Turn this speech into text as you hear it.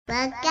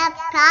Look up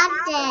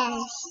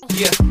Podcast.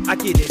 Yeah, I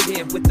get it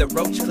in with the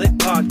Roach Clip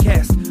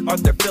Podcast.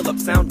 Arthur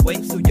Phillips, sound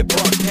waves through your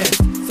broadcast.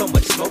 So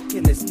much smoke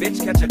in this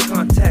bitch, catch a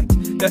contact.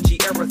 Dutchy,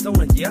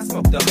 Arizona, yeah, I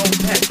smoked the whole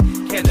pack.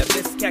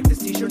 Cannabis, cactus,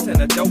 t-shirts,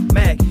 and a dope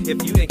mag.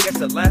 If you didn't catch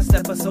the last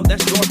episode,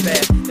 that's your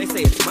bad. They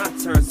say it's my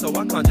turn, so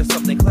I conjure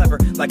something clever.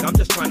 Like I'm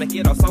just trying to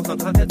get our songs on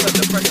content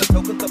under pressure.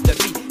 So cook up the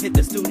beat, hit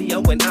the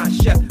studio, and I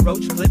chef.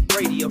 Roach Clip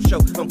Radio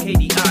Show on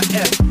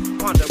KDIF.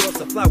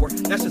 Ponderosa Flower,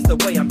 that's just the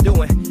way I'm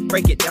doing.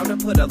 Break it down and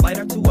put a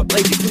lighter to a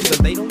blazing fuse, and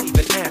they don't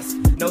even ask.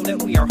 Know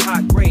that we are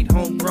high grade,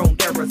 homegrown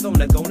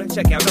Arizona. Go and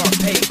check out our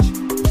page.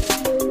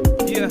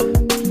 Yeah,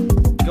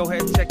 go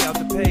ahead and check out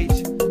the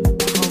page.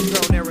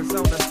 Homegrown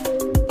Arizona,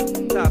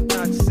 top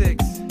notch 6.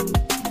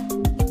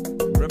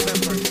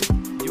 Remember,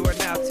 you are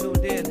now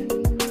tuned in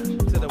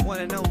to the one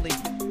and only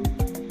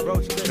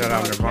Roach Clip. Shout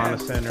out Nirvana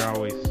Podcast. Center,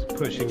 always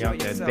pushing Enjoy out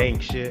that yourself.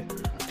 dank shit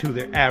to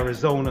their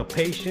Arizona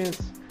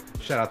patients.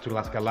 Shout out to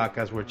Las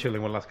Calacas. We're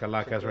chilling with Las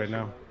Calacas right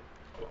now.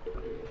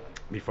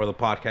 Before the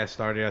podcast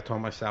started, I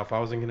told myself I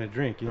wasn't gonna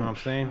drink. You know what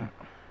I'm saying?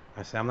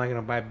 I said I'm not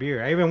gonna buy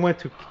beer. I went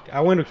to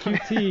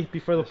QT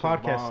before the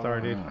podcast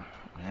started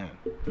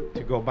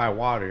to go buy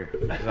water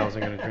because I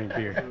wasn't gonna drink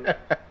beer.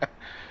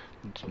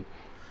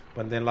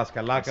 But then Las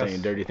Calacas.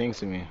 Saying dirty things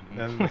to me.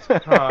 Then, you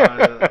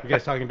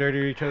guys talking dirty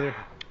to each other?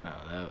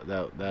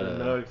 That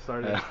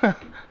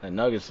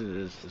Nuggets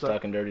is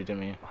talking dirty to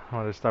me. I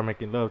want to start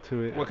making love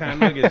to it. What kind of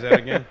nugget is that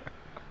again?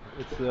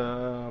 It's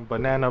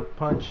banana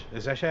punch.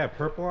 Does that shit have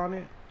purple on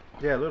it?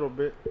 Yeah, a little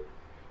bit.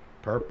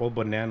 Purple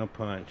banana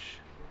punch.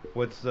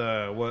 What's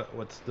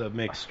the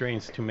mixed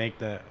strains to make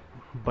that?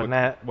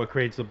 What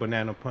creates the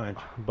banana punch?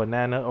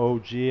 Banana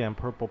OG and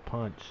purple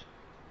punch.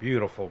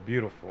 Beautiful,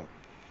 beautiful.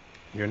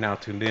 You're now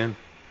tuned in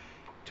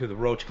to the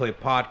Roach Clip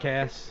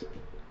Podcast.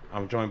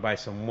 I'm joined by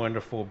some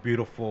wonderful,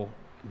 beautiful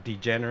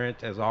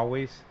degenerates as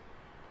always.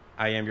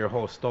 I am your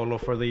host Stolo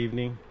for the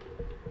evening,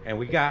 and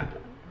we got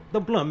the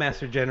Blunt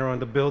Master General in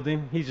the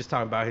building. He's just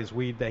talking about his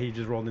weed that he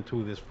just rolled into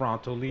with his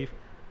frontal leaf.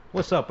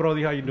 What's up,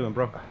 Brody? How you doing,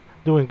 bro?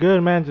 Doing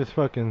good, man. Just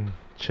fucking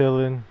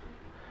chilling.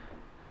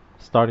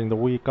 Starting the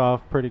week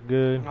off pretty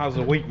good. How's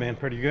the week, man?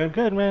 Pretty good?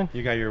 Good, man.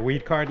 You got your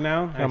weed card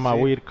now? Got my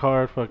weed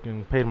card.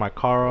 Fucking paid my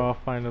car off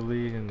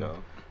finally. And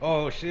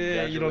Oh,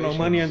 shit. You don't know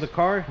money in the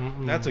car?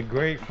 Mm-mm. That's a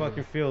great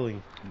fucking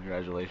feeling.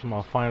 Congratulations.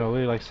 my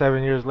finally, like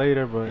 7 years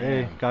later, but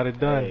hey, got it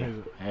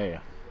done. Hey,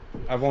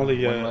 I've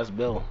only... one less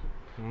bill.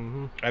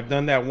 Mm-hmm. I've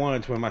done that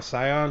once with my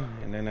Scion,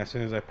 and then as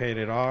soon as I paid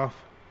it off,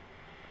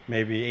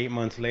 maybe 8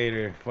 months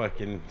later,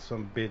 fucking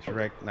some bitch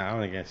wrecked. Nah,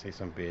 I'm not gonna say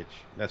some bitch.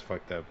 That's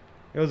fucked up.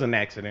 It was an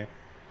accident.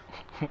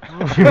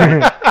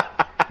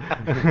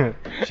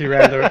 She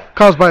ran the.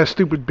 Caused by a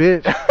stupid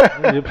bitch.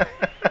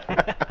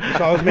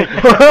 So I was making.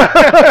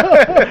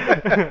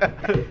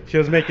 She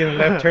was making a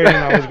left turn, and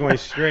I was going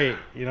straight.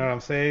 You know what I'm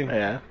saying?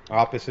 Yeah.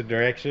 Opposite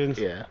directions.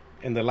 Yeah.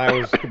 And the light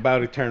was about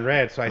to turn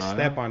red, so I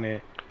step on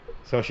it.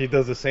 So she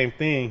does the same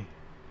thing,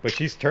 but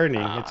she's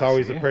turning. It's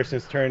always the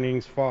person's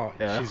turning's fault.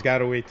 Yeah. She's got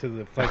to wait till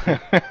the fucking...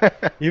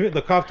 Even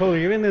the cop told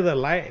her, even though the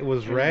light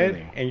was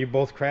red and you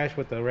both crashed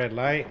with the red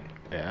light,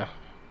 Yeah.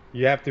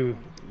 you have to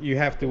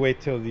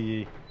wait till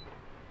the...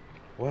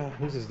 Well,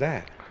 whose is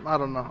that? I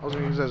don't know. I was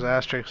going to use it as an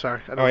ashtray.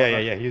 Sorry. I don't Oh, know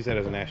yeah. that. Use that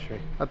as an ashtray.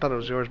 I thought it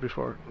was yours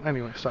before.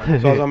 Anyway, sorry.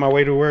 So I was on my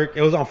way to work.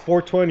 It was on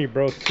 420,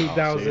 bro.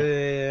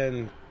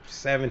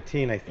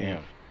 2017, I think. Yeah.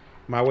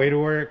 My way to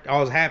work. I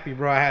was happy,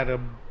 bro. I had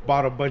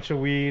bought a bunch of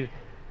weed.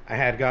 I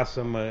had got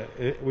some.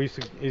 It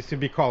used to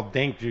be called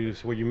dank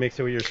juice, where you mix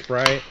it with your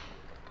Sprite,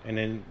 and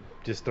then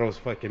just throws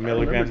fucking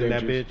milligrams in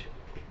that dank bitch.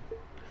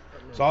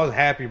 So I was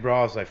happy,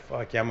 bro. I was like,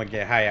 fuck yeah, I'm gonna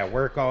get high at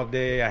work all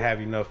day. I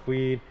have enough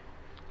weed.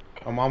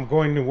 I'm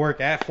going to work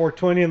at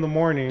 4:20 in the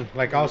morning.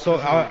 Like I was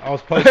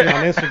posting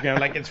on Instagram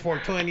like it's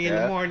 4:20 in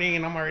the morning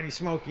and I'm already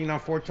smoking on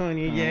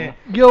 4:20. Yeah.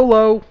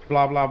 YOLO.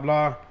 Blah blah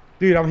blah.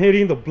 Dude, I'm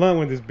hitting the blunt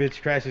when this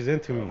bitch crashes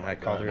into me. I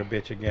called her a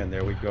bitch again.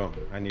 There we go.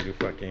 I need to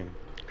fucking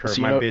curb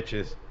my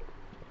bitches.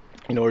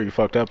 You know where you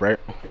fucked up, right?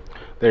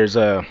 There's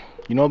you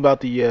know about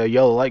the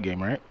yellow light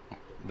game, right?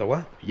 The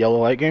what? Yellow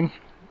light game.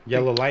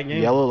 Yellow light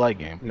game? Yellow light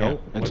game. No. Yeah.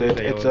 What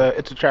is that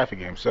It's a traffic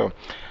game. So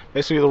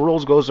basically the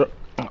rules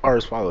are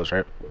as follows,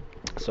 right?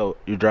 So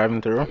you're driving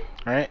through,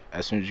 right?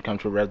 As soon as you come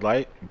to a red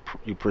light,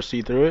 you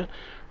proceed through it,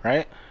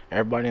 right?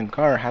 Everybody in the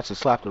car has to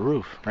slap the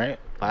roof, right?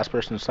 Last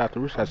person to slap the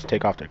roof has to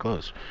take off their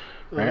clothes,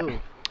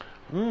 right?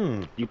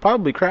 You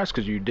probably crashed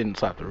because you didn't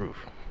slap the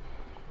roof.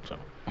 So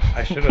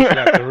I should have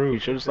slapped the roof. You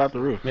should have slapped the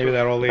roof. Maybe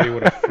that old lady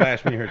would have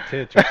flashed me her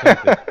tits or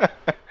something.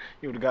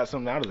 You would have got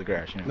something out of the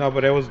crash, you know? No,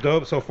 but it was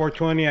dope. So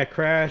 4:20, I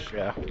crashed.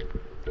 Yeah.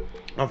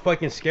 I'm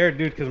fucking scared,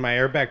 dude, because my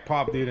airbag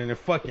popped, dude, and it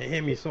fucking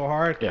hit me so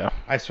hard. Yeah.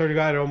 I swear to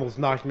God, it almost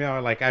knocked me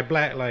out. Like I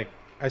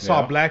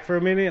saw black for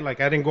a minute.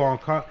 Like I didn't go on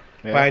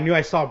but I knew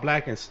I saw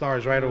black and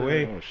stars right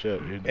away. Oh shit,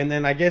 dude. And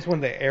then I guess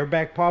when the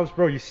airbag pops,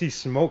 bro, you see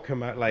smoke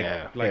come out like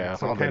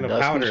some all kind the of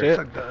dust and powder. shit.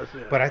 It does,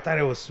 yeah. But I thought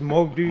it was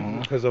smoke,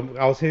 dude, because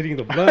I was hitting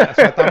the blunt.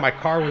 So I thought my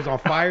car was on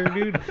fire,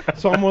 dude.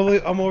 So I'm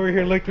over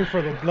here looking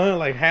for the blunt,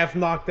 like half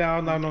knocked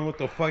out. I don't know what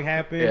the fuck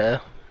happened. Yeah.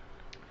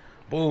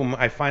 Boom!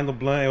 I find the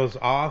blunt. It was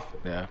off.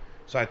 Yeah.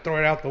 So I throw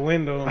it out the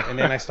window, and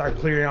then I start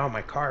clearing out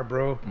my car,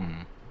 bro.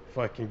 Mm.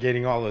 Fucking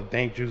getting all the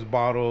dank juice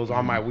bottles,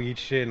 all my weed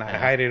shit, and I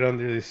hide it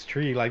under this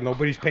tree. Like,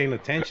 nobody's paying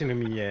attention to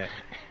me yet.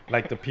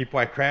 Like, the people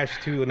I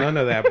crashed to, none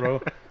of that,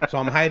 bro. So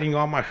I'm hiding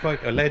all my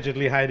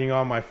allegedly hiding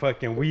all my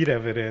fucking weed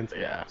evidence.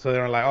 Yeah. So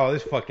they're like, oh,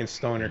 this fucking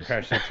stoner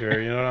crashed into her.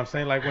 You know what I'm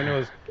saying? Like, when it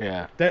was,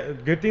 Yeah.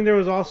 that good thing there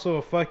was also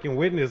a fucking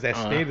witness that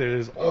stayed there.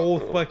 This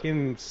old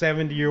fucking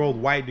 70-year-old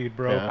white dude,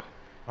 bro. Yeah.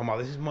 I'm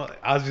like,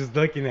 I was just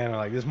looking at him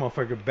like, this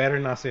motherfucker better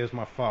not say it's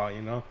my fault,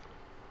 you know?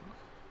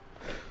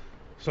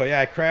 So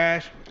yeah, I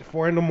crashed.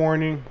 4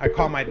 a.m. I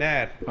call my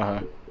dad.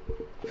 Uh-huh.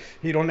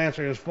 He don't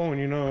answer his phone,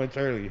 you know, it's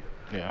early.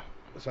 Yeah.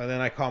 So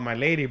then I call my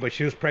lady, but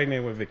she was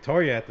pregnant with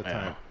Victoria at the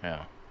time.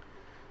 Yeah.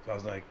 So I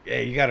was like,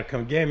 hey, you gotta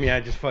come get me.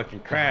 I just fucking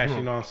crashed,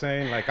 you know what I'm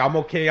saying? Like, I'm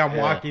okay, I'm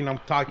walking, I'm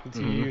talking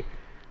to you,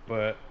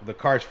 but the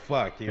car's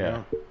fucked, you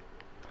know?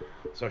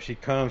 So she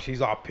comes,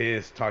 she's all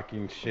pissed,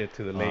 talking shit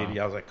to the lady.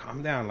 I was like,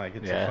 calm down, like,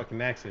 it's a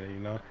fucking accident, you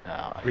know?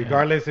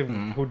 Regardless of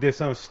who did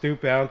something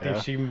stupid, I don't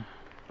think she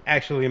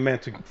actually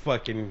meant to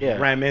fucking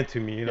ram into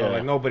me, you know?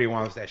 Like, nobody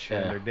wants that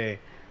shit in their day.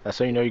 That's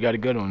how you know you got a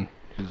good one.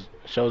 He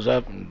shows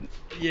up and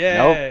Yeah.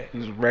 nope,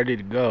 he's ready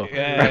to go.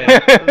 Yeah.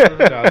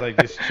 So I was like,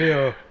 just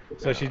chill.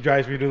 So she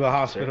drives me to the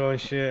hospital and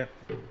shit.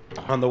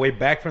 On the way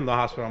back from the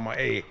hospital, I'm like,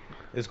 hey,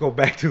 let's go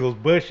back to those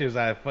bushes.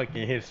 I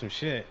fucking hit some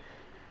shit.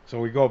 So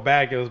we go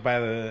back. It was by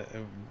the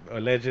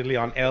allegedly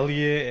on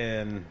Elliott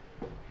and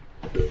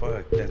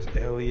fuck, that's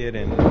Elliott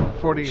and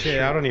 40th shit. Street.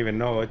 I don't even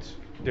know.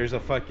 There's a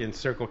fucking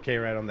Circle K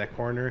right on that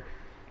corner,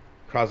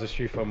 across the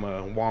street from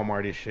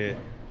Walmart and shit.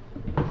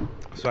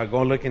 So I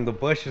go look in the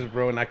bushes,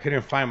 bro, and I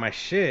couldn't find my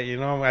shit. You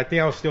know, I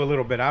think I was still a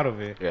little bit out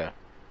of it. Yeah.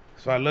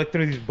 So I looked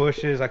through these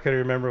bushes. I couldn't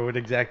remember what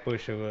exact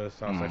bush it was.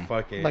 So I was like,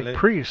 fuck it. Like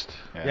Priest.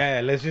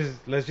 Yeah, let's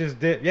just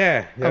dip.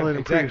 Yeah, Elliott and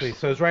exactly. Priest.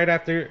 So it's right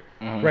after,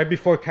 right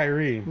before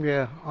Kyrie.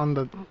 Yeah, on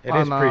the It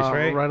is Priest,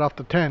 right? right off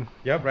the 10.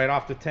 Yep, right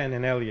off the 10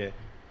 in Elliott.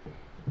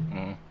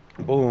 Mm.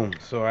 Boom.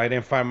 So I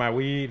didn't find my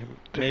weed.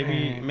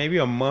 Maybe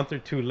a month or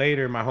two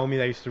later, my homie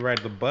that used to ride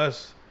the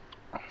bus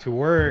to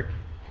work,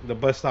 the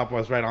bus stop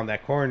was right on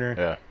that corner.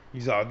 Yeah.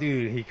 He's all,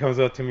 dude, he comes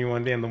up to me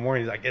one day in the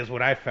morning. He's like, guess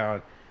what I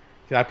found?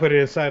 I put it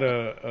inside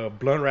a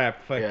blunt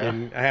wrap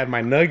fucking. I had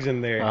my nugs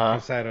in there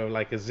inside of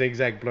like a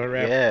zigzag blunt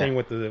wrap thing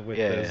with the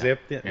zip.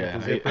 With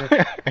the zipper.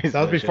 So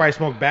that was before I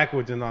smoked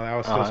backwoods and all that. I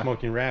was still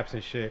smoking wraps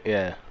and shit.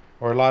 Yeah.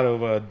 Or a lot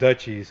of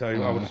Dutchies. I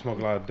would smoke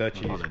a lot of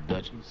Dutchies. All the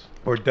Dutchies.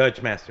 Or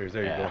Dutch Masters.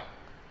 There you go.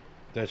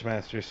 Dutch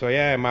Masters. So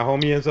yeah, my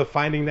homie ends up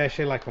finding that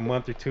shit like a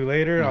month or two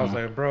later. I was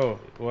like, bro,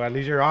 well at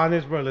least you're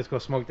honest, bro. Let's go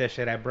smoke that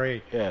shit at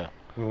break. Yeah.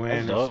 We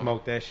went and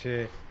smoked that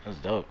shit. That's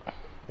dope.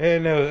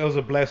 And it was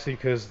a blessing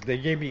because they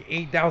gave me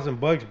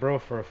 $8,000, bro,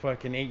 for a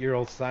fucking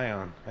 8-year-old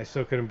Scion. I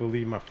still couldn't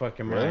believe my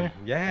fucking mind. Really?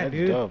 Yeah, That's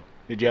dude. dope.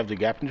 Did you have the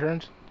gap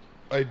insurance?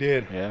 I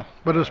did. Yeah.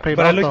 But it was paid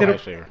But I off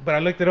looked though. it up. But I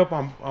looked it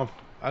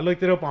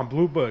up on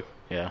Blue Book.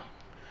 Yeah.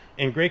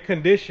 In great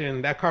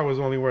condition, that car was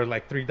only worth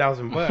like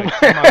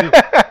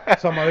 $3,000.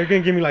 So I'm like, they're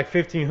gonna give me like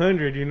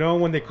 $1,500. You know,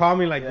 when they call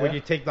me, like, would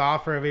you take the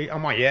offer of $8?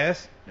 I'm like,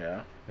 yes.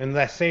 Yeah. And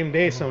that same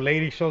day, some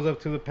lady shows up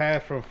to the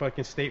pad from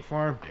fucking State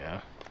Farm.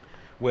 Yeah.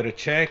 With a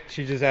check.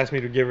 She just asked me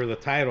to give her the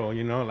title,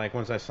 you know, like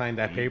once I signed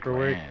that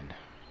paperwork. Grand.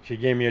 She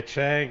gave me a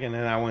check, and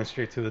then I went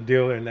straight to the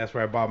dealer, and that's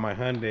where I bought my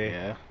Hyundai.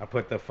 Yeah. I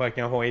put the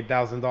fucking whole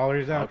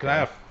 $8,000 down, because I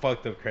have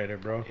fucked up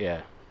credit, bro.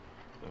 Yeah.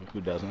 Who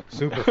doesn't?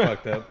 Super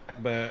fucked up.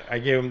 But I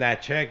gave them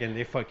that check, and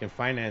they fucking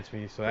financed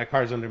me. So that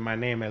car's under my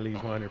name at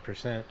least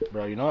 100%.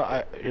 Bro, you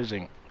know, here's the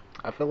thing.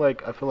 I feel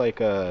like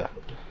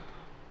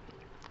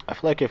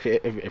if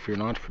you're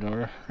an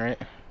entrepreneur, right,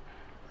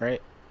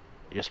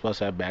 you're supposed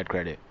to have bad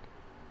credit.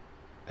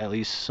 At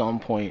least some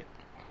point,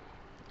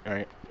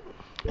 right,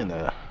 in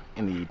the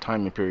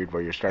timing period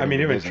where you're starting. I mean,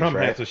 your even business, Trump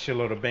right? has a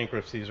shitload of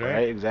bankruptcies, right?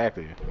 Right,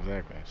 exactly.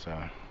 So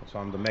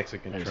I'm the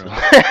Mexican There's Trump.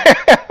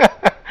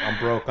 I'm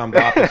broke. I'm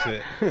the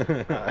opposite.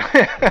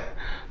 the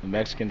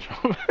Mexican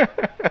Trump.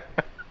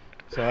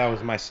 So that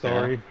was my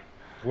story.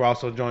 We're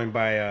also joined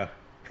by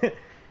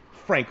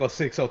Franco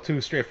 602,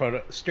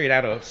 straight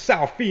out of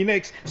South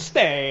Phoenix.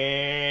 Stand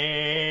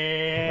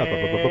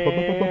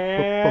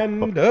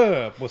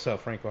up. What's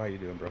up, Franco? How you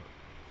doing, bro?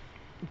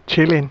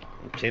 Chilling.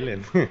 I'm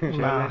chilling.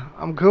 Nah,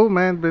 I'm cool,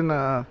 man. Been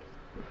kind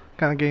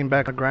of getting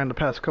back to grind the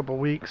past couple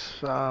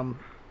weeks. I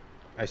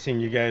seen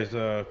you guys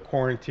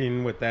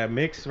quarantine with that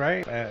mix,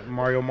 right? At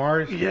Mario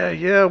Mars.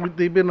 Yeah.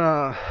 They've been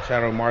Shout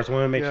out Mars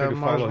One. Make Yeah, sure to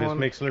follow Mars his One.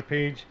 Mixler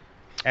page.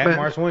 At But-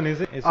 Mars One,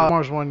 is it? Is it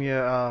Mars One.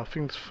 Yeah.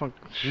 Phoenix Funk.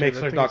 shit, I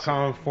think it's-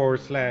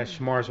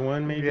 Mixler.com/Mars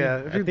One, maybe?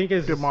 Yeah, I think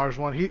it's good Mars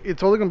One.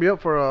 It's only gonna be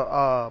up for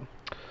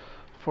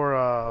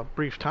a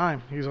brief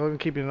time. He's only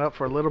keeping it up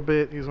for a little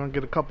bit. He's gonna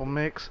get a couple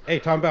mix. Hey,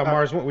 talking about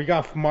Mars One, we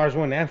got Mars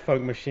One and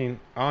Funk Machine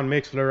on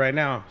Mixler right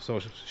now. So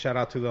shout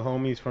out to the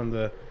homies from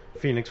the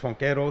Phoenix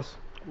Funkeros.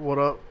 What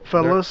up,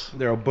 fellas?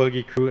 They're a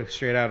boogie crew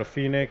straight out of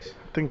Phoenix. I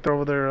think they're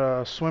over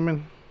there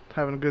swimming,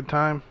 having a good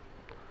time.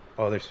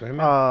 Oh, they're swimming.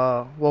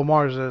 Well,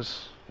 Mars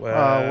is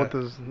Well, with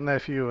his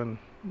nephew and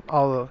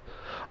all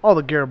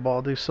the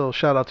Garibaldi. So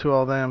shout out to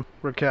all them.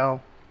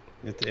 Raquel.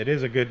 It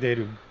is a good day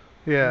to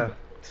Yeah.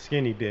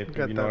 skinny dip. If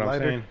Got you know that what I'm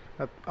lighter.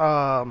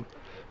 saying?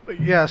 But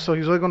yeah, so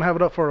he's only gonna have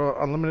it up for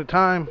a unlimited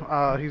time.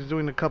 He's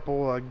doing a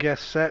couple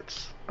guest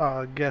sets.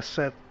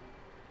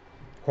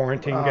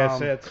 Quarantine guest Um,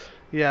 sets,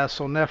 Yeah,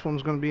 so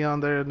Nephilim's gonna be on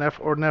there.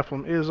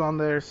 Nephilim is on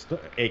there.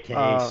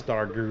 aka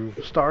Star Groove.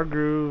 Star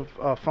Groove,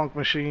 Funk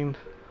Machine.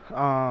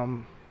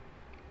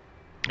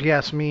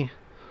 Yes, me.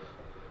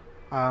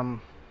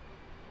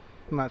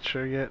 Not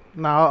sure yet.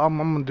 No, I'm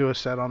gonna do a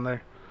set on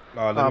there.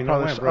 Let me know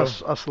Probably when, bro.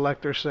 a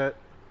selector set.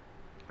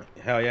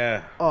 Hell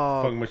yeah.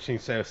 Uh, Funk Machine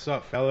said, "What's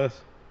up,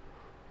 fellas?"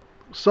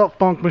 Sup,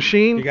 Funk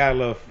Machine. You gotta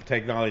love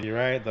technology,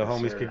 right? The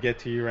homies sir. could get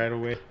to you right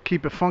away.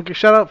 Keep it funky.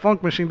 Shout out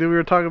Funk Machine, dude. We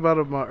were talking about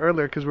him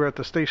earlier because we were at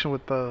the station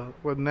with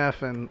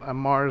Neff and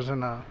Mars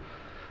and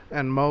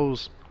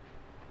Mose.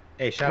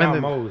 Hey, shout And out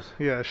then- Mose.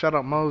 Yeah, shout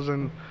out Mose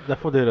and That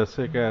fool did a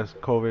sick ass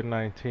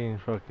COVID-19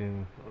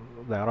 fucking.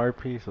 That art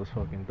piece was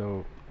fucking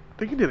dope. I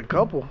think he did a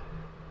couple. I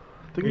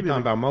think You he did.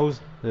 talking about Mose?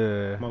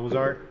 Yeah.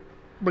 Mozart?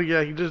 But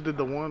yeah, he just did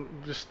one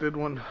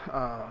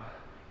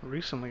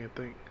recently, I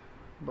think.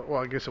 But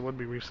well, I guess it would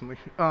be recently.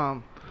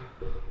 No.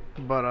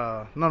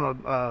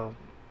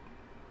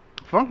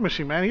 Funk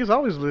Machine, man, he's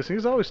always listening.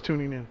 He's always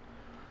tuning in.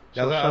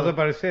 I was shout-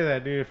 about to say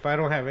that, dude. If I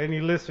don't have any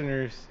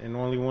listeners and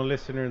only one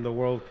listener in the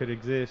world could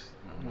exist,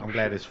 I'm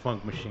glad it's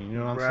Funk Machine. You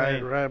know what I'm right,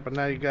 saying? right. But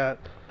now you got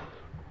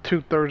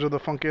 2/3 of the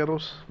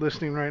Funkeros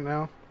listening right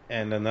now.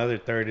 And another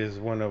third is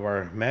one of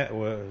our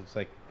it's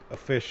like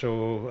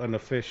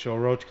unofficial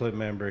Roach Clip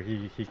member.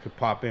 He could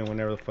pop in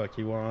whenever the fuck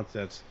he wants.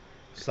 That's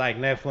Psych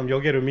Nephilim. You'll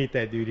get to meet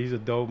that dude. He's a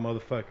dope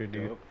motherfucker,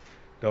 dude.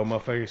 Dope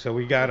motherfucker. So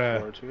we got Look a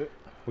forward to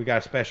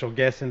it. special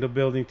guest in the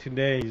building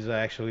today. He's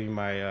actually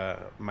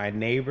my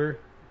neighbor.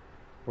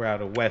 We're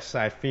out of West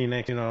Side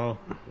Phoenix. You know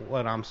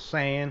what I'm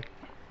saying?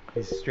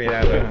 He's straight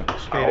out of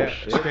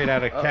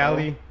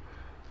Cali.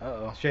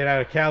 Uh-oh. Straight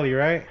out of Cali,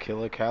 right?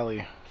 Killer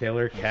Cali.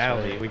 Killer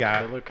Cali. We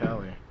got. Killer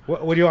Cali.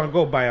 What do you want to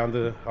go by on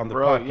the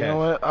Bro, podcast? you know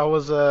what? I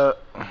was Do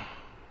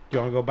you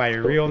want to go by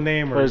your real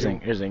name or? Here's the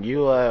thing.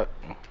 You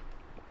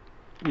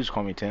just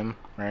call me Tim,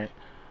 right?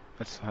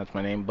 That's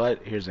my name.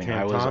 But here's the thing. Tim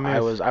I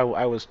Thomas?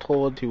 was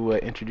told to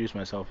introduce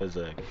myself as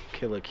a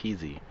Killer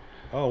Keezy.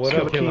 Oh, what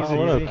Killer up, Killer Keezy.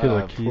 What up, Keezy?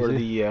 Killer For Keezy?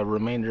 the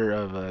remainder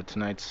of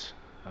tonight's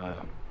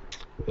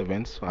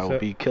events, I So- will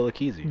be Killer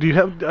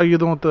Keezy. Are you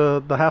the one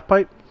with the half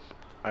pipe?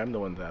 I'm the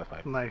one that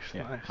I. Nice,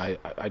 Yeah, nice.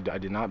 I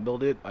did not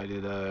build it. I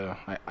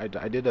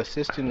did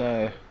assist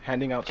in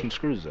handing out some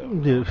screws though.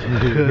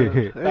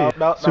 Yeah.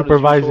 About as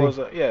Supervising.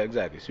 useful as yeah,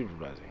 exactly,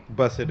 supervising.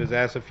 Busted his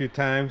ass a few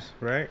times,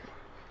 right?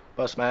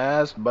 Bust my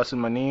ass, busted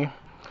my knee.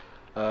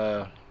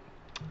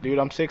 Dude,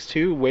 I'm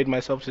 6'2", weighed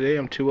myself today.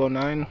 I'm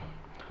 209.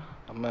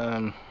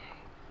 I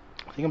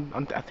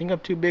think I'm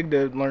too big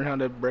to learn how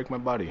to break my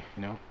body.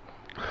 You know.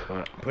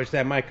 But, Push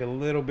that mic a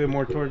little bit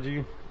more towards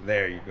you.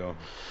 There you go.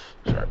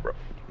 sorry, bro.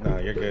 No,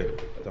 you're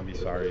good. Don't be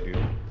sorry, dude.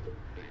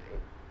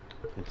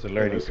 It's a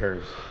learning Anyways.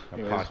 curve. A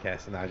Anyways.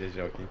 podcast, not just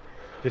joking.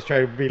 Just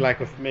try to be like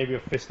maybe a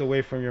fist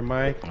away from your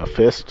mic. A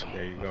fist.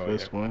 There you go. A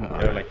fist yeah. one.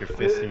 Yeah, like you're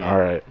fisting it.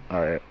 All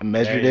right. I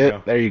measured There you it.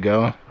 go. There you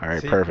go. All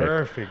right, See, perfect.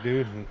 Perfect,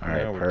 dude. All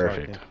right, Now we're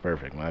perfect. talking.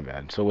 Perfect. My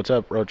bad. So what's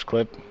up, Roach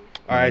Clip? All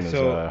My right, name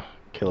so- is,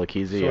 Killer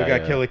Keezy. So we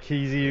got Killer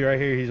Keezy right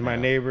here. He's my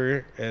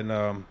neighbor, and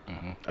I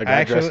got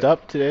actually- dressed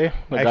up today.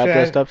 I got actually,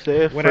 dressed up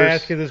today. What I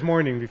asked you this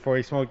morning before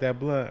he smoked that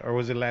blunt, or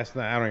was it last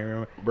night? I don't even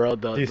remember. Bro,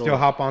 Do you still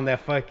hop on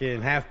that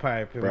fucking half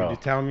pipe? And Bro. would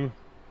you tell me?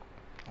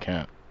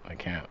 I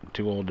can't. I'm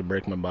too old to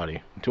break my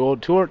body. Too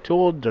old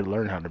to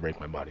learn how to break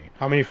my body.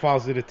 How many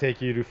falls did it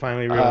take you to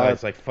finally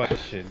realize, like, fuck this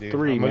shit, dude?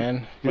 3, I'm man.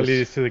 I'm gonna leave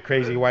this to the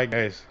crazy white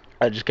guys.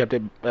 I just kept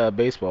it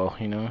baseball,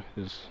 you know.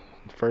 Just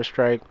first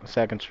strike,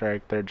 second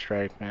strike, third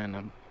strike,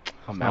 man.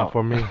 I'm Not out.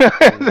 for me.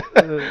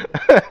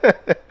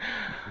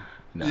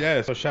 No.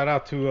 Yeah, so shout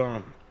out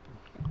to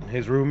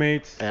his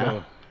roommates.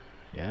 Yeah.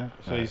 Yeah.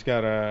 So he's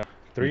got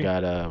 3, We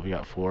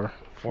got four.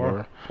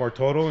 four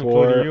total,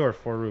 Four. including you, or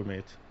 4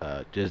 roommates?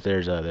 Just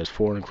there's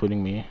 4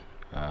 including me.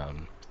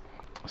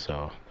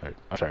 So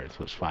I'm sorry, so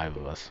there's 5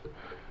 of us.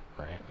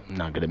 Right. I'm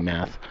not good at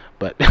math,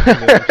 but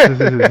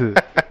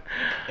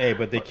Hey,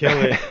 but they kill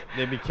it.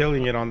 They be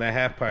killing it on that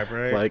half pipe,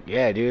 right? like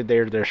yeah, dude,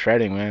 they're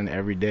shredding, man,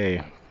 every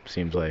day.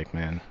 Seems like,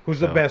 man. Who's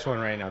the So, best one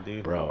right now,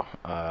 dude? bro?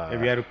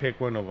 If you had to pick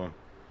one of them.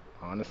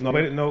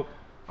 Honestly, No.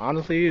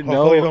 honestly,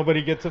 Hopefully no.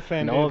 nobody gets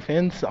offended. No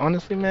offense,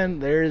 honestly, man.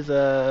 There's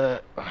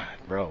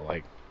bro,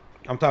 like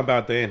I'm talking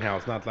about the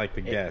in-house, not like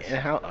the guest.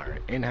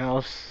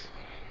 in-house,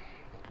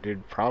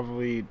 dude.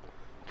 Probably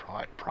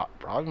my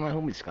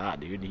homie Scott,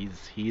 dude.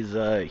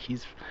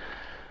 He's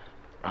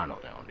I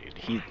don't know,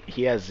 dude.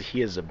 He has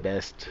the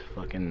best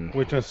fucking.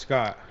 Which one's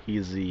Scott?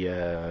 He's the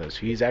so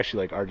he's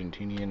actually like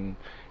Argentinian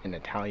and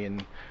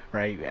Italian,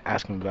 right?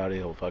 Ask him about it,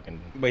 he'll fucking.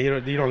 But you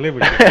don't live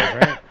with you guys,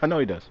 right? I know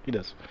he does.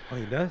 Oh,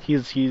 he does?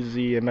 He's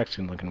the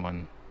Mexican looking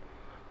one,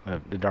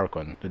 the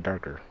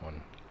darker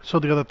one. So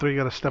the other 3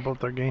 got to step up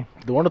their game.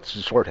 The one with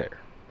the short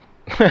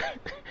hair.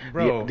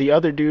 Bro. The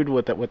other dude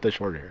with the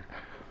short hair.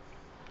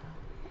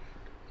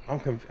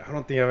 I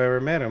don't think I've ever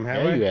met him.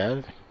 Have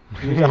Yeah,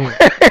 I? you have.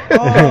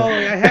 Oh, I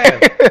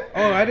have.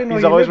 Oh, I didn't know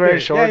He's he always lived wearing there.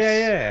 shorts.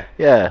 Yeah.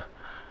 Yeah.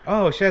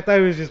 Oh shit, I thought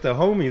he was just a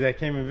homie that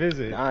came and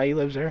visit. Nah, he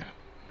lives there.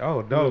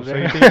 Oh, He dope. lives So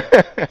you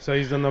there. think? So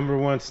he's the number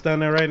one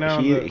stunner right now.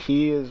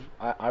 He is.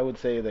 I would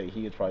say that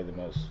he is probably the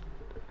most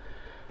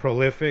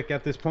Prolific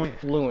at this point.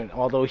 fluent.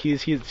 Although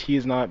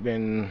he's not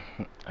been,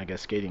 I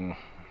guess, skating.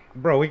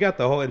 Bro, we got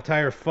the whole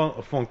entire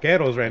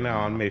Funkeros right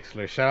now on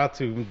Mixler. Shout out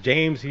to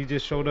James, he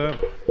just showed up,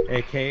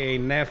 aka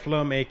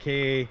Nephilim,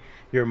 aka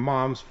your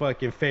mom's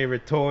fucking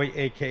favorite toy,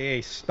 aka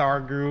Star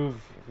Groove.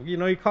 You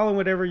know, you call him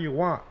whatever you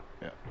want.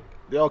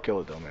 They all kill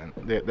it though, man.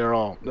 They're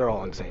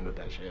all insane with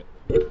that shit.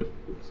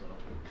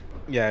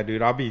 Yeah,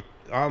 dude,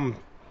 I'm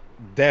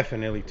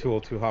definitely too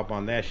old to hop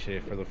on that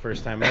shit for the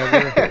first time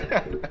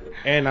ever.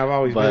 And I've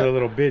always been But- a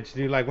little bitch,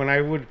 dude. Like when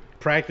I would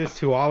practice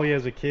to ollie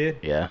as a kid,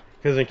 Yeah,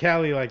 because in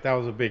Cali, like that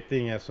was a big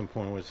thing at some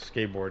point was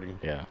skateboarding.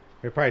 yeah,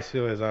 It probably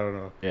still is, I don't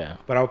know. yeah.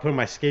 But I would put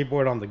my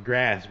skateboard on the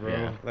grass, bro.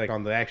 Yeah. Like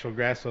on the actual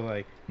grass. So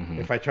like, Mhm.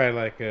 if I tried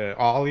like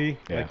ollie,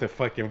 Yeah. like the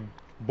fucking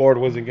board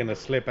wasn't gonna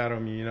slip out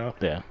of me, you know,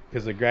 Yeah.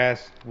 because the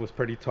grass was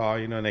pretty tall,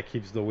 you know, and that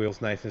keeps the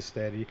wheels nice and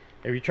steady.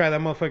 If you try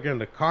that motherfucker on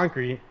the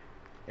concrete,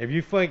 if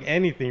you fuck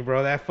anything,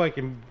 bro, that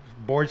fucking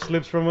board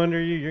slips from under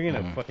you, you're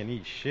gonna Mhm. fucking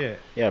eat shit.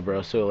 Yeah,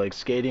 bro. So like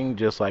skating,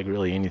 just like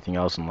really anything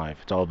else in life,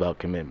 it's all about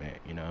commitment,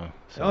 you know.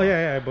 So Oh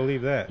yeah, I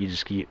believe that.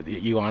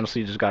 You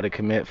honestly just got to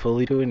commit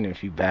fully to it, and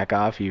if you back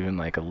off even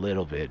like a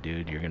little bit,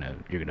 dude, you're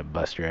gonna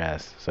bust your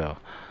ass. So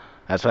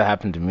that's what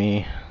happened to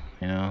me,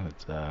 you know.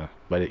 It's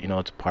but you know,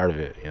 it's a part of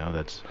it, you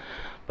know.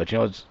 But you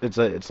know,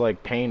 it's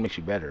like pain makes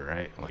you better,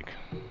 right? Like,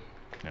 you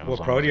know, Well, as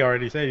long Prody as-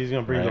 already said he's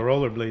gonna bring the Right.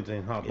 rollerblades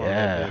and hop on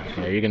Yeah, that bitch.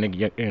 yeah,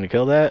 you're gonna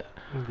kill that,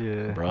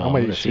 Yeah. bro. I'm I gonna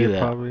want eat to see shit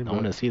that. probably. I but-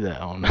 want to see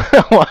that.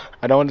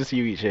 I don't want to see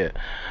you eat shit.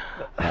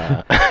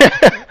 Uh,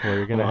 Well,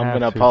 you're gonna I'm have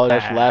gonna to.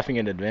 apologize for laughing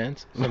in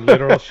advance. Some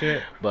literal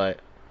shit. But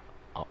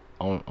I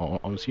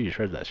want to see you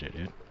shred that shit,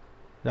 dude.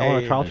 I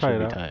want Hey, to. I'll That try should it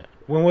be out. tight.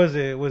 When was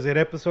it? Was it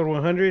episode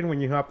 100 when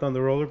you hopped on the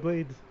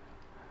rollerblades?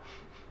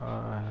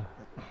 Uh,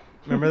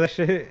 Remember that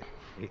shit?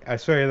 I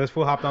swear, this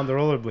fool hopped on the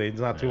rollerblades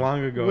not too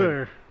long ago.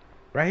 Where?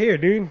 Right here,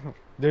 dude.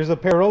 There's a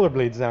pair of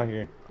rollerblades down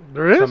here.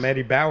 There is? Some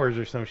Eddie Bowers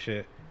or some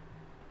shit.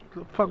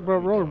 The fuck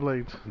about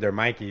rollerblades? They're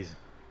Mikey's.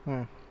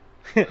 Hmm.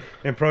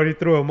 And Prody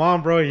threw them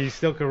on, bro. He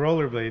still could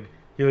rollerblade.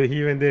 He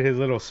even did his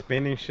little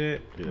spinning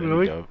shit. Dude, that'd be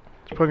Really? dope.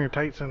 Just putting your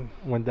tights in.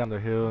 went down the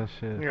hill and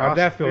shit. Your How'd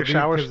that awesome- feel, your dude?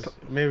 showers 'Cause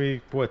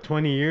maybe, what,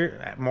 20 years?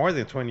 More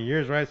than 20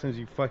 years, right? Since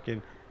you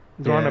fucking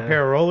threw on a Yeah.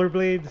 pair of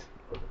rollerblades?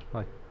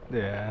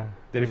 Yeah.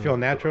 Did it feel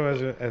natural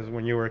as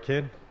when you were a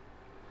kid?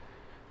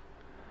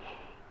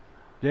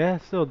 Yeah,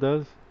 it still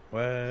does. Still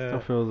Well,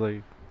 feels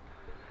like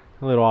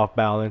a little off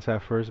balance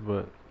at first,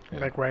 but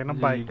Like riding a you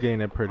bike.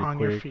 gain it pretty on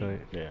your quick. feet. Like,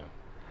 Yeah.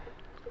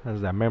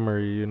 has that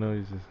memory, you know.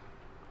 You just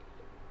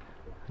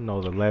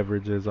know the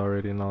leverages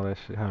already and all that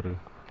shit. How to.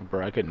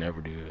 Bro, I could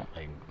never do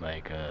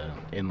like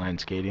inline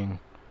skating.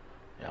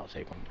 Yeah, I'll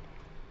take one.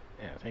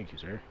 Yeah, thank you,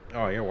 sir.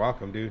 oh, you're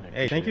welcome, dude. I Hey,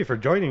 thank appreciate you for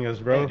joining us,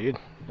 bro. Yeah, dude.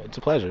 It's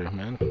a pleasure,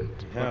 man.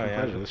 It's a Hell fucking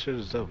yeah. pleasure. This shit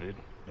is dope, dude.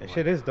 That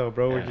shit is dope,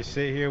 bro. We Yeah. just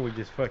sit here, we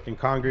just fucking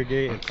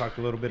congregate and talk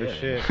a little bit of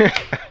shit.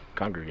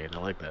 Congregate, I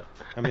like that.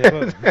 I mean,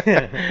 look,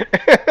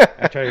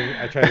 I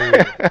try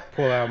to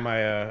pull out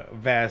my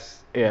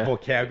vast Yeah.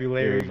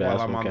 vocabulary Your vast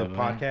while I'm on the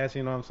vocabulary. podcast.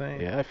 You know what I'm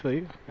saying? Yeah, I feel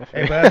you.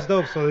 Hey, but that's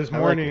dope. So this I like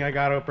morning it. I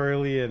got up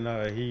early and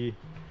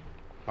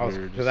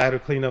because I had to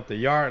clean up the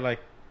yard, like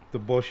the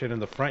bullshit in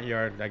the front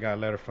yard. I got a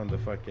letter from the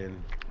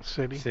fucking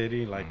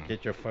City. like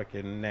get your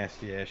fucking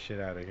nasty ass shit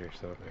out of here.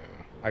 So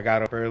I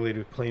got up early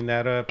to clean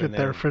that up. Get and that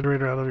then,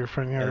 refrigerator out of your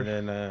front yard.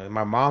 And then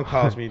my mom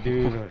calls me,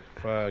 dude,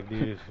 fuck,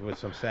 dude, with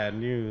some sad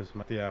news.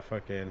 My tia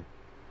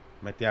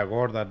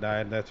Gorda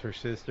died. That's her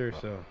sister.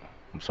 So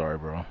I'm sorry,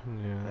 bro. Yeah.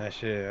 that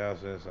shit, I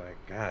was just like,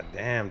 God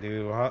damn,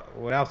 dude,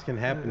 what else can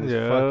happen this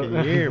Yeah.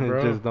 fucking year,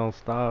 bro? Just don't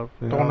stop.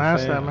 you Don't know? what I'm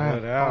ask saying? that, man.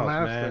 What Don't else,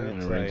 ask man? that.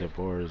 It's And rains like- up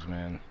borders,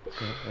 man.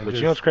 and But just-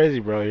 you know what's crazy,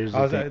 bro? Here's I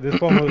the was thing.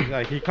 this one was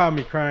like, he caught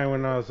me crying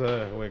when I was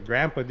with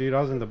Grandpa, dude.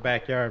 I was in the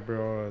backyard,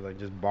 bro, like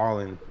just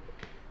bawling,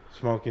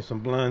 smoking some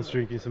blunts,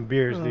 drinking some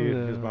beers, Oh, dude,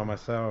 yeah. just by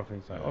myself.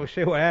 And he's like, oh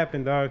shit, what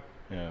happened, dog?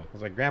 Yeah, I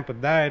was like, Grandpa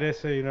died.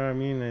 That's it, you know what I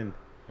mean?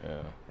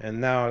 yeah.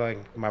 And now,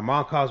 like, my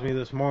mom calls me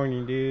this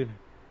morning, dude.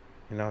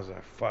 And I was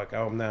like, fuck, I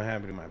hope nothing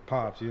happened to my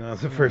pops. You know,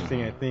 that's the first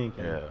thing I think.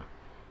 And Yeah.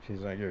 she's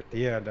like, your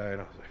tia died.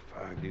 I was like,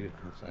 fuck, dude.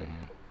 It's like,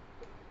 Mhm.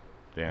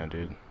 Damn,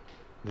 dude.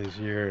 this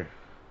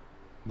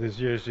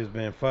year's just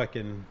been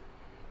fucking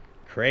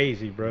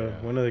crazy, bro.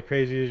 Yeah. One of the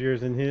craziest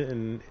years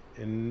in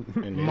In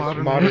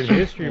Modern modern history.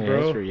 history, In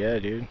bro. history, yeah,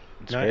 dude.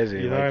 It's Not-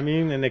 crazy. You know what I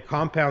mean? And it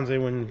compounds it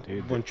when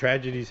Dude,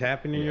 tragedies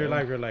happen in your yeah.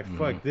 life. You're like, Mhm.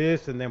 fuck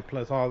this, and then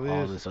plus all this.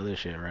 All this other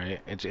shit, right?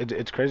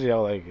 It's crazy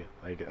how like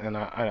and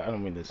I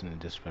don't mean this in a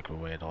disrespectful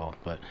way at all,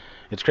 but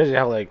it's crazy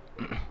how like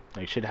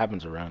shit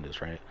happens around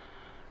us, right?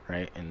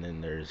 Right? And then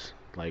there's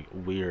like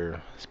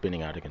we're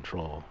spinning out of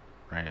control,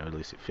 right? Or at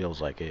least it feels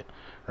like it,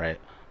 right?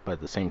 But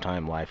at the same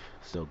time life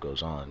still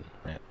goes on,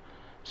 right?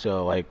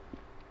 So like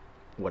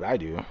what I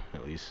do,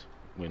 at least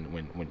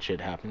when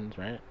shit happens,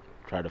 right?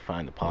 Try to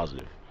find the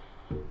positive,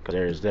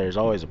 Because there's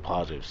always a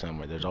positive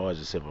somewhere. There's always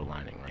a silver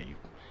lining, right? You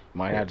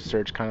might have to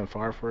search kind of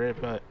far for it,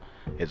 but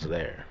it's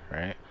there,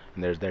 right?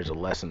 And there's a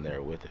lesson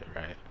there with it,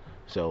 right?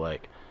 So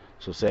like,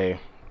 so say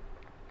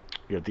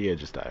your Thea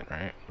just died,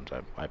 right? Which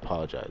I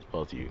apologize,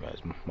 both of you guys,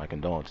 my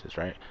condolences,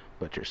 right?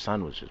 But your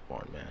son was just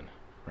born, man,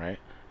 right?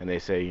 And they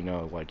say, you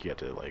know, like you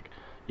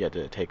have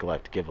to take a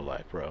life to give a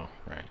life, bro,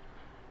 right?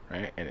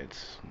 Right? And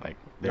it's like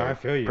No, I they're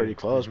feel you. pretty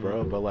close,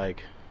 bro. Mhm. But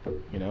like,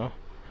 you know,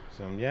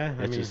 So yeah,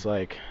 I it's mean, just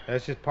like,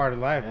 that's just part of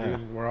life, Yeah.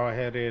 dude. We're all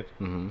headed.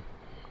 mm-hmm,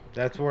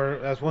 That's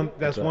one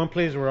That's one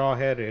place we're all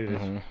headed is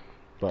mm-hmm.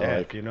 But death.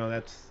 like, You know,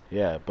 that's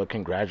yeah. But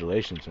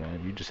congratulations,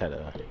 man. You just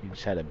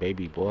had a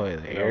baby boy,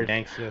 the no heir,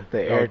 gangster. the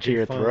No heir to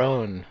your G-Funk.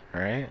 throne,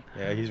 right?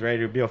 Yeah, he's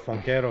ready to be a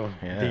funkero.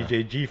 Yeah.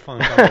 DJ G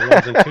Funk on the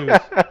ones and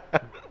twos.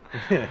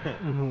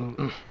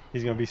 Mhm.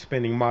 He's gonna be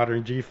spinning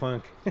modern G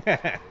Funk.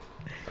 Have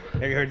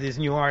you heard this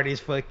new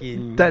artist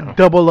fucking? That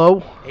double O.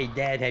 Hey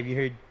Dad, have you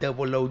heard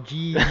Double OG?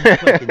 He's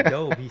fucking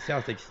dope. He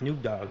sounds like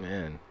Snoop Dogg.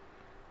 Man,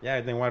 Yeah,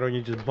 then why don't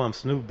you just bump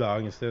Snoop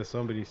Dogg instead of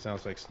somebody who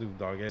sounds like Snoop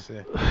Dogg? That's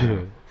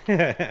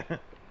it.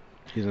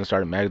 he's gonna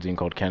start a magazine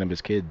called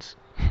Cannabis Kids.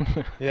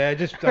 Yeah,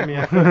 I mean,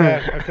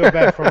 I feel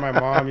bad for my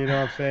mom. You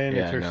know what I'm saying?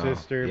 Yeah, It's her no.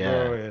 sister, yeah,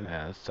 bro, and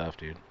yeah, that's tough,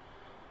 dude.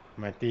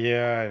 my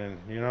tia, and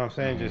you know what I'm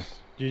saying? Mhm.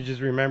 You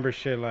just remember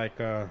shit like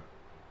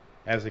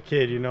as a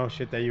kid, you know,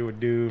 shit that you would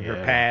do, her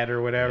Yeah, pad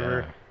or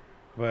whatever. yeah.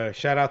 But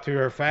shout out to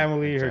her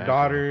family, her Exactly,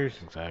 daughters,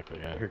 Exactly,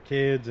 yeah. her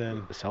kids,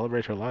 and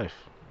Celebrate your life,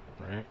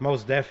 right?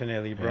 most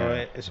definitely, bro.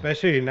 Yeah.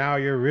 Especially now,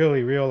 you're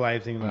really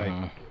realizing like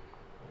Mhm.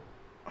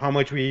 how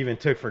much we even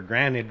took for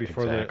granted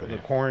before Exactly. the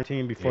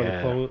quarantine, before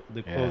Yeah,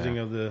 the yeah. closing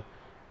of the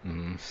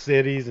Mhm.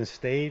 cities and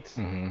states.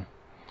 Mhm.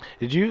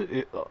 Did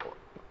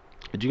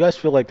you guys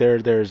feel like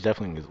there's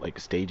definitely like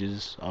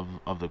stages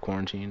of the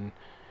quarantine?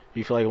 Do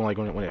you feel like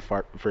when it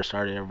first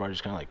started, everybody was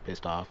kind of like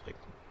pissed off,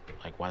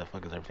 like why the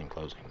fuck is everything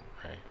closing,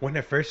 right? When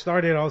it first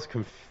started, I was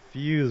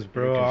confused,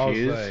 bro. You were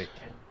confused? I was like,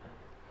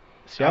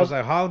 See, I was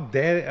like, how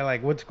dead?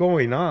 Like, what's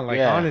going on? Like,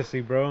 Yeah.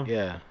 honestly, bro.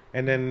 yeah,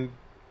 And then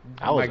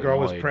I my was girl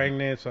was annoyed.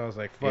 pregnant, so I was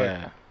like, fuck,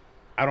 yeah.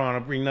 I don't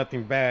want to bring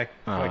nothing back.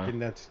 Uh-huh. Fucking,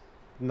 that's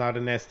not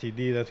an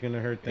STD. That's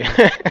gonna hurt things.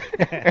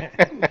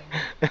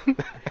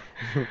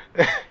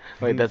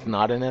 Wait, that's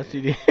not an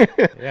STD?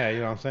 Yeah, you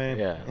know what I'm saying?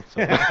 Yeah.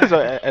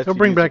 So He'll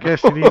bring STDs back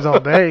STDs all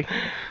day.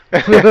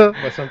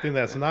 But something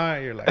that's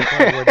not, you're like, fuck,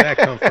 where'd that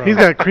come from? He's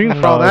got creams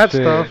for all Oh, that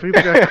shit. stuff. He's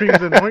got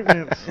creams and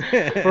ointments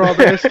for all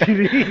the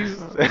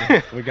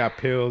STDs. We got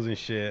pills and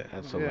shit.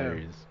 That's Yeah.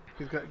 hilarious.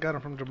 He's got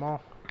them from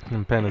Jamal.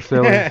 And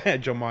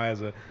penicillin. Jamal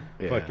has a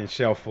Yeah. fucking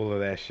shelf full of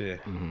that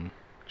shit. Mm-hmm.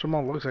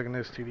 Jamal looks like an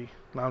STD.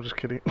 No, I'm just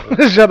kidding.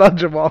 Shout out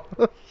Jamal.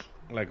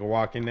 Like a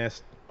walking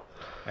ass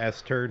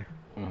turd.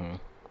 Mm-hmm.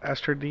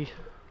 Astro D.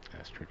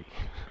 That's tricky.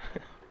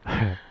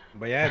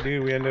 But yeah,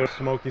 dude, we ended up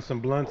smoking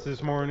some blunts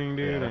this morning,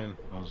 dude, Yeah, and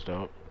that was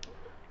dope.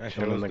 that shit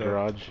Chilling in was the dope.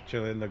 garage.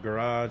 Chilling in the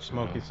garage,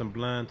 smoking Yeah. some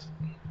blunts,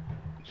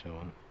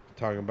 Chilling.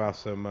 talking about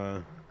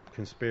some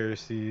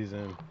conspiracies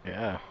and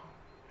Yeah.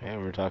 Yeah,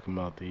 we were talking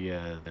about the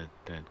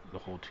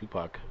whole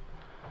Tupac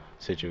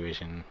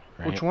situation,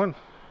 right? Which one?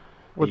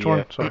 Which The,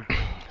 one? Sorry.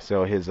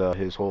 So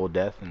his whole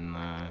death and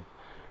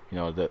you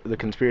know the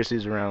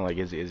conspiracies around like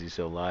is he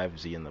still alive?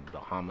 Is he in the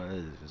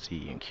Bahamas? Is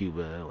he in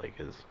Cuba? Like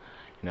is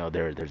you know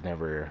there's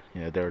never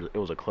you know it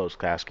was a closed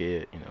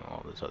casket, you know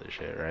all this other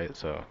shit, right?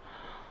 So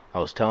I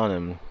was telling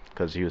him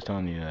because he was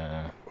telling me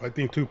I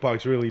think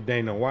Tupac's really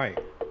Dana White.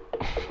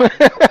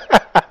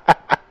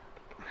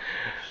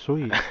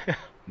 Sweet.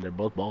 they're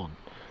both bald.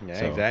 Yeah,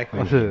 So-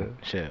 exactly.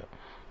 Shit.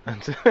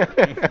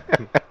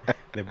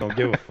 They don't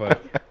give a fuck.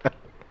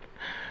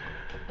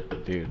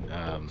 Dude,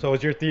 So,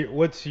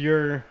 what's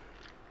your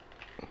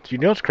you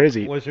know what's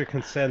crazy? what's your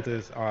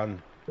consensus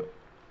on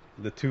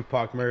the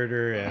Tupac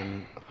murder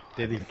and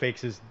did he fake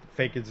his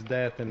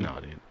death and No,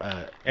 dude.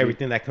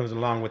 everything that comes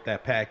along with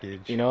that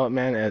package? You know what,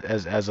 man?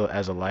 As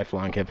a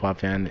lifelong hip hop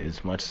fan,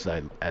 as much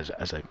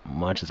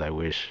as I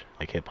wish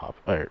like hip hop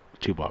or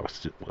Tupac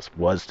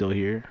was still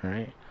here,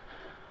 right?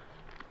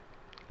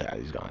 Yeah,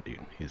 he's gone, dude.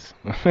 He's,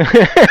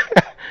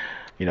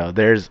 you know,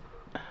 there's,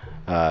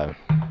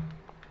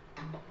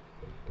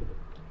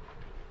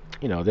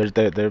 you know,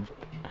 there.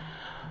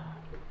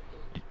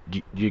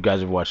 You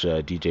guys have watched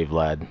DJ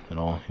Vlad at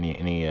all?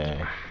 Any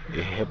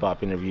hip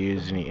hop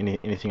interviews?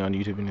 Anything on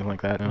YouTube? Anything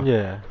like that? No?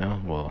 Yeah.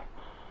 No. Well,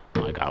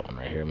 I got one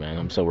right here, man.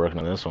 I'm still working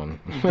on this one.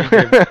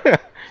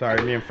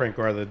 Sorry, me and Frank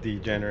are the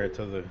degenerates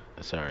of the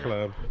Sorry.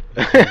 club.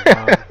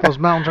 Those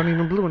mountains aren't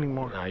even blue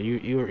anymore. Nah,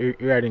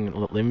 you're adding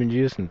lemon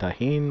juice and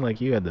tahini,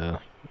 like you had the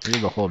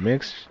whole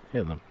mix. You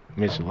had the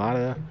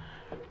michelada.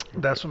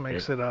 That's what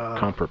makes it.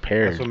 Come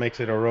prepared. That's what makes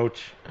it a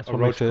roach That's a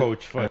what roach makes it-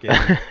 coach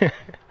fucking.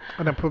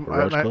 And I put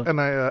Roach Clip?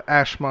 I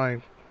ash my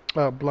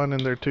blunt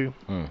in there too.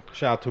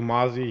 Shout out to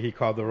Mozzie. He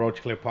called the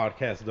Roach Clip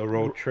podcast the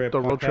Road Trip.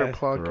 The road trip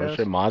podcast. The road podcast.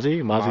 trip.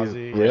 Mozzie?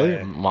 Mozzie, Really?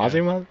 yeah, Mozzie?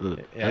 yeah. Mozzie?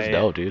 Yeah, That's yeah.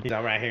 dope, dude. He's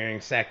out right here in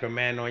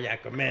Sacramento,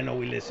 Yacamano.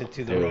 We listen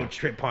to the Dude. Road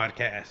Trip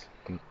podcast.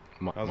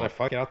 I was like,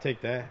 fuck it, I'll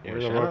take that. Yeah, We're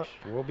the shout road, out.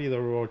 we'll be the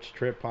road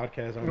trip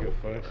podcast. I don't give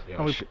a fuck.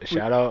 Yo,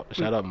 shout out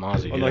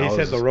Mozzie. Oh dude. no, he I said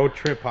was- the road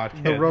trip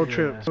podcast. The road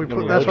trip. So The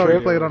that's road why we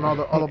trip. played on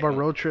all of our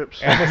road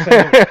trips.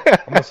 I'm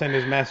gonna send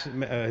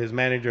his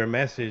manager a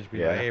message. Be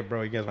Yeah. like, hey,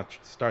 bro, you guys want to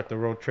start the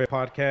road trip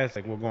podcast?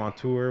 Like, we'll go on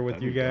tour with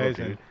That'd you be dope, guys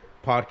dude. and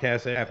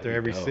podcast it after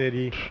That'd be every dope.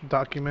 city,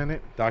 Document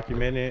it.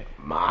 document it.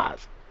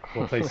 Moz.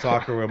 We'll play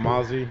soccer with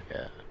Mozzie.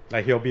 Yeah.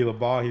 Like, he'll be the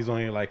ball. He's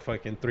only like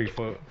fucking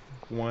 3'1".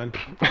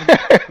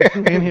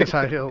 In his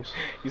high heels.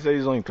 You said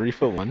he's only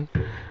 3'1".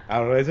 I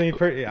don't know. Isn't he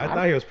pretty? I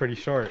thought he was pretty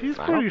short. He's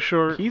pretty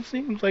short. He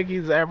seems like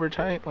he's average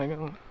height. Like,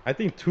 I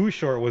think Too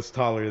Short was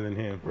taller than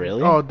him.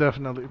 really? Oh,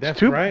 definitely. That's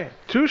Too, right.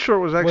 Too Short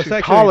was Well, actually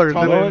it's taller than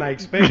I than.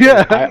 expected.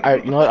 Yeah.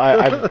 You know what?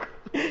 I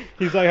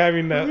He's like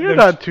having that. You're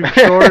not too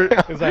short.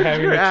 It's like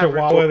having You're a average.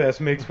 chihuahua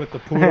that's mixed with the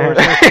poodle or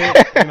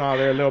something. You know,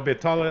 they're a little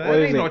bit taller. That What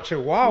is ain't no it?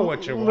 chihuahua.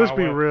 Let's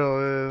be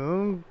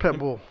real. Pet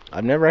bull.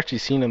 I've never actually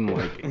seen him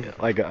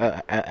like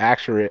a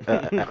accurate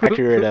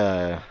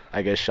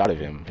I guess shot of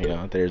him. You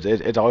know,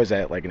 it's always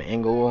at like an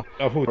angle.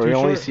 Of who, Or you Too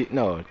only Short? see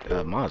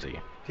Mozzie.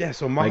 Yeah,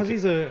 so Like,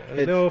 Mozzie's a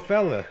little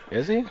fella.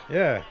 Is he?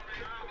 Yeah.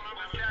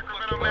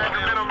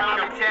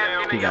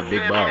 He got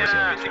big balls.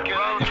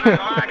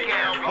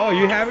 Oh,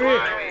 you have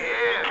it?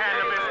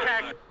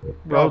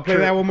 Bro, Road play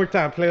trip. that one more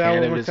time. Play that one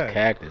more Cannabis time.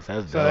 cactus.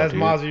 That's So dope, that's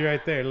dude. Mozzie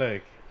right there.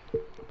 Look.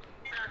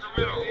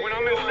 When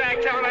I'm in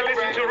Sacktown, I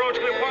listen to Road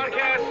Clip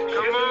Podcast. This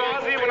is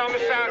Mozzie. When I'm in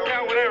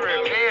Sacktown, whatever.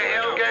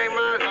 Yeah, Hell Game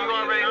Mozzie. You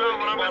already know.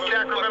 When I'm in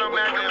Sacramento, Sacramento,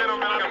 man,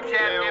 I'm tapped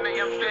in.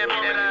 You understand me?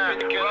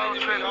 That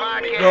Road Trip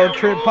Podcast. Road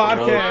Trip Road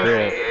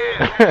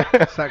Podcast.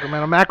 trip.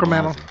 Sacramento,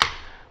 Macramento.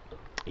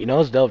 You know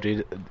what's dope,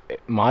 dude?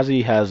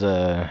 Mozzie has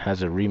a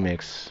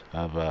remix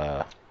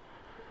of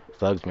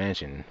Thug's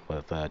Mansion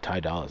with Ty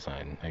Dolla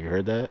 $ign. Have you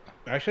heard that?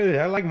 Actually,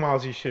 I like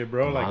Mozzie shit,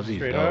 bro. Like, Mozzie's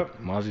straight dope.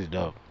 up. Mozzie's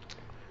dope.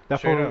 That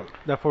Straight fool, up.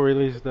 that fool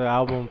released the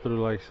album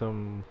through like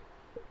some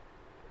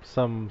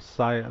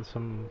site,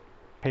 some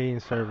paying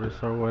service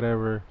or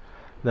whatever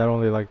that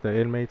only like the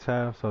inmates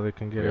have, so they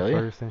can get Really? it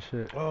first and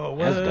shit. Oh, what?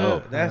 That's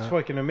dope. That's Yeah.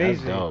 fucking That's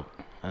amazing. dope.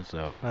 That's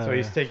dope. So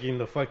he's taking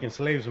the fucking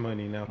slaves'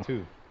 money now,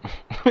 too.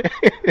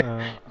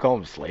 Call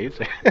them slaves.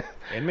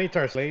 Inmates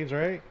are slaves,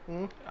 right?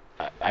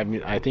 I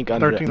mean, I think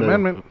under 13th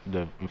Amendment.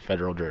 the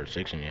federal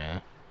jurisdiction, yeah,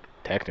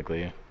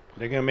 technically.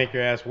 They're gonna make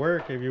your ass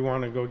work if you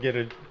want to go get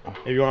if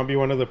you want to be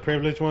one of the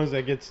privileged ones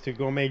that gets to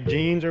go make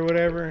jeans or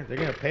whatever. They're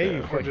gonna pay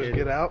you Or for just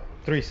get out.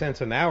 3 cents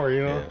an hour,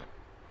 you know. Yeah.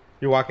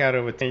 You walk out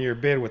of a 10-year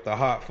bid with a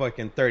hot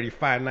fucking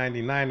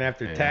 $35.99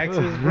 after Yeah.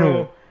 taxes,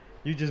 bro.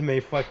 You just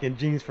made fucking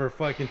jeans for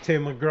fucking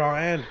Tim McGraw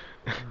and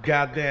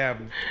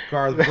goddamn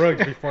Garth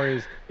Brooks before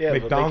his Yeah, but they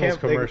McDonald's can't-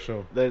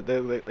 commercial. They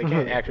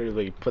can't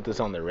accurately put this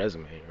on their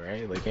resume,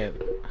 right? They can't.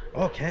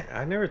 Oh, can't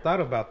I never thought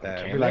about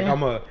that. Can Be like, they?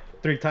 I'm a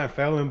 3-time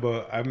felon,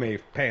 but I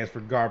made pants for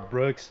Garth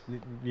Brooks.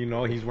 You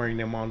know, he's wearing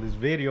them on this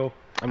video.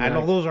 I I, mean,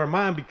 know I- those are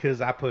mine because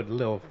I put a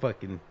little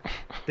fucking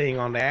thing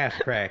on the ass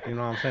crack. You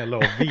know what I'm saying? A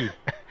little V.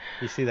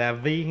 You see that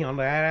V on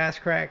the ass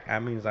crack?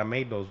 That means I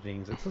made those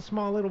jeans. It's a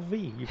small little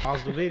V. You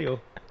pause the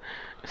video.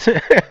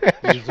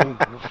 You zoom-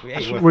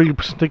 hey, Where you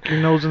stick your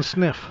nose and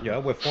sniff. yeah,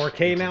 with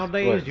 4K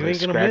nowadays, What, you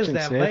like ain't gonna miss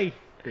scratch that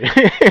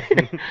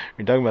and V.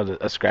 You're talking about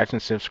a scratch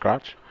and sniff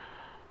scratch?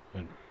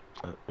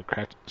 I'm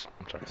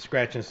sorry.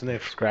 Scratch and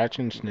sniff Scratch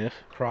and sniff.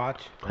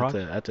 crotch.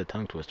 That's a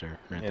tongue twister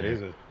right It there.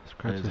 is a.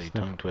 Scratch That is and a sniff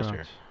tongue twister.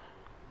 crotch.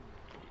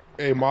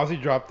 Hey,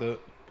 Mozzie dropped the.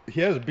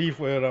 He has beef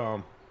with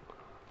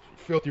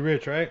Filthy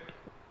Rich, right?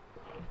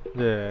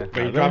 Yeah. But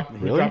he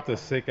Really? dropped a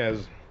sick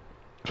as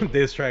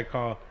diss track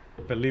called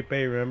Felipe.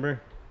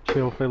 Remember?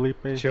 Chill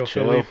Felipe. Chill Chill,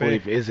 Felipe.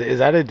 Felipe. Is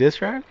that a diss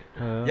track?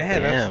 Yeah,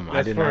 Damn, I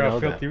that's did for not know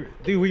Filthy.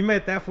 Dude, we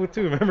met that fool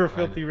too. Remember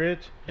Filthy Rich?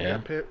 Yeah.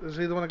 Is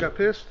he the one that got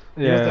pissed?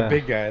 He was the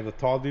big guy, the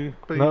tall dude.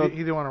 But No. he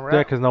didn't want to Yeah,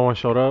 rap. because no one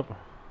showed up.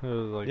 It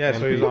was like Yeah, so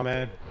empty. he's all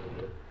mad.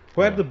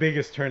 Who had the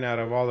biggest turnout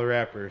of all the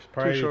rappers?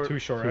 Probably Short. Too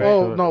Short, Too right?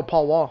 Oh Short. no,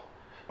 Paul Wall.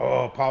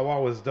 Oh, Paul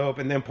Wall was dope,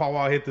 and then Paul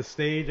Wall hit the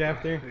stage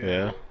after.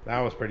 Yeah. That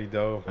was pretty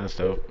dope. That's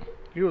dope.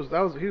 He was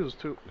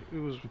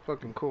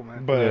fucking cool,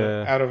 man. But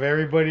Yeah. out of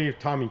everybody,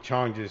 Tommy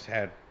Chong just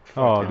had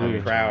Oh, fucking a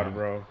dude. crowd,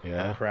 bro.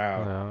 Yeah. A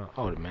crowd. Yeah.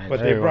 I would imagine. But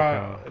They they were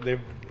brought they. it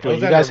Wait, was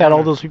you at guys had all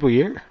Nirvana- those people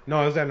here?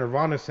 No, it was at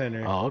Nirvana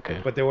Center. Oh, okay.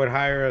 But they would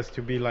hire us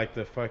to be like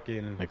the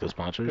fucking Like the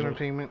sponsors?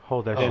 Entertainment.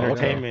 Hold that Oh, shit. okay.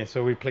 entertainment.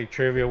 So we played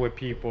trivia with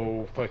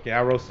people. Fucking,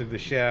 I roasted the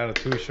shit out of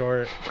Too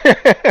Short.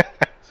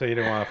 So you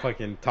didn't want to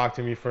fucking talk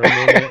to me for a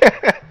minute.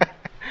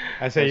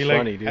 I said That's you look.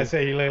 funny, dude. I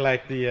said you look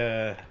like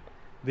the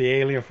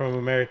alien from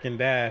American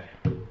Dad,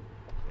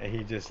 and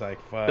he just like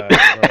fuck,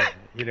 bro.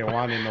 He didn't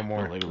want it no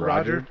more. Like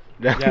Roger?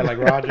 Yeah, like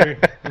Roger.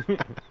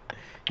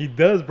 He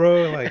does,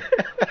 bro. Like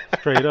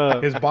Straight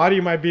up. his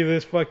body might be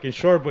this fucking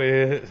short, but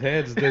his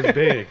head's this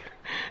big.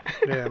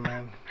 Yeah,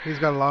 man. He's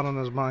got a lot on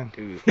his mind.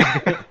 Dude.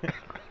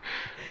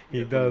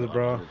 He does,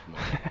 bro.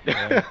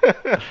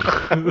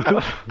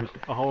 A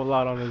whole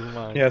lot on his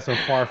mind. He has some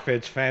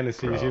far-fetched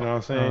fantasies. You know what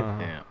I'm saying? Uh-huh.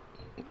 Damn.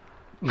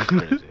 That's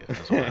crazy.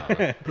 That's wild. Does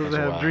That's it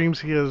have wild. dreams?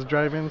 He has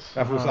drive-ins.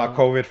 That was saw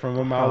COVID from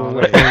a mile Oh,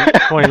 away.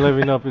 Boy,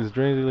 living up his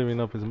dreams, living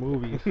up his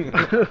movies.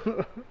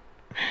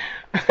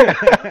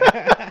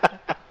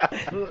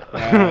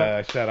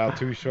 Shout out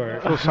Too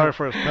Short. Feel sorry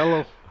for his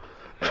pillow.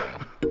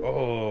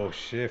 Oh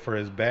shit, for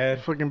his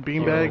bad. Fucking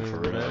beanbag. for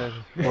real.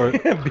 Or,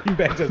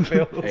 Beanbags and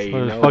pillows. Hey, you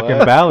or his know fucking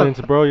what?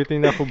 balance, bro. You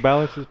think that full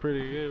balance is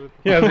pretty good?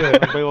 He has a,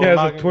 Big old he has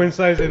noggin. a twin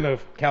size in the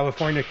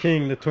California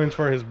King. The twins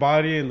for his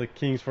body and the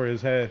kings for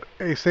his head.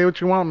 Hey, say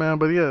what you want, man,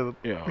 but yeah,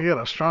 Yeah. he had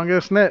a strong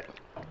ass neck.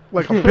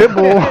 Like a pit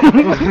bull.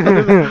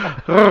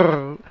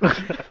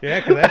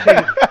 Yeah, cause that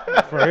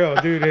shit, for real,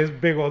 dude, his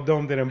big old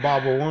dome didn't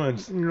bobble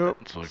once. Yep.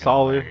 It's fucking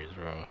Solid. hilarious,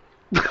 bro.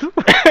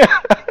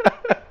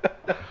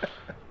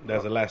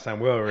 That's the last time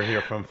we'll ever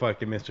hear from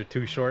fucking Mr.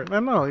 Too Short. I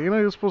know. You know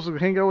you're supposed to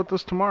hang out with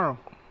us tomorrow.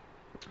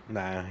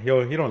 Nah, he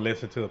don't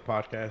listen to the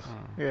podcast.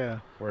 Yeah.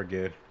 We're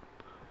good.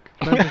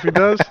 Imagine if he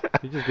does.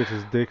 He just gets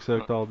his dick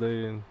sucked all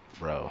day and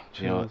Bro,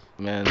 you know, Jesus.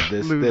 man,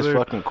 this Loser.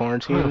 fucking what a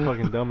quarantine,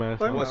 fucking dumbass.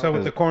 What? What's up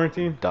with the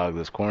quarantine? dog,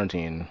 this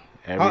quarantine.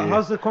 Every,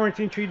 How's the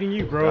quarantine treating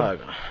you, bro? dog,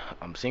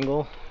 I'm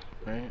single,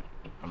 right?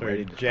 I'm So ready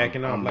you're to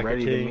jacking off I'm like a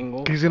ready to king?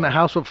 mingle. He's in a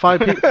house with five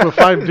dudes.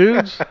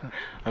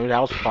 I'm in the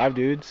house with 5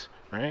 dudes,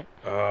 right?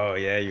 Oh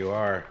yeah, you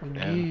are.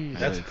 And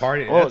That's it's-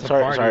 party. Oh, That's a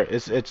sorry, party.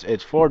 sorry.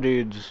 It's 4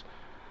 dudes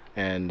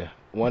and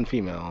 1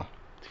 female.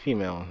 The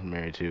female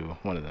married to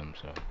one of them,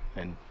 so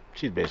and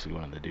she's basically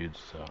one of the dudes.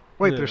 So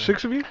Wait, Yeah. there's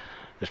 6 of you?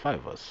 there's 5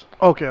 of us.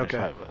 Okay, There's okay.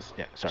 5 of us.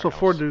 Yeah. Sorry. So I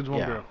 4 was- dudes, 1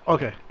 yeah. girl.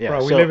 Okay. Yeah.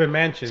 Bro, we so- live in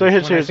mansions. so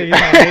here's- When I here's- say he's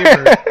my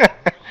neighbor,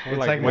 We're it's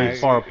like like way my,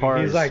 far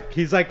apart. He's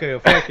like a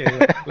fucking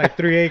like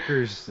 3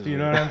 acres. You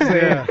know what I'm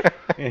saying?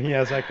 And he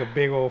has like a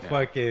big old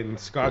fucking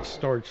Scotch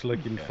storage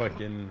looking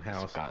fucking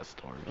house. Scott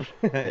Storage.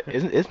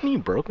 isn't he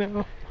broke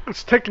now?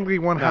 It's technically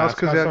one Nah, house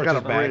because Scott they got a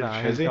Storch is back. bridge. Nah,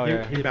 Is he? oh,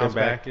 yeah, He he's bounced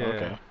been back. Yeah.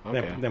 Okay.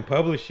 Okay. Then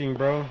publishing,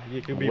 bro.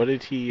 You could be What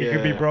did he? you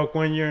could be broke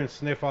one year and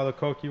sniff all the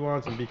coke he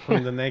wants, and be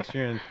clean the next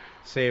year and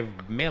save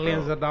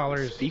millions of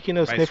dollars. Speaking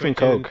of by sniffing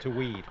switching coke, to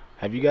weed.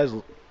 Have you guys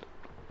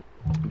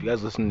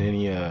listened to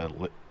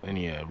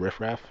any Riff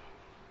Raff?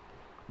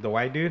 The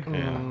white dude.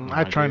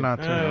 I try not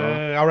to.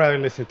 I'd rather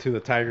listen to the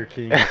Tiger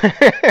King.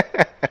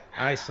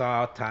 I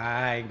saw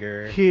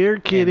Tiger. Here,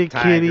 kitty, and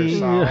Tiger kitty.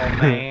 saw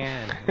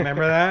man.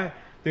 Remember that?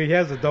 Dude, he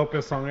has the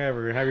dopest song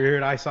ever. Have you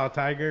heard I Saw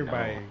Tiger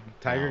by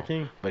Tiger No.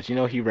 King? But you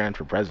know he ran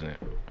for president.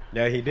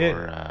 Yeah, he did.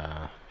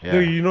 Or, yeah.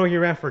 Dude, you know he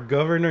ran for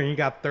governor and he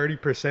got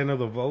 30% of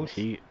the votes?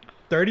 he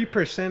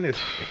 30% is...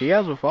 he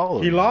has a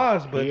following. He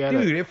lost, but He had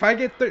dude, if I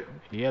get...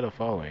 he had a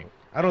following.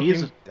 I don't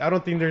He's-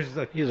 think there's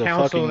a he's a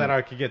council fucking- that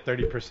I could get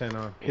 30%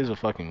 on. He's a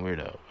fucking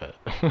weirdo. But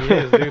He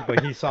is, dude,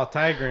 but he saw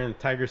Tiger and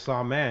Tiger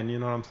saw man, you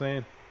know what I'm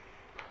saying?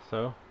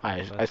 So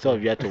I still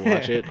have yet to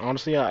watch it.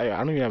 Honestly, I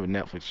don't even have a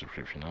Netflix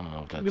subscription. I don't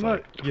know if that's You know,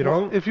 like. You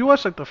don't? If you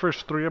watch like the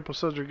first 3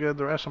 episodes, you're good.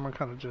 The rest of them are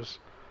kind of just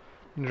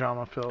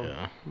drama filled.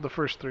 Yeah. The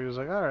first 3 is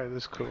like, all right,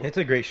 this is cool. It's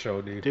a great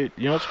show, dude. Dude,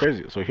 you know what's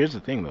crazy? So here's the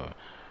thing, though,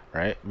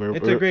 right?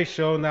 It's a great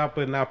show now,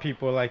 but now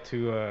people like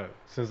to,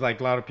 since like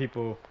a lot of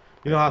people,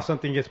 you know how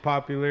something gets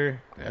popular,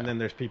 Yeah. and then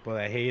there's people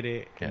that hate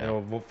it, and Yeah.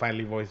 they'll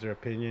finally voice their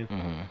opinion.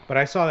 Mhm. But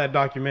I saw that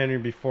documentary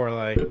before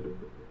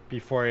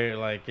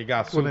it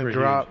got super When it huge.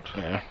 dropped.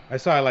 Yeah. I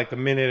saw it like the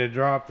minute it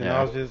dropped, and Yeah.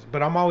 I was just,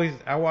 but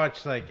I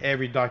watch like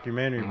every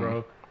documentary,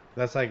 bro.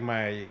 That's like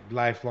my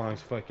lifelong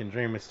fucking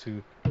dream is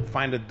to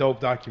find a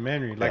dope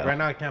documentary. Like Yeah. right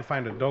now, I can't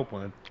find a dope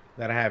one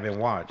that I haven't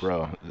watched.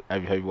 Bro,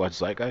 have you watched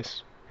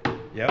Zeitgeist?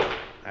 Yep,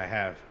 I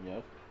have.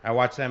 Yep. I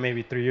watched that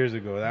maybe 3 years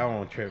ago. That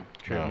one trip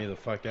Yeah. me the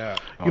fuck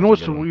out. You know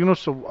what's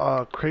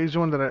the crazy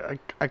one that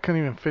I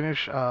couldn't even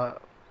finish?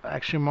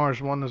 Actually, Mars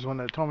One is one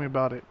that told me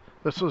about it.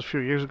 This was a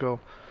few years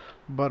ago,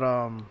 but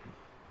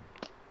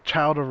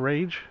Child of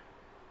Rage.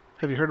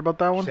 Have you heard about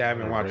that one? See, I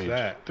haven't watched Rage.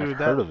 that. Dude, I've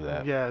heard of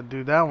that. Yeah,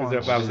 dude, that Is one.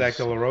 it about Zach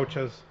De La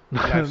Rocha's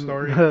life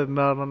story?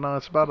 No.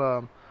 It's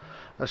about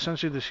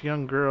essentially this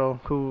young girl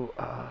who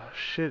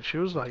she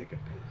was like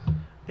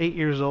 8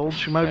 years old.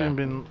 She might have Yeah.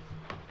 even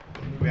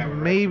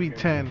been maybe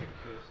 10,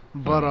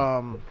 but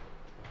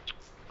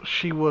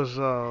she was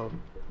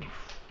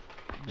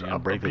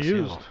Break the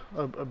abused,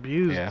 seal.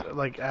 abused Yeah.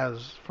 like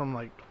as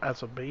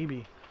a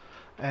baby,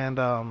 and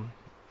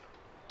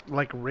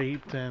like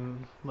raped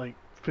and like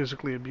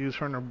physically abused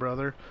her and her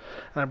brother,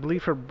 and I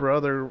believe her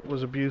brother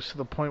was abused to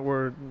the point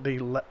where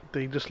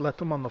they just let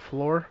them on the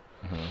floor,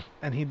 Mhm.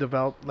 and he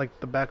developed like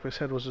the back of his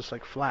head was just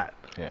like flat,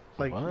 Yeah.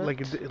 like What?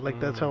 like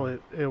that's how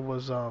it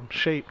was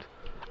shaped.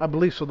 I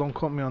believe so. Don't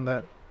quote me on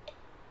that.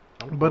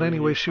 But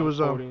anyway, she was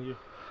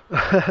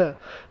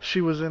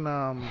she was in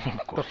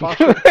the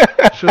foster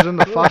she was in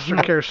the foster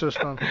care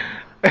system,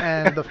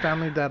 and the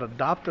family that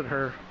adopted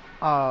her,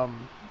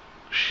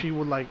 she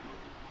would like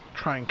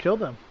try and kill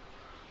them.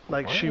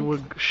 Like she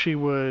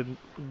would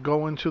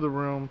go into the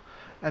room,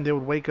 and they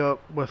would wake up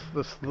with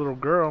this little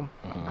girl,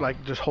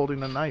 like just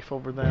holding a knife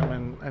over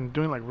them and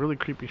doing like really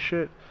creepy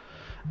shit.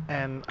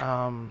 And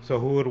So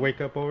who would wake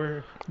up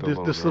over her?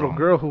 this little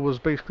girl who was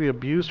basically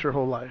abused her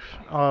whole life,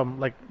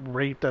 like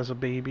raped as a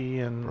baby,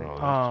 and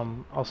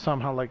Bro,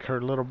 somehow like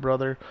her little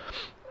brother,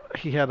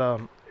 he had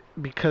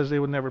because they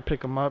would never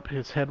pick him up,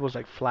 his head was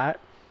like flat,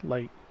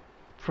 like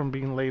from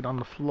being laid on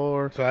the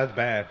floor. So that's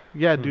bad.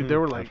 Yeah, dude, they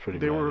were That's like pretty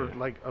they bad, were yeah.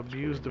 like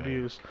abused.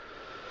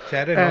 See,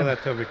 I didn't know And-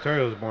 that till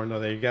Victoria was born, though,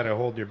 that you gotta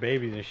hold your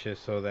babies and shit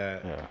so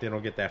that Yeah. they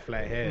don't get that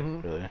flat head.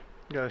 Mhm. Really? You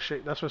gotta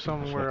shake. That's why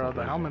some That's wear fucking the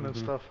crazy. helmet and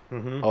Mhm. stuff.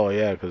 Mm-hmm. Oh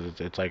yeah, because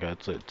it's like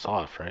it's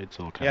soft, right?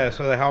 So Yeah,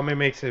 so the helmet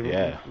makes it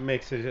Yeah.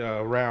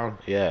 round.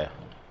 yeah,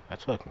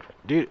 that's fucking crazy.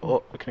 Dude.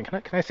 Oh, can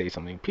I say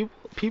something?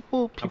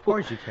 People Of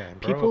course you can,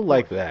 bro. people of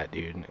like course. that,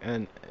 dude,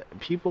 and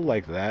people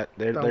like that.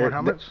 They're That wear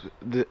helmets?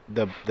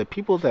 the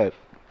people that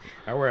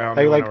I wear a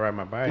helmet like- when I ride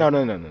my bike. no,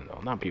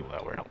 not people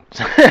that wear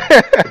helmets.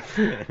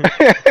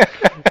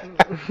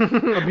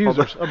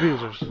 Abusers.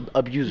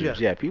 Abusers,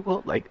 Yeah. yeah.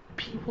 People like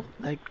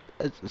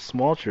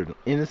small children,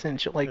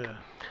 innocent shit. Like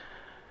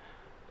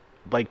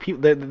Yeah.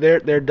 people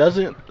there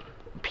doesn't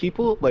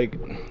people like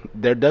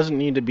there doesn't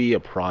need to be a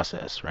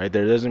process, right?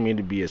 There doesn't need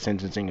to be a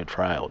sentencing, a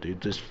trial,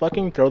 dude. Just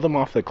fucking throw them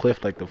off the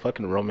cliff like the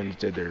fucking Romans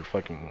did their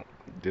fucking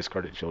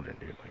discarded children,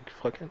 dude. Like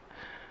fucking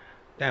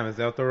Damn, is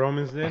that what the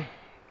Romans did?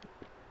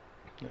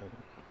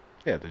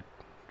 yeah, the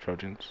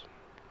Trojans.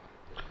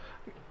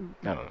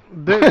 I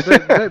don't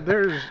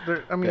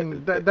know. I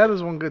mean, That- that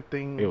is one good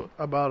thing Ew.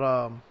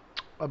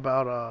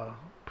 about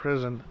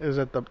prison is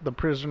that the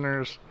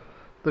prisoners,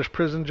 there's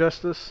prison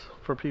justice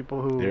for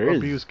people who There is.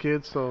 abuse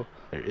kids. So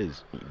There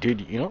is,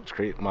 dude. You know what's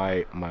great?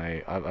 I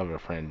have a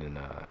friend in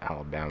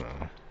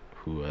Alabama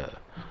who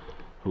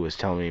was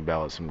telling me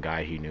about some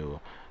guy he knew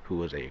who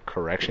was a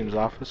corrections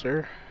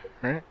officer,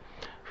 right?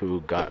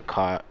 Who got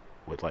caught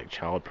with like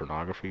child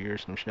pornography or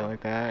some shit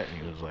like that,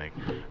 and he was like,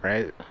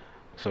 right?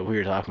 So we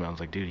were talking about, I was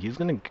like, dude, he's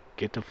gonna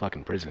get to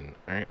fucking prison,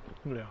 right?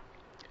 yeah,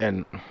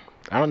 And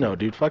I don't know,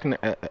 dude. Fucking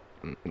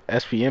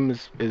SPM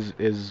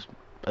is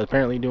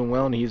apparently doing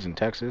well, and he's in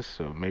Texas,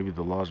 so maybe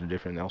the laws are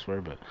different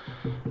elsewhere. But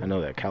I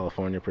know that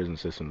California prison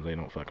systems, they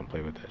don't fucking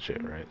play with that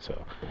shit, right?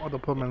 So or they'll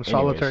put them in anyways,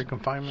 solitary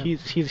confinement.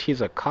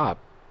 he's a cop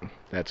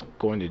that's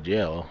going to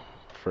jail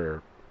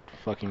for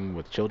fucking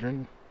with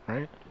children,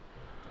 right?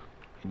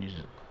 And you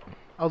just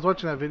I was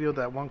watching that video,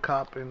 that one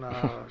cop in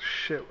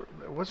shit.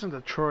 It wasn't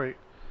Detroit.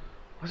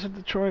 Was it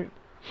Detroit?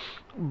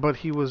 But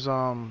he was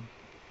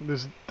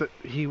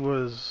he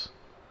was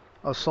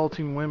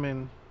assaulting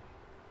women,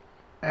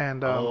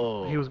 and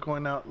Oh. he was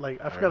going out like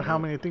I I forgot how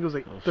remember. many. I think it was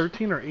like Those-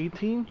 13 or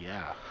 18.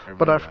 yeah.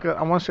 But I remember forgot.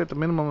 I want to say at the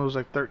minimum it was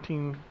like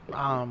 13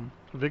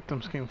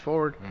 victims came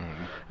forward, that.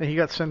 Mhm. and he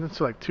got sentenced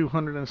to like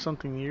 200 and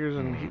something years,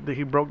 and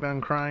he broke down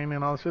crying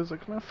and all this. It was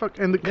like, man, fuck.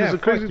 And Yeah, because the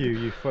fuck crazy,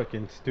 you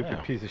fucking stupid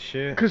Yeah. piece of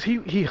shit. because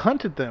he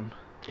hunted them.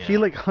 He Yeah.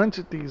 like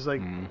hunted these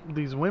Mhm.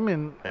 these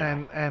women,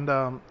 Yeah.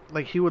 and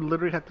like he would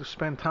literally have to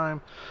spend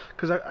time,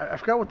 because I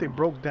forgot what it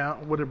broke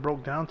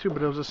down to,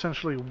 but it was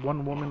essentially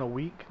one woman a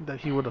week that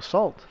he would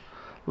assault,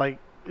 like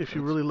if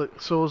you That's- really look.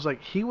 So it was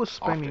like he was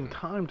spending Often.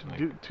 time to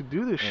Like,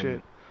 do this and-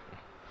 shit,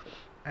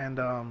 and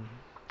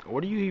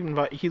What do you even?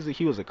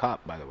 He was a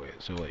cop, by the way.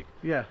 So like,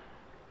 yeah,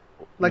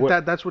 like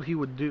What- that's what he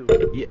would do.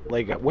 yeah,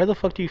 like where the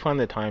fuck do you find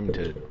the time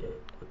to?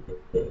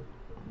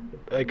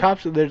 Like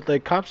cops, there's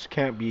like cops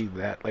can't be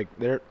that like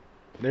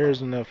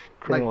there's enough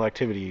criminal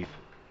activity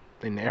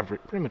in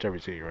pretty much every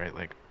city, right?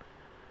 Like,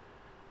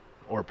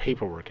 or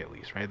paperwork at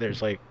least, right?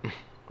 There's like,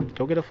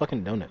 go get a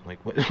fucking donut.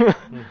 Like what?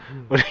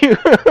 What do you?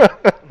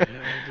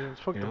 Yeah, dude,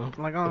 it's fucked You know? up.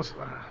 Like honestly,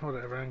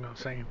 whatever. I ain't gonna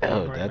say anything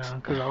Oh, right that's- now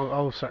because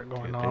I'll start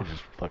going They're off.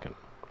 just fucking.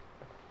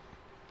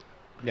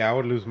 Yeah, I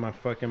would lose my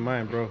fucking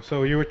mind, bro.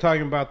 So you were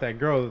talking about that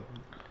girl,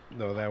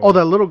 though. That Oh, was,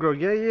 that little girl.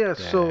 Yeah.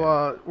 So,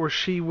 Yeah. where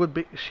she would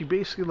be, she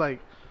basically like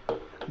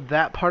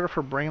that part of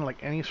her brain, like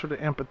any sort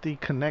of empathy,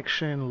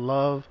 connection,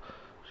 love,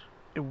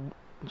 it,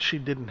 she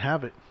didn't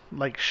have it.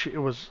 Like it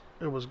was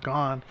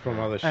gone. from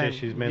all the shit and-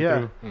 she's been yeah.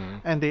 through.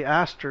 Mhm. And they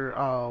asked her,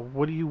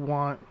 "What do you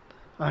want?"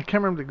 I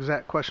can't remember the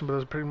exact question, but it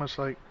was pretty much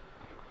like,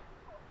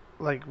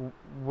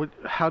 what?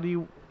 How do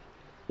you,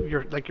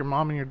 your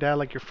mom and your dad,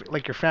 like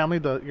your family,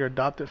 your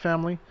adopted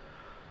family,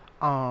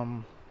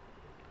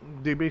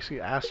 they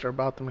basically asked her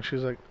about them, and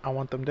she's like, "I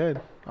want them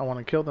dead. I want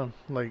to kill them."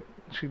 Like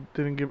she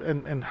didn't give,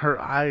 and her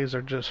eyes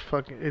are just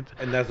fucking.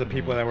 And that's the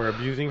people that were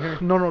abusing her.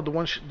 No, the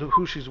one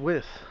who she's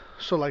with.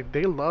 So like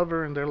they love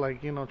her and they're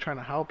like trying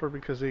to help her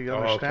because they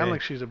understand okay.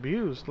 like she's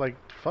abused. Like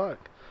fuck.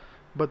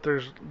 But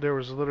there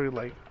was literally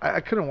like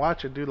I couldn't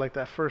watch it, dude. Like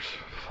that first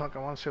I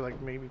want to say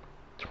like maybe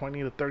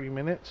 20 to 30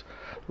 minutes,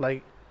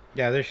 like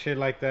Yeah, there's shit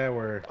like that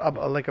where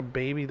like a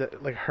baby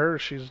that like her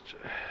she's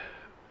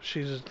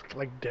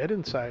like dead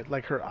inside.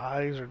 Like her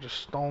eyes are just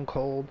stone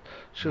cold.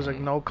 She has like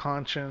no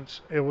conscience.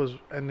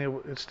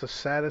 It's the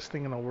saddest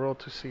thing in the world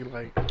to see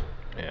like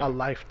Yeah. a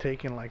life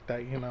taken like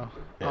that.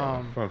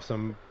 Yeah. from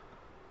some.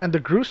 And the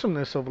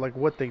gruesomeness of like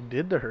what they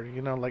did to her,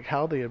 like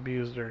how they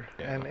abused her,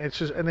 Yeah. and it's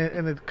just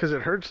because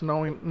it hurts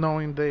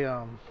knowing they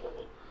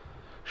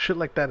shit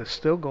like that is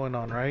still going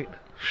on, right?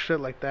 Shit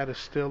like that is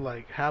still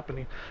like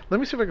happening. Let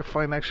me see if I can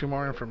find actually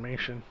more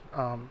information,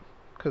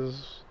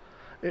 because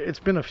it's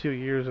been a few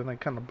years and I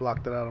kind of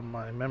blocked it out of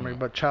my memory.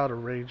 But Child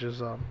of Rage is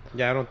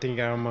Yeah, I don't think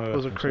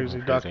was a crazy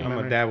crazy. I'm documentary.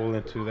 gonna dabble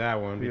into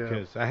that one Yeah.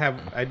 because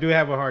I do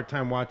have a hard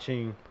time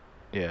watching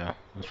Yeah.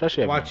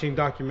 Especially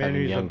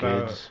documentaries young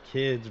about kids.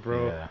 kids,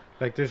 bro. Yeah.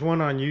 Like there's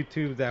one on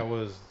YouTube that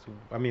was,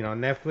 I mean, on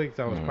Netflix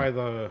that was Mhm. probably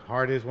the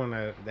hardest one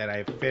that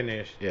I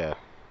finished. Yeah.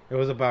 It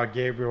was about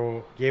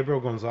Gabriel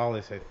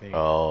Gonzalez, I think.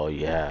 Oh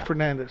yeah.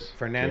 Fernandez.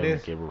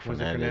 Fernandez. Gabriel Was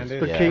it Fernandez.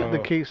 Fernandez? The Yeah. case, Oh, the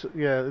case,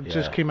 yeah, it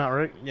just Yeah. came out,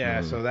 right? Yeah,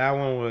 Mhm. so that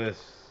one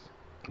was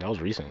That was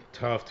recent.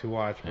 tough to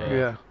watch, bro.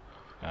 Yeah.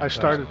 I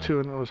started to. to,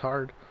 and it was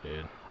hard.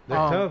 Dude. They're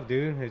tough,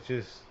 dude. It's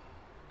just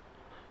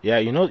Yeah,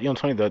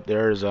 it's funny that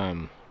there's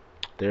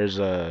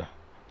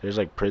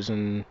like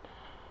prison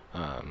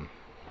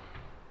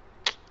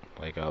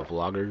like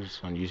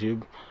vloggers on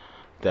YouTube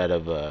that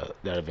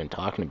have been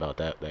talking about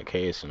that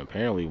case, and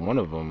apparently one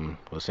of them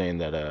was saying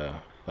that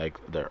like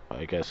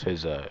I guess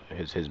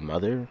his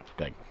mother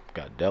like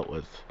got dealt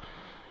with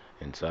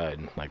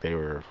inside, like they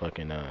were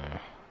fucking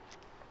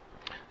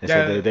they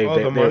said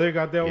the mother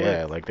got dealt with.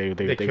 yeah, like They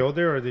killed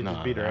her, or they no,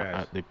 just beat her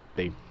ass.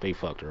 they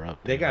fucked her up.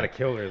 They gotta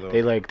kill her though.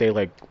 They like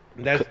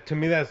That's to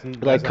me. That's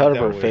like not cut up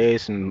her dealt with.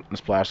 face and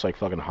splashed like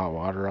fucking hot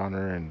water on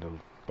her and a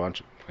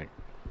bunch of like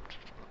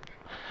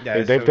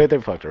Yeah, they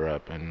so fucked her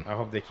up, and I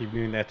hope they keep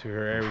doing that to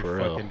her every For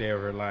real. fucking day of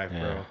her life, yeah,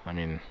 bro. I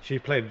mean She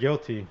pled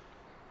guilty,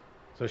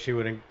 so she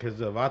wouldn't, because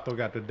the Vato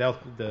got the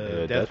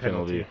death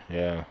penalty.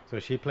 yeah. So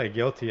she pled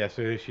guilty as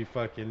soon as she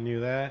fucking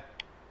knew that.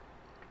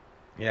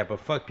 Yeah, but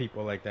fuck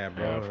people like that,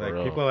 bro. Yeah, for Like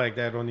real. people like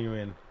that don't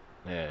even.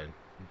 Yeah,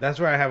 That's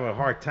where I have a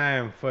hard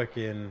time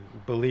fucking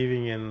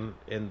believing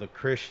in the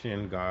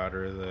Christian God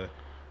or the.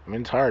 I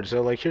mean it's hard.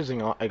 So like here's the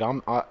thing, like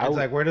It's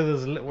like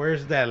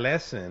where's that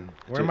lesson?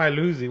 Where Dude. am I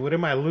losing? What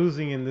am I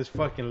losing in this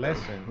fucking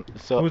lesson?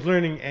 so Who's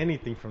learning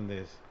anything from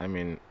this? I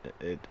mean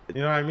You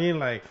know what I mean?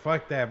 Like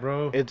fuck that,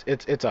 bro.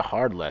 it's a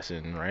hard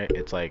lesson, right?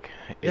 It's like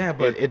Yeah,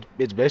 but-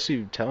 it's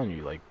basically telling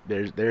you like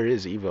there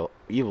is evil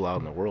out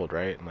in the world,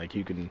 right? And like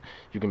you can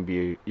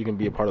be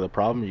a part of the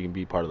problem, you can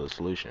be part of the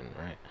solution,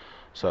 right?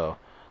 So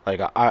like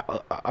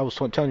I was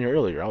telling you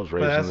earlier, I was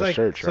raised But in that's the like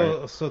church,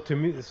 right? so to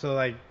me, so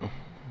like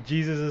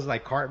Jesus is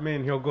like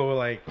Cartman. He'll go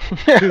like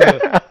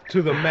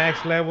to the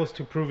max levels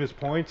to prove his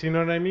points. You know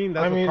what I mean?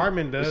 That's what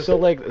Cartman does. So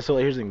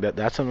here's the thing,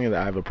 that's something that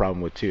I have a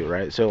problem with too,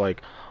 right? So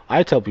like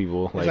I tell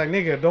people It's like,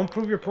 nigga, don't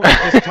prove your point.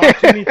 Just talk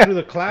to me through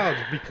the clouds.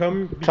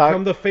 Become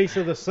the face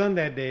of the sun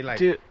that day. Like,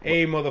 Dude.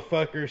 hey,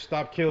 motherfucker,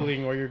 stop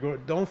killing, or you're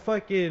going. Don't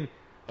fucking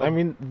I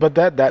mean, but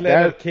that let a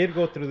that kid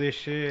go through this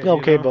shit.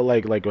 okay, you know? but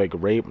like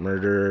rape,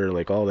 murder,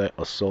 like all that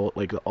assault,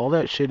 like all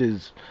that shit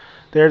is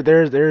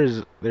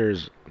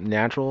there's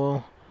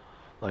natural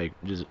like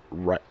just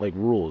right like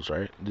rules,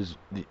 right? Just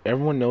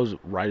everyone knows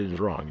right is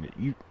wrong.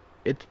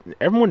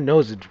 Everyone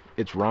knows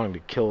it's wrong to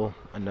kill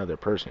another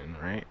person,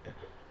 right?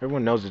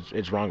 Everyone knows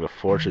it's wrong to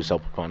force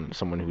yourself upon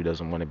someone who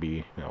doesn't want to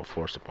be,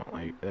 forced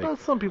upon. Well,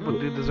 some people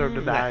do deserve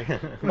to die.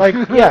 Like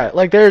yeah,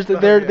 like there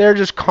are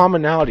just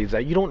commonalities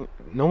that you don't.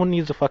 No one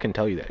needs to fucking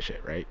tell you that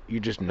shit, right? You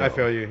just know. I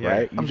feel you, yeah.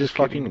 Right? You I'm just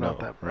just kidding fucking know, about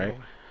that, bro. right?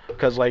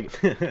 Because like,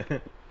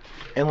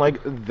 and like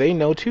they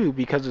know too.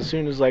 Because as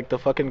soon as like the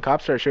fucking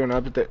cops start showing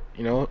up, that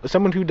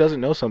someone who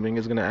doesn't know something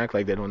is gonna act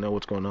like they don't know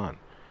what's going on,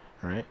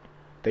 right?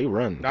 They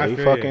run. I They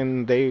feel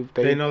fucking they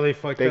they know they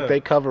fucked up. they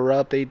cover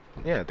up.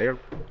 They're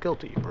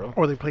guilty, bro.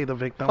 Or they play the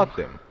victim. Fuck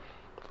them.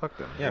 Fuck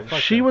them. Yeah, fuck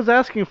She them. was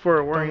asking for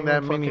it wearing Don't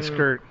that even mini fucking-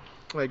 skirt.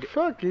 Like,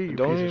 Fuck you,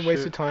 don't piece even of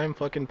waste shit. the time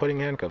fucking putting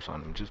handcuffs on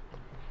them. Just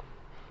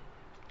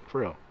for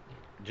real.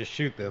 Just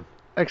shoot them.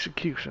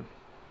 Execution.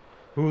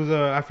 Who's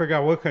I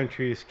forgot what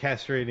country is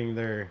castrating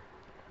their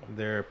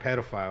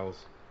pedophiles,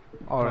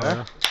 All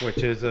right. which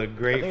is a I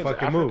great think it's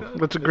fucking Africa. move.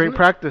 That's a great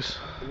practice.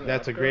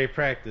 That's a great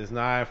practice.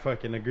 Now I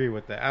fucking agree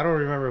with that. I don't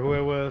remember who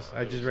it was.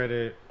 I just read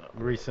it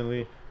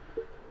recently.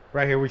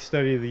 Right here we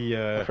study the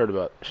I've heard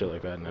about shit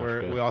like that in we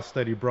Africa. all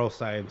study bro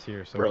science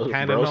here, so Bro- we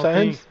kind of bro know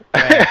science? things.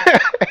 Yeah,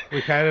 we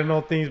kind of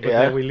know things, but Yeah.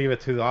 then we leave it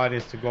to the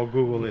audience to go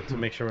Google it to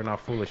make sure we're not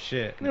full of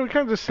shit. We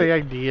can't just say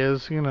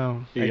ideas, You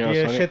know what's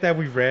Idea funny? shit that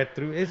we've read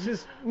through. It's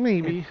just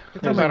Maybe.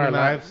 it's about our Maybe not.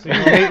 lives. You We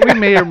know? we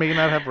may or may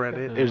not have read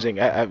it. Here's the thing.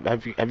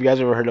 Have you guys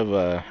ever heard of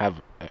a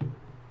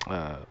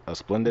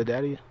Splenda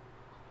daddy?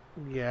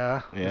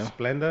 Yeah. Yeah.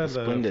 Splenda,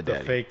 Splenda the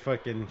daddy. fake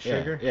fucking Yeah,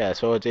 sugar. yeah.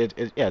 So it's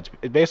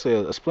basically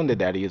a Splenda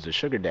daddy is a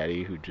sugar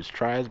daddy who just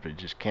tries but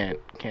just can't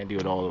do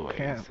it all the way.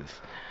 Can't. It's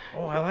just-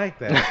 Oh, I like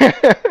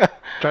that.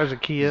 Drives a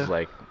Kia. He's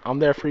like, I'm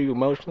there for you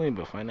emotionally,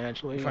 but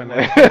financially, I'm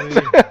like-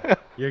 Financially,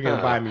 you're gonna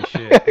buy me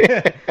shit.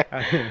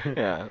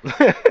 yeah.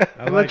 I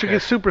I'll like let you that.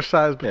 get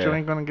supersized, but you Yeah.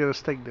 ain't gonna get a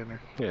steak dinner.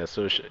 Yeah.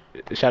 So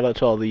shout out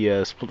to all the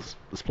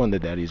Splenda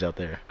daddies out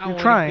there. You're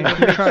trying.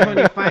 You're trying.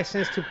 25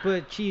 cents to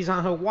put cheese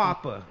on her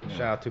Whopper.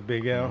 Shout out to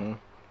Big L. Mhm.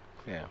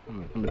 Yeah. I'm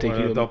gonna One take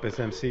you of the to dopest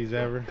MCs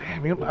ever.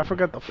 Damn, I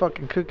forgot the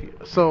fucking cookie.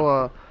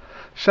 So,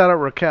 shout out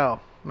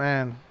Raquel.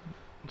 Man,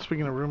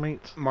 speaking of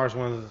roommates. Mars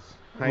one's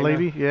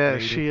Lady? Yeah,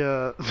 she,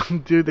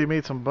 dude, they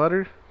made some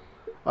butter.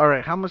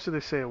 Alright, how much did they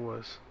say it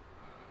was?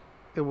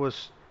 It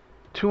was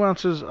 2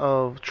 ounces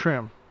of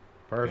trim.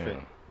 Perfect.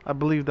 Yeah. I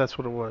believe that's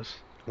what it was.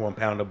 1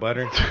 pound of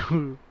butter.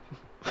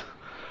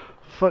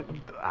 Fuck.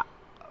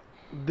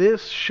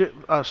 This shit.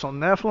 So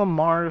Nephilim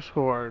Mars,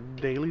 who are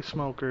daily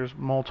smokers,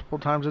 multiple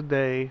times a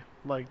day,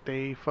 like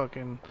they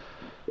fucking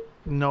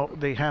No,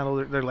 they handle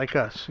it. They're like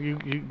us.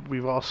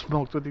 We've all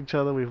smoked with each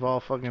other. We've all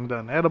fucking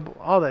done edible,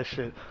 all that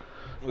shit.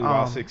 We were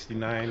all Um,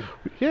 69.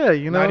 Yeah,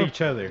 you know. Not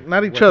each other.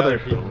 Not each with other. Other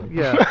people.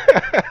 Yeah.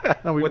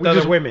 No, With we other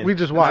just, women. We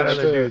just not watched.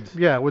 other dudes.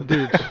 Yeah, with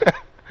dudes.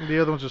 The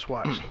other ones just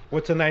watched.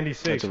 What's a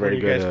 96? That's a When very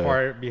you guys good,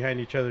 fart behind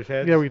each other's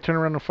heads? Yeah, we turn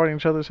around and fart in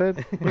each other's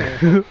head.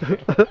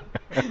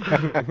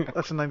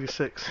 That's a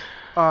 96.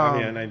 Oh,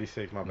 yeah,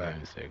 96. My bad.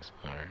 96.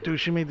 All right. Dude,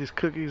 she made these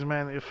cookies,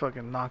 man. It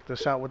fucking knocked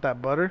us out with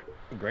that butter.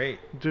 Great.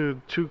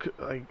 Dude,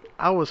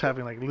 I was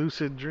having like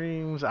lucid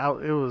dreams. I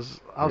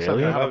was Really?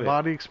 having I out love of it.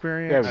 body You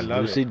experience. have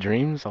love lucid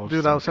dreams?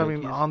 Dude, I was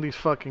having on these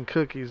fucking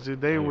cookies, dude.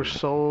 They were Dude.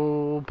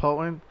 so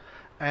potent.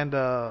 And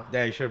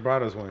Yeah, you should have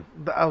brought us one.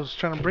 I was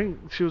trying to bring.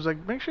 She was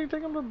like, "Make sure you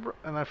take them to,"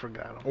 and I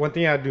forgot them. One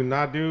thing I do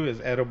not do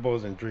is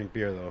edibles and drink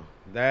beer, though.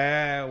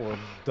 That will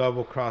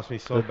double cross me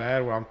so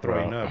bad where I'm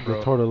throwing up, The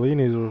bro.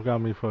 tortellinis got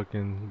me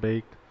fucking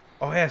baked.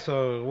 Oh, yeah,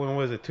 so when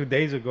was it? 2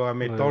 days ago, I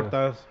made Yeah.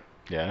 tortas.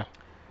 Yeah.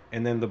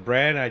 And then the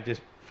bread, I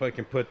just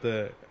fucking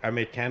I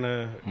made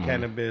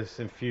cannabis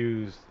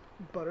infused,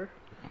 Butter.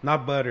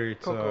 not butter,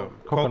 it's Cocoa.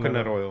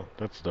 coconut oil.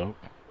 That's dope.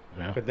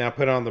 Yeah. But then I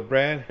put it on the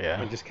bread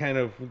Yeah. and just kind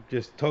of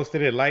just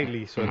toasted it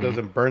lightly so it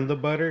doesn't burn the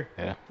butter.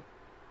 Yeah.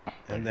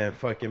 And then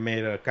fucking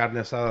made a carne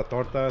asada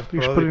torta.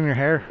 You should put it in your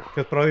hair.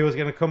 Because Brody was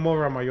going to come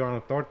over. I'm like, you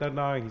want a torta,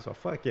 dog? He's like,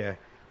 fuck yeah.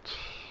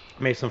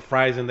 Made some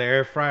fries in the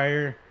air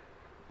fryer.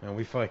 And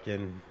we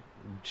fucking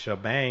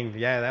shebang.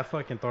 Yeah, that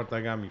fucking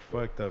torta got me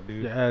fucked up,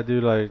 dude. Yeah,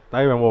 dude, like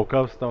I even woke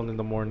up stoned in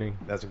the morning.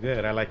 That's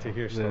good. I like to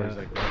hear stories Yeah.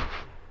 like that.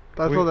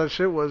 That's We- all that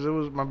shit was. It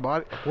was my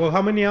body. Well,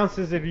 how many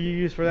ounces did you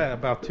use for that?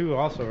 About 2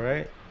 also,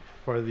 right?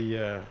 For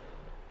the,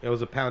 it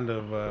was a pound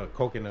of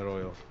coconut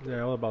oil.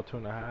 Yeah, all about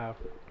 2.5,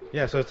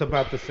 Yeah, so it's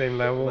about the same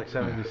level. like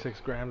 76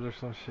 grams or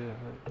some shit.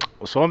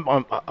 So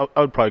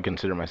I would probably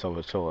consider myself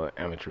a still an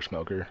amateur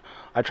smoker.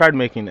 I tried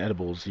making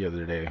edibles the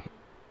other day,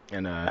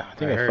 and I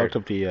think I I heard. fucked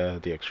up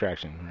the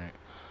extraction.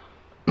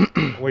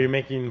 Right. Were you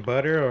making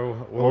butter or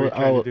what were you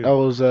trying to do?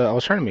 I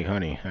was trying to make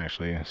honey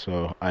actually.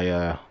 So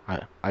I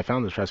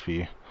found this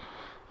recipe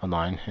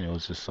online, and it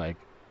was just like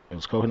it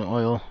was coconut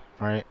oil,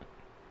 right?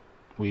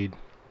 Weed,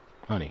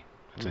 honey.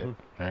 That's it,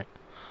 right?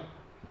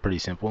 Pretty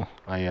simple.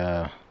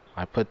 I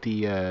put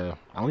I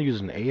only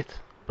used an eighth,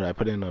 but I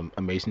put in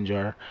a mason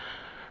jar.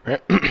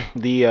 Right?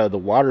 The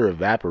water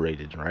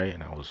evaporated, right?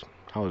 And I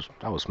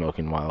was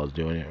smoking while I was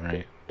doing it,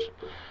 right?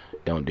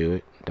 Don't do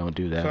it. Don't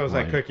do that. So it was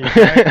like while cooking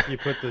crack. You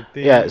put the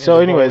thing yeah. in So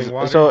the anyways, boiling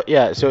water? so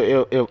yeah. So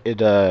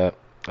the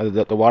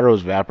water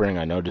was evaporating.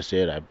 I noticed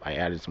it. I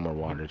added some more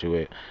water to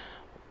it.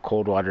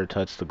 Cold water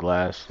touched the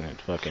glass, and it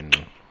fucking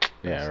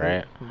yeah,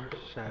 right.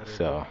 Shattered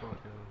So- fucking-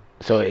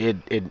 So it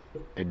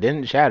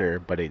didn't shatter,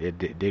 but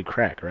it did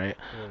crack, right?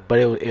 Yeah. But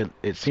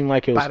it seemed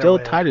like it was Spider still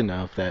web. tight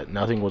enough that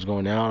nothing was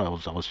going out.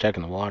 I was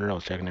checking the water. I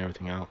was checking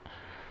everything out,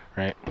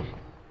 right?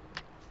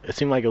 It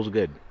seemed like it was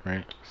good,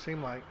 right?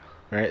 Seemed like.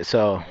 Right.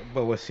 So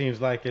But what seems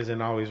like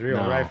isn't always real,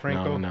 no, right,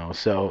 Franco? no.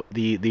 So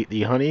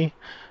the honey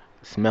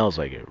smells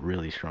like it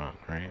really strong,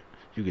 right?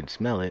 You can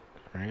smell it,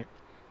 right?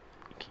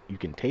 You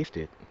can taste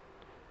it.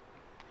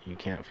 You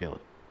can't feel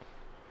it.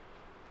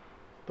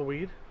 The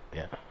weed?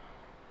 Yeah.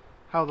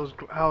 How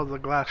the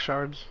glass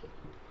shards?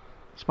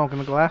 Smoking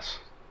the glass?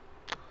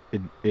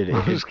 I'm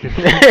just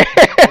kidding.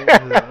 I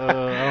don't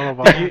know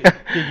about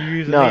Did you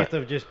use an No. eighth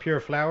of just pure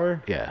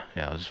flour? Yeah,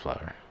 it was just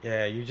flour.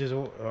 Yeah, you just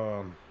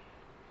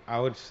I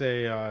would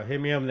say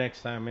hit me up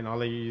next time and I'll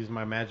let you use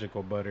my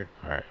magical butter.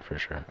 All right, for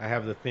sure. I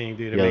have the thing,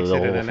 dude. It Yeah, makes the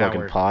it in whole an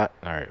fucking hour. pot.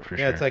 All right, for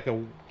Yeah, sure. it's like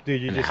dude,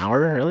 you An just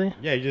hour, really?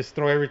 yeah, you just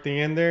throw everything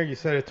in there. You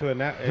set it to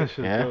an hour. That shit's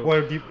Yeah. dope. Well,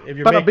 if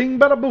you're Bada bing,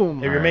 bada boom.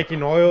 if you're Alright.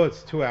 making oil,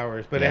 it's 2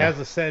 hours, but it Yeah. has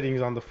the settings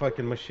on the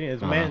fucking machine.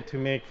 It's Uh-huh. meant to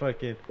make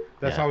fucking.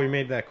 That's Yeah. how we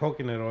made that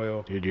coconut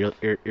oil. Dude,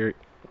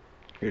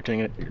 you're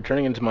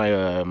turning into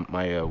my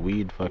my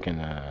weed fucking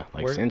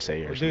like We're-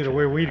 sensei or something. Dude,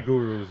 we're weed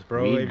gurus,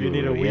 bro. Weed if you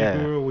need a guru, weed yeah.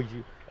 guru,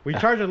 we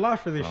charge a lot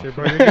for this Oh. shit,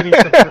 bro. You're getting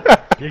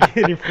you're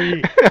getting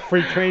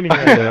free training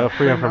right Yeah, now.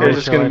 free There's information.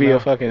 just gonna right be now. a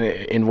fucking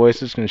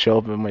invoice that's gonna show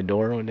up at my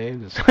door one day.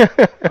 Just Oh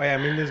yeah, I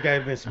mean this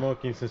guy's been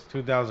smoking since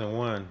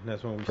 2001.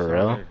 That's when we For started.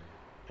 real?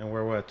 And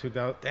we're what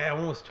 2000? Damn,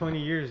 almost 20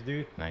 years,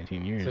 dude.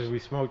 19 years. Since we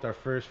smoked our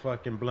first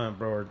fucking blunt,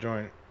 bro, or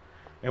joint.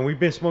 And we've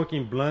been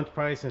smoking blunt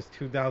probably since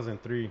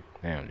 2003.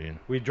 Damn, dude.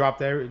 We dropped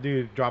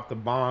dropped the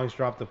bongs,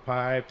 dropped the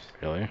pipes,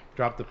 Really?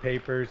 dropped the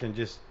papers, and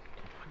just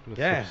With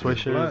yeah, some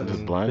Swishers blunts.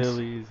 and Blunts?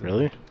 Phillies. and-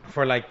 Really?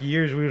 for like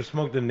years we would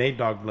smoke the Nate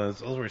Dogg blunts.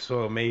 Those were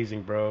so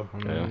amazing, bro.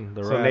 And Yeah. then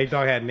the So wraps. Nate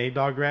Dogg had Nate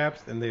Dogg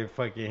wraps, and they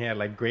fucking had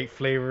like great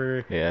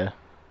flavor, Yeah.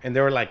 and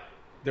they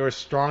were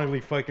strongly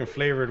fucking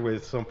flavored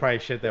with some probably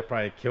shit that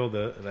probably killed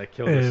it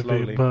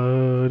slowly.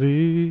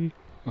 Everybody.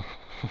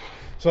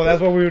 So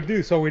that's what we would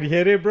do. So we'd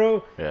hit it,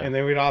 bro, Yeah. and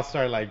then we'd all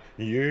start like,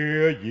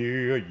 yeah,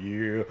 yeah,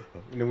 yeah,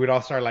 and then we'd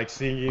all start like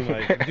singing,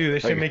 like, dude,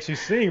 this shit Like- makes you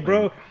sing,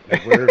 bro.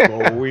 Like we're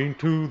going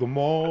to the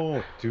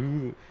mall, just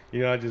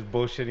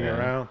bullshitting Yeah.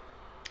 around.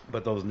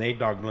 But those Nate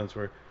Dogg blunts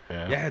were,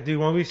 Yeah, dude.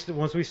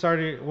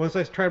 Once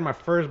I tried my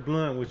first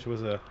blunt, which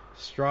was a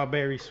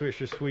strawberry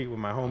Swisher Sweet with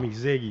my homie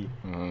Ziggy.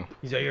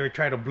 He's like, "You ever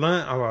tried a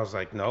blunt?" I was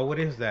like, "No, what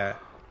is that?"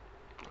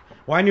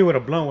 Well, I knew what a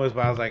blunt was,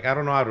 but I was like, "I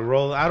don't know how to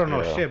roll. I don't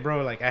know shit,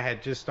 bro." Like, I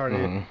had just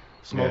started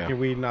smoking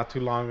weed not too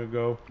long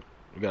ago.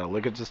 You gotta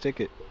lick it to stick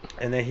it.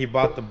 And then he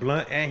bought the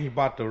blunt and he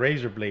bought the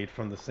razor blade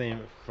from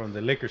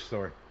the liquor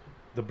store.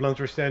 The blunts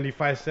were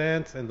 75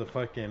 cents and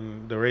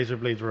the razor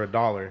blades were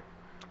 $1.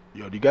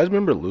 Yo, do you guys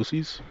remember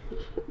Lucy's?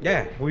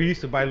 Yeah, we used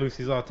to buy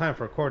Lucy's all the time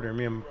for $1.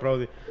 Me and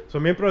Brody. So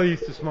me and Brody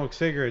used to smoke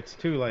cigarettes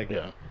too, like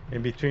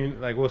in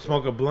between. Like we'll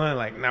smoke a blunt.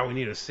 Like now we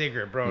need a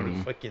cigarette, bro,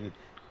 to fucking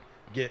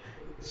get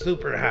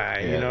super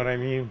high. You know what I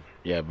mean?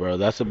 Yeah, bro.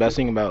 That's the best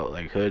thing about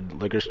like hood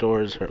liquor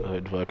stores,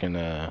 hood fucking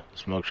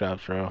smoke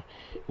shops, bro.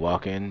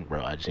 Walk in,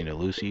 bro. I just need a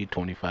Lucy,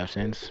 25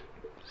 cents.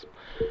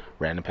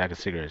 Random pack of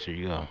cigarettes. Here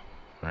you go.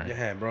 Right.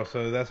 Yeah, bro.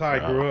 So that's how I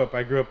grew up.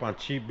 I grew up on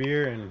cheap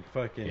beer and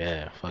fucking.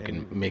 Yeah,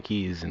 fucking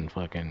Mickey's and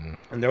fucking.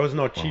 And there was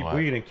no cheap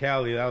weed in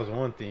Cali. That was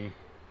one thing.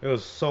 It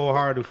was so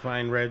hard to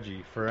find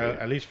Reggie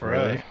at least for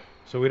us.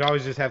 So we'd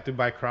always just have to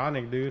buy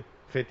Chronic, dude.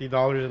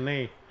 $50 an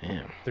eighth.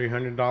 Damn.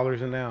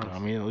 $300 an ounce. I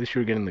mean, at least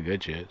you were getting the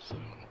good shit. So.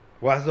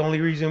 Well, that's the only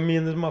reason me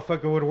and this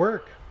motherfucker would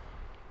work.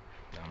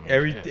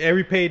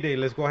 Every payday,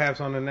 let's go have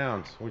some an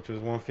ounce, which was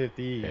 $150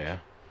 each. Yeah.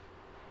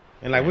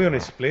 And like we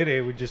wouldn't split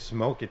it, we just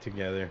smoke it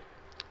together.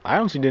 I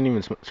honestly didn't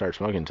even start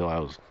smoking until I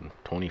was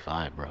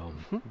 25, bro.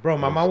 Bro,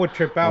 my mom would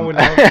trip out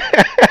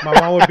my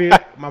mom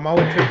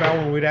would trip out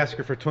when we'd ask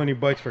her for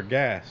 $20 for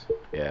gas.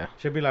 Yeah.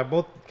 She'd be like,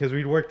 because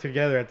we'd work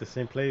together at the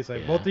same place.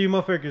 Like both of you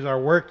motherfuckers are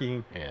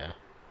working. Yeah.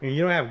 And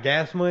you don't have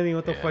gas money.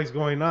 What the fuck's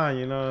going on?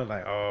 You know,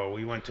 like, oh,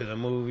 we went to the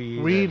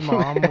movies. Weed,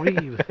 mom,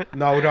 weed.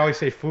 No, we'd always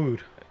say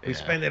food. We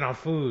spend it on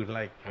food,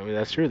 like. I mean,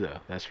 that's true though.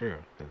 That's true.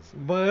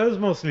 But it was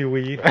mostly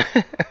weed.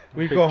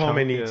 We'd go home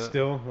and eat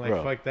still, like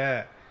fuck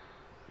that.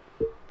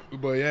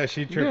 But yeah,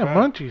 she tripped out.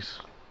 Munchies.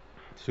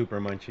 Super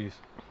munchies.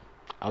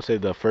 I'll say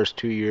the first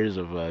 2 years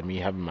of me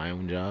having my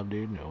own job,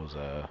 dude, it was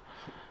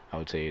I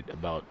would say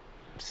about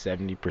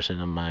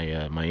 70% of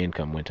my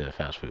income went to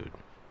fast food,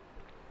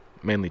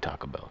 mainly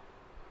Taco Bell,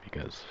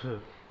 because.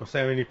 Well,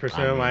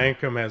 70% of my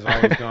income has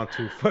always gone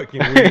to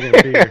fucking weed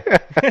and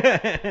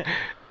beer.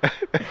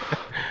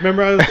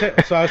 Remember,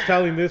 I was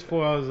telling this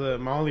fool, I was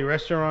my only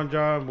restaurant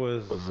job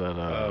was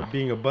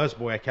being a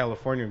busboy at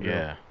California Grill.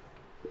 Yeah.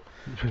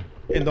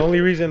 And the only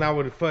reason I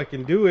would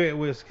fucking do it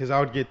was because I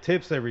would get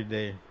tips every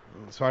day.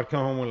 So I'd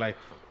come home with like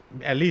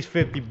at least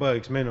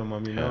 $50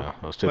 minimum, you know.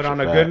 Those tips but on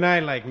are a fat. good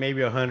night, like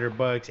maybe $100,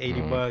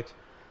 $80.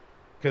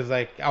 Cause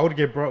like I would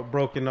get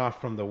broken off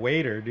from the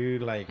waiter,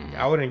 dude. Like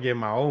I wouldn't get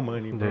my own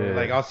money, bro. Yeah.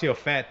 Like I'll see a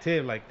fat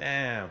tip, like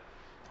damn,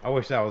 I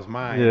wish that was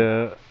mine.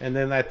 Yeah. And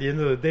then at the end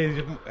of the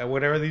day,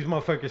 whatever these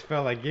motherfuckers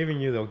felt like giving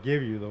you, they'll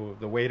give you.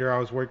 The waiter I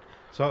was working,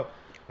 so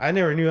I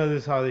never knew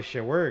how this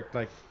shit worked.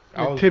 Like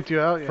I was tipped you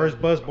out. first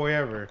busboy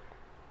ever,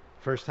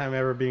 first time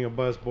ever being a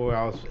busboy.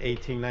 I was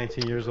 18,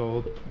 19 years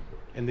old,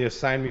 and they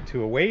assigned me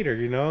to a waiter,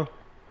 you know.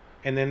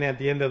 And then at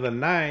the end of the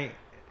night,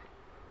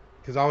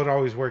 cause I would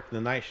always work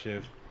the night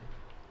shift.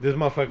 This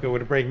motherfucker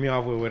would break me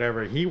off with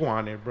whatever he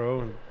wanted,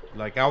 bro.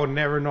 Like, I would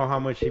never know how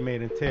much he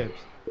made in tips.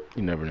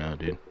 You never know,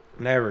 dude.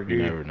 Never, dude.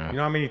 You never know. You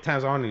know how many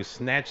times I wanted to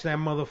snatch that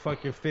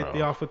motherfucking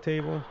 50 off a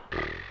table?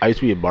 I used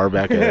to be a bar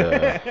back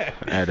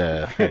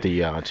at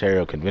the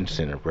Ontario Convention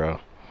Center, bro.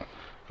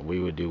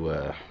 We would do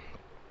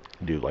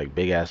like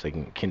big ass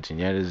like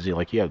quinceañeras.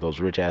 Like you have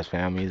those rich ass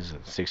families,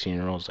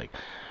 16-year-olds, like.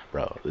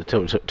 Bro,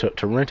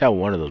 to rent out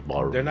one of those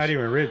ballrooms. They're not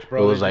even rich,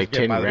 bro. It was They like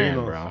just get 10 grand,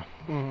 padrinos.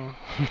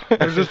 bro.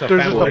 There's just a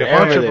family.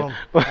 bunch of them.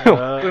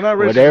 They're not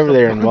rich. Whatever just a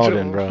they're bunch involved of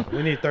in, them. bro.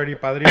 We need 30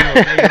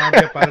 padrinos. Hey, you want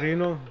to get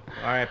padrino? All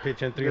right,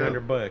 pitch in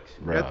 $300.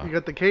 Bro. You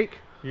got the cake?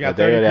 You got But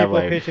they 30 would have, people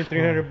like- pitching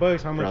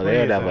 $300. How much Bro, money they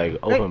is would have that? like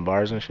open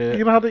bars and shit.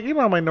 You know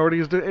how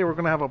minorities do? Hey, we're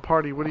gonna have a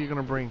party. What are you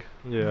gonna bring?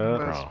 Yeah.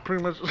 That's Bro.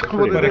 pretty much Pretty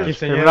what But it a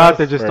is. If not,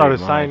 they quinceañeras, just Pretty started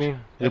much. signing. You're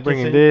Yeah,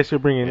 bringing quinceañera- this, you're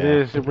bringing Yeah.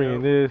 this, you're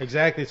bringing this.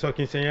 exactly. So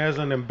quinceañera is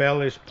an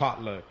embellished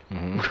potluck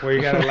Mhm. where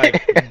you gotta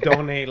like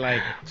donate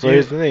like. So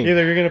here's the thing.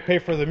 Either you're gonna pay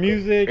for the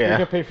music, you're Yeah.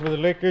 gonna pay for the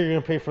liquor, you're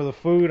gonna pay for the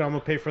food. I'm gonna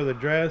pay for the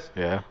dress.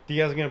 Yeah.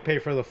 Tia's gonna pay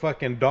for the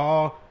fucking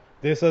doll.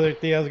 This other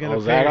Tia's gonna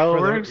is pay that how it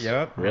for works? the.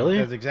 Yep. Really?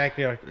 That's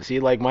exactly. How,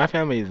 See, like my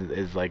family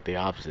is like the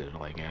opposite.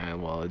 Like,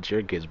 well, it's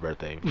your kid's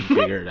birthday. You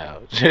figure it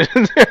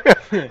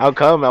out. I'll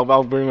come.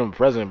 I'll bring him a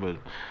present, but.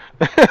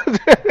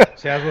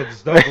 see, that's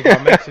what's dope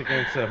about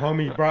Mexicans. The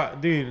homie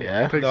brought, dude.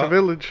 Yeah. Takes a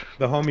village.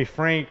 The homie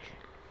Frank,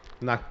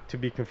 not to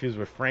be confused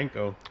with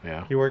Franco.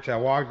 Yeah. He works at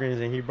Walgreens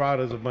and he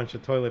brought us a bunch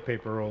of toilet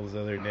paper rolls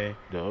the other day.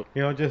 Dope.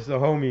 You know, just a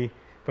homie.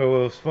 But what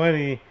was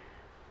funny,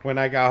 when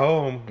I got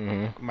home,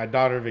 Mhm. my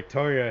daughter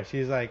Victoria,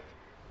 she's like,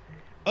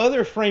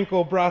 other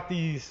Franco brought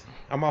these.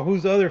 I'm like,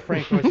 who's other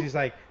Franco? She's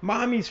like,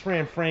 mommy's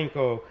friend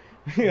Franco.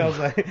 I was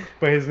like,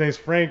 but his name's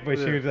Frank. But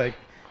she was like,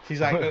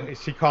 she's like,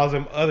 she calls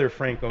him other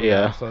Franco. now,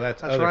 Yeah. so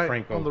that's That's other right.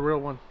 Franco. I'm the real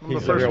one. I'm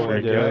He's the the first real one.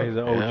 one. Yeah, Yeah. he's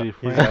an OG He's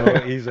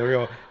friend. he's a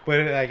real.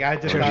 But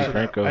like,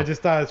 Franco. I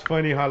just thought it's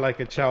funny how like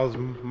a child's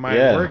mind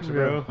Yeah. works,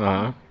 bro. Uh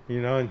huh.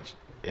 You know, and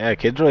Yeah,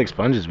 kids are like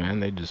sponges, man.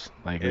 They just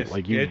like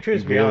you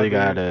trips me really out, dude.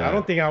 gotta. I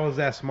don't think I was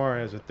that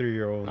smart as a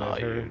 3-year-old. Oh, As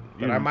her, you-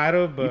 but you- I might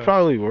have. You But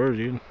probably were,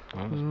 dude.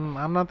 Honestly.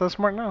 I'm not that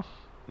smart now.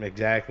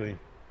 exactly.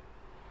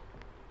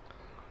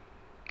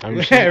 I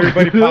mean,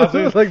 Everybody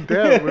pauses. Like,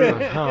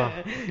 damn, Huh.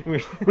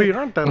 we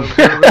aren't that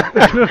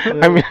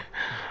observant.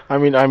 I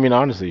mean,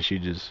 honestly,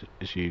 she,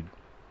 She's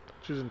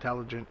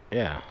intelligent.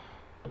 yeah.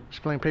 She's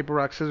playing paper,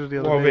 rock, scissors the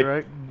other Well, day, wait,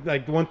 right?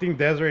 like one thing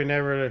Desiree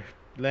never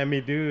let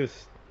me do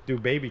is do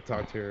baby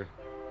talk to her.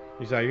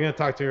 He's like, you're gonna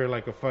talk to her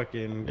like a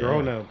fucking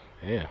grown up.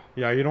 Yeah.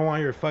 Yeah, you don't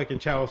want your fucking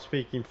child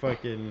speaking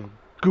fucking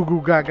Goo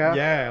goo gaga.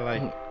 yeah,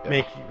 like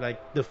make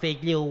like the fake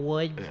little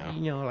words, Yeah.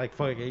 you know, like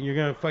fucking. You're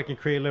gonna fucking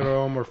create little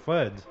Elmer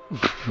Fuds.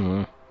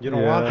 Mhm. You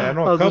don't want that. I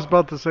know I a was just couple.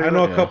 about to say I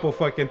know that. a couple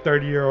fucking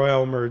 30-year-old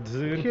Elmers,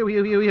 dude. Here we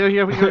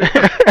go.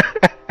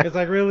 It's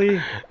like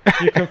really,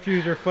 you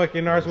confuse your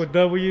fucking R's with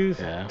W's.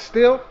 Yeah.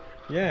 Still,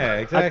 Yeah,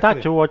 exactly. I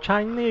thought you were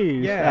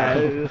Chinese. Yeah,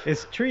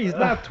 it's trees,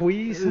 not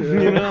tweez.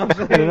 You know what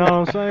I'm saying? You know what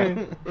I'm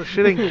saying? that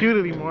shit ain't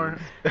cute anymore.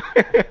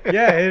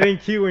 Yeah, it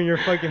ain't cute when you're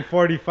fucking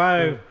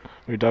 45.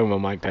 We talking about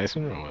Mike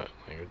Tyson or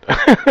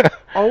what?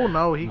 Oh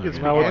no, he gets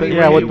me Now, with the, any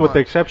yeah, way he with the wants.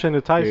 exception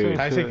of Tyson. Dude.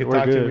 Tyson shit, can we're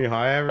talk to good. me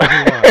however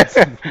he wants.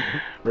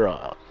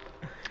 Bro,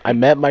 I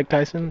met Mike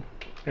Tyson.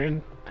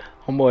 And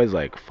homeboy's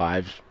like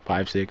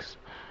 5'6",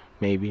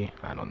 maybe.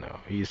 I don't know.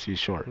 He's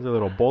short. He's a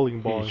little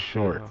bowling ball. He's and shit,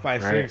 short. huh?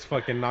 5'6" Right.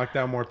 fucking knocked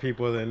out more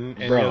people than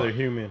any Bro. other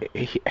human.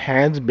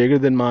 Hands bigger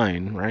than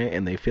mine, right?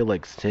 And they feel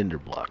like cinder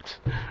blocks,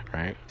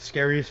 right?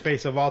 Scariest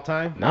face of all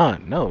time.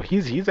 No,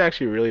 he's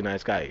actually a really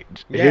nice guy.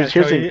 Yeah,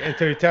 Here's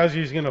until he tells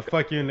you he's gonna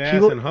fuck you in the He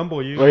ass look- and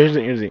humble you. well, here's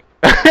the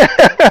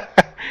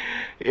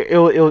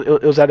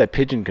it was at a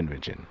pigeon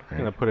convention. Right?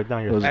 Gonna put it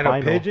down It your was At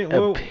spinal. a pigeon. A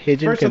Well,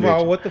 pigeon first of all,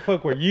 convention. what the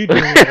fuck were you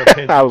doing at a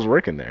pigeon? I was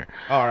working there.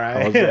 All I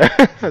was right.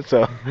 there.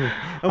 So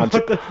What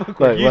the fuck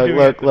were look, you doing?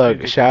 at the look!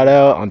 pigeon? Shout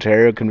out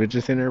Ontario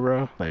Convention Center,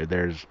 bro. Like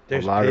there's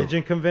There's a lot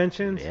pigeon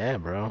conventions. Yeah,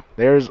 bro.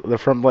 They're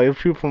from like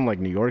people from like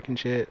New York and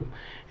shit.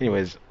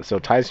 Anyways, so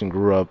Tyson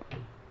grew up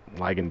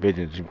liking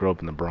pigeons. He grew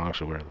up in the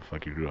Bronx or where the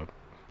fuck he grew up,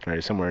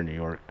 right? Somewhere in New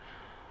York.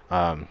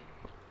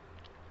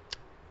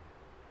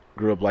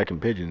 Grew up liking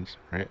pigeons,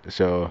 right?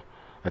 So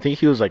I think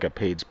he was like a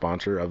paid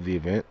sponsor of the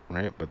event,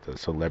 right? But the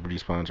celebrity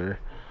sponsor.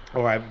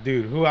 All right,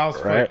 dude. Who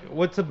else? Right.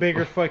 What's a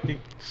bigger fucking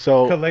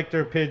So collector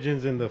of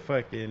pigeons in the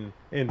fucking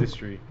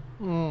industry?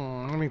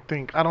 Let me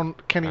think. Can't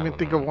even don't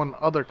think know. of one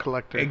other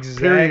collector.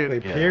 Exactly.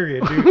 Period. Yeah.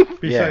 Period,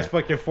 dude. Besides Yeah.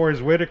 fucking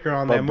Forrest Whitaker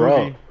on but that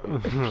bro,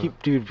 movie.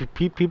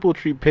 people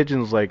treat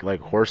pigeons like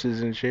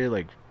horses and shit.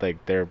 Like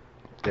they're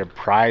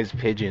prize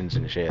pigeons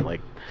and shit. Like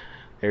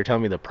they were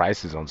telling me the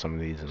prices on some of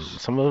these, and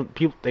some of them,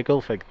 people they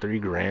go for like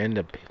 $3,000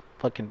 a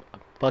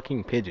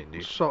fucking pigeon,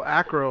 dude. So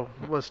Acro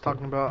was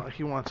talking about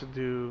he wants to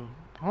do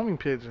homing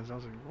pigeons. I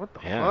was like, what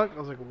the Yeah. fuck? I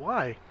was like,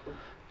 why?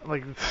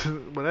 Like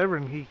whatever.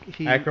 And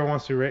he Acro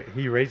wants to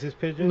he raises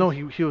pigeons. no,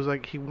 he was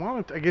like he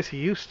wanted. I guess he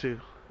used to,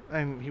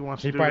 and he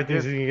wants He to do probably it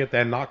thinks he again. can get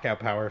that knockout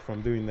power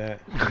from doing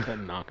that.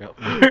 Knockout.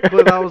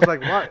 But I was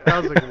like, why? I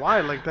was like, why?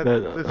 Like that?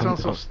 No, It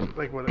sounds so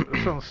like what? It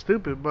sounds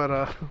stupid.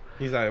 But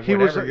He's like, he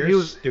was whatever, you're he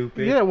was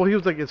stupid. Yeah, well, he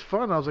was like, it's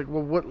fun. I was like,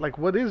 well,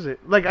 what is it?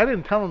 Like, I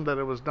didn't tell him that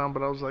it was dumb,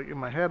 but I was like in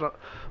my head,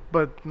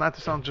 but not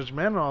to sound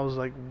judgmental. I was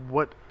like,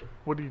 what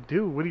do you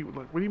do? What do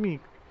you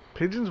mean,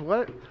 pigeons?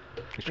 What?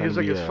 And he was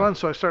like, it's fun.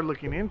 So I started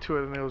looking into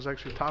it, and it was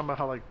actually talking about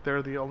how like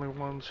they're the only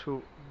ones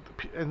who,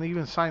 and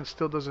even science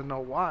still doesn't know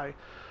why,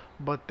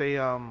 but they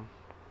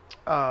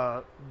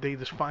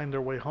just find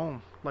their way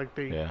home. Like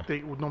they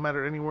no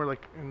matter anywhere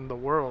like in the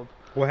world.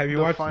 Well, have you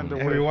They'll watched? find a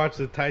Have way. you watched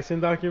the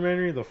Tyson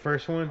documentary, the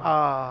first one?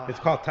 It's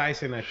called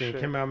Tyson, I think. shit.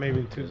 Came out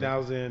maybe in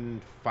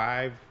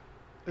 2005,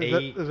 Is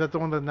 8. that the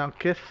one that now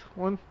Kith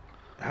one?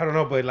 I don't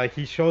know, but like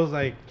he shows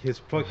like his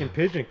fucking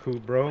pigeon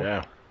coop, bro.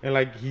 Yeah. And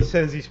like he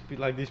sends these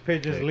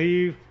pigeons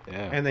leave,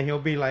 Yeah. and then he'll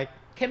be like,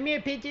 "Come here,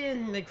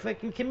 pigeon! Like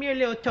fucking come here,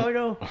 little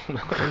Toto."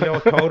 And little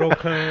Toto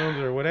comes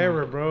or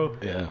whatever, bro.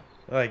 Yeah.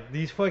 Like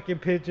these fucking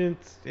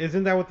pigeons,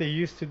 isn't that what they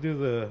used to do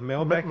the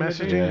mail back in the day?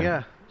 Messaging,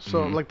 yeah.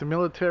 So Mhm. like the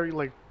military,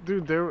 like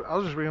dude, I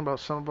was just reading about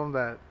some of them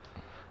that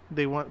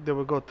they would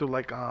go through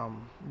like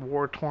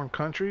war torn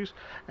countries,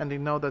 and they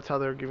know that's how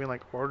they're giving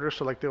like orders.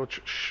 So like they would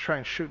try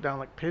and shoot down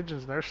like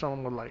pigeons, and there's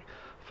someone with like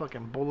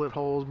fucking bullet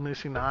holes,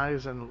 missing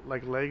eyes, and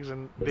like legs,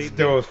 and they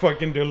Still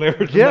fucking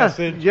delivered the yeah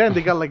message. yeah, and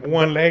they got like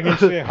One leg and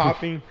shit,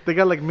 hopping. They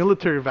got like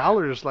military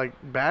valors, like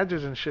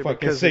badges and shit. Fucking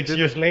because they 6 did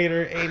years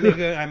later, hey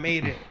nigga, I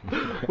made it.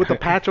 it with the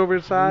patch over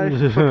its eye,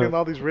 fucking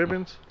all these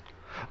ribbons.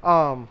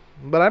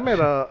 But I met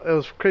it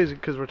was crazy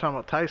because we're talking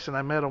about Tyson.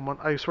 I met him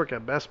I used to work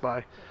at Best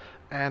Buy,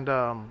 and do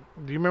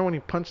you remember when he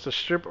punched a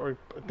stripper? Or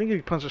I think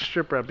he punched a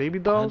stripper at Baby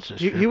Dolls.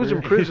 Punched a He was in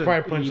stripper? He's prison.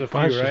 probably punched He a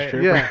punched few,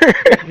 a right?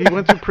 stripper. Yeah, he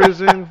went to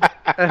prison,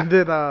 and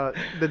then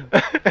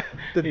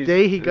the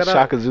day he got out,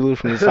 Shaka Zulu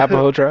from the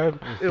Sapaho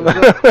tribe.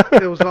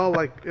 it was all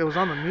like it was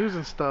on the news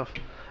and stuff,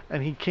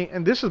 and he came.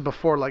 And this is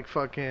before like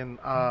fucking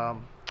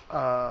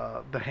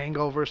The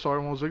Hangover. So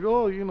everyone was like,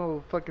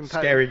 oh, fucking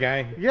Scary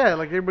guy. Yeah,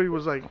 like everybody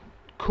was like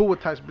cool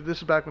with Tyson, but this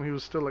is back when he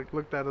was still like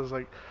looked at as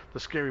like the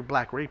scary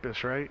black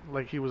rapist, right?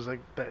 Like he was like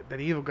that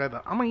evil guy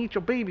that I'm gonna eat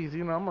your babies,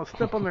 you know, I'm gonna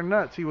step on their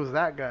nuts. He was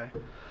that guy,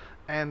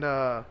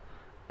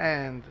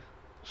 and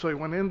so he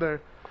went in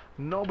there.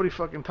 Nobody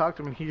fucking talked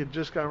to him, and he had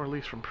just got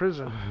released from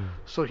prison.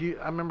 So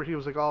I remember he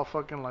was like all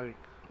fucking like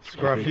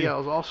Scruffy. Yeah, it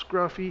was all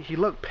scruffy. He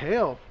looked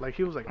pale, like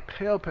he was like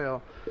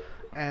pale,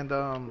 and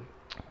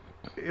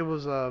it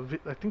was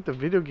I think the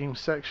video game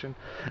section,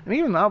 and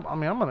even now, I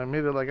mean, I'm gonna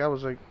admit it, like I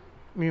was like,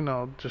 you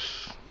know,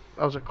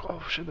 I was like,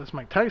 oh shit, that's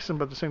Mike Tyson,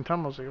 but at the same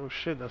time I was like, oh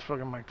shit, that's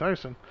fucking Mike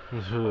Tyson.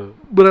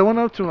 But I went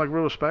up to him like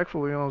real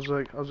respectfully, and I was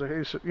like,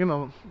 hey, so, you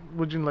know,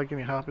 would you like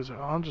any help? He's like,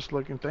 oh, I'm just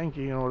looking, thank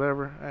you, you know,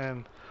 whatever.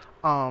 And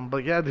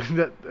but yeah,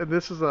 dude,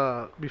 this is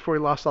before he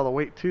lost all the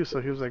weight too,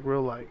 so he was like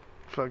real like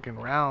fucking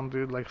round,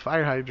 dude, like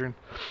fire hydrant.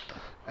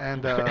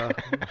 And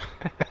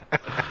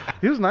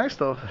he was nice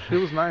though. He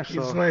was nice.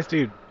 He's a nice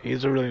dude.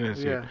 He's a really nice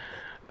dude. Yeah.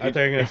 I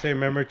thought you were gonna say,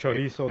 remember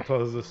Chorizo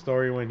told us the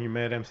story when he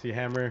met MC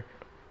Hammer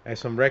at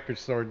some record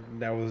store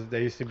that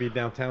used to be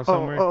downtown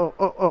somewhere.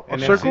 Oh,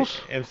 And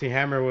Circles? MC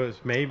Hammer was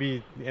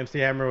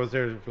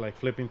there like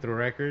flipping through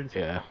records.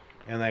 Yeah.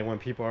 And like when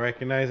people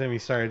recognized him, he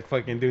started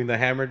fucking doing the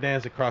hammer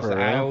dance across For the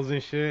real? aisles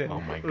and shit. Oh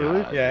my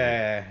Really? god.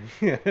 Yeah.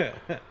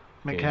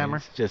 Mick Yeah, Hammer.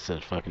 It's just a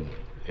fucking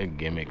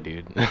gimmick,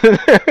 dude.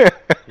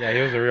 Yeah,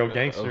 he was a real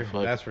gangster.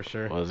 fuck. That's for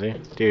sure. Was he?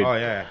 Dude. Oh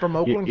yeah. From You,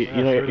 Oakland? you,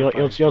 you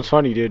know what's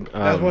funny, dude?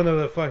 That's one of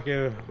the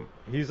fucking.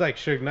 He's like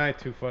Suge Knight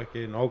to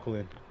fucking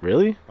Oakland.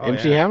 Really? Oh,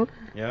 MC yeah. Hammer?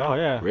 Yeah. Oh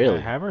yeah. Really?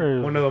 The Hammer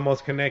is One of the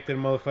most connected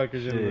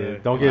motherfuckers in the.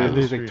 don't get his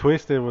industry. music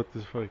twisted with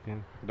this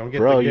fucking. Don't get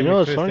Bro, the you gimmick know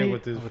what's twisted funny?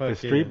 with this With the fucking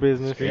street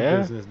business. Street Yeah.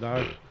 business,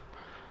 dog.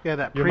 Yeah,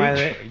 that You preach. might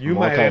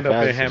end up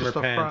in Multifaceted. hammer Just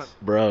the pants.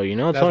 front. Bro, you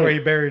know what's That's funny? where he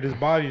buried his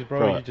bodies, bro.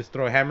 Bro. You just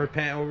throw a hammer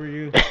pant over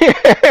you,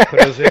 put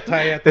a zip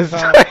tie at the That's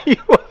top, how you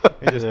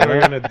and just throw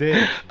it in a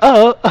ditch.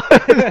 Oh.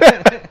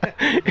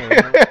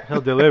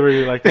 He'll deliver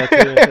you like that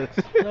too.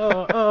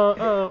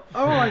 Oh,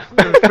 I see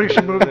the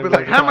preacher movie, but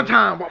like hammer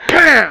time, well,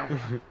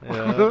 bam.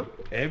 Yeah.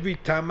 Every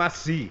time I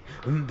see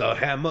the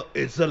hammer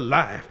is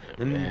alive,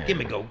 Man.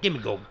 gimme go, gimme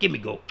go, gimme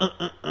go.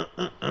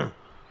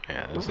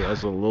 Yeah,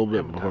 that's a little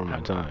bit before my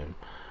time.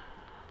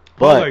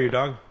 How old are But you,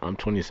 dog? I'm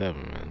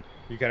 27, man.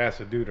 You could ask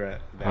a dude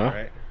that, Huh?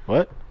 right?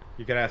 What?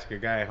 You could ask a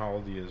guy how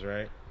old he is,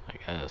 right? I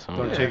guess. I Don't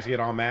don't know. chicks get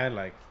all mad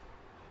like?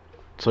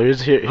 So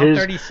here's I'm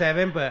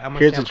 37, but I'm gonna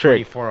here's say the I'm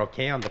trick. 24.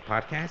 Okay, on the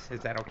podcast,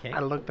 is that okay?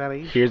 I looked at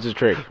it. here's the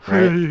trick,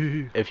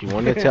 right? If you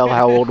want to tell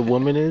how old a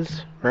woman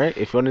is, right?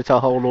 If you want to tell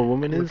how old a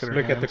woman is,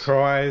 Look at the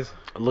crow eyes.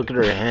 look at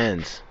her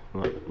hands.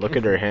 Look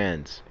at her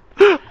hands.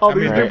 All I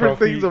these mean, different right.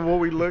 things of what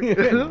we look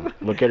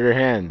at. Look at her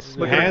hands.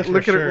 The hands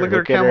look for at her, sure. look at her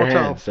Look at camel her toe.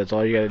 hands. That's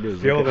all you gotta do.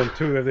 Is Feel look them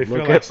too if they feel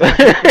look like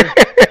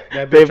at-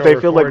 that they bitch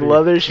over feel like 40.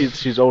 leather.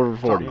 She's over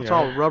It's all, 40. it's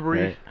all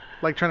rubbery, Right.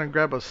 like trying to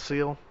grab a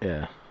seal.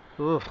 Yeah.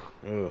 Ugh.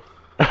 Ugh.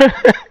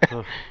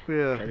 Trying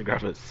Yeah, to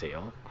grab a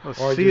seal. a Or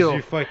just seal.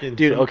 you fucking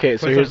Dude, okay,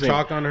 so put here's some the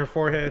chalk on her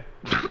forehead.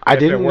 I If it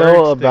didn't works,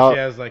 know then about She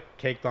has like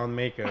caked on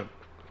makeup.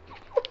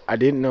 I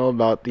didn't know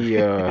about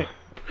the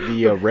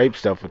rape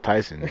stuff with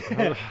Tyson,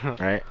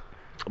 right?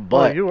 Well,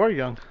 But you are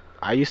young.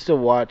 I used to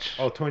watch.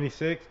 Oh,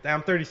 26?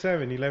 I'm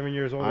 37, 11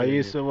 years old. I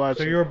used to watch.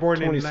 So you were born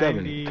 27,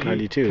 in 90,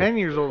 92, 10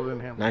 years older than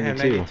him.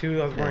 92.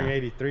 92. I was born in Yeah.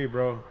 83,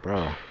 bro.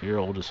 Bro, you're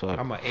old as fuck.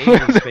 I'm an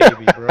 80s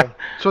baby, bro.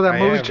 So that I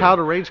movie am. Child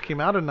of Rage came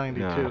out in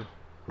 92. No.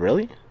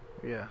 Really?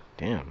 Yeah.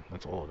 Damn,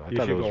 that's old. I You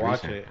thought should it was go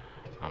watch recent. it.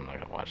 I'm not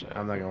gonna watch that.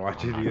 I'm not gonna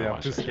watch it not either. gonna I'm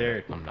watch too that shit.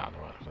 scared. I'm not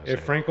gonna watch that If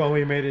shit. Frank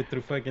only made it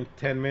through fucking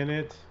 10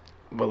 minutes,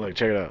 But look,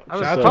 check it out. I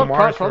was Shout out to probably,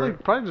 Mars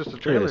probably just a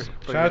trailer. Cheers.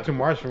 but shout out yeah. to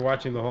Mars for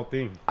watching the whole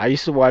thing. I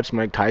used to watch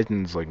Mike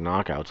Tyson's like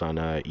knockouts on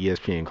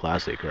ESPN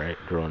Classic, right?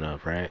 Growing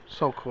up, right?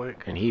 So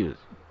quick. And he was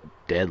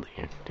deadly,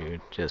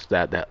 dude. Just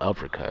that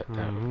uppercut.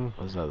 Mhm.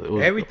 That was, it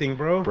was, Everything,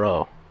 bro.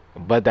 bro.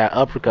 But that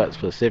uppercut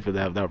specific,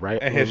 that right,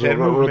 And his was head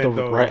the movement,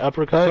 though. right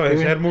uppercut, So his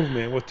dude? head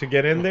movement was to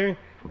get in there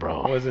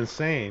bro. was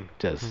insane.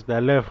 Just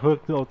That left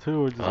hook though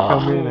too would just Oh.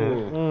 come in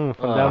and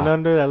from down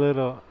under that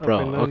little up bro.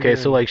 and Okay, under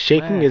so and- like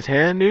shaking Man. his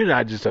hand, dude.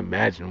 I just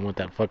imagine what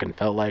that fucking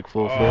felt like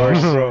full Oh, force.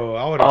 bro,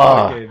 I would have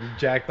Ah. fucking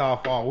jacked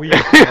off all week.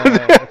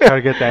 Try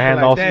to get that hand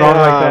Like all that. strong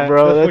like Nah, that.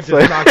 bro. This that's fool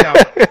just like- knocked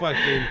out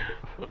fucking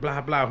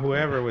blah blah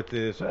whoever with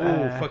this. Oh,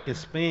 Ah. fucking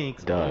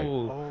Spinks. Dog.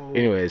 Oh,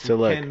 Anyway, so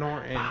look, Ken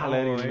Norton.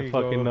 Letting there the you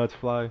fucking go. nuts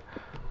fly.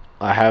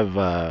 I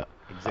have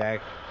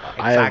Exactly.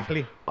 I have-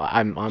 Exactly.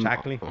 I'm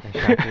Exactly.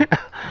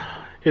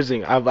 Here's the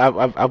thing. I've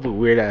a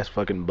weird ass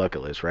fucking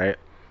bucket list, right?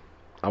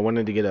 I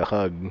wanted to get a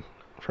hug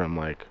from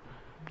like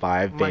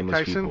 5 Mike famous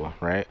Tyson? people,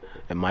 right?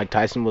 And Mike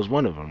Tyson was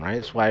one of them, right?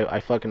 That's why I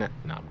fucking. No,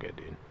 I'm good,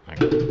 dude. I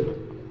got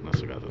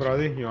Let's look at this.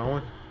 Brody, you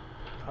want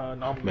one?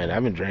 No, Man,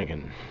 I've been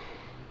drinking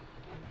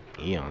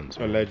eons.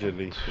 man.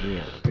 Allegedly.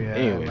 Eons. yeah,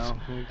 Anyways. no,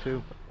 me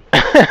too.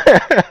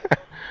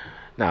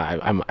 Nah,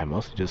 I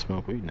mostly just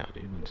smoke weed now,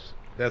 dude.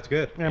 That's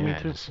good. Yeah, me I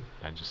too. just.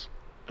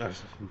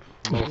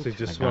 Mostly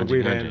just I smoke ganja,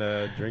 weed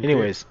ganja. and drink.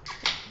 Anyways,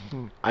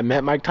 I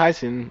met Mike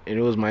Tyson and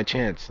it was my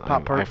chance.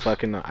 Pop I perks.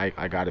 fucking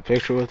I got a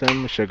picture with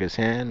him, shook his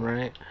hand,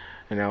 right?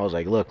 and I was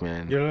like, look,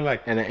 man. You look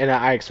like And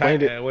I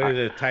explained it. What is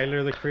it?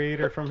 Tyler the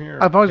Creator from here?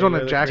 I've always Taylor wanted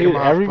to the jack Creator? him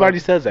Dude, off, everybody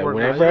but says that. we're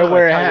Whenever not. I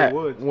wear a Tiger hat,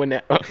 Woods. when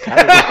that,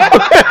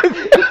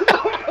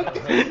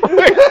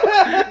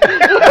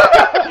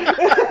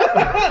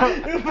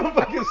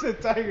 Fucking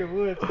said Tiger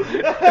Woods.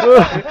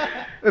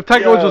 If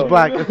Tiger Woods was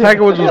black, if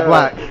Tiger Woods was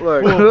black.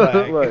 Look,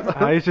 Full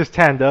black. He's just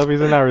tanned up.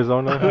 He's in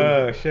Arizona.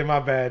 Oh shit, my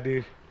bad,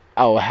 dude.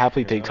 I will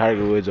happily take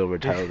Tiger Woods over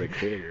Tyler the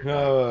Creator.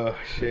 Oh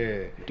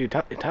shit. Dude,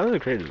 Tyler the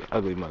Creator is an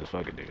ugly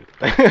motherfucker,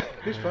 dude.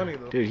 He's funny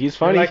though. Dude, he's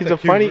You're funny. like He's the a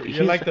funny. cute-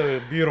 You're like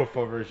the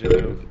beautiful version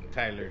of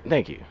Tyler.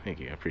 Thank you. I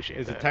appreciate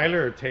Is that. it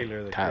Tyler or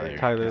Taylor? The Tyler. Creator?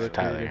 Tyler It's the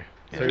Tyler. Creator.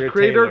 So you're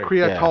Creator, Taylor.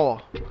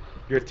 Kriya Yeah.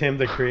 You're Tim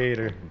the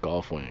Creator.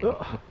 Golf wing.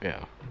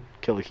 Yeah.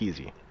 Killer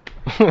Keezy.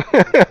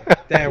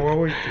 Damn, what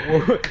were you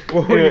gonna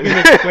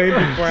explain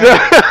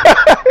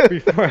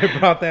before I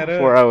brought that up?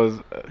 Before I was,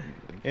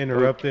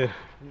 Interrupted.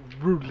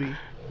 Rudely.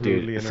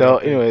 Rudely dude. So,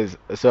 interrupted. anyways,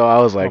 so I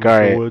was like, Mr. all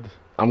right, Woods.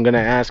 I'm gonna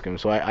ask him.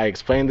 So I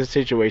explained the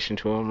situation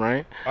to him,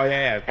 right? Oh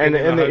yeah, And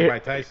and the- by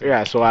Tyson.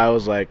 yeah. So I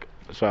was like,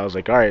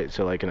 all right,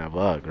 so like, can I have a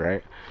hug,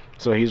 right?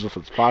 So he's with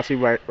his posse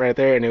right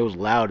there, and it was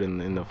loud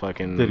in the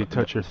fucking. Did he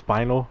touch your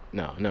spinal?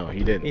 No,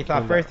 he didn't. He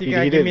thought first you He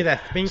gotta give me didn't.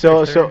 that sphinx.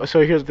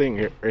 So here's the thing.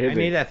 Here's I the need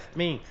thing. that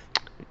sphinx.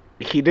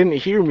 He didn't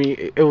hear me.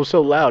 It was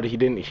so loud. He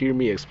didn't hear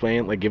me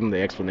explain, like give him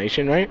the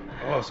explanation, right?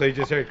 Oh, so you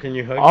just heard, can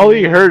you hug All me?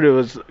 he heard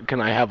was, "Can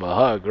I have a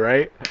hug?"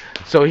 Right?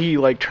 So he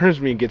like turns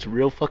to me and gets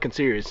real fucking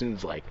serious and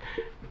is like,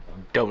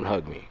 "Don't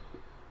hug me."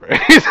 Right?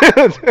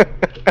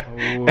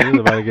 Oh, he's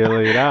about to get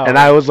laid out. And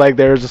I was like,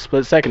 there was a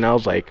split second. I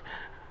was like,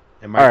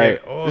 Am I all right.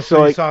 getting- Oh, So, so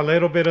you like- saw a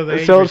little bit of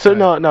the so angry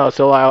side. no.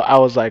 So I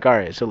was like, all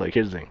right. So like,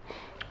 here's the thing.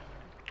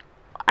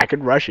 I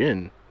could rush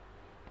in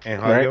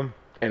And hug right? him.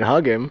 and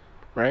hug him,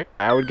 right?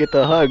 I would get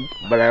the hug,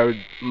 but I would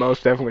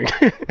most definitely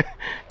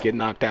get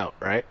knocked out,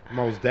 right?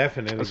 Most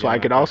definitely. So I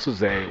could also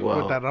say,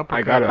 well, that I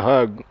uppercut. got a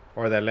hug.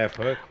 Or that left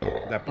hook.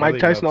 That Mike belly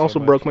Tyson rub also so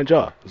much. broke my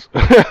jaw,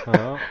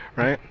 Uh-huh.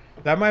 right?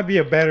 That might be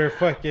a better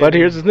fucking. But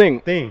here's the thing.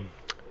 thing.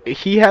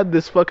 He had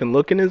this fucking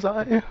look in his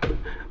eye,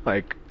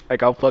 like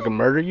I'll fucking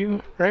murder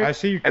you, right? I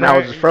see you. And I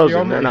was crying. just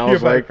frozen, You're and I you're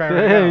was about to like, cry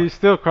right Yeah, now. he's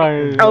still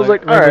crying. I was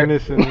like, all right.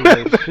 reminiscing. He's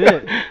like,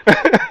 shit.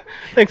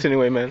 Thanks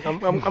anyway, man. I'm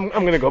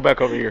gonna go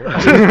back over here. I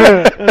was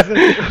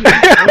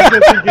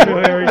just thinking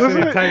of Harry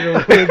saying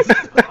Tiger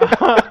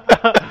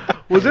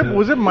Woods.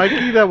 Was it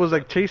Mikey that was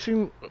like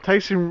chasing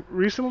Tyson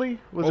recently?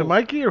 Was it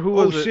Mikey or who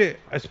Oh was it? shit!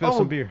 I spilled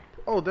some beer.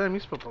 Oh damn, you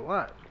spilled a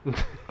lot.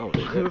 Oh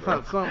That's shit.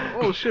 not some.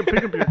 Oh shit,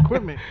 pick up your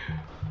equipment.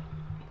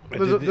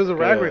 There's a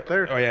rag right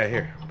there. Oh yeah,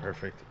 here.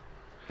 Perfect.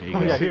 There you Oh,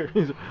 go. yeah, here.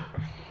 He's-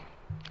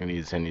 And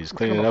he's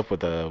cleaning it up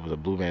with a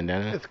blue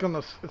bandana. It's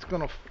gonna.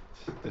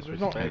 There's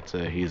no. It's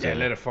he's Yeah,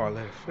 let it fall.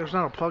 Let it fall. There's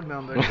not a plug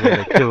down there.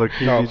 Yeah, Killer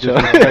Keezy No,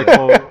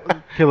 disrespectful.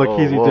 Killer Whoa,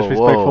 Keezy whoa,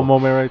 disrespectful whoa.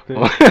 moment right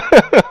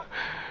there.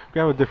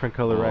 Grab a different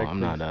color Oh, rag. I'm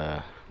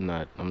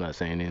please. I'm not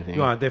saying anything.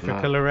 You want a different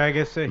Not- color rag?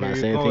 Esse? I'm Here not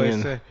you saying go.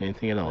 anything, Esse.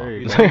 anything at all. There you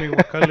You tell me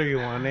what color you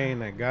want,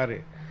 and I got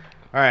it.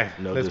 All right,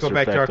 No let's go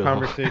back to our disrespect at all.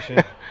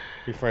 conversation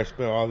before I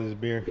spill all this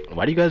beer.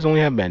 Why do you guys only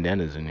have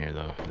bandanas in here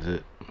though? Is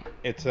it?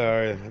 It's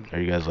Are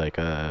you guys like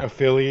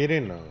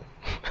affiliated. No,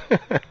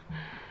 Are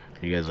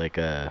you guys like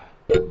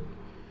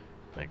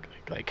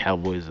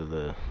cowboys of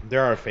the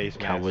there are face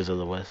Cowboys masks. of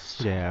the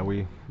West? Yeah,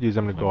 we use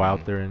them to go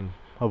out there and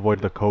avoid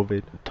the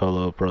COVID.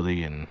 Tolo,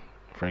 Prodi, and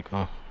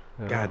Franco.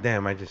 God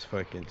damn, I just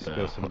fucking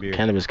spilled some beer.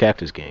 Cannabis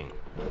Cactus Gang.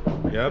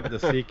 Yep, the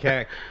sea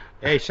cat.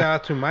 Hey, shout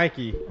out to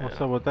Mikey. What's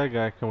up with that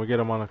guy? Can we get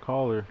him on a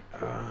call or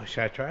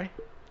Should I try?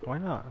 why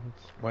not?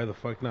 Why the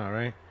fuck not,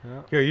 right?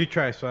 Yeah. Here, you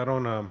try so I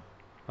don't Oh,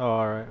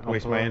 all right. I'll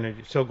waste pull my up.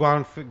 energy. So go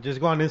on, just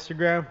go on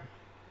Instagram,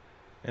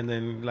 and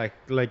then like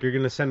you're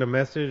gonna send a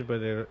message,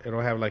 but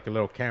it'll have like a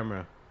little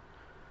camera,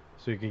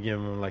 so you can give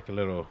them like a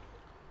little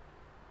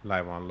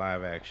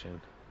live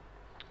action.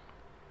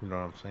 You know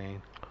what I'm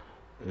saying?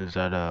 Is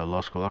that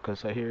Los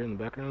Colocas I hear in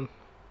the background?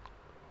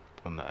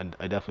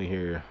 I definitely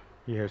hear.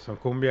 You hear some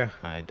cumbia?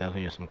 I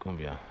definitely hear some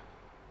cumbia.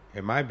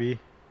 It might be.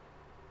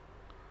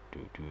 Do,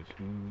 do,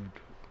 do.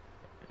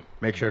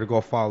 Make sure to go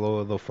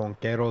follow the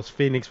Fonqueros,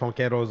 Phoenix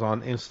Fonqueros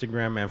on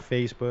Instagram and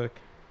Facebook.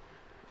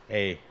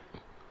 Hey,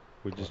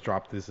 we just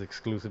dropped this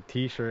exclusive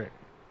T-shirt.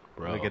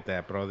 Bro, Look at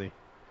that, brother.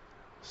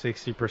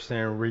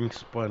 60% ring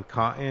spun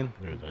cotton,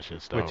 dude, that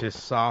shit's which dope. is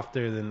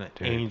softer than the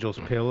Dude. angel's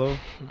pillow,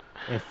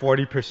 and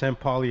 40%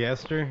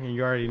 polyester. And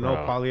you already know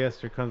Bro.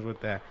 polyester comes with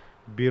that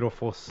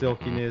beautiful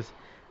silkiness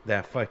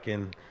that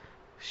fucking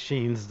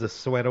sheens the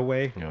sweat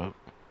away. Yep.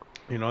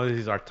 You know,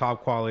 these are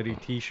top quality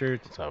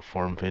T-shirts, It's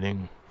form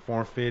fitting.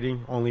 form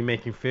fitting, only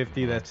making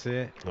 50. That's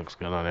it. Looks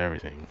good on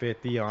everything.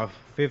 50 off,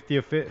 50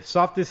 of it.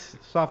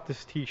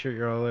 Softest T-shirt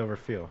you'll ever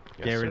feel,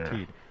 Yes, sir.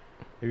 guaranteed.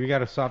 If you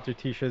got a softer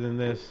T-shirt than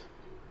this,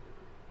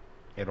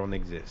 it don't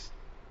exist.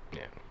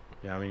 Yeah.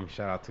 Yeah, I mean,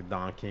 shout out to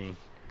Don King.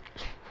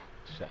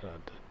 Shout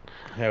out to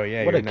Hell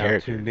yeah, What you're a now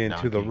character, tuned in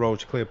Don to the King.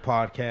 Roach Clip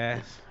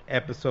Podcast,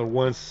 episode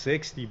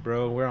 160,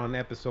 bro. We're on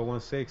episode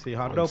 160.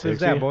 How dope is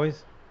 160? that,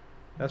 boys?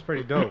 That's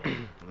pretty dope.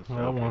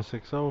 Well,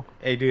 160.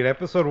 Hey, dude,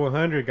 episode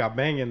 100 got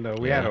banging though.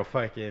 We had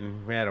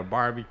Yeah. a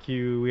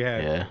barbecue. We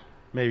had Yeah.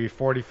 maybe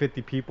 40,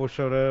 50 people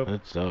showed up.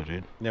 That's dope,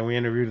 dude. Then we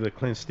interviewed the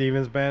Clint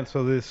Stevens band.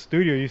 So this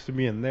studio used to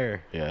be in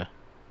there, Yeah.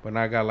 but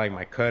now I got like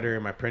my cutter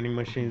and my printing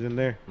machines in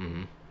there.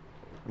 Mhm.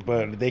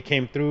 But they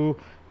came through,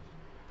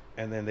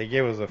 and then they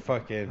gave us a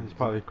fucking It's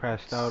probably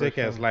crashed out. or sick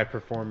ass something. live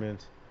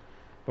performance.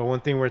 But one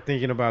thing we're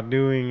thinking about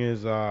doing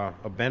is a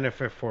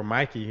benefit for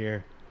Mikey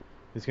here.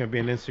 It's gonna be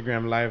an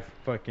Instagram live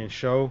fucking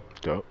show,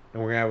 Dope.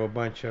 and we're gonna have a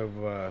bunch of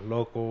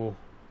local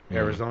Mhm.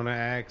 Arizona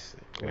acts.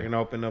 We're Yeah. gonna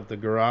open up the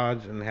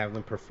garage and have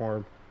them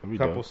perform That'd a be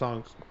couple dope.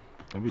 songs,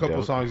 That'd be couple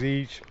dope. songs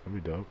each.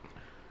 That'd be dope.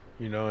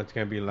 You know, it's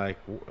gonna be like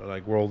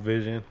World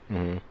Vision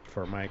Mhm.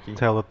 for Mikey.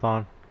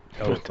 Telethon.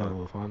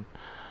 Telethon. Telethon.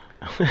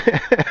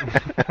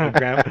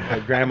 A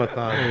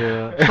gramathon.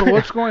 Yeah. So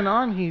what's going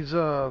on? He's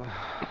Well,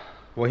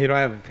 he don't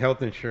have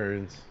health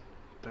insurance.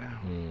 damn.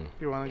 Mm.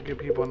 You want to give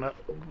people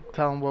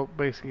tell them what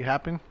basically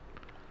happened?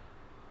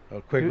 A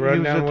quick He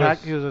rundown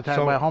he was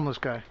attacked by a homeless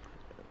guy.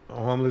 a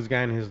homeless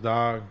guy and his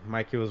dog.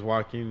 Mikey was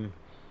walking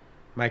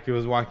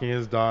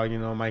his dog. You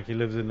know, Mikey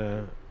lives in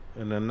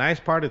a nice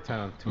part of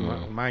town.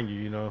 Mind you,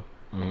 you know,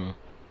 Mhm.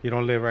 he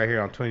don't live right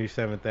here on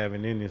 27th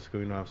Avenue Indian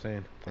School. You know what I'm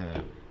saying?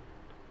 Yeah.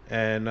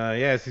 And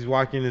yes, he's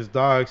walking his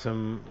dog.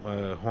 Some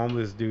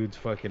homeless dude's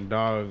fucking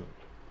dog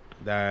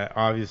that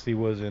obviously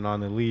wasn't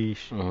on the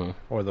leash, Mhm.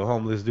 or the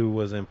homeless dude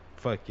wasn't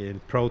fucking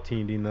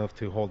proteined enough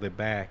to hold it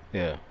back.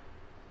 Yeah.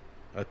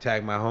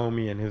 Attacked my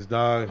homie and his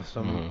dog.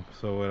 Mhm.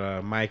 So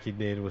what Mikey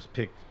did was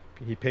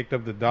he picked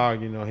up the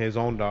dog, you know, his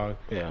own dog,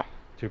 Yeah.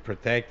 to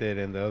protect it,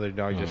 and the other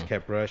dog just Mhm.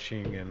 kept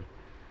rushing and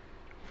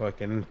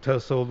fucking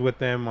tussled with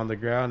them on the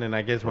ground. And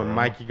I guess when Wow.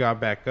 Mikey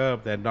got back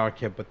up, that dog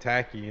kept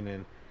attacking,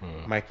 and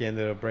Mhm. Mikey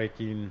ended up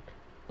breaking,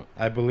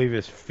 I believe,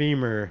 his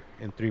femur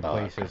in 3 Fuck.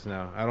 places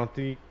now. I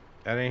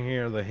didn't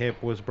hear the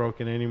hip was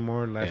broken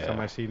anymore. Last time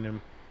Yeah. I seen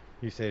him,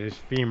 he said his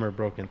femur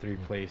broke in 3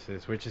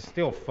 places, which is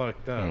still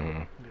fucked up.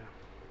 Mhm.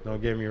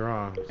 Don't get me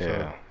wrong.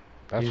 Yeah.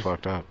 That's he's-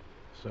 fucked up.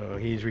 So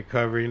he's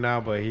recovering now,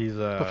 but he's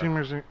The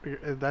femur's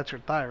that's your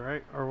thigh,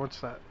 right? Or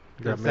what's that?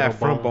 that's middle that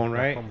front bone, that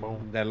right? front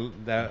bone. That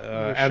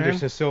The Anderson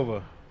shin?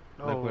 Silva.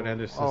 Look what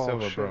Anderson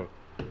Silva shit. broke.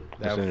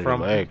 That's in your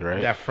leg,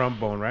 right? That front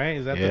bone, right?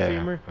 Is that Yeah. the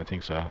femur? I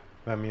think so.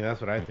 I mean,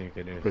 that's what I think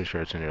it is. Pretty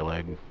sure it's in your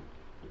leg.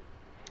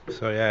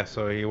 So yeah,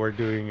 we're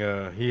doing.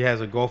 He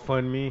has a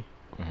GoFundMe.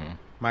 Mhm.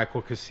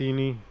 Michael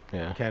Cassini,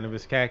 Yeah.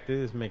 Cannabis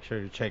Cactus. Make sure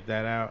to check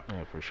that out.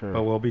 Yeah, for sure.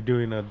 But we'll be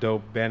doing a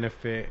dope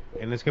benefit,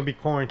 and it's gonna be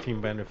quarantine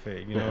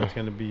benefit. You know, Yeah. it's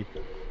gonna be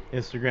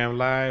Instagram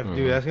Live, Mhm.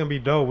 dude. That's gonna be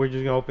dope. We're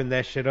just gonna open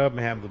that shit up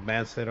and have the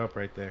band set up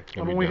right there.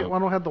 It'd be dope. Why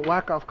don't we have the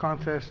whack off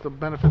contest? The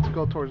benefits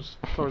go towards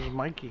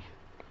Mikey.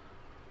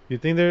 You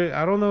think there?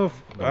 I don't know if.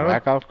 The I don't,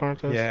 whack off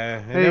contest? yeah,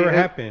 it Hey, never if-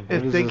 happened. What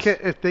If is they this? can,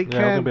 if they Yeah, it's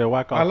gonna can, be a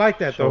whack off. I like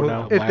that, though.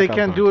 showdown. if they Whack-off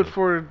can't do it contest.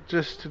 for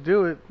just to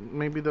do it,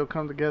 maybe they'll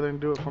come together and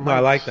do it for. No, I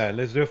like Mike's. that.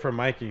 Let's do it for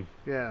Mikey.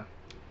 Yeah.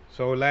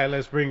 So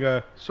let's bring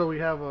a. So we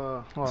have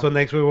a. Well, So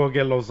next week we'll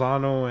get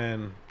Lozano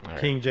and All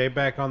right. King J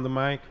back on the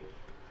mic.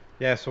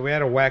 Yeah, so we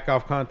had a whack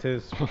off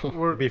contest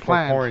we're before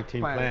planned,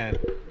 quarantine planned.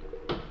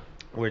 planned,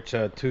 which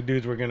 2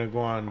 dudes were gonna go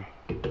on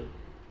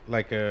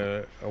like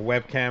a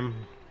webcam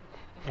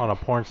On a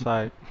porn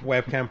site.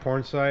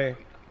 porn site,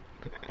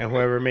 and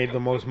whoever made the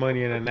most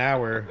money in an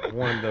hour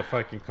won the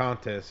fucking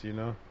contest, you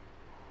know.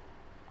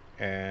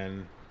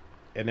 And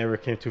it never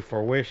came to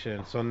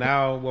fruition. So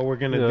now what we're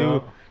gonna Yeah.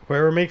 do,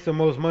 whoever makes the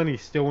most money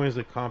still wins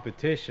the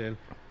competition,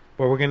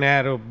 but we're gonna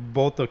add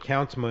both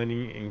accounts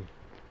money and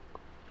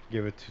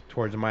give it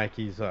towards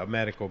Mikey's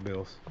medical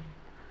bills.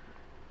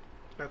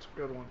 That's a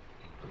good one.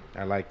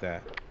 I like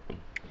that.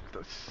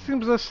 That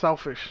seems less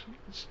selfish.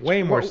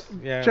 Way more, Wha-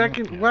 yeah.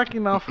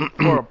 Whacking off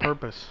for a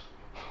purpose.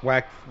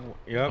 Whack.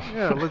 Yep.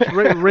 Yeah, let's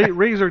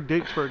raise our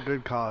dicks for a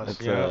good cause.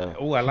 It's, Yeah.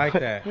 Oh, I like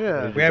that.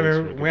 Yeah. We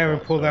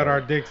haven't pulled out our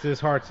dicks this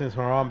hard since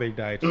Harambe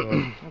died.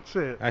 So That's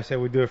it. I said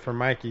we do it for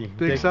Mikey.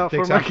 Dicks out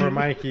for out for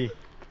Mikey. Mikey.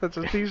 That's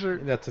a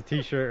T-shirt. That's a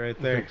T-shirt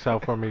right there. Dicks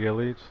out for Miguel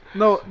Leeds.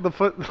 No, the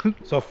foot.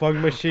 So Fug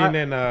Machine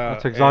and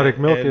That's exotic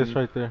and, milk and, is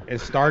right there.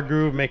 And Star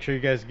Groove. Make sure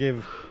you guys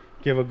give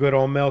a good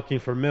old milking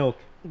for milk.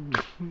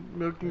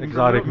 milking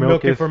Exotic for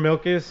milk. Milking Milkis. for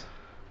Milkis.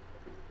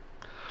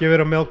 Give it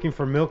a milking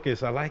for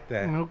Milkis. I like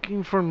that.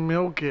 Milking for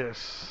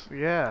Milkis.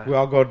 Yeah. We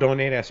all go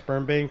donate at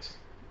sperm banks.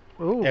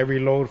 Ooh. Every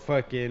load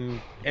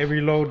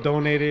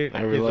donated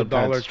Every gives load $1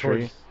 plants a tree.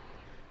 towards.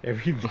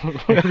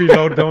 Every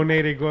load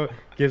donated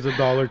gives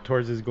 $1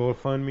 towards his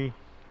GoFundMe.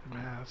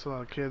 Man, that's a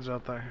lot of kids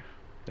out there.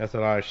 That's a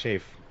lot of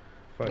shave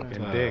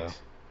fucking Yeah.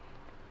 dicks.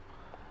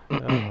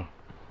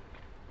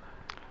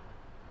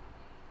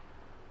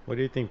 What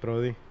do you think,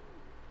 Brody?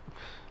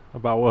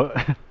 About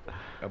what?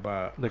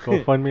 About The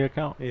GoFundMe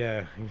account?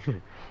 Yeah.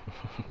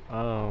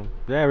 Yeah,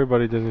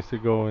 everybody just needs to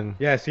go and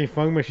Yeah, see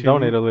Fung Machine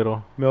donate a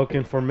little.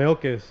 milking for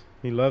Milkis.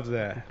 He loves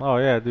that. Oh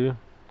yeah, dude.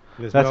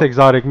 This That's milk-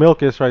 exotic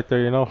milkis right there,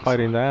 you know,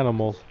 fighting the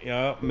animals.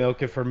 Yeah,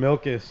 milk it for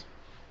Milkis.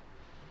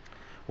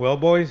 Well,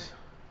 boys,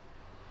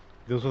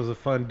 this was a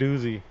fun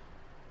doozy.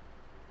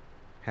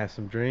 Had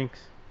some drinks.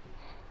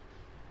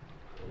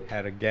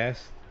 Had a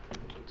guest.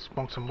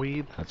 Smoke some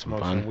weed. That's some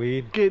Smoked fun. some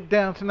weed. Get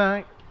down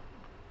tonight.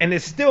 And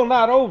it's still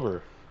not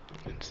over.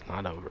 It's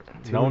not over.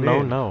 No, Tune no,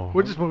 in. no.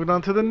 We're just moving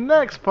on to the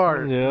next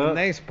part. The Yeah.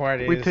 next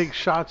part is We take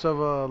shots of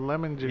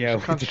lemon juice, yeah,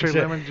 we concentrated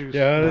take- lemon juice.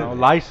 Yeah, No,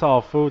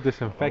 Lysol, food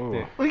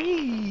disinfectant.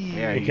 Whee!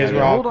 Yeah, because you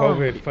we're all Hold on.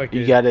 COVID. Fucking.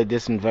 You gotta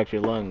disinfect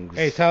your lungs.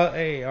 Hey, tell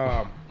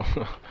tell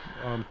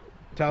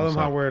What's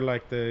them how up? we're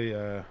like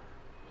the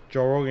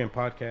Joe Rogan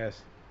podcast.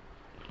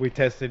 We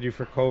tested you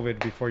for COVID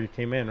before you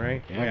came in,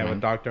 right? Yeah, we have a man.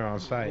 doctor on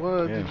site.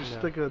 What? Yeah. Did you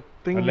stick a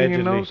thing in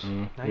Allegedly. your nose?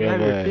 Mm. Now We you have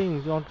have your a-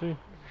 things, don't you?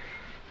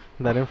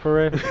 That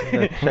infrared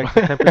that checks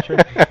the temperature.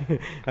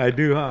 I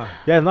do, huh?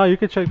 Yeah, no, you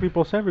can check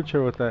people's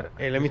temperature with that.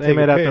 Hey, let me Just take aim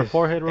a it at their piss.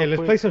 forehead real Hey, let's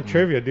quick. play some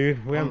trivia,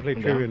 dude. We haven't played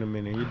I'm trivia down. in a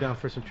minute. You down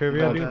for some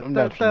trivia, I'm dude? down. I'm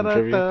down for some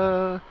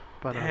trivia.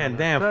 Man,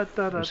 damn.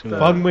 Just gonna-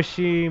 Funk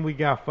Machine. We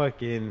got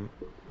fucking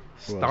Who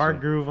else, Star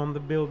man? Groove on the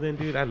building,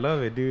 dude. I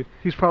love it, dude.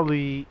 He's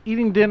probably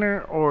eating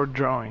dinner or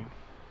drawing.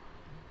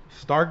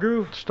 Star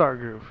Groove? Star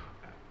Groove.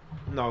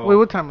 No. Wait,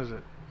 what time is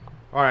it?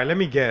 All right, let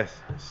me guess.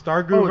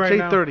 Star Groove Oh, it's right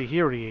now? 8:30.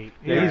 He already ate.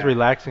 Yeah, he's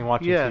relaxing,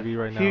 watching Yeah. TV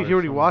right now. He or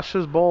already something. washed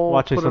his bowl.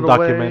 Watching put some it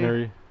away.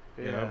 documentary.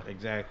 Yeah,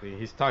 exactly.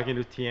 He's talking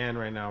to Tian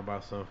right now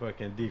about some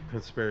fucking deep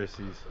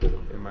conspiracies,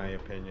 in my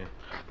opinion.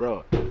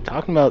 Bro,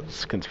 talking about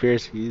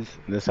conspiracies,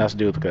 this has to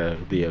do with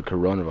the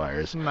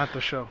coronavirus. Not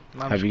the show.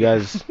 No, I'm Have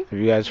just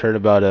you guys heard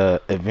about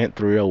Event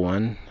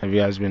 301? Have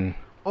you guys been?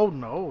 Oh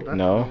no, that's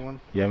No? a new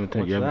one. You haven't.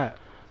 What's you haven't- that?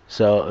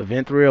 So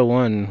Event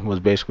 301 was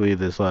basically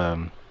this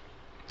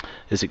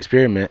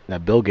experiment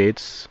that Bill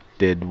Gates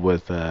did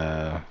with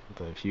a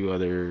few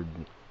other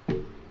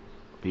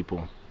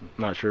people.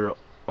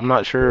 I'm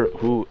not sure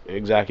who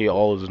exactly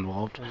all is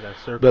involved. In that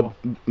But circle.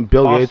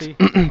 Bill Bossy?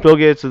 Gates, Bill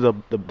Gates is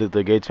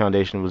the Gates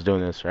Foundation was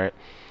doing this, right?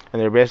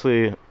 And they're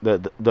basically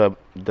it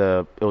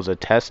was a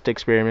test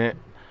experiment.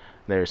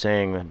 They're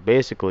saying that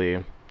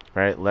basically,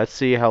 right? Let's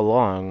see how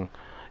long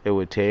it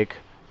would take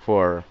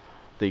for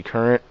the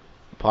current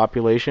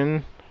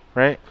population,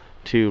 right,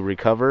 to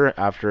recover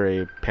after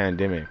a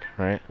pandemic,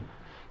 right?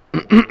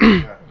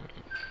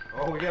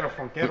 Oh, we got a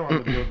funkero on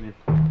the building.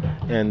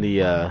 And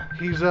the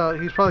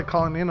He's probably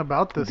calling in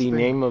about this. the thing.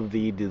 name of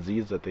the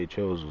disease that they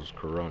chose was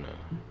corona.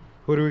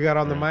 Who do we got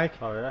on the mic?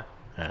 Oh yeah.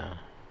 Yeah.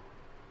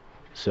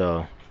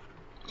 So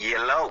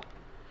Yellow.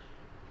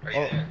 Are you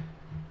Oh.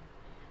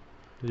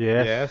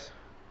 there? Yes.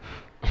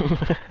 Can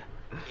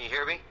you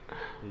hear me?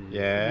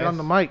 Yes. You're on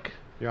the mic.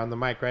 You're on the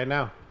mic right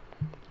now.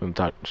 start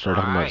talking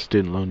about Alright.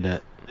 student loan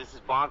debt. This is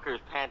Bonkers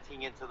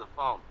panting into the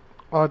phone.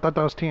 Oh, I thought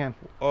that was Tian.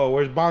 Oh,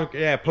 where's Bonk?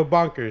 Yeah, put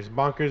Bonkers.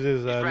 Bonkers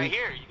is He's right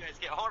here. You guys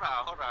get. Hold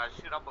on.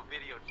 Shoot up a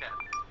video chat.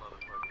 This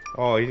motherfucker.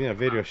 Oh, he's gonna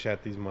video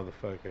chat these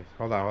motherfuckers.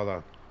 Hold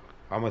on.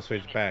 I'm gonna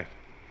switch back.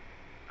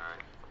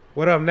 Alright.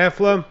 What up,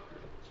 Nephilim?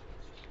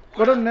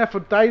 What up,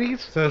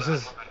 Nephridites? So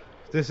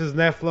this is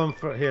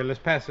Nephilim. Here, let's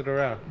pass it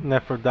around.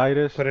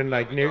 Nephriditis. Put it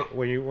like near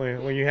when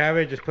you have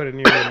it, just put it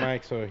near your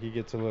mic so he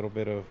gets a little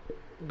bit of.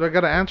 Do I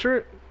gotta answer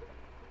it?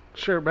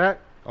 Share it back.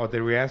 Oh,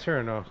 did we answer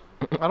or no?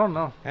 I don't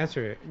know.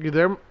 Answer it. You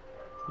there,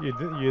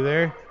 You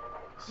there?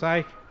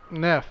 Psych.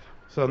 Neff?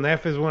 So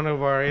Neff is one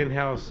of our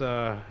in-house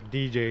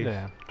DJs.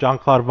 Yeah. John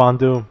Claude Von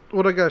Doom.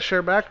 What I gotta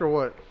share back or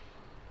what?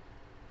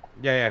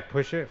 Yeah.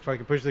 Push it.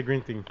 Fucking push the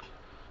green thing.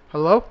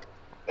 Hello?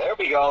 There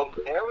we go.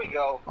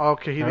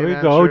 Okay, he There didn't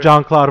we go. answer.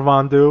 John Claude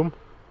Von Doom.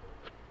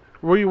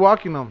 Where you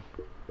walking them?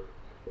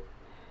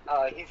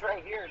 He's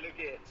right here. Look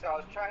at. So I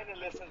was trying to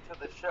listen to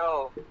the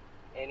show,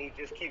 and he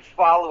just keeps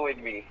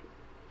following me.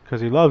 Because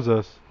he loves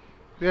us.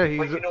 Yeah, But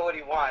he's. you know what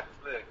he wants.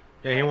 Look.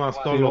 Yeah, he wants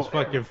He Stolo's wants-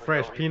 fucking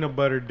fresh peanut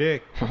butter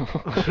dick.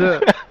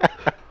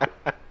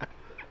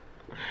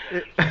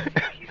 He's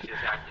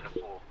just acting a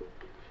fool.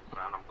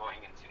 Around I'm going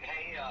into.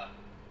 Hey,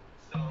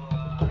 so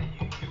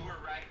you were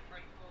right,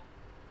 Franco.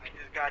 I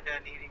just got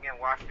done eating and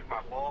washing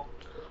my bowl.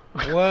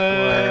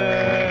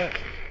 What?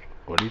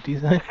 What did he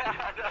say?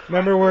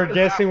 Remember we're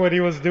guessing what he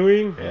was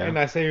doing, Yeah. and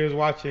I say he was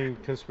watching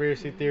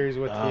conspiracy theories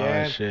with Oh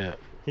Tian. shit.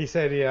 He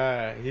said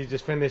he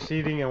just finished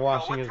eating and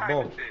washing his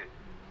bowl.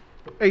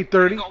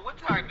 8:30. What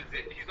time is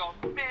it? He's all,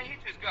 man, he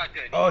just got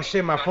done. Oh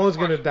shit, my phone's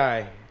gonna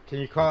die. Can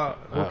you call?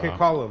 Who can Uh-oh.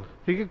 call him?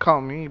 He could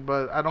call me,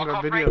 but I don't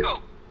got video.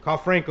 Franco. Call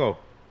Franco.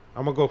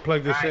 I'm gonna go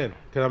plug this Alright. in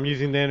because I'm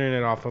using the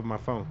internet off of my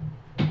phone.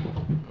 All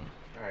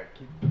right,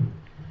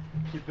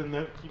 keep them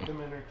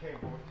entertained,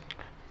 boys.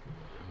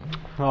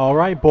 All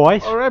right,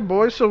 boys. All right,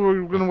 boys. So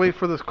we're gonna wait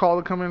for this call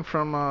to come in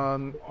from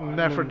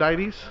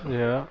Nephridites.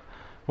 Yeah.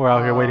 We're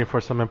out here waiting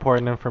for some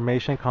important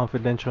information,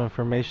 confidential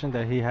information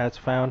that he has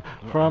found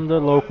from the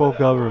local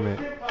government.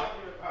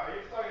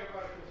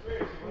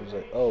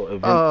 Oh,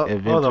 event, Uh,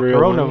 event oh, the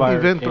 301? coronavirus.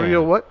 Event 30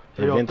 what?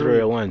 Event 303.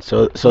 301. So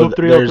Loop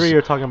 303 there's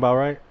you're talking about,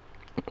 right?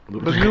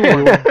 The new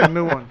one. The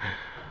new one.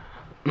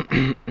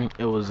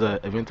 it was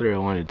event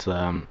 301. It's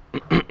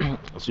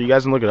so you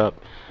guys can look it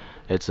up.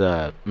 It's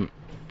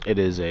it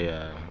is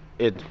a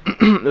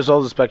there's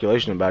all the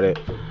speculation about it,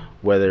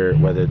 whether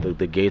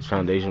the Gates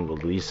Foundation will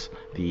release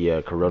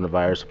the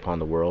coronavirus upon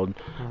the world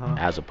Uh-huh.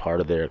 as a part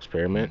of their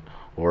experiment,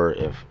 or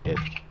if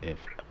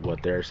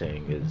what they're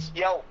saying is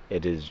Yo,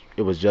 it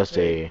was just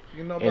a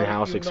You know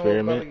in-house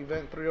experiment.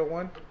 Event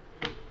 301?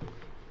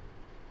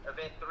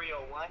 event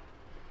 301.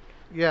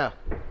 Yeah.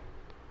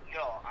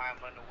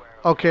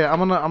 Okay, I'm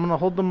gonna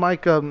hold the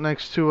mic up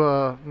next to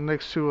Our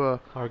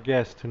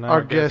guest tonight.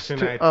 our guest.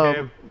 tonight, To,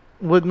 Tim.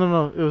 what?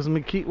 No, it was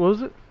McKee. What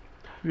was it?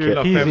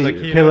 Killa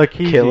Keezy. Killa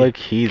Killa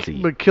Keezy.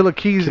 Keezy. But Killa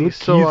Keezy. Killa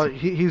So Keezy.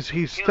 he's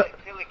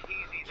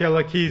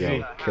Killa Keezy.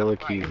 Yo, Killa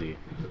Keezy.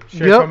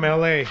 Straight Yep. from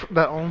LA.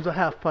 that owns a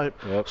half pipe.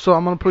 Yep. So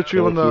I'm gonna put you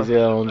Killa on the. Keezy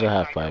owns a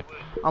half pipe.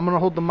 I'm gonna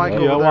hold the mic Yeah,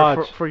 over there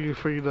watch. for you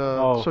to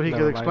Oh, so he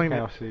never can mind, explain it.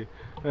 can't see.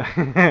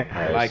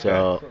 Alright, like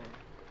so,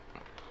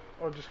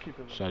 Or just keep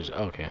it.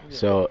 okay.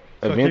 So,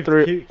 So event keep,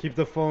 3. keep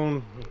the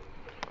phone.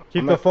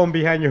 Keep I'm the not- phone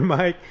behind your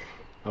mic.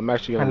 I'm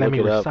actually And gonna let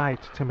look me it up. recite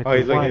Timothy Oh,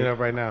 he's looking White. it up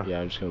right now.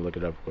 Yeah, I'm just gonna look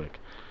it up quick.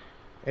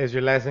 Is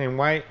your last name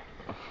White?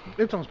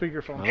 It's on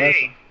speakerphone.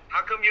 Hey,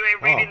 how come you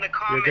ain't reading the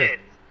you're good.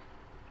 comments?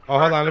 Oh,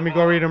 hold on. Let me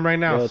go read them right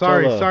now. Yo,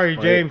 sorry, Tolo, sorry,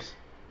 wait. James.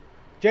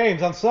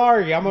 James, I'm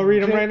sorry. I'm gonna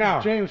read them right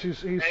now. James,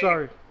 he's Hey,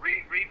 sorry. Read.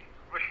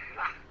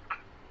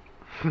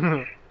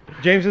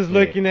 James is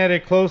looking at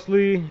it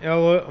closely.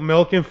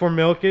 Milking for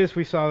Milkus.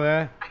 We saw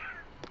that.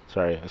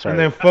 Sorry. And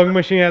then Fug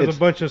Machine has It's- a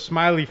bunch of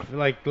smiley,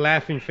 like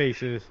laughing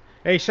faces.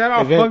 Hey, shout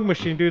out Event- Fug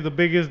Machine, dude, the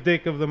biggest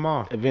dick of them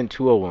all. Event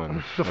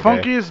 201. The okay?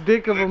 funkiest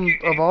dick of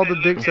all the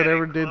dicks that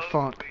ever did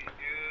funk.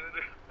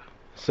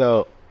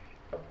 So,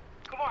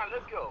 Come on,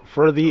 let's go.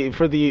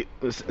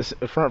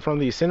 from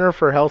the Center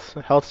for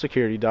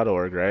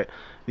Healthsecurity.org, right?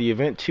 The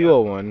event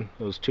 201,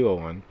 it was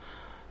 201.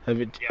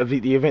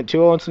 The event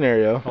 201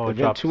 scenario, Oh, it event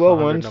drops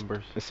 201 100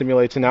 numbers.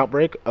 simulates an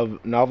outbreak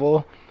of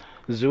novel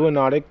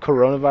zoonotic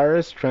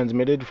coronavirus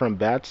transmitted from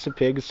bats to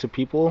pigs to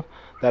people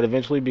that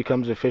eventually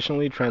becomes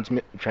efficiently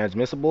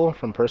transmissible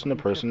from person to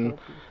person,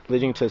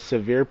 leading to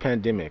severe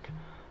pandemic.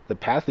 The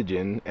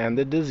pathogen and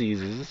the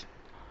diseases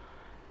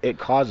it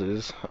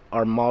causes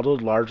are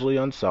modeled largely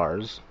on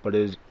SARS, but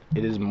it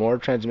is more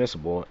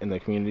transmissible in the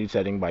community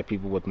setting by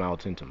people with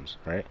mild symptoms,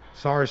 right?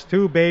 SARS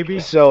 2,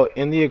 baby. So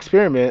in the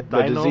experiment,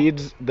 Dino?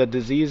 the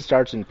disease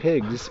starts in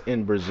pigs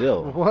in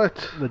Brazil,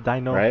 What? The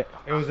dino. right?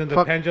 It was in the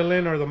Fuck.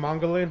 pendulin or the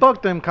mongolin.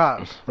 Fuck them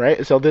cops.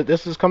 Right. So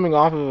this is coming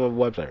off of a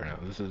website right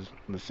now. This is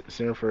the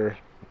Center for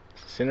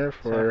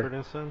Sanford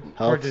and Sons.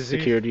 For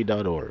disease?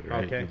 Healthsecurity.org.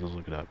 Right. Okay. You just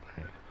look it up.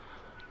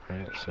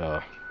 Right.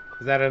 So.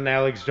 Is that an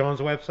Alex Jones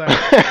website?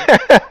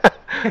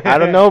 I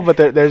don't know, but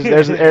there's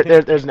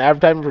an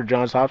advertisement for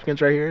Johns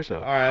Hopkins right here. So.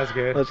 All right, that's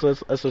good.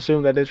 Let's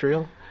assume that it's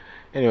real.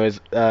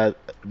 Anyways, they're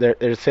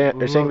saying Love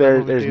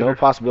that there's movie no theater.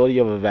 possibility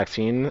of a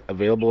vaccine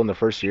available in the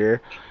first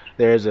year.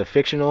 There is a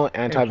fictional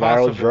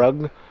antiviral Impossible.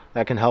 drug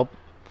that can help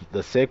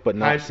the sick, but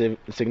not Hyd-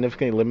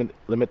 significantly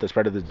limit the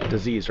spread of the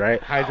disease. Right?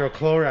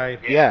 Hydrochloride.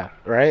 Yeah.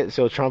 Right.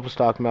 So Trump was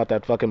talking about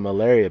that fucking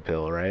malaria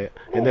pill, right?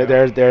 And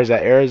there's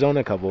that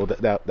Arizona couple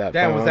that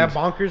Damn, was that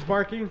found- bonkers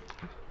barking?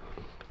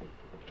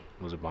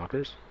 was it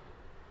Bonkers?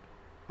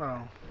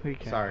 Oh, he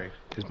can't. Sorry.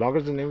 Is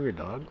Bonkers the name of your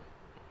dog?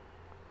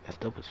 That's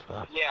dope as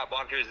fuck. Yeah,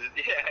 bonkers.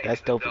 Yeah. That's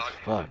he's a dope as dog.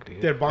 fuck,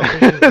 dude. Did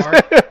bonkers just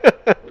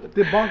bark?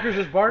 Did Bonkers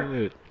just bark?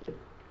 Dude,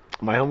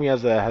 my homie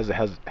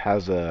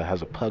has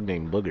a pug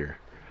named Booger.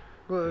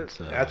 What? It's,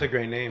 That's a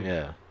great name.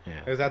 Yeah.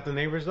 Is that the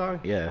neighbor's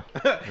dog? Yeah.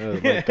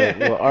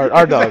 Well,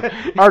 our dog.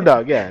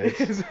 Yeah.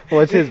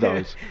 It's his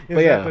dog's. Is But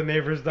yeah. that the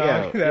neighbor's dog?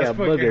 Yeah, That's yeah,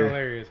 fucking Booger.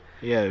 hilarious.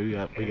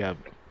 Yeah. We got.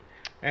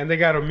 And they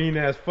got a mean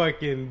ass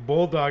fucking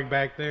bulldog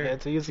back there. Yeah,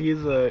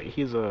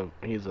 he's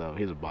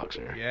a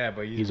boxer. Yeah,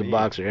 but He's a mean.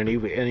 boxer, and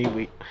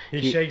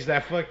He shakes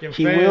that fucking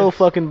he fence. will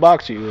fucking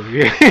box you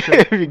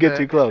if you get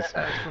too close.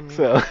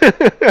 So.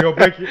 He'll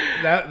break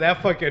that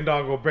fucking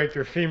dog will break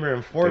your femur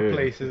in four Dude.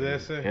 places.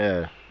 That's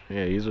it.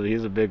 Yeah.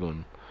 He's a big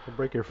one. To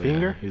break your Yeah,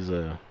 finger he's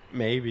a.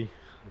 Maybe.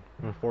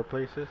 in 4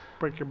 places.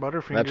 Break your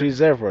butterfinger. That's what he's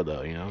there for,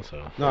 though. You know.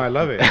 So. No, I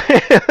love it.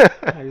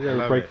 Yeah, he's I got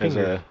love break it. As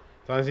fingers.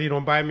 As long as he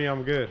don't bite me,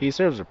 I'm good. he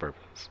serves a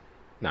purpose.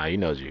 Nah, he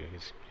knows you.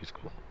 He's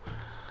cool.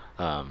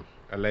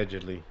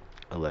 Allegedly.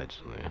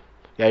 Allegedly.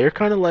 Yeah, you're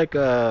kind of like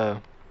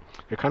the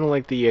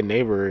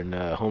neighbor in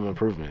Home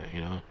Improvement,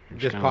 you know. You're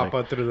Just kinda pop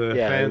like, up through the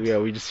yeah, fence. yeah.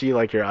 We just see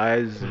like your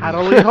eyes. How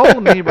do we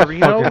hold neighbor, you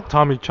know? Fucking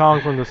Tommy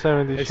Chong from the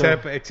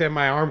 70s Except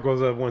my arm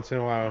goes up once in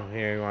a while.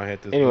 Here, you want to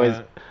hit this Anyways,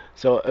 blunt?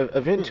 So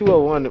Event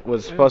 201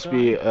 was supposed to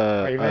be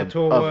Event a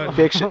 201.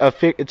 fiction.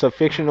 It's a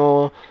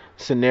fictional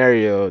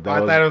scenario that I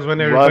was, thought it was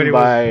when everybody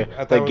run by was- I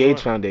thought the it was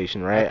Gates when-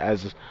 Foundation, right?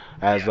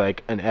 As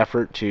like an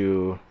effort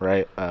to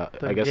I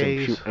guess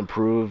gays.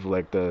 improve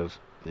like the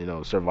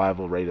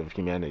survival rate of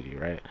humanity,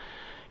 right?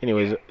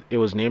 Anyways, it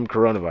was named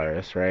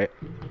coronavirus, right?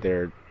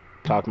 They're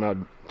talking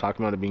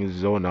about it being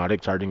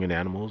zoonotic, targeting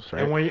animals,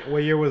 right? And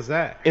what year was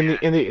that? In the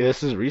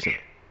this is recent.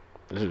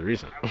 This is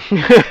recent.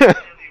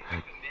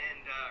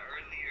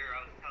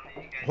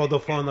 Hold the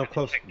phone up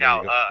close. Checked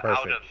out Perfect.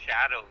 Out of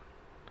Shadows.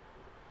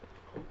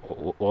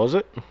 What was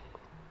it?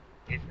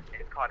 It's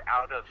called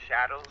Out of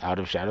Shadows. Out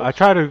of Shadows.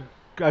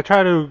 I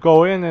try to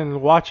go in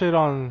and watch it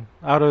on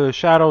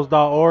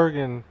outoftheshadows.org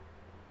and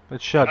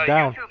it's shut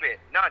down. YouTube it.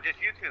 No, just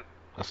YouTube.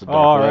 That's the Oh, dark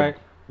all web. right.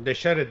 They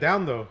shut it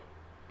down though.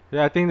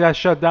 Yeah, I think that's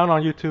shut down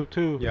on YouTube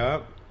too.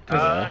 Yup. Shoot,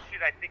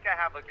 I think I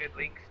have a good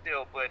link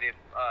still, but if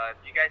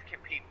you guys can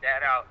peep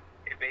that out,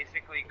 it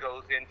basically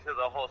goes into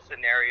the whole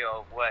scenario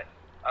of what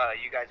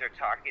you guys are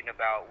talking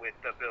about with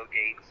the Bill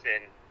Gates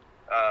and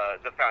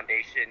the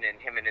foundation and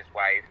him and his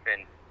wife,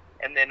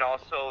 and then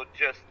also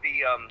just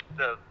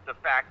the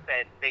fact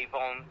that they've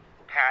owned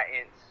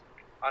patents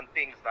on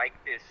things like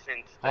this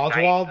since the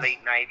Oswald's?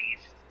 late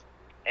 90s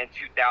and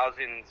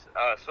 2000s.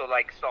 So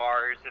like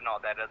SARS and all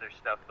that other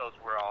stuff, those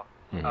were all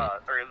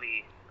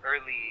early,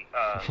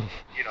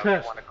 you know, if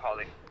you want to call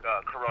it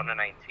Corona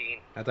 19.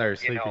 I thought you were You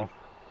sleeping. know,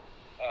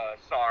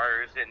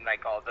 SARS and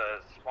like all the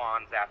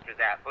spawns after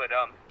that. But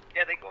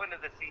yeah, they go into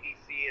the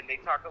CDC and they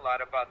talk a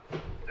lot about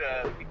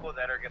the people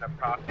that are going to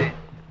profit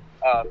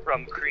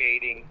from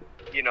creating,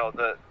 you know,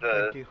 the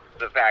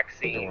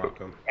vaccine. You're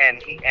welcome.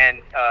 And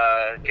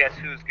guess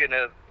who's going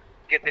to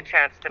get the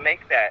chance to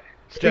make that?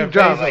 Steve Jeff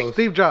Jobs. Bezos.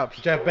 Steve Jobs.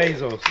 Jeff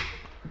Bezos.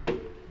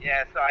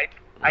 Yeah, so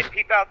I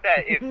peep out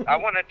that if I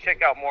want to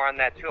check out more on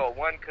that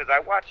 201 because I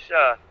watch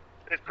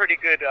this pretty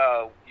good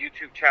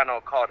YouTube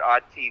channel called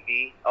Odd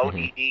TV,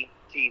 OED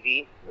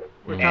TV.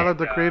 With Tyler,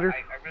 the creator.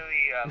 I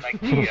really like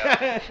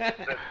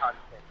the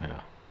content. Yeah.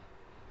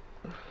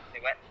 Say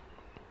what?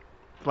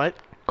 What?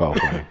 Go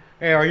for it.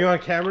 Hey, are you on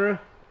camera?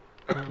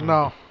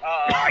 No.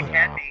 I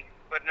can be,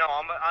 but no.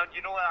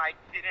 You know what? I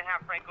didn't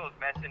have Franco's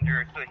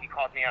messenger, so he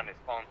called me on his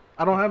phone.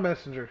 I don't have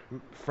Messenger.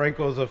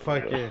 Franco's a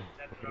fucking.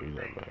 That's what I'm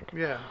saying.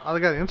 Yeah, I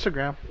got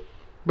Instagram,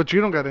 but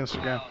you don't got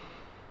Instagram.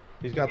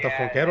 He's got the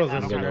Yeah, Fonqueros and I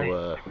I'm don't Instagram.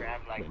 gonna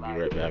Instagram, like,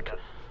 be right back.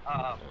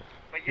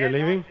 But You're yeah,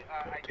 leaving?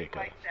 I do Take a-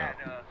 like that.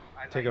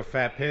 I Take like a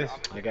fat piss.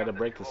 I'm I gotta on the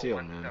break the seal,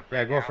 201 man. stuff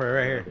Yeah, go now. for it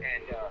right here.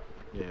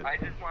 And Yeah. I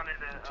just wanted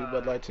to 2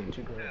 Bud Lights and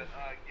 2 to grams.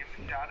 give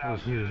a shout out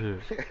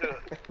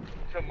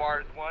to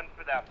Mars One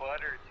for that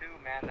butter too,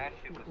 man. That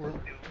shit was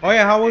stupid. Oh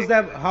yeah, how was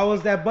that? How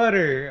was that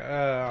butter?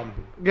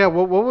 Yeah,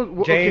 what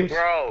was James. Okay.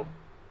 Bro,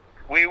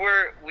 we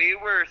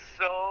were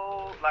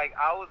so like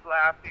I was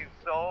laughing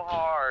so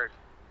hard.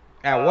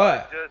 At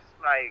what? Just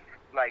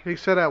like He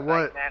said at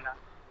what? Like, man,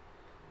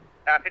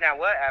 laughing at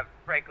what? At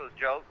Franco's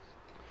jokes.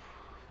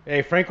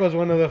 Hey, Franco's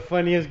one of the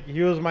funniest.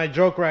 He was my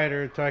joke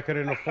writer until I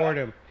couldn't afford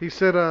him. He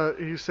said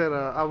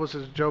I was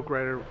his joke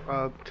writer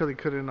till he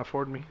couldn't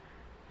afford me.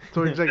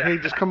 So he's like, hey,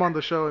 just come on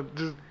the show and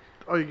just.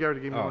 Oh, you already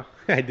gave me Oh, one.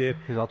 I did.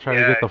 He's all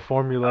trying to get the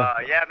formula.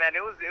 Yeah, man,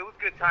 it was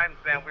good times,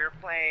 man. We were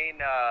playing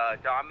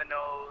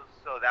dominoes,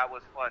 so that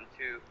was fun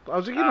too. I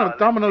was like, you know,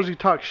 Domino's, you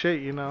talk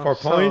shit, you know. For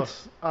so,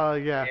 points? Yeah.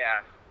 Yeah,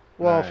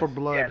 Well, Nice. for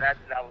blood. yeah, that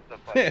was the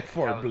fun.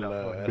 For that was the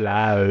blood. fun.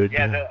 Blood.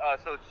 Yeah,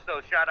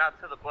 so shout out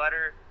to the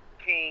Butter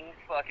King,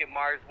 fucking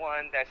Mars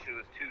One. That shit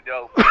was too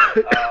dope.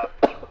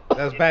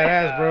 That's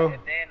badass, bro. And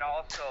then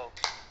also,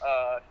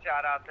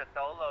 shout out to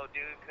Tholo,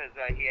 dude, because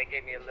he had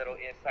gave me a little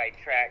inside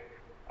track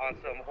on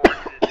some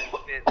horses and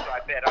shit. So I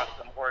bet on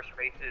some horse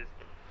races,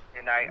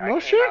 and I No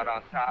came shit. out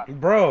on top.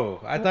 Bro,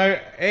 I thought.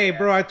 Hey,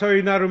 bro, I told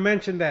you not to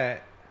mention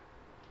that.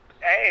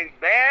 Hey,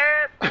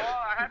 man,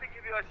 I had to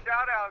give you a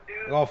shout out,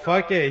 dude. Oh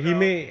fuck So, it. you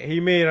He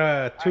made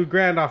 $2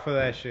 grand off of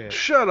that shit.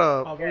 Shut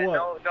up. Yeah,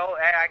 no,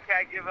 hey, I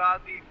can't give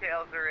out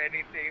details or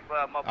anything,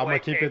 but my boy I'ma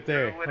keep came it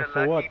there. through with a For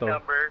lucky what, though?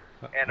 number,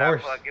 and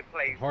Horse- I fucking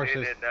placed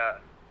horses. it, and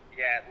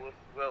yeah,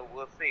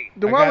 we'll see.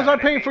 Then I why got- was I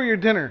paying for your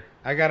dinner?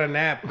 I got a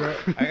nap, bro.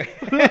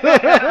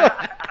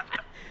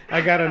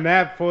 I got a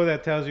nap full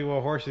that tells you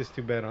what horses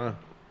to bet on.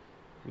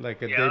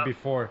 Like a day Yeah.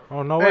 before.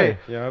 Oh, no Hey. way.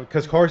 Yeah,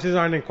 because horses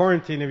aren't in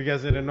quarantine, if you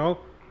guys didn't know.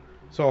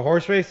 So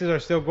horse races are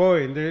still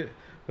going.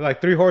 Like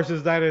 3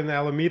 horses died in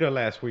Alameda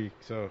last week,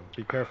 so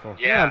be careful.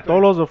 Yeah,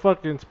 Tolo's a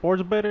fucking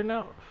sports bettor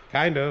now.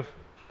 Kind of.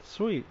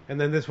 Sweet. And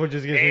then this one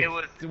just gives Hey, me. it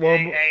was- well,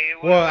 hey,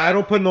 it was well, I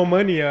don't put no last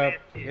money up.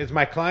 week. It's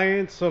my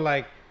clients, so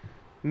like,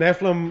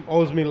 Nephilim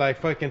owes me like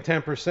fucking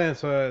 10%,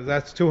 so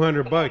that's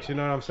 $200. You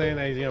know what I'm saying?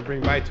 That he's gonna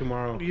bring by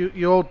tomorrow.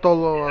 You owe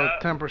Tolo Yeah.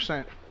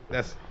 10%.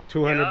 That's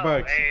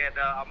 $200. Hey, and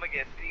I'm gonna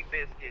get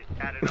Seabiscuit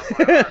tatted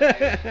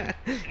on my arm.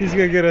 He's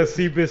gonna get a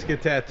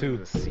Seabiscuit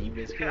tattoo. Sea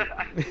biscuit.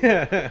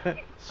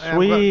 Hey, I'm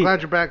Sweet.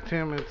 glad you're back,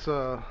 Tim. It's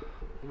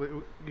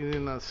you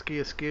didn't ski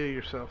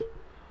yourself.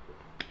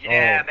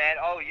 Yeah, man.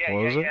 Oh, yeah,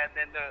 What was yeah, it? yeah. And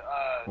then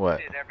the What?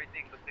 shit,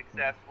 everything was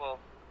successful.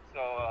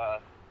 So,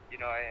 you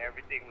know,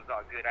 everything was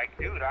all good. I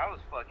was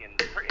fucking.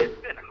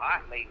 It's been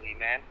hot lately,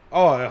 man.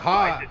 Oh,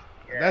 hot. I just-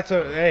 yeah. That's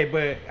hey,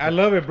 but I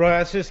love it, bro.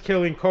 That's just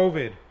killing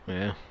COVID,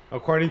 Yeah.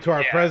 according to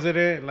our Yeah.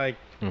 president. Like,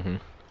 Mhm.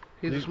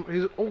 He's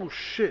oh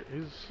shit,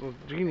 he's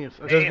a genius.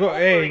 Hey, just go.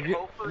 hopefully- Hey,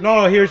 hopefully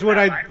no. he Here's knows what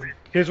that I. virus.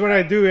 Here's what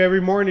I do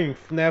every morning,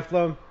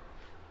 Nephilim.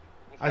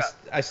 What's up?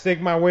 I stick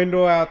my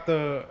window out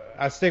the.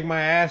 I stick my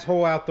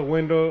asshole out the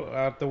window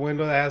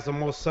that has the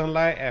most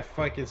sunlight at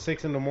fucking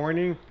 6 in the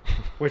morning,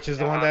 which is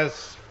the one Uh-huh.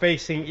 that's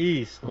facing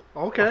east.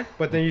 Okay.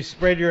 But then you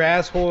spread your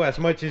asshole as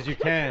much as you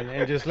can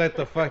and just let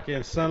the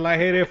fucking sunlight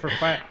hit it for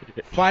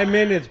 5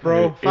 minutes,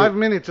 bro. 5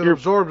 minutes, it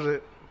absorbs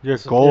it. You're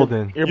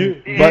golden. You're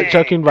You- butt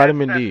chucking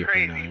vitamin that's D.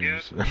 crazy, you know,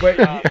 dude. just-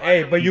 But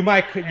hey, but you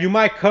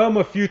might come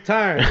a few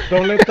times.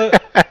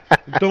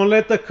 Don't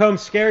let the cum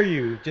scare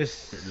you.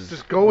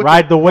 Just go with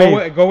Ride the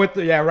wave. Go with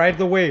ride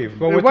the wave.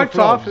 Go it. It with wipes the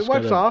flow. off. It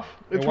wipes gotta- off.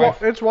 It's It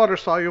wipes- it's water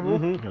soluble.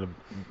 Mhm. Gotta-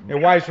 It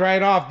wipes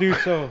right off, dude.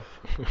 So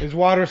it's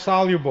water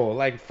soluble.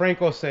 Like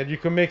Franco said, you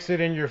can mix it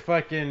in your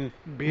fucking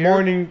Beer?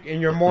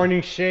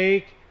 morning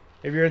shake.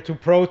 If you're into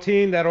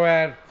protein, that'll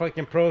add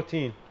fucking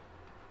protein.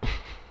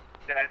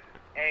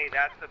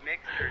 That's the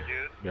mixture,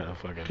 dude. Yeah,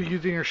 fucking. To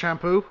use in your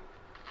shampoo?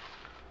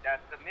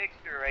 That's the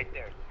mixture right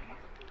there.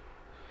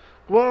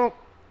 Well,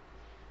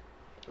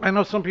 I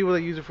know some people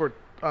that use it for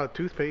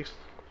toothpaste.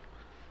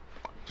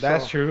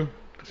 That's So- true.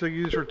 So you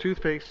use it for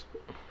toothpaste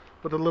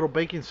with a little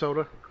baking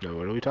soda. No,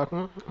 what are we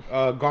talking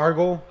about?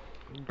 Gargle.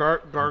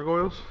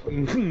 Gargoyles?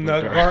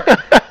 Nut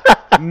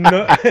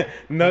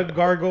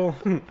gargle.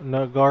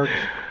 Nut guard.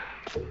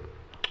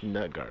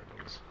 Nut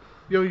gargles.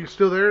 Yo, you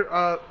still there,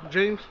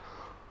 James?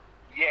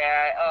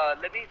 Yeah.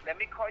 Let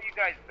me call you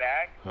guys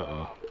back.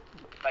 Uh-oh.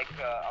 I'm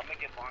gonna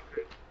get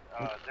bonkers.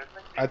 There's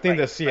like I think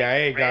the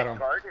CIA like got red him.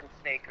 garden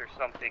snake or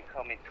something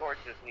coming towards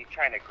us, and he's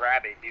trying to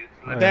grab it,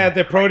 dude. Dad,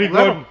 did Brody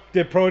Let go? him.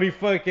 Did Brody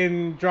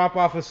fucking drop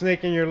off a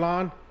snake in your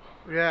lawn?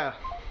 Yeah.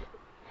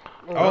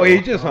 Oh, he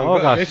just hung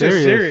up. got It's just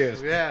serious.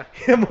 serious. Yeah.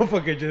 That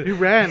motherfucker He just.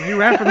 ran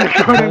from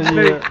the garden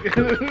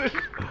Yeah.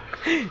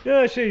 snake.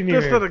 Yeah, shit, you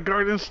Just need at a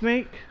garden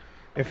snake.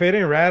 If it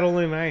ain't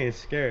rattling, I ain't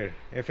scared.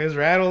 If it's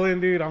rattling,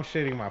 dude, I'm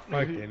shitting my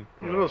fucking.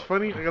 You know what's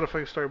funny? I got a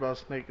funny story about a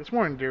snake. It's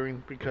more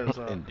endearing because,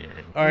 Endearing.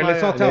 All right, My,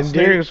 let's all uh, An tell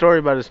endearing snake. story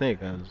about a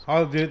snake. Guys.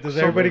 Oh, dude, does So-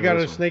 everybody got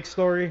a This one. snake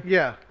story?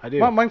 yeah. I do.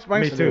 Mine's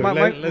Me too.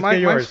 Let's get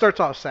mine yours. starts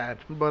off sad,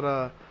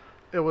 but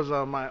it was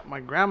my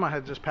grandma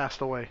had just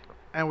passed away,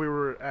 and we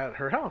were at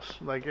her house,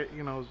 like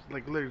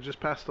literally just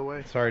passed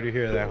away. Sorry to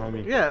hear that,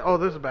 homie. Yeah. Oh,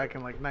 this is back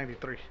in like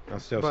 '93. I'm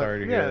still But,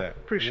 sorry to yeah, hear that.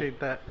 Appreciate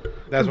that.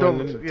 That's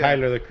Condolences, when yeah.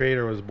 Tyler, the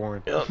creator, was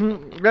born.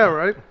 Yeah.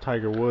 Right.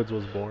 Tiger Woods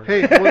was born.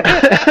 Hey,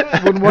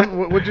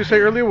 what'd you say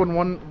earlier? When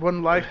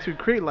one life to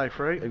create life,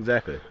 right?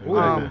 Exactly.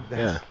 Um,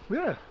 yeah.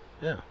 Yeah.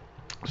 Yeah.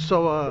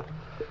 So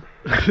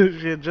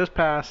she had just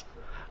passed,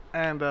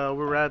 and we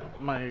were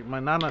at my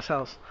nana's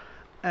house,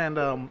 and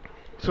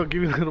so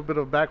give you a little bit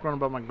of background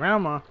about my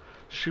grandma.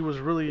 She was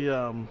really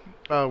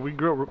we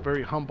grew up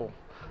very humble,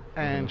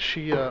 and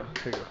she here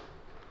you go.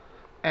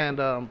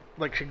 And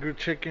like she grew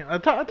chicken. I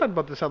talked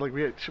about this how like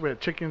we had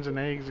chickens and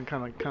eggs and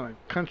kind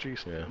of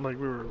countries. Yeah. Like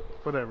we were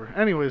whatever.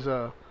 Anyways,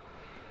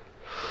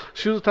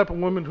 she was the type of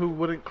woman who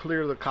wouldn't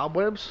clear the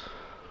cobwebs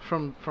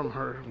from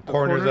her the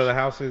Corners of the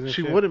houses and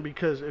She shit. wouldn't,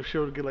 because if she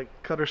would get like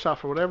cut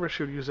herself or whatever,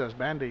 she would use it as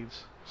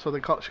band-aids. So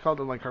she called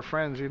them like her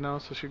friends, you know.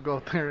 So she'd go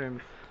out there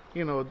and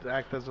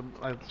act as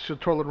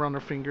she'd twirl it around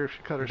her finger if she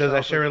cut herself. Does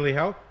that shit really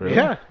help? Really?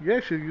 Yeah,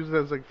 she'd use it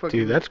as like fucking.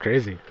 Dude, that's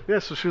crazy. Yeah,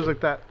 so she was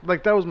like that.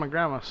 Like that was my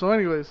grandma. So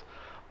anyways,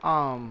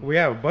 We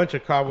have a bunch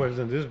of cobwebs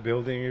in this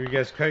building. You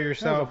guys cut there's a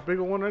yourself. big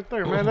one right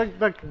there, man.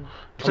 That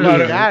I'm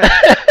not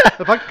a-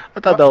 if I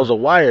thought that was a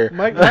wire.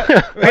 Mike,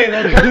 Wait,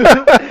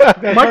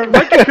 that's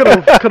Mike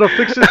could have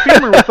fixed his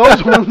femur with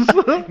those ones.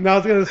 No, I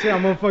was gonna say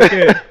I'm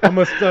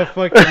gonna stuff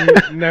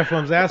fucking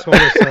Nephilim's asshole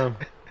with some.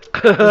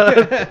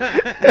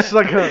 It's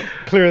like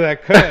Clear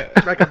that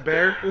cut. a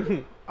bear.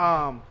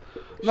 No,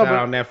 Shout but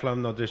out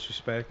Nephilim, no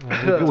disrespect.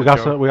 we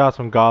got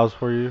some gauze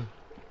for you.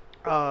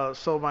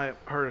 so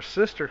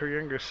her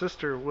younger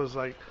sister was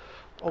like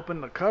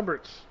open the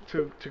cupboards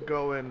to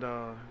go and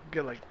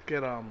get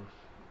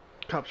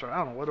cups, or I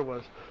don't know what it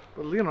was,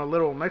 but a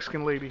little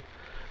Mexican lady,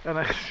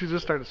 and she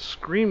just started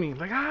screaming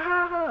like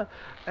ah,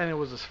 and it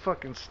was this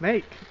fucking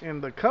snake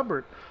in the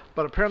cupboard,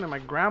 but apparently my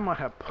grandma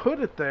had put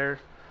it there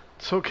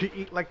so it could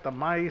eat like the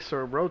mice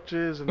or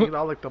roaches and eat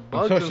all like the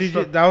bugs So and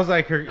stuff. that was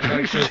like her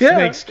the Yeah,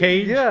 snake's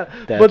cage. Yeah,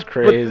 That's but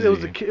crazy.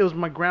 it was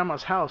my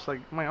grandma's house. Like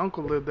my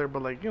uncle lived there,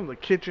 but like the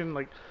kitchen,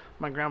 like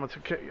my grandma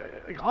took care,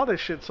 like all that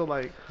shit. So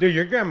like Dude,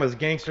 your grandma's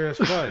gangster as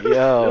fuck.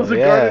 Yo, it was a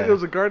yeah. garden. It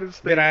was a garden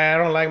snake. Dude, I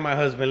don't like my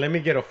husband. Let me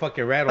get a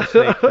fucking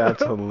rattlesnake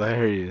That's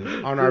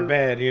hilarious. on our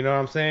bed. You know what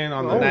I'm saying?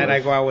 On the Oh. night I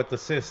go out with the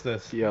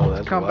sisters. Yo,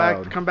 that's come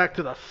wild. back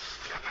to the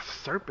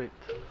serpent.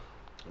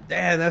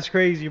 Damn, that's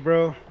crazy,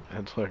 bro.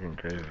 That's fucking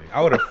crazy.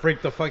 I would have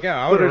freaked the fuck out.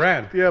 I would have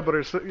ran. Yeah,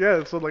 but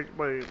so like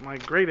my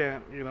great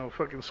aunt,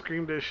 fucking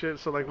screamed this shit.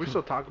 So like we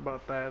still talk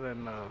about that,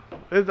 and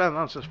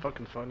that's just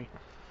fucking funny.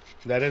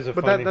 That is a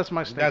But funny. that's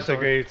my snake That's a story.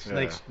 great Yeah.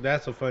 snake.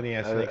 That's a funny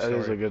ass snake That is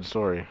a story. good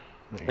story.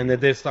 And it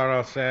did start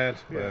off sad.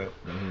 Yeah.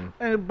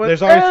 But But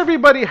There's always-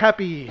 everybody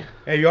happy.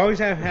 hey, you always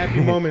have happy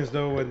moments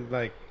though with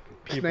like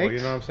people. Snakes? You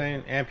know what I'm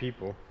saying? And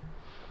people.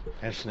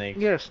 And snakes.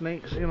 Yeah,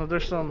 snakes.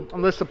 There's some.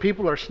 Unless the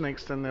people are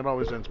snakes, then it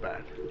always ends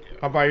bad.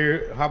 How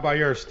about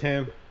yours,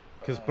 Tim?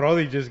 Because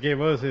Brody just gave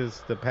us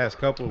the past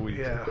couple of weeks.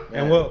 Yeah.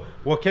 And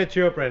we'll catch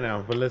you up right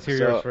now, but let's hear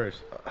So- yours first.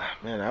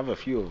 Man, I have a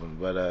few of them,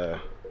 but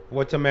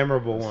What's a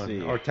memorable Let's one?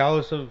 see. Or tell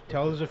us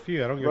a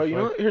few. I don't give bro, a you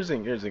know fuck. what? Here's the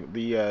thing.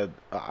 The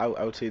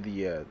I would say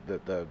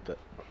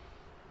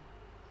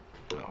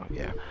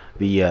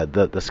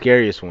the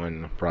scariest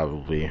one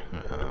probably.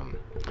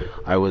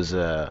 I was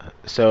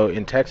so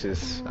in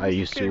Texas. I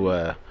used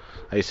to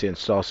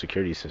install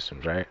security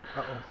systems, right?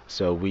 Uh-oh.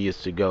 So we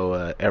used to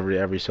go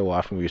every so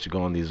often. We used to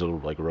go on these little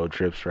like road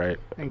trips, right?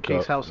 In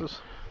case houses.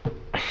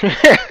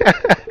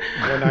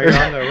 Well, now you're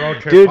on the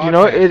road trip. Dude, you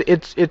know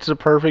podcast. it's a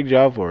perfect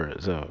job for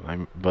it. So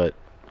but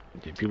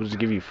people just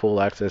give you full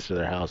access to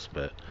their house.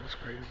 But That's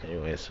crazy.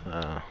 anyways,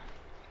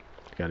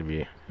 got to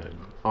be an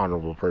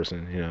honorable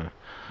person, you know.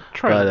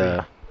 Try But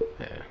to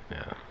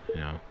yeah, you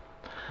know.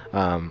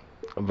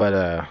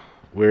 But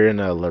we're in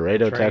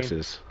Laredo, Train.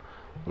 Texas.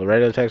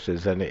 Laredo,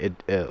 Texas, and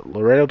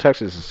Laredo,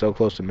 Texas is so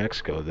close to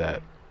Mexico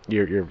that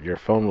your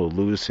phone will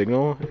lose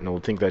signal and it will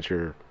think that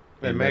you're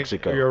in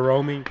Mexico. You're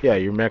roaming. Yeah,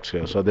 you're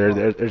Mexico. So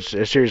there's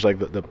a series like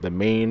the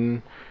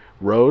main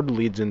road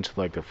leads into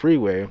like the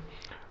freeway,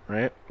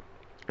 right?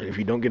 And if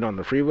you don't get on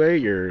the freeway,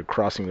 you're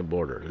crossing the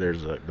border.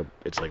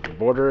 It's like the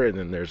border, and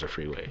then there's a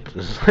freeway.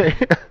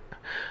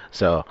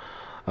 So,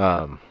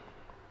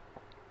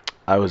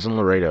 I was in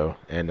Laredo,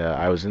 and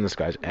I was in this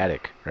guy's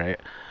attic, right?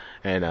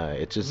 And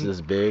it's just this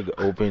big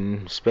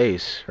open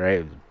space,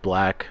 right?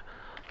 Black.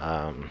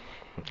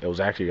 It was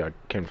actually, I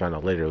came to find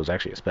out later, it was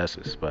actually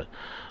asbestos, but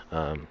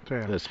Damn.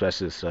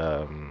 asbestos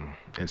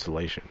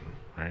insulation,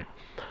 right?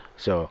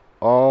 So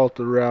all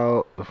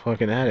throughout the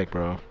fucking attic,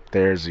 bro,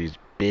 there's these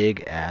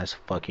big ass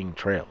fucking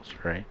trails,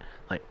 right?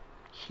 Like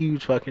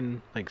huge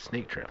fucking like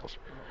snake trails,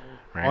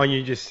 right? Oh, and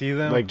you just see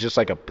them? Like just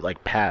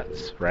like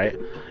paths, right?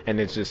 And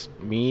it's just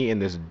me in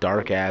this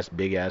dark ass,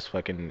 big ass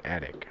fucking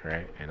attic,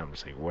 right? And I'm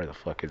just like, where the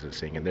fuck is this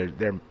thing? And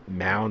they're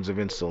mounds of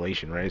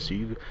insulation, right? So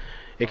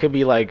it could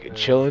be like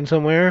chilling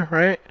somewhere,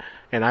 right?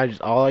 And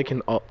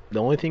the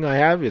only thing I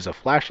have is a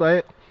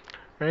flashlight,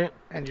 right?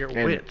 And your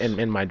And wits.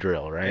 and my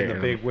drill, right? And the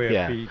big whip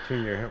yeah.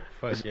 between your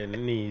fucking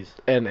knees.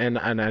 And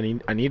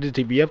I needed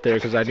to be up there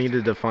because I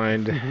needed to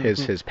find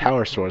his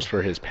power source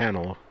for his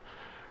panel,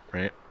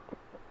 right?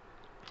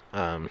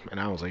 And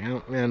I was like,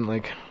 oh, man,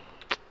 like,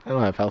 I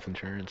don't have health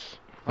insurance.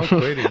 I'm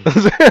quitting.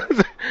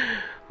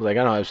 Like,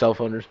 I don't have cell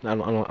phone. I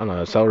don't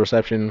have cell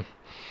reception.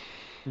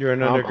 You're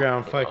an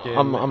underground fucking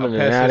I'm in an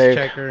pestis attic.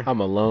 checker. I'm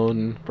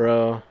alone,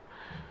 bro.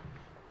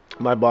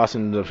 My boss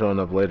ended up showing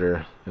up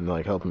later and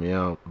like helping me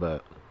out,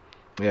 but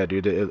yeah,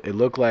 dude, it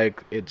looked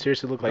like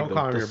seriously looked like Don't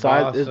call him the your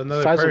size boss. it's the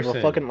Another size of a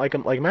person. fucking like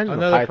imagine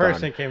Another a python,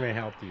 person came and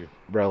helped you.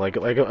 bro.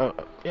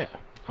 Yeah.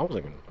 I was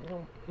like,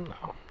 no,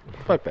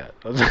 fuck that.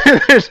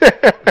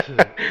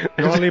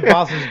 The only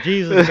boss is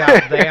Jesus,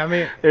 goddamn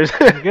it. There's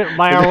Get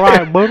my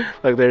alright, buddy.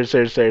 like there's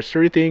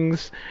three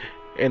things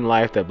in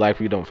life that black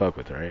people don't fuck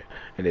with, right?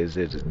 And it's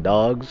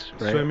dogs,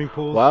 right? Swimming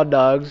pools. Wild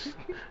dogs,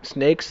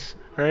 snakes,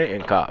 right,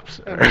 and cops.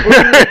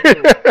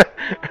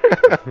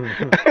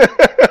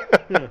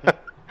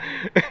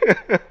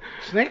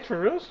 Snakes for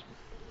reals?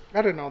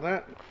 I didn't know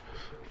that.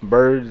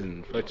 Birds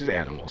and just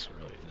animals,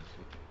 really.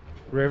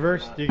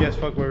 Rivers? Do you guys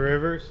fuck with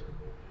rivers?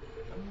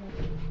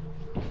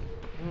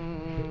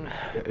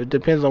 It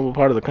depends on what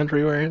part of the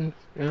country we're in,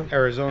 you know,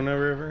 Arizona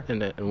River?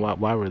 and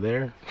why we're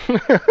there.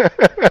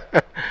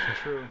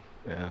 True.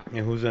 Yeah,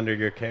 And who's under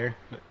your care?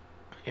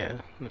 yeah.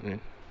 I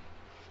mean,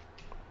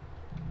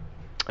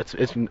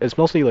 it's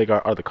mostly like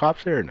are the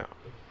cops there or no?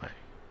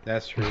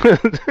 That's true.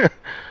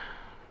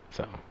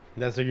 So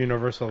That's a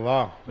universal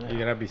law. Yeah. You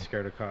gotta be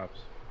scared of cops.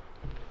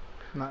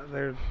 Not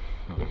there.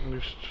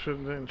 You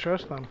shouldn't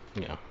trust them.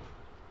 yeah,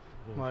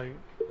 Like,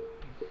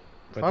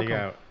 But Fuck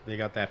 'em. they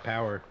got that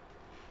power.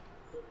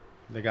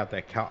 They got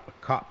that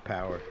cop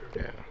power.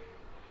 yeah.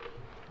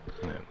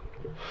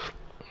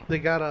 they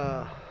got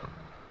a.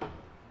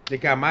 They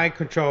got mind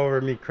control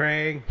over me,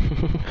 Craig.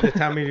 They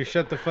tell me to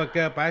shut the fuck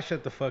up, I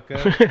shut the fuck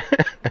up.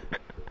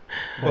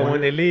 But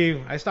when they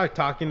leave, I start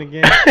talking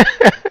again.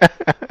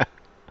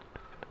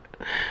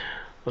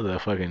 Was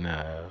that fucking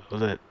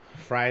was it?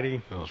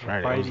 Friday. It was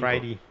Friday.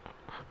 Friday.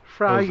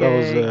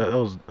 Friday.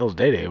 That was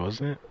Day Day,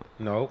 wasn't it?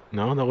 No,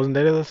 No, that wasn't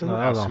Day Day. Listen, No,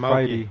 that was on Smokey.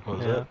 Friday.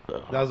 was Yeah.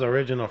 it? that was the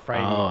original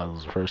Friday. Oh, that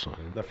was the first one.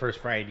 The first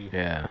Friday.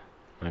 Yeah,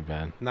 my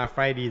bad. Not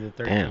Friday the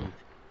 13th. Damn.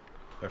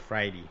 But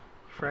Friday.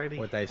 Friday.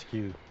 With Ice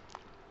Cube.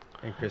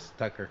 And Chris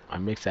Tucker. I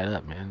mixed that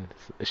up, man.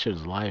 This shit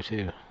was live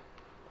too.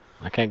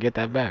 I can't get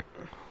that back.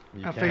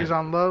 You I can. think he's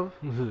on Love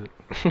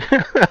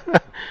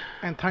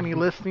and Tiny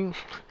Listening.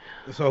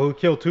 So who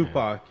killed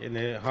Tupac? And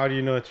then how do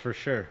you know it's for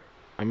sure?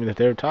 I mean, if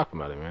they were talking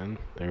about it, man,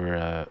 they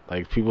were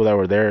like people that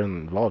were there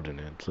and involved in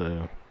it.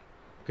 So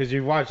Because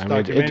you've watched I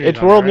mean, documentaries it's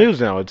on it, world right?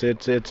 news now.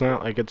 It's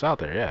not like it's out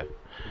there yet.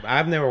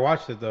 I've never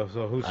watched it though,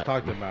 so who's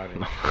talked about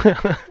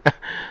it?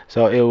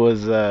 So it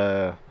was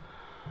they're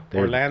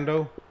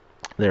Orlando?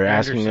 they're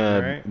asking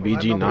Anderson, right?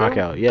 BG Orlando Bloom?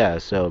 knockout. Yeah,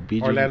 so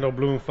BG Orlando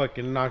Bloom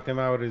fucking knocked him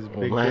out with his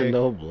big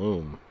Orlando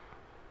Bloom.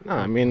 No,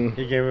 I mean dick.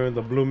 He gave him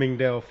the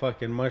Bloomingdale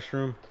fucking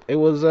mushroom. it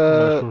was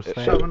Mushroom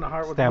stamp. Shove in the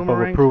heart with Stamp of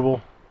boomerang.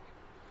 approval.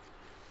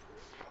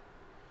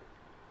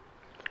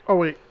 Oh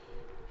wait,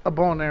 a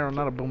bow and arrow,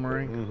 not a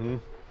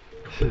boomerang.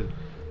 Mm-hmm.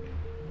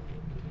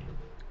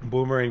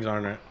 Boomerangs are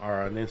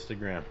on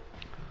Instagram.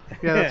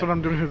 Yeah, that's what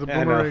I'm doing with the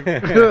I know.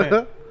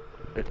 boomerang.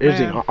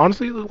 Interesting. Man.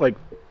 Honestly, it looked like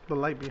The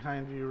light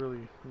behind you really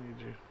needs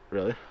you.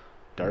 really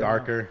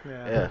Darker.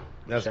 Yeah. Yeah,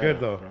 That's Shout good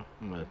out, though.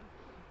 bro.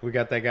 We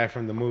got that guy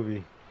from the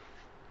movie.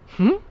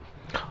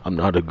 I'm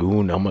not a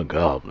goon. I'm a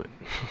goblin.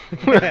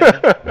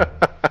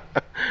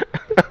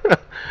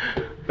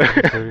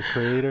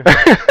 Creator.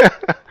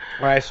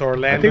 Alright, so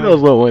Orlando. I think that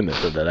was Lil Wayne that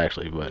said that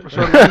actually, but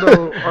So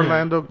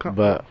Orlando.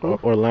 but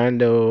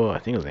Orlando, I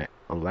think it was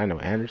Orlando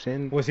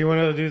Anderson. Was he one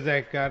of the dudes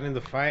that got in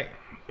the fight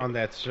on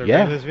that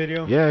surveillance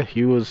video? Yeah,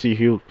 he was the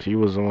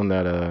one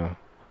that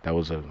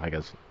was I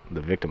guess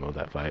the victim of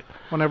that fight.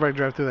 Whenever I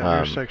drive through that Um,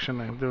 intersection,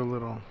 I do a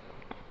little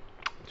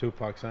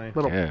Tupac sign.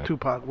 Yeah.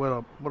 Tupac. What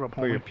up? What up,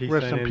 Put your homie? peace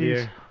Rest sign in in the peace.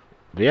 air.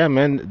 But yeah,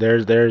 man.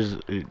 There's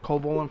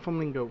Koval and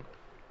Flamingo.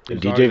 There's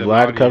DJ always an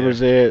Vlad audio.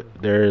 covers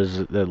it.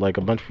 There's like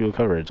a bunch of people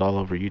cover it. It's all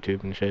over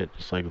YouTube and shit.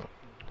 Just like,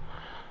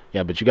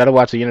 yeah, but you got to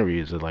watch the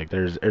interviews. Like,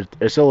 there's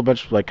still a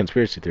bunch of like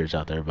conspiracy theories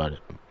out there about it.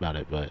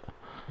 But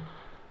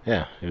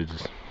yeah, it was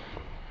just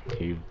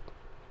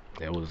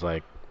it was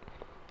like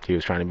he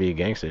was trying to be a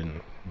gangster,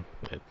 and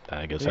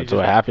I guess He that's just-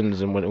 what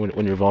happens and when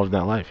you're involved in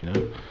that life, you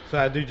know. So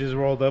that dude just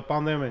rolled up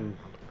on them and.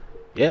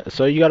 Yeah,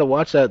 so you got to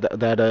watch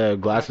that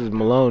Glasses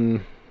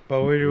Malone.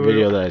 But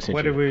Video that I sent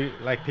what you. if we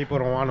like? People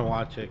don't want to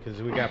watch it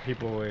because we got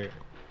people with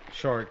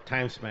short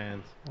time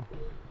spans.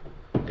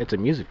 It's a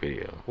music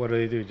video. What do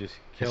they do? Just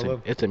kill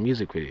them? It's a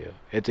music video.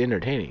 It's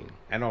entertaining.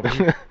 I know.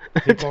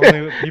 People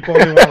only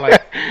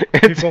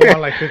want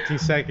like 15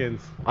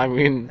 seconds. I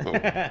mean,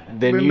 then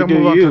Then you they'll do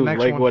move on to the you next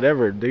like one.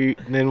 whatever.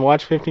 Then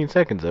watch 15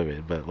 seconds of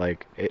it. But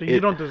like, You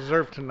don't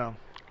deserve to know.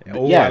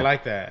 Oh, Yeah. I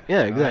like that. Yeah,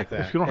 I like exactly.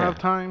 that. If you don't Yeah. have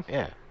time,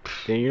 Yeah.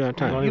 Then you don't have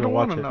time. Don't you even don't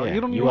watch want to it. know. Yeah, You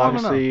don't you even want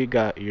to know. obviously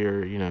got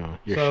your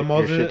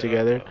So shit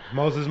together.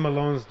 Moses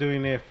Malone's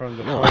doing it from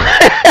the No.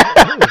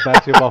 point.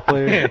 Basketball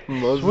player.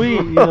 Moses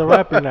Sweet, he's a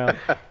rapper now.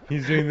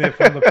 He's doing it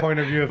from the point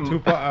of view of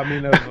Tupac. I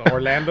mean, of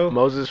Orlando.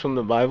 Moses from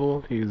the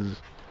Bible. He's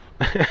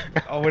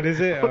Oh, what is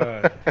it?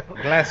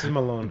 Glasses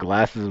Malone.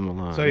 Glasses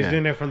Malone. So he's yeah.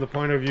 doing it from the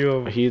point of view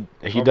of. He of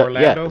does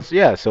Orlando?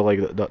 yeah. So like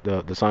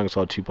the song is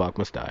called Tupac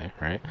Must Die,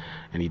 right?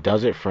 And he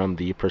does it from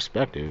the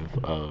perspective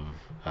of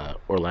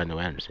Orlando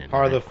Anderson. How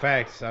are right? the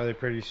facts? Are they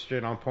pretty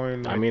straight on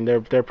point? I mean,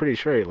 they're pretty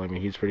straight. I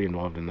mean, he's pretty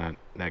involved in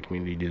that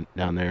community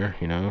down there.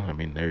 You know, I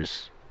mean,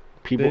 there's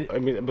people. I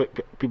mean, but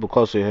people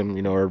close to him,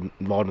 you know, are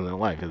involved in their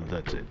life.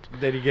 That's it.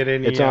 did he get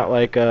any? It's not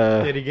like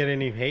Did he get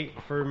any hate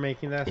for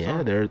making that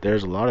yeah. song?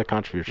 There's a lot of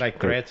controversy. Like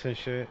threats and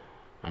shit.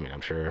 I mean,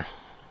 I'm sure.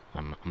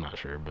 I'm not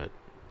sure, but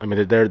I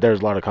mean, there's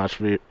a lot of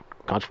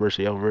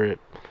controversy over it.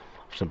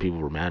 Some people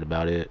were mad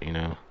about it, you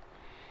know.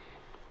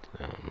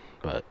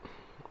 But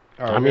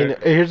I mean,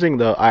 here's the thing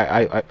though.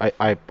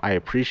 I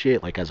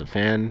appreciate, like, as a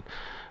fan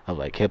of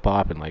like hip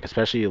hop and like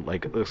especially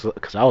like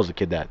because I was a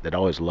kid that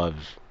always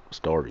loved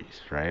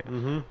stories, right?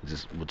 Which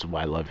is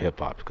why I love hip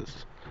hop,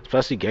 because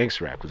especially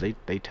gangster rap, because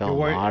they tell You a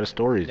were- lot of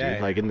stories, yeah.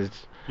 dude. Like in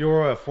this You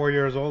were what, 4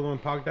 years old when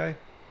Pac died?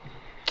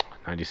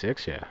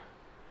 96, yeah,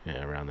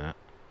 around that,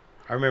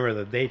 I remember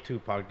the day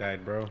Tupac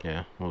died, bro.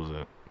 yeah. What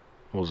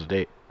was the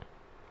date?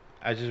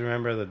 I just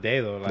remember the day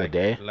though. Like,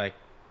 day?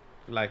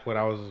 Like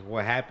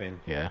what happened.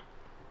 Yeah,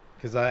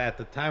 Because at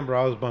the time,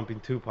 bro, I was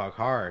bumping Tupac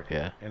hard.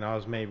 yeah, And I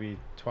was maybe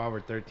 12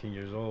 or 13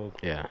 years old.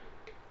 yeah.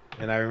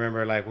 And I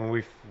remember, like, when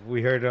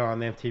we heard it on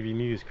MTV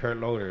News, Kurt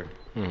Loder.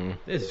 Mm-hmm.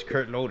 This is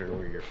Kurt Loder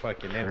with your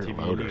fucking MTV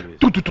Loder. News.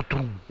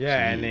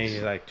 Yeah, and then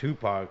he's like,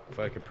 Tupac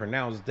fucking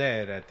pronounced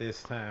dead at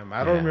this time.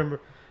 I don't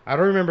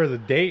remember the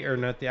date or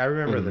nothing. I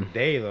remember the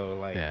day, though.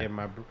 Like, Yeah. in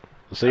my...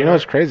 So you know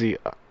what's crazy?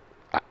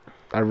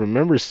 I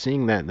remember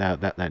seeing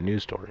that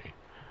news story,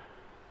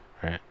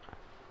 right?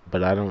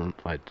 But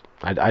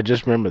I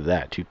just remember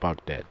that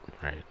Tupac dead,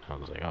 right? I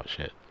was like, oh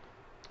shit.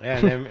 Yeah,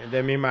 and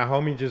then me and my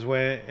homie just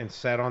went and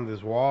sat on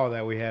this wall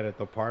that we had at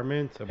the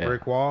apartment, a Yeah.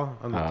 brick wall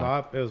on the Uh-huh.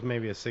 top. It was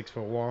maybe a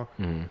 6-foot wall.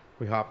 Mm-hmm.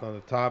 We hopped on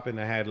the top, and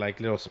I had like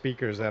little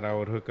speakers that I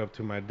would hook up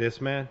to my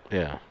Discman,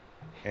 Yeah.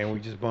 and we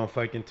just bumped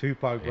fucking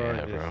Tupac, bro. Yeah,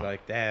 and just bro.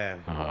 like,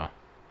 damn.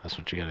 That's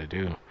what you gotta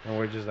do. And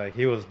we're just like,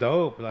 he was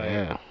dope. Like,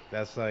 Yeah.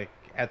 that's like,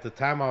 at the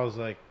time I was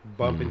like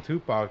bumping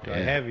Tupac like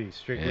Yeah. heavy,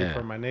 strictly Yeah.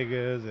 for my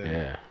niggas and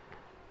Yeah.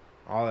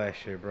 all that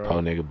shit, bro. Po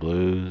Nigga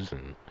Blues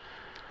and.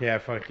 Yeah,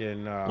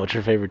 fucking. What's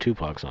your favorite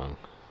Tupac song?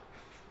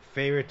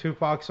 favorite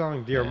Tupac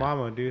song? Dear Yeah.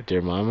 Mama, dude.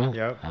 Dear Mama.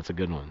 Yep. That's a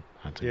good one.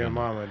 That's a Dear good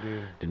one. Mama,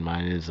 dude. And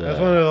mine is. That's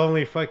one of the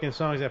only fucking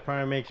songs that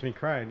probably makes me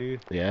cry, dude.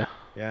 Yeah.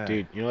 Yeah.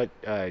 Dude, you know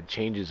what?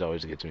 Changes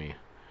always gets me.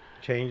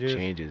 Changes.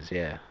 Changes.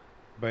 Yeah.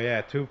 But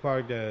yeah,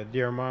 Tupac,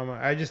 Dear Mama.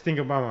 I just think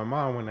about my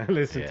mom when I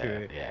listen Yeah. to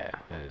it. Yeah.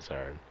 That is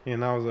hard.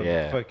 And I was a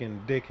Yeah.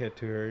 fucking dickhead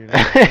to her. You know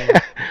what I'm saying?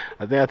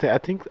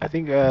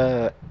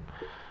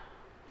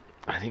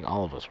 I think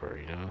all of us were,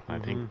 you know. I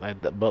think,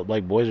 Mm-hmm. but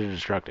like boys are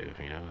destructive,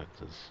 you know. It's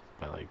just,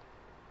 but like,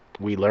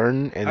 we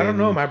learn, and I don't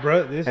then, know, my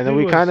brother. This and then dude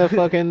we was- kind of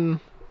fucking.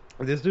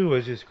 This dude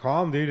was just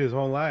calm, dude, his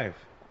whole life.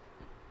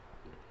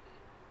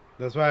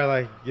 That's why,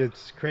 like,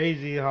 it's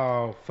crazy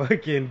how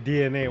fucking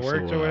DNA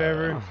works So, or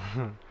whatever.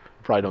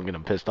 Probably don't get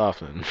him pissed off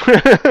then.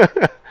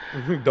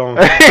 Don't.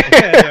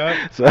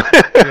 Yeah, So,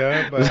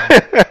 yeah, but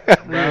I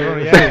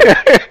don't,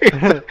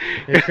 yeah.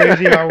 It's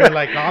crazy how we're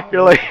like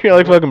opposites. you're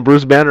like fucking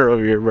Bruce Banner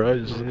over here, bro.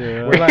 Just-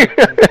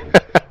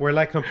 We're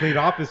like complete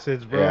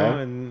opposites, bro,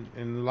 Yeah. in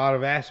a lot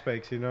of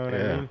aspects. You know what I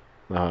Yeah. mean?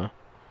 Uh-huh.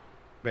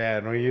 Yeah,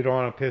 no, you don't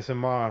want to piss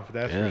him off.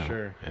 That's Yeah. for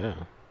sure. Yeah.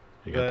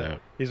 You got But that.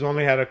 he's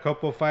only had a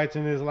couple fights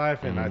in his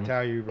life, and I Mhm.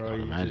 tell you, bro, I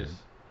he imagine.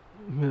 just.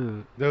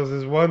 There was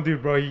this one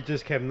dude, bro. He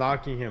just kept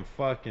knocking him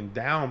fucking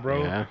down,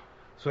 bro. Yeah.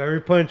 So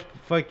every punch,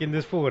 fucking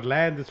this fool would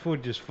land. This fool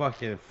would just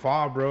fucking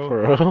fall, bro.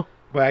 For real?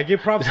 But I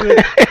give props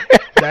to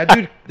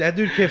that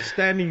dude kept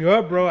standing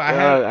up, bro.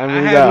 I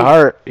mean, you got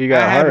heart. You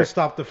got I heart. had to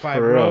stop the fight,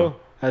 For bro. real.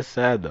 That's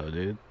sad though,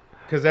 dude.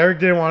 Because Eric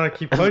didn't want to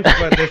keep punching,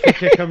 but this fool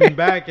kept coming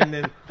back, and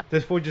then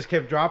this fool just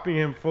kept dropping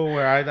him full.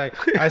 Where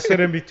I stood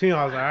in between.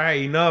 I was like, all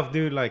right, enough,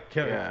 dude. Like,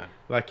 kick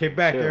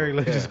back, Chill, Eric.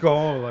 Let's just go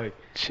home. Like,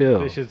 Chill.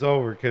 this shit's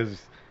over.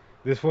 Because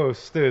this fool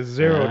stood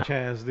zero Yeah.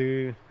 chance,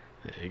 dude.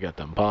 Yeah, you got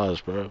them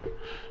paws, bro.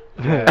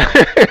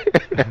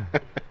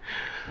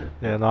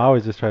 Yeah, no, I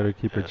always just try to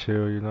keep it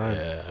chill, you know.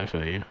 Yeah, I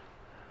feel you.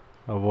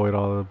 Avoid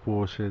all the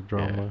bullshit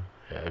drama.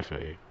 Yeah, I feel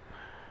you.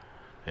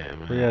 Yeah,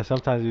 man. But yeah,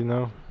 sometimes you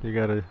know you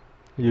gotta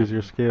use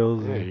your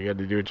skills Yeah, and you got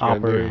to do what you got to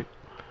do. operate.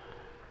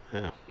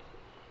 Yeah.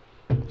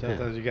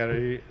 Sometimes you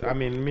gotta. I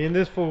mean, me and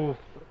this fool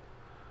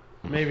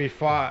maybe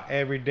fought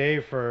every day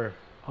for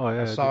Oh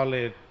yeah, a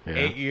solid Yeah.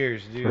 8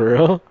 years, dude. For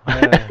real?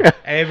 Yeah.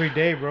 Every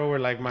day, bro. Where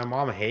like my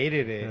mom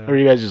hated it. Yeah. Or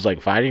you guys just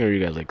like fighting, or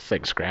you guys like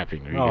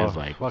scrapping, or you Oh, guys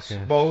like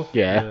fucking Both.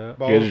 yeah, Yeah. you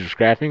Both. guys are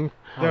scrapping,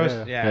 There was,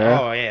 yeah. yeah. Yeah.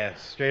 Oh yeah.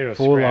 Straight up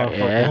Full on scraps.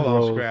 fucking Full on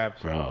blows.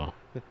 scraps. bro.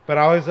 But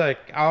I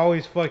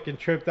always fucking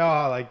tripped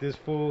out how like this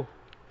fool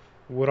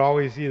would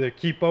always either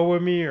keep up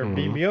with me or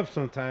beat Mhm. me up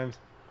sometimes.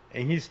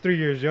 And he's 3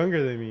 years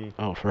younger than me.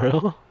 Oh, for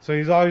real? So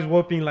he's always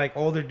whooping like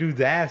older dudes'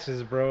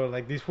 asses, bro.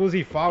 Like these fools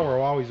he fought were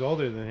always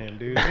older than him,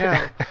 dude.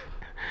 Yeah.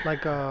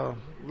 Like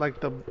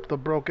the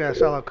broke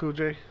ass LL Cool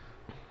J.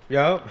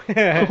 Yup.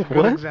 Good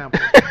What? example.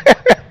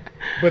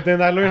 But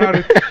then I learned how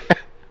to,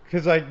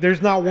 cause like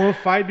there's not one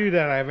fight, dude,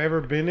 that I've ever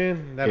been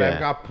in that Yeah. I've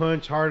got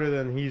punched harder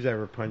than he's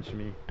ever punched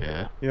me.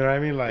 Yeah, You know what I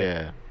mean? Like,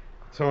 yeah.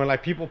 so when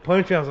like people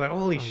punch me, I was like,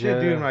 holy shit, Yeah.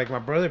 dude! Like my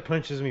brother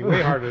punches me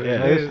way harder Yeah.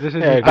 than This, this.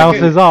 this Yeah, just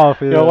bounces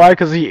off. You know why?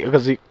 Because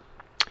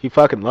he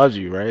fucking loves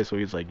you, right? So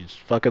he's like, just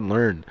fucking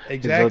learn.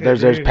 Exactly,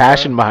 There's dude,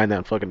 passion yeah. behind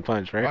that fucking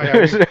punch, right? Oh,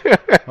 yeah,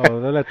 Oh,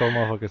 they let those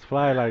motherfuckers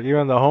fly. Like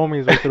even the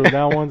homies we threw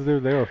down ones,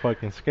 dude, they were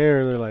fucking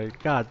scared. They're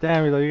like, God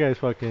damn it, like, you guys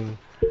fucking,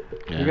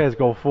 you guys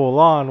go full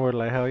on. We're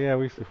like, hell yeah,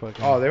 we used to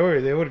fucking. Oh, they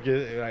would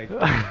get like,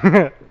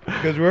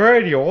 because we're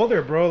already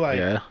older, bro. Like,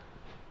 yeah,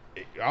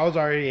 I was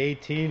already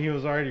 18, he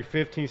was already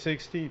 15,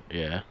 16,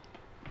 yeah,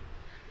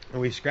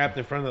 and we scrapped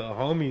in front of the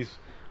homies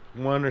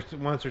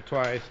once or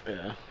twice.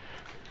 yeah.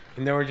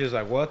 And they were just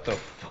like, what the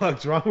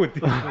fuck's wrong with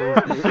these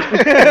fools?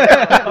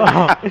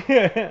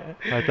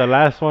 Like the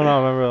last one, I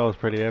remember that was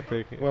pretty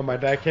epic. When my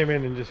dad came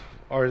in and just,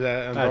 or is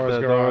that in At Dora's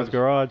the garage? Dora's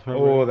Garage.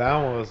 Oh, that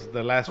one was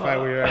the last fight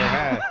we ever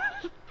had.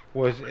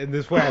 And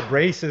this way had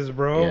braces,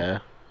 bro. Yeah.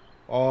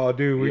 Oh,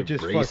 dude, You we had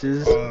just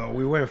braces?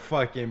 we went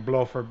fucking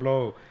blow for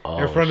blow Oh,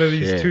 in front of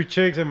these shit. 2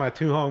 chicks and my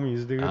 2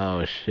 homies, dude.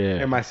 Oh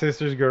shit. In my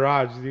sister's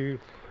garage, dude.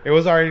 It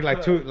was already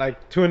like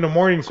 2 in the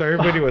morning, so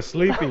everybody was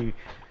sleeping.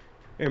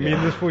 And me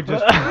and this fool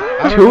just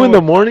I don't 2 know in the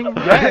what- morning?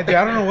 Yeah, dude,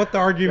 I don't know what the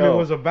argument Yo,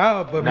 was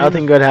about, but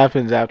Nothing good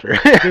happens after.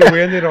 Dude,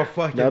 we ended up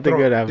fucking Nothing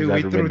good happens dude, we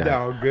after threw midnight.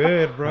 down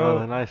good, Oh, bro.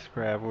 the nice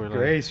scrap. We're like,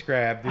 Great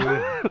scrap, dude.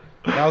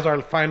 That was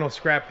our final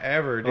scrap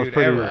ever, that was dude.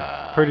 pretty,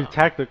 Ever. pretty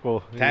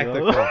tactical. you know?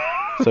 Tactical.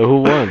 So who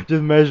won?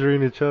 Just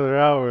measuring each other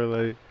out. We're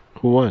like,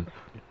 Who won?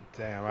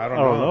 Damn, I I don't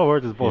don't know. know. We're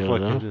just both You don't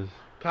fucking know? just.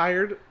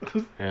 Tired.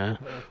 Yeah.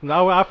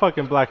 No, I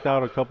fucking blacked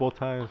out a couple of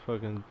times.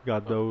 Fucking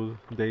got those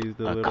dazed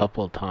a A little.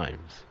 couple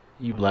times.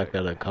 You blacked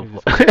out a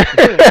couple.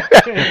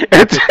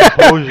 It's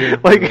composure,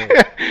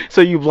 like, so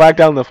you blacked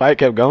out and the fight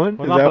kept going?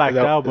 Well, Is not that- blacked is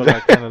that- out, but is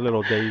like kind of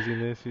little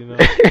daziness, you know.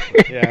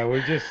 Yeah,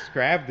 we just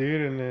scrapped,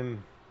 dude, and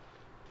then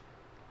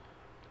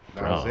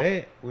that was Bro.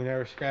 it. We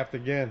never scrapped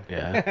again.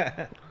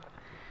 Yeah.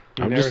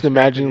 We I'm never just scrapped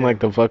imagining again. like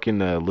the fucking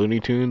Looney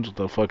Tunes with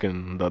the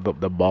fucking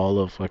the ball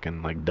of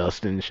fucking like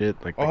dust and shit,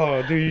 like the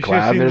Oh, dude, you should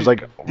cloud. see There's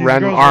like these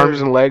random girls arms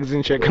were- and legs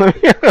and shit coming.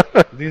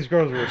 These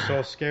girls were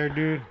so scared,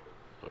 dude.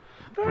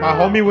 My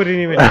homie wouldn't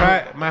even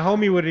try. My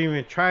homie wouldn't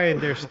even try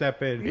and dare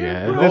step in.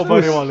 Yeah. This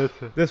Nobody was, wanted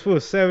to. this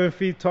was 7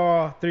 feet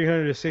tall,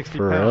 360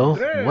 For real?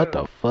 pounds. What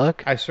the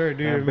fuck? I swear,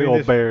 dude. Yeah, I big mean, old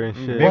this bear and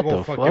shit. Big What old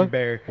the fucking fuck?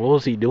 bear. What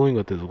was he doing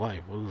with his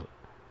life? What was it?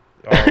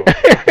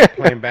 Oh,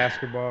 playing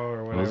basketball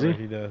or Was whatever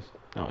he? he does.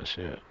 Oh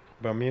shit.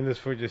 But me and this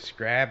fool just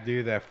scrapped,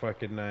 dude, that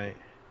fucking night.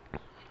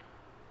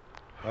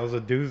 That was a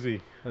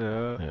doozy.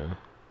 Yeah, Yeah.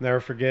 Never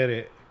forget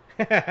it.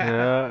 yeah,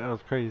 that was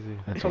crazy.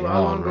 That's So wild,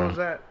 how long bro. ago was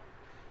that?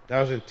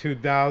 That was in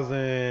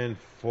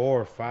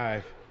 2004 or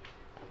 5.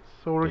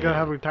 So we're Yeah. gonna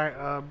have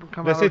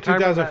come Let's out say of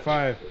retirement match.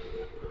 2005.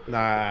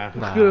 Nah.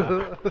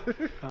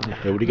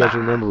 Yeah, what do you guys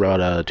remember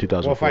about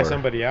 2004? We'll fight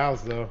somebody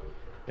else, though.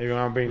 Maybe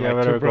I'm bring Yeah, like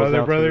whether two it goes down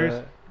to brothers.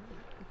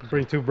 that.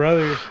 Bring 2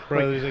 brothers.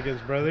 Brothers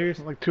against brothers.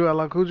 Like 2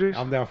 LL Cool J's?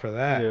 I'm down for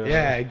that. Yeah.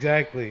 Yeah,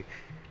 exactly.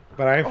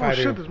 But I ain't Oh,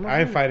 fighting. shit, there's more I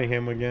ain't here. fighting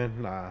him again.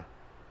 Nah.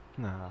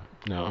 Nah.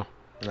 No.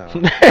 No.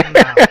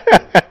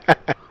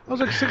 That was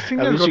like 16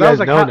 At years least ago. you That was guys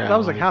like know now, that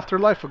was like like- half their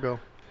life ago.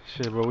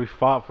 Shit, but we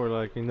fought for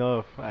like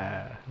enough.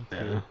 Yeah.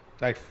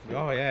 Like,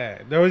 oh yeah.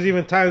 There was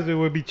even times we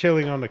would be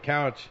chilling on the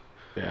couch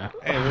Yeah.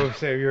 and we'd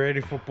say, "You ready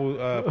for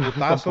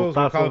putazos?"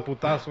 We call it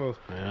putazos.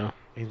 Yeah.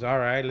 He's all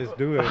right. Let's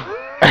do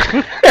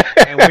it.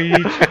 And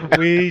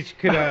we each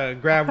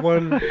could grab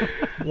one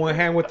one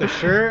hand with the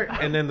shirt,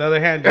 and then the other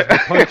hand just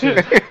punches.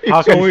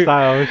 Hockey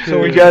style. So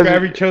we shit. just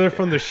grab each other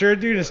from the shirt,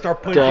 dude, and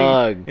start punching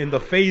Dog. in the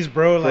face,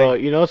 bro. Like, Bro,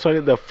 you know what's funny?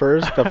 The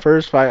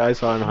first fight I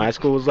saw in high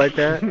school was like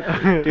that.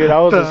 Dude, I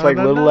was just like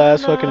little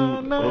ass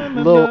fucking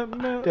little.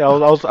 Dude, I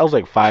was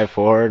like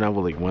 5'4", and I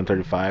was like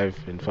 135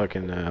 in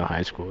fucking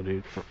high school,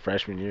 dude.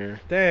 Freshman year.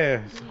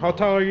 damn, how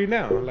tall are you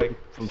now? Like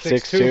From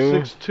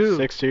 6'2"? 6'2",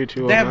 6'2",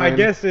 209. Damn, I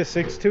guessed it's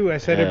 6'2". I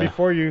said it Yeah.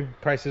 before you.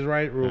 Price is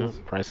right Yeah, rules.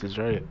 Price is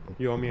right.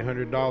 You owe me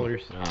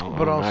 $100.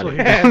 But also he,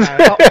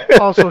 Yeah.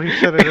 also he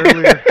said it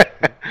earlier.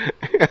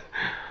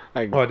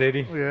 Like, Oh, did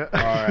he? Yeah. All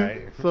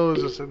right. So it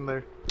was just in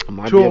there. I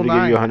might be able to give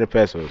 209. you 100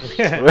 pesos.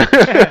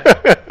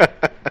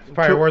 It's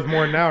probably worth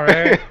more now,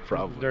 right?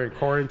 Probably. During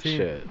quarantine.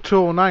 Shit.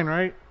 209,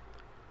 right?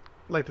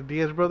 Like the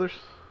Diaz brothers.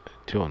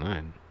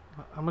 209.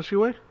 How much you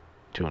weigh?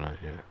 209,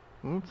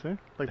 yeah. See?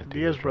 Like The the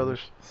Diaz brothers.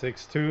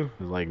 6'2". It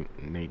was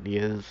like Nate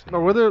Diaz. Or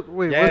were there?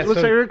 Wait, Yeah, what's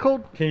so- the area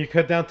code? Can you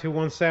cut down to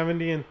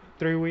 170 in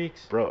 3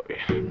 weeks? Bro,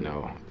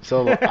 no.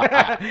 So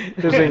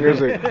here's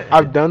the thing.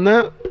 I've done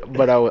that,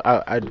 but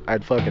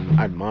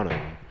I'd mono.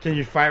 Can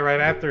you fight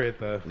right after it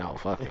though? No,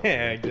 fuck. No.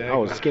 Yeah, exactly. I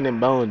was skin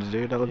and bones,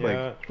 dude. I look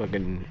Yeah. like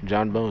fucking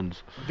John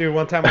Bones. Dude,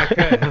 one time I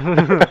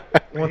cut.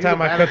 One time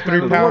I cut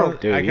 3 pounds.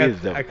 Dude, I he cut. is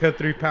dope. I cut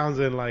 3 pounds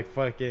in like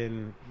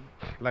fucking,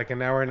 like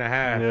an hour and a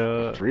half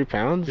Yeah. 3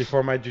 pounds?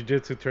 before my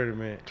jiu-jitsu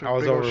tournament. Took I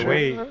was big ol' shit.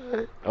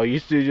 overweight. Oh, you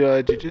used to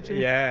do jiu-jitsu?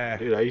 Yeah.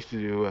 Dude, I used to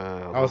do.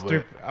 I was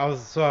three. I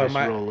was so I used to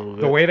my roll a little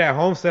the bit. weight at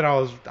home said I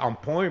was on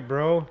point,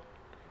 bro.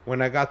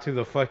 When I got to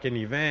the fucking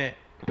event,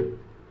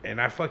 and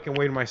I fucking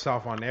weighed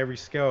myself on every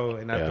scale,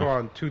 and I Yeah. threw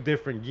on 2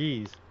 different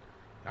gis.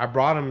 I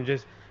brought them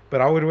but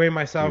I would weigh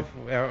myself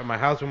at my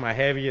house with my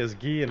heaviest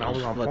gi, and I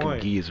was on fucking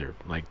point. geezer.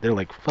 Like they're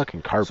like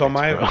fucking carpets, So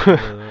my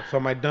bro. so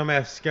my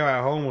dumbass scale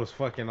at home was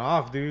fucking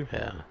off, dude.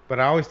 Yeah. But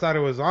I always thought it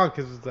was on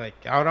because it's like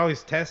I would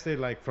always test it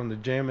like from the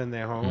gym and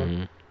at home,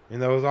 Mhm.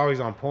 and that was always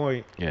on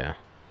point. Yeah.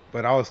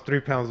 But I was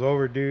 3 pounds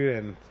over, dude,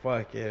 and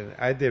fucking,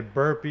 I did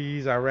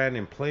burpees, I ran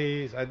in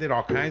plays, I did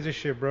all kinds of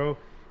shit, bro,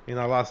 and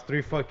I lost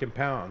 3 fucking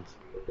pounds.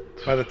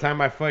 By the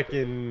time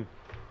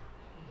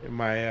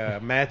my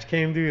match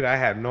came, dude, I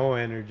had no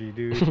energy,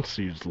 dude.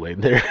 So you just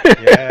laid there.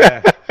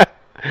 Yeah.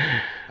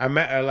 I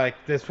met like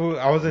this fool.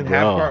 I was in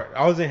half Bro. guard.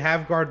 I was in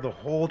half guard the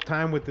whole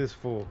time with this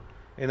fool,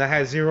 and I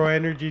had 0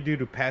 energy due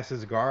to pass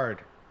his guard.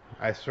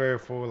 I swear,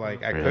 fool,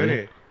 like I Really?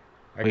 couldn't.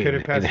 I Wait,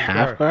 couldn't pass in his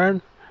half guard.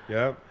 guard?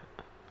 Yep.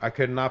 I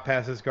could not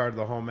pass his guard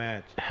the whole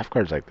match. Half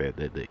guard's like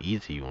the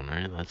easy one,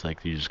 right? That's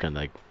like you just kind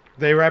of like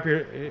They wrap your.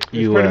 It's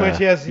You, pretty much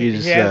you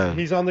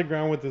he's on the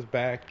ground with his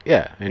back.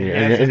 yeah, and he you're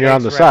has his and you're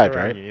on the legs wrapped side,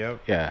 around right? you,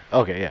 yep. Yeah.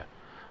 Okay. Yeah.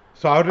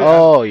 So I would.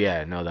 Oh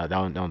yeah, no, that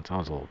one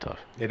sounds a little tough.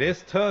 It is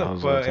That tough,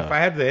 was a little but if tough. I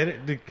had the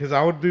because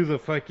I would do the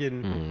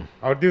fucking, Mhm.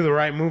 I would do the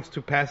right moves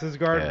to pass his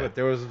guard, Yeah. but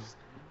there was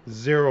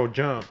 0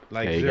 jump,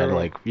 like Yeah, you 0.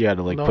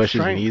 gotta like No push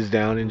strength. his knees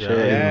down and shit,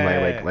 Yeah.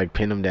 and like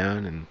pin him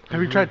down, and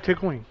Have you tried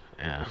tickling?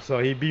 yeah, So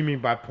he beat me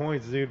by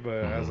points, dude.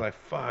 But I was Mhm. like,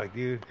 fuck,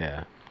 dude.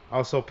 yeah. I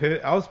was so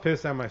pissed. I was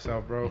pissed at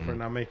myself, bro, for Mhm.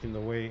 not making the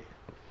weight.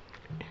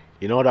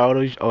 You know what I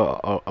would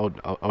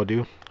I'll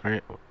do,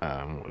 right?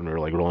 When we were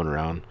like rolling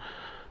around,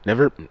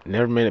 never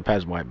made it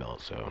past white belt,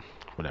 so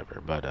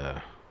whatever.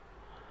 But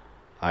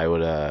I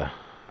would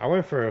I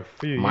went for a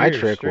few my years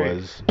trick straight.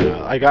 was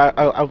like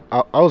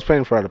I was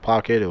paying for out of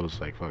pocket. It was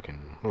like fucking.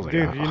 It was like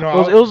Dude, you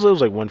know, it was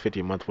like $150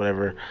 a month,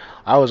 whatever.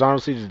 I was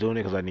honestly just doing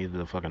it because I needed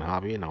the fucking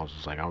hobby, and I was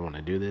just like, I want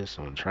to do this.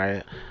 I want to try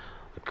it.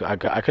 I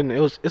couldn't.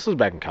 This was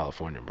back in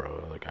California,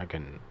 bro. Like I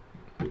couldn't.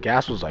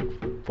 Gas was like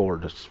four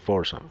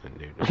something,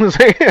 dude. It was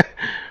like,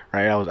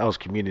 right? I was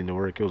commuting to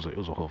work. It was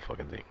a whole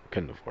fucking thing.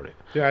 Couldn't afford it.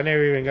 Dude, I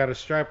never even got a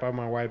stripe on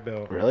my white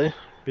belt Really?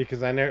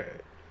 because I never.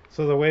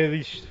 So the way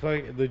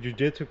the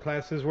jiu-jitsu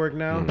classes work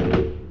now,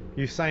 Mhm.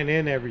 you sign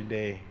in every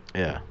day,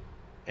 Yeah.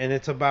 and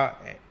it's about.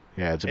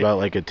 Yeah. It's about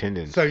like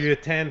attendance. So you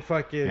attend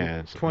fucking Yeah,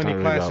 it's 20 not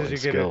really about, classes, like, you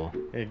get skill.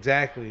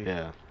 exactly.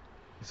 Yeah.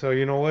 So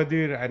you know what,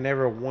 dude? I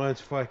never once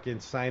fucking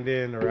signed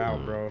in or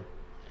out, bro,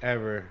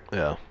 ever.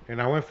 Yeah.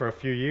 And I went for a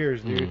few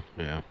years, dude. Mhm.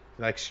 Yeah.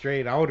 Like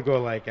straight. I would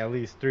go like at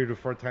least 3 to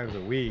 4 times a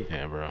week.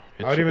 Yeah, bro.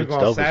 I would even it's go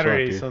on dope as fuck,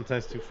 Saturdays dude.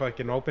 sometimes to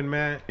fucking open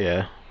mat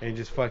Yeah. and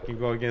just fucking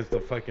go against the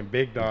fucking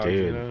big dogs,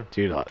 Dude,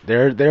 you know?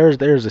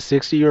 there's a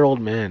 60-year-old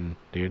man,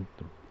 dude,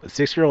 a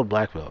 60-year-old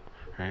black belt,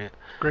 right?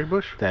 Gray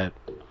Bush? That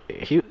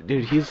he's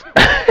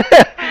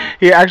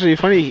he actually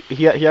funny.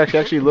 He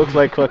actually looks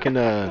like fucking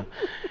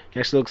he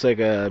actually looks like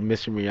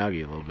Mr.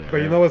 Miyagi a little bit. But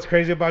you right? know what's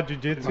crazy about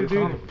jiu-jitsu,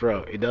 dude?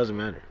 Bro, it doesn't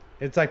matter.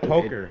 It's like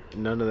poker.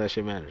 None of that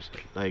shit matters.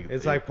 Like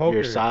It's like poker.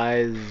 Your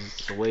size,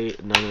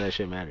 weight, none of that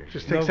shit matters.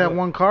 Just dude. takes No, that but-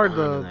 one card. None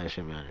of The that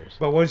shit matters.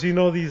 But once you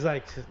know these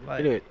like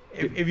Dude,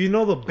 if you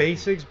know the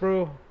basics,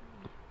 bro,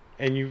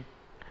 and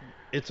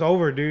it's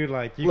over, dude.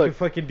 Like you Look. can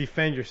fucking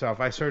defend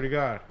yourself. I swear to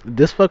God.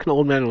 This fucking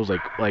old man was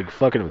like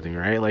fucking with me,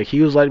 right? Like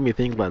he was letting me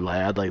think like I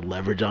had like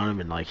leverage on him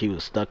and like he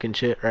was stuck in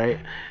shit, right?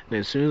 And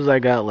as soon as I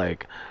got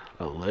like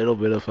a little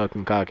bit of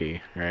fucking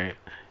cocky, right?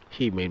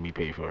 He made me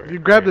pay for it. you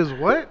grabbed right? his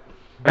what?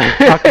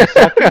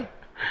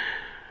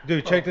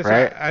 Dude, check this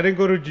Right? out. I didn't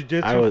go to I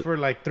jiu-jitsu was- for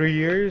like 3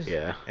 years.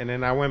 Yeah. And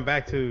then I went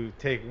back to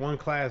take one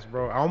class,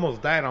 bro. I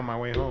almost died on my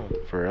way home.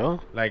 For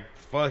real? Like,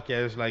 fuck yeah.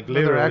 It's like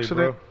Another literally,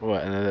 accident? bro.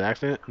 What? Another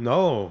accident?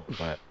 No.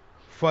 What?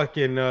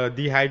 Fucking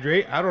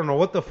dehydrate. I don't know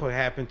what the fuck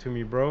happened to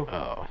me, bro.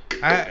 Oh.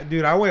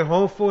 Dude, I went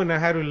home full and I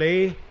had to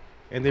lay.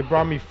 And they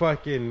brought me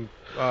fucking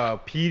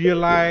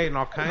Pedialyte and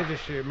all kinds of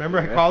shit. Remember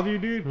I called you,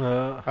 dude?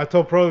 I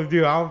told Pro,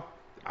 dude, I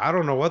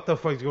don't know what the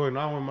fuck's going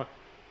on with my...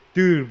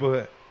 Dude,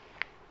 but...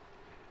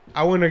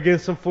 I went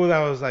against some fool that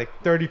was like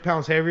 30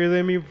 pounds heavier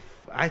than me.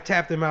 I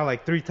tapped him out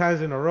like 3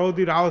 times in a row,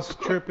 dude. I was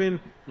tripping.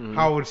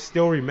 How I would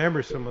still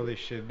remember some of this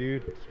shit,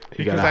 dude.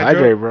 You gotta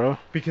hydrate, bro.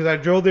 Because I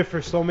drilled it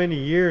for so many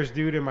years,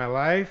 dude, in my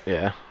life.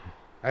 Yeah.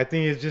 I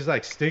think it just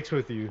like sticks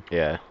with you.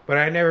 Yeah. But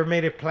I never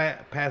made it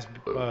past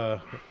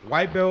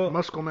white belt.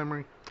 Muscle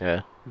memory.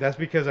 Yeah. That's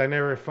because I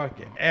never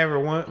fucking ever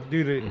want,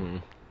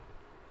 dude,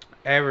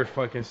 ever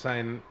fucking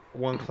sign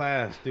one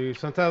class, dude.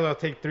 Sometimes I'll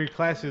take 3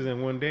 classes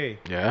in one day.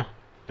 Yeah.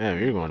 Damn,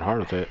 you're going hard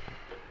with it.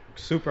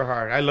 Super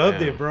hard. I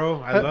loved it,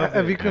 bro. I loved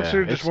Have it. you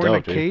considered Yeah, just it's wearing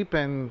dope, a dude. cape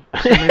and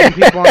submitting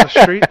people on the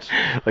streets?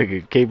 Like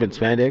a cape and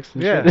spandex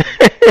and Yeah.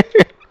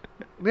 shit?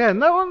 Yeah,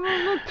 no,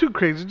 not too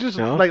crazy. Just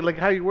No? like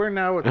how you wear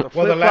now with the Well,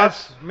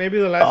 flip-flops. maybe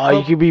the last Oh, you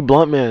couple, could be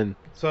blunt man.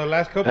 so the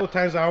last couple of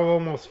times I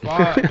almost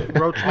fought.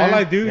 Roach all man.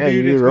 I do, Yeah,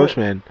 you dude, be is roach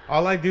go, man.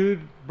 all I do,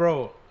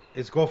 bro,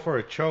 is go for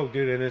a choke,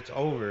 dude, and it's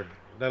over.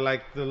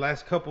 Like the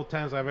last couple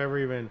times I've ever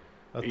even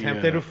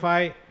attempted Yeah. to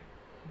fight,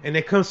 and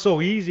it comes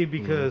so easy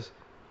because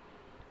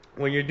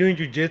when you're doing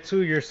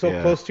jujitsu, you're so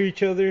Yeah. close to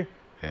each other.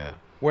 Yeah.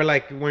 Where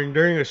like when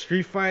during a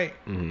street fight,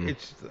 Mhm.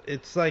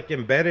 it's like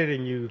embedded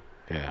in you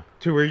Yeah.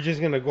 to where you're just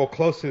gonna go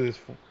close to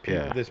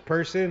Yeah. this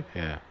person.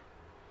 Yeah.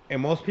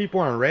 And most people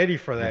aren't ready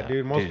for that, Yeah,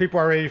 dude. Most dude. people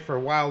are ready for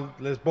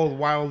let's both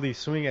wildly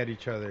swing at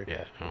each other.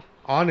 Yeah.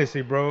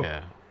 Honestly, bro.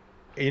 Yeah.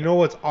 You know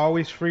what's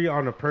always free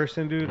on a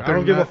person, dude? I Their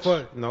don't give nuts. a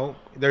fuck. No,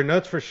 they're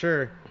nuts for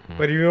sure.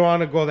 But if you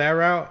want to go that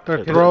route,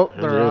 Their throat,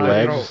 Their their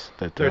eyes. legs,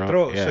 their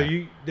throat. Yeah.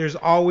 So there's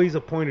always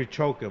a point to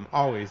choke him.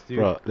 Always, dude.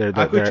 Bro,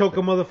 I could choke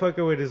a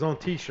motherfucker with his own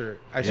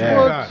T-shirt. I swear to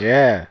Yeah. God.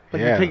 Yeah.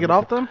 Like yeah. you take it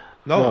off them?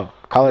 No.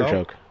 Collar No.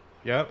 choke.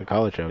 Yep. The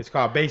collar choke. It's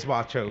called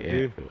baseball choke, Yeah.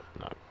 dude.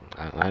 No,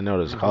 I know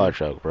there's a collar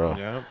choke, bro.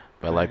 Yeah.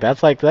 But like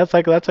that's like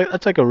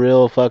a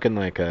real fucking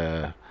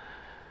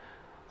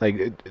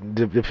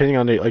depending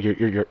on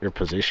your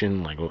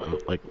position like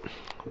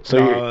so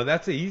No,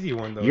 that's an easy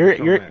one though.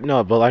 you're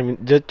no, but I mean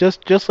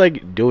just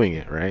like doing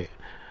it, right?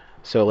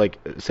 So like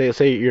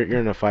say you're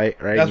in a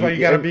fight, right? That's why you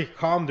gotta and- be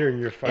calm during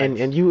your fights.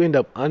 and you end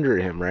up under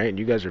him, right? And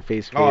you guys are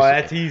face to face. oh,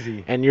 that's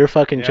easy. And you're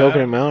fucking Yeah.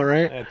 choking him out,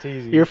 right? That's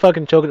easy. You're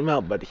fucking choking him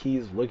out, but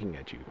he's looking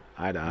at you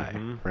eye to eye,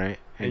 Mhm. right?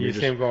 and you you're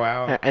see him go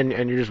out. and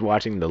you're just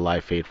watching the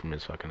light fade from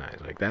his fucking eyes.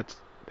 Like that's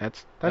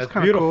That's That's kind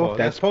of beautiful. cool.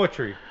 That's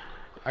poetry.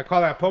 I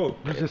call that poet.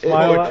 You just It-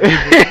 smile.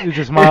 it- You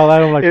just smile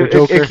at him like the it,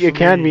 Joker. it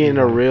can be in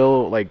a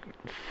real like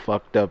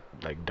fucked up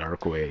like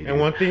dark way. And dude.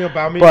 one thing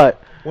about me,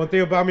 But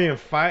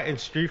in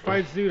street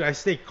fights, dude, I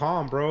stay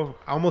calm, bro.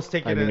 I almost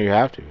take I it. mean, you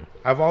have to.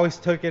 I've always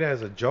took it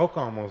as a joke,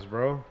 almost,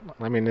 bro.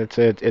 I mean,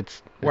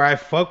 it's Where I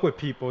fuck with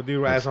people,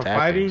 dude. As I'm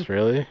tactics, fighting,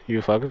 really?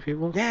 You fuck with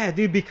people? yeah,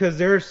 dude, because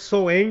they're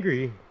so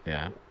angry.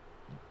 Yeah.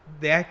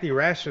 They act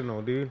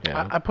irrational, dude.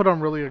 Yeah. I put on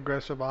really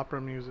aggressive opera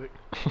music.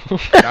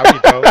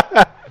 That'd be dope.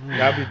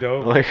 That'd be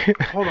dope. Like,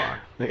 Hold on.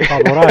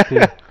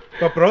 Pavarotti.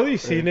 But bro, you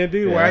seen it,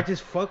 dude? Where Yeah. I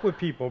just fuck with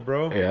people,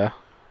 bro. yeah.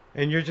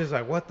 And you're just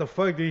like, what the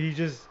fuck, dude? He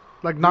just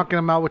Like knocking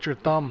them out with your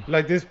thumb.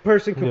 like this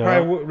person could Yeah.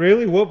 probably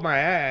really whoop my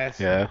ass.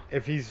 Yeah.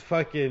 If he's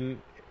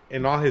fucking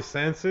in all his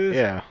senses.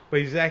 Yeah.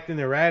 But he's acting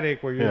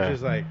erratic, where you're Yeah.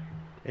 just like,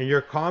 and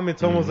you're calm.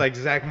 It's almost like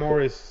Zach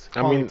Morris I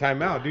calling mean-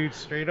 timeout, dude.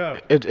 Straight up.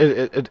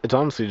 It's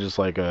honestly just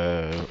like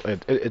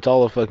it's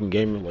all a fucking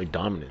game of like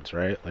dominance,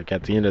 right? Like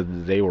at the end of the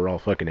day, we're all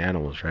fucking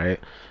animals, right?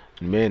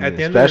 Men, At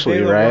the end of the especially,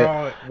 day, though,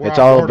 right? we're It's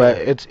all all mortal. about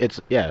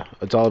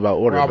it's all about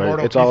order, all but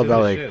mortal it's all pieces about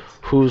of like shit.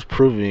 who's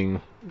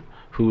proving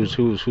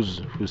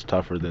who's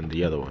tougher than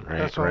the other one, right?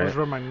 That's why I right? always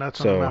rub my nuts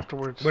on So- them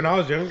afterwards. When I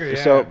was younger,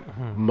 yeah. So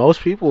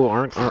most people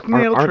aren't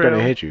Snail gonna trail.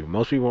 hit you.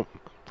 Most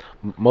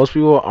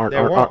people aren't They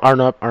aren't, won't.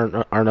 aren't up aren't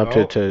up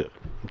No. to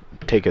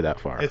take it that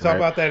far. it's all right?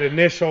 about that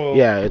initial.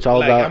 Yeah, it's all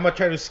like, about- I'm gonna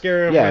try to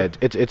scare him. Yeah,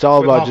 with, it's all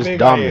with about how just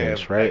big I am.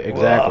 dominance, right? Like,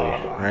 Exactly,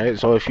 whoa. right?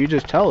 So if you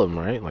just tell them,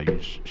 right, like you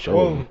just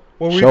show them,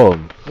 well, show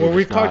them. Well,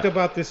 we've talked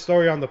about this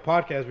story on the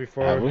podcast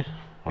before. Have we?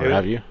 Or It-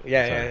 have you?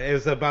 Yeah, Sorry. yeah. It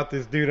was about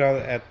this dude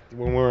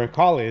when we were in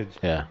college.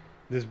 Yeah.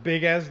 This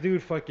big ass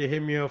dude fucking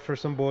hit me up for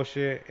some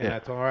bullshit, and Yeah. I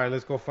told him, all right,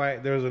 let's go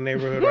fight. There was a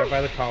neighborhood right by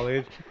the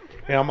college,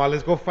 and I'm like,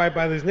 let's go fight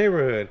by this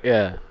neighborhood.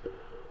 Yeah.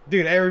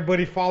 Dude,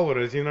 everybody followed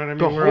us. You know what I mean?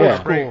 The We're whole all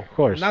school. straight. Of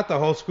course. Not the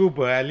whole school,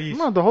 but at least.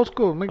 No, the whole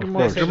school. Make it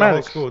more Let's say the whole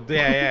dramatic. school.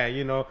 Yeah, yeah.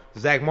 You know,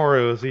 Zach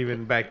Morris was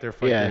even back there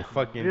Yeah.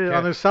 fucking Yeah,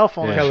 on his cell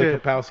phone and Kelly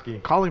shit.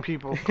 Kapowski. Calling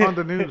people. Calling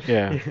the news.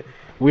 Yeah.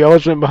 We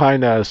always went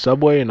behind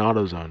Subway and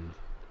AutoZone.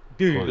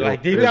 Dude, Well,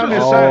 like deep This down is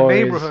it's a inside, sad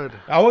always- neighborhood.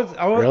 I was.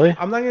 Really?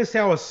 I'm not gonna say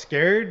I was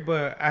scared,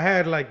 but I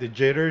had like the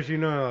jitters. You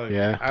know, like,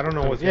 Yeah. I don't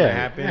know what's Yeah. gonna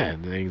happen. Yeah.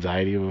 The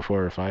anxiety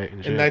before a fight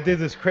and shit. And I did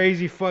this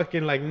crazy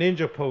fucking like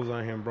ninja pose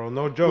on him, bro.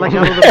 No joke. Like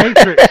out of the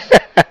Matrix.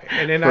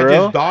 And then For I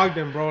real? just dogged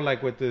him, bro,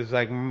 like with this,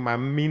 like my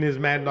meanest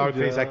mad dog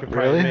face I could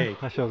probably Really?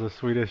 make. That show's the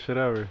sweetest shit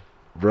ever.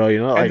 Bro, you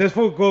know, And like, this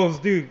fool goes,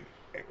 dude,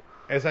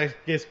 as I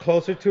get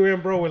closer to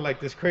him, bro, with like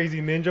this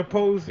crazy ninja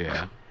pose.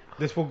 yeah.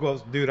 This fool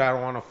goes, dude, I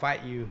don't want to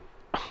fight you.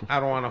 I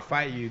don't want to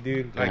fight you,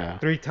 dude. Like Yeah.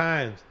 3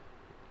 times.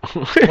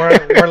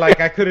 Where like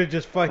I could have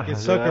just fucking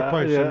sucker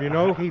punched him, you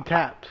know? He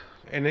tapped.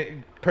 And it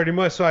pretty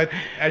much, so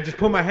I just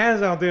put my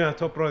hands out there and I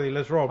told Brody,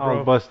 let's roll, I bro.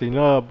 was busting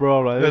up, bro.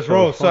 Like, Let's this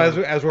roll. was So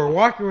fun. as we're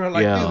walking, we're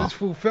like, Yeah. dude, this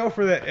fool fell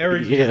for that.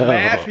 Eric's Yeah. just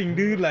laughing,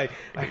 dude. Like,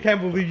 I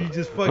can't believe you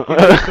just fucking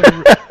did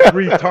some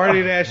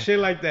retarded ass shit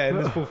like that.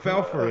 And this fool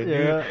fell for it, dude.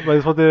 Yeah, but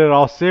this one did it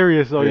all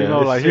serious, though. Yeah. You know,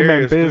 It's like he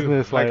meant serious, dude.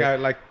 business, like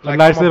like a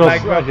nice I'm little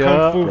black belt yeah,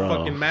 kung fu bro.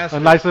 fucking master. a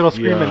nice little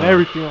scream and Yeah.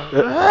 everything.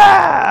 Like,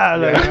 "Ah!"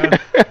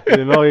 Like,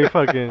 you know, he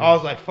fucking. I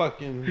was like,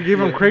 fucking. You gave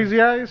him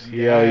crazy eyes?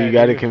 Yo, Yeah, you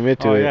gotta dude. commit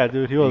to Oh it. yeah,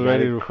 dude, he was You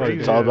ready gotta- to fucking.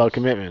 It's all about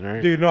commitment,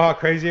 right? Dude, you know how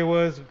crazy it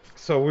was?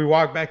 So we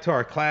walked back to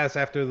our class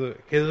after cause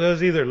it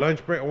was either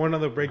lunch break or one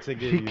of the breaks they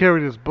gave He you.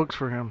 carried his books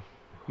for him.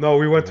 No,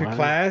 we went to What?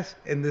 class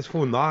and this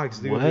fool knocks,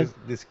 dude. What?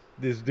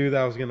 This dude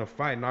that was gonna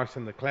fight knocks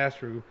in the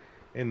classroom,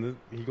 and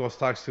he goes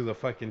talks to the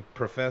fucking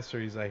professor.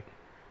 He's like,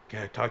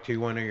 "Can I talk to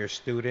one of your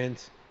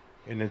students?"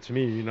 And it's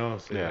me, you know.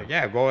 So Yeah. like,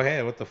 yeah, go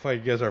ahead. What the fuck? You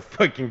guys are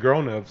fucking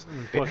grown ups.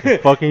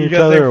 fucking you each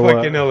guys other ain't or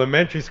fucking what?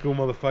 elementary school,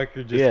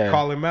 motherfucker. Just Yeah.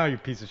 call him out, you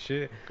piece of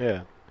shit.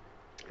 Yeah.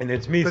 And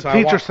it's me. The so I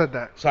teacher walk, said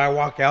that. So I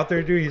walk out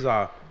there, dude. He's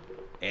all,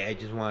 "Hey, I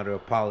just wanted to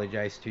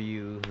apologize to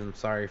you. I'm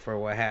sorry for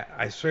what happened."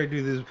 I swear,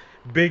 dude, this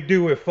big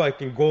dude with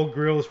fucking gold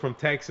grills from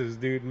Texas,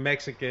 dude,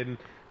 Mexican,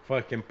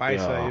 fucking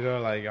paisa, Yeah. you know,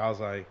 like I was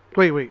like,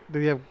 Wait.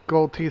 Did he have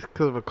gold teeth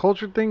because of a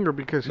culture thing or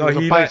because he No, was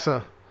a he like-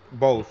 paisa?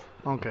 both.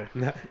 Okay.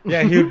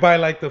 Yeah, he would buy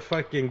like the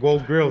fucking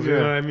gold grills, you Yeah.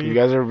 know what I mean? You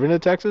guys ever been to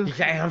Texas? He's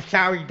like, "I'm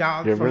sorry,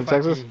 dog." You ever for been to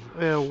Texas?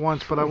 fucking-" Yeah,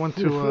 once, but I went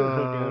to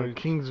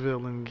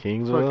Kingsville and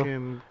Kingsville?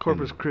 fucking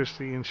Corpus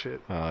Christi and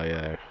shit. Oh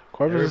yeah.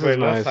 Corpus Everybody is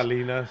loves nice.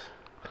 Salinas.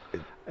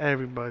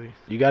 Everybody.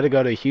 You got to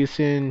go to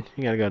Houston.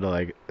 You got to go to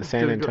like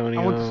San Did I go-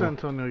 Antonio. I went to San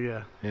Antonio,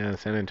 yeah. Yeah,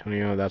 San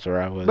Antonio. That's where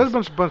I was. But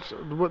a bunch.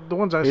 The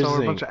ones I Here's saw the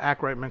were a bunch thing. of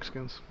act right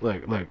Mexicans.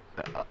 Look.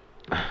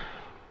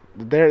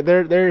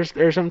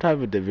 There's some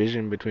type of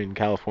division between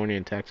California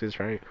and Texas,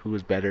 right? Who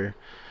is better?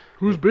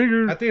 Who's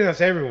bigger? I think that's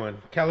everyone.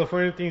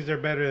 California thinks they're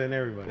better than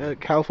everybody.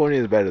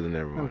 California is better than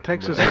everyone. And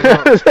Texas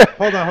but,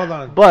 Hold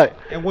on. but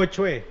In which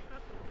way?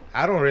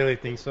 I don't really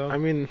think so. I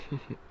mean,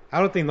 I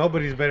don't think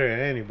nobody's better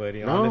than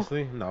anybody, No?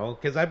 honestly. No,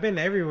 because I've been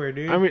everywhere,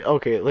 dude.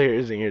 okay.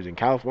 Here's the thing.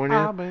 California,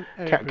 I've been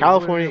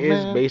California everywhere,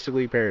 is man.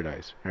 basically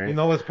paradise, right? you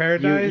know what's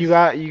paradise? You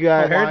got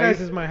Paradise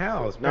is my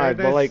house. No,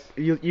 Paradise, but like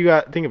you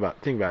got think about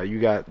it. You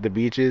got the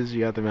beaches,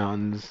 you got the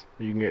mountains,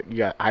 you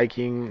got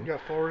hiking, You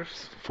got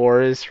forests.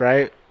 forests,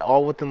 right?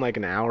 All within like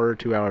an hour or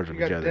 2 hours of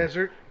You each got other.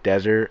 desert.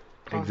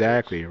 Concerts.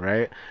 Exactly,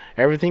 right?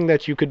 Everything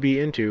that you could be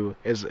into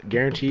is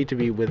guaranteed to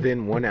be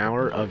within 1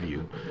 hour of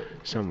you,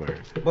 somewhere.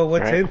 but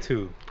what's right?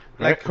 into?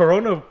 Like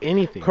Right.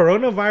 Anything.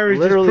 coronavirus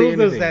Literally just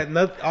proves us anything.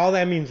 that all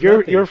that means You're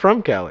nothing. you're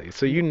from Cali,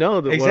 so you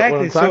know that exactly.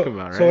 what I'm talking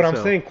about, right? So what I'm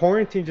saying,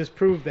 quarantine just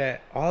proved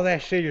that all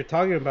that shit you're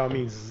talking about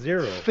means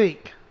zero.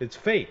 Fake. It's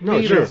fake. No,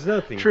 it true. means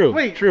nothing. True.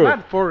 Wait, true.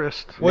 not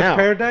forest. What's Now-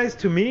 paradise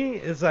to me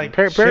is like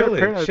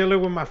Paradise- chilling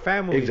with my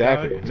family.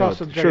 Exactly. Dog. It's No,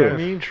 also true. subjective. I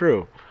mean?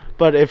 True.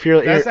 But if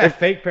you're That's that if,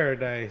 fake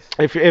paradise.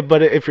 if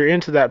you're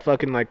into that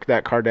fucking like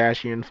that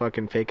Kardashian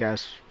fucking fake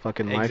ass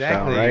fucking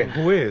lifestyle, Exactly. right?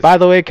 Who is? By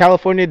the way,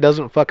 California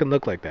doesn't fucking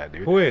look like that,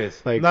 dude. Who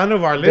is? Like, None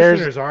of our there's-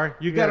 listeners are.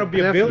 You gotta be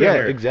a definitely. Yeah,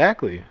 billionaire.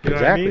 exactly. You know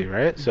what I Exactly, mean?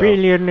 right? So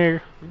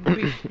Billionaire.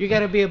 You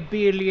gotta be a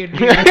billionaire.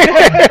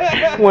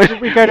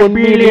 We got $1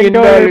 billion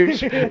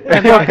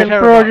And not fucking care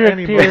about project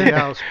anybody here.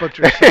 else but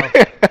yourself.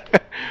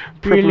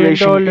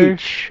 Preparation $1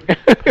 each.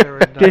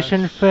 Paradise.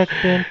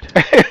 Disinfectant.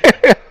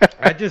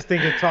 I just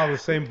think it's all the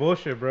same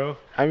bullshit, bro.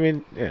 I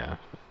mean, yeah.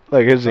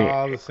 Like here's It's the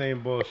all thing. the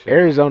same bullshit.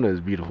 Arizona is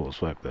beautiful as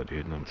fuck though,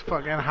 dude. It's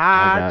fucking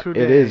hot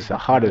today. It is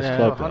hot as Yeah.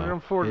 fuck though.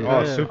 104 Yeah. Oh,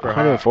 degrees. super hot.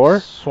 104?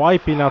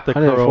 Swiping out the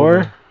 104?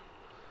 corona.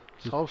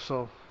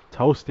 Also,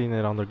 Toasting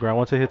it on the ground.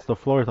 Once it hits the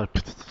floor, it's like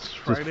just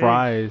Fried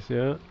fries.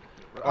 Yeah.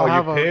 Oh, I'll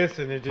have you a- piss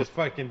and it just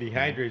fucking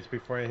dehydrates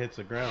before it hits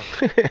the ground.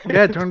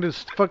 yeah, it turned to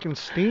fucking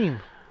steam.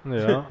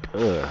 Yeah.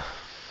 Ugh.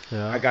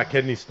 Yeah. I got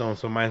kidney stones,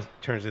 so mine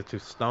turns into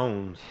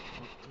stones.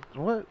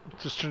 What?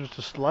 Just turns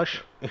to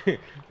slush.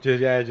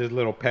 just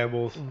little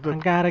pebbles. I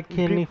got a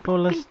kidney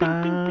full of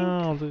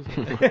stones.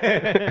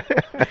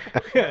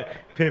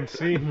 Pimp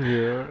C.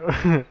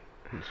 Yeah.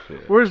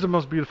 Where's the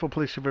most beautiful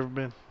place you've ever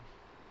been?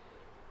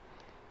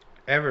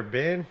 Ever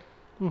been?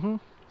 Mm-hmm.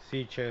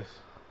 Seychelles,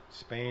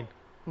 Spain,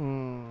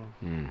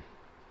 Mm.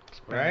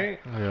 right?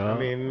 Yeah. I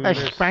mean,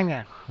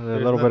 España. a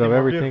there's little bit nothing of more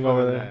everything beautiful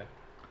over than there.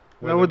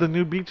 that. Know where the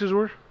new beaches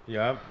were?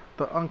 Yup.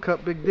 The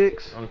uncut big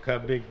dicks.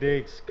 Uncut big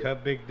dicks,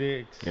 cut big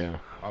dicks. Yeah.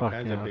 All Fuck,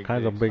 kinds yeah, of big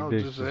kinds dicks. of big Oh,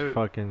 dicks just just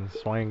fucking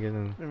swinging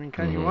and I mean,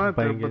 kind of you Mhm. wanted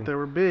there, Banging. but they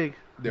were big.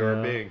 They were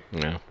Yeah. big.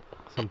 Yeah.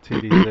 some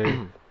titties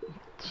there.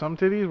 Some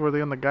titties, were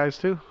they on the guys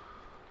too?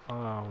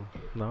 No.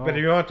 But if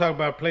you want to talk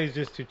about a place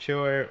just to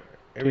chill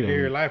every day of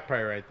your life,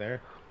 probably right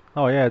there.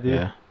 Oh yeah, dude.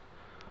 Yeah.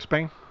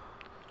 Spain?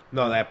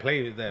 No, that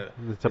place. It's a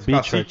It's called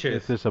beach. Right? Sitges.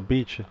 It's just a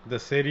beach The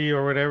city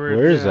or whatever.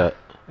 Where is Yeah. that?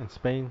 in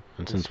Spain.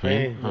 It's In in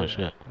Spain. Spain, Oh yeah.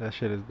 shit, That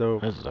shit is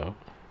dope. that's dope.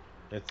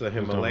 It's the That's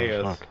dope as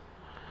Himalayas. fuck.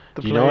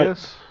 The You know what?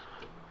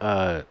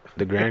 players.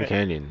 The Grand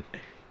Canyon.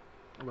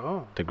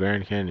 Oh. The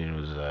Grand Canyon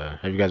was.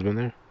 Have you guys been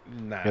there?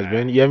 Nah, You guys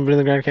been? You haven't been to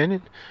the Grand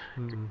Canyon?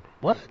 Mm.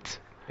 What?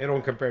 it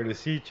don't compare to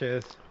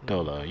Sitges.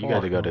 No, you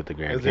got to go to the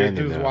Grand Is there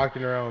Canyon. dudes though.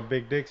 walking around with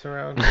big dicks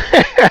around,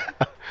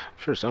 I'm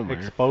sure somewhere.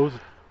 Exposed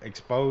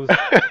exposed,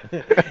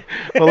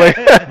 But like,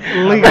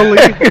 Legally.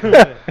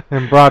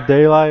 in broad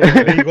daylight.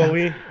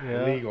 legally,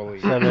 Yeah.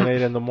 legally. 7,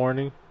 8 in the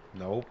morning.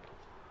 Nope.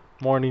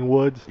 Morning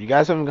woods. you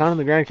guys haven't gone to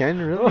the Grand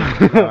Canyon, really?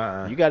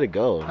 Uh-uh. You got to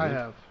go. I dude.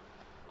 have.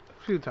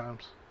 A few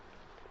times.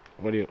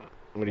 What do you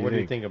What do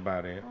you think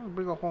about it? Oh,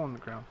 big old hole in the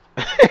ground.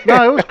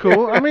 No, it was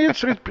cool. I mean,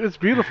 it's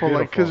beautiful,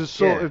 like, cause Beautiful. it's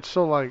so Yeah. it's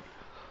so like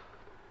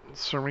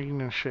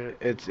serene and shit.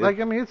 It's Like,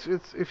 I mean,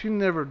 it's if you've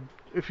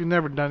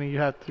never done it, you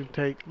have to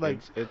take like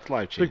it's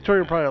life changing.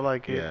 Victoria probably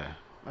like it, Yeah.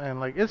 and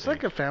like it's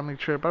like a family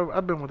trip.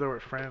 I've been with her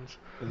with friends.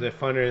 Is it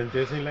funner than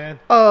Disneyland?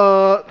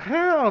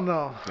 Hell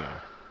no.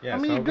 Yeah, I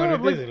mean, so you go to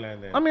go, like-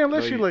 Disneyland then. I mean,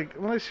 unless No, you you- like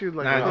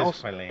Not also-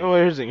 just Disneyland. Oh,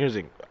 here's the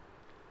thing.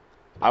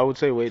 I would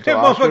say wait That till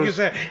motherfucker Oscars.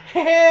 said,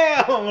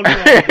 hell no.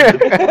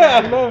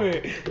 I love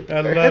it.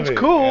 I love it's it.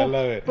 cool, I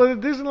love it.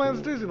 but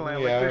Disneyland's Disneyland.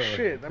 Yeah, Like, I there's know.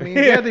 shit. I mean,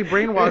 yeah, they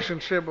brainwash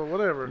and shit, but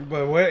whatever.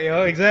 But what?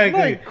 Exactly.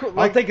 Like, cool, I'll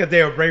like- take a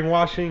day of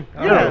brainwashing.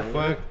 I don't Yeah. give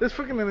a fuck. It's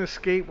fucking an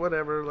escape,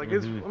 whatever. Like,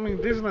 it's. I mean,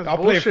 Disneyland's I'll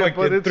pay bullshit,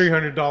 but fucking it's.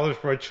 $300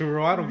 for a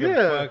churro. I don't give Yeah.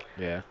 a fuck.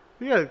 Yeah.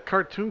 You got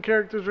cartoon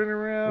characters running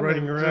around.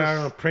 Running and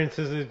around, just-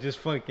 princesses just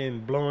fucking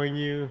blowing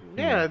you.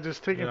 yeah,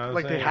 just taking You know what I'm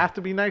like they saying? have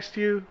to be nice to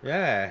you.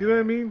 Yeah. You know what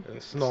I mean?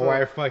 Snow So-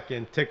 White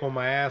fucking tickle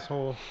my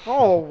asshole.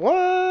 Oh,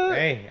 what?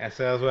 Hey, I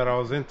said that's what I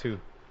was into.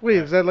 Wait,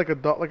 is that like a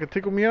dog, like a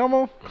tickle me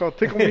Elmo? Called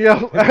tickle me out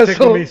Tickle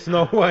asshole. me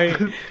Snow White.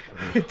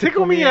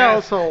 Tickle me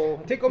asshole.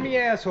 Tickle me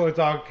asshole. It's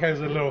all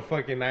kinds of little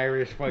fucking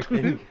Irish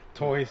fucking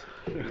toys.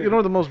 You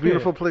know the most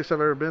beautiful place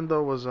I've ever been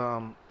though was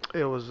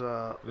it was in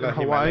Like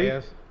Hawaii.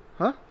 Himalayas.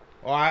 Huh?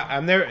 Oh,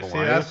 I've never. See,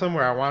 Hawaii? that's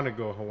somewhere I want to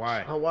go.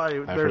 Hawaii.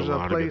 Hawaii. I've There's heard a a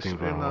lot of good place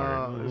things in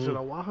about Hawaii. is it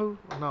Oahu?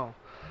 No,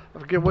 I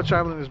forget which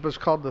island it is, but it's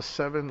called the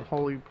Seven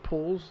Holy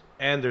Pools.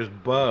 And there's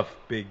buff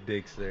big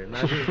dicks there,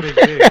 not just big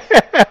dicks.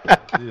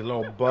 These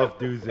little buff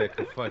dudes that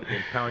can fucking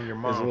pound your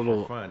mom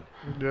little- for fun,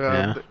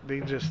 Yeah.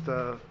 They just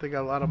they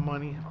got a lot of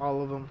money,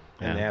 all of them,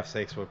 and they Yeah. have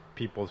sex with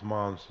people's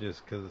moms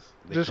just because.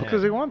 just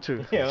because they want to.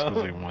 Just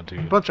 'cause they want to.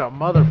 Bunch of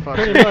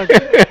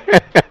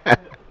motherfuckers.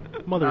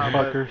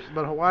 Motherfuckers.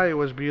 But Hawaii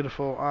was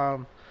beautiful.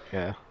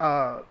 Yeah.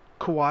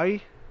 Kauai,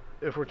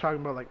 if we're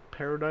talking about like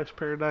paradise,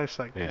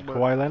 like Yeah. but-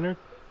 Kawhi Leonard.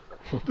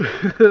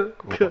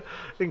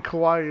 in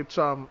Kauai, it's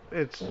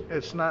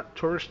not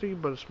touristy,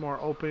 but it's more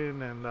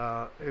open and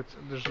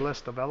there's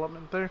less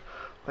development there.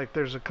 Like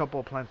there's a couple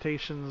of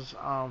plantations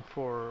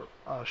for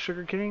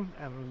sugarcane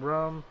and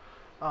rum,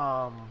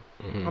 a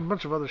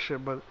bunch of other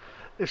shit. But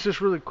it's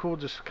just really cool,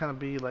 just to kind of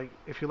be like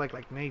if you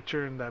like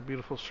nature and that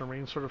beautiful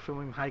serene sort of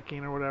feeling,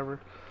 hiking or whatever.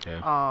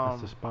 Yeah.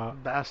 That's the spot.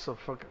 That's the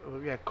fuck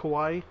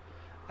Kauai,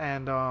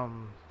 and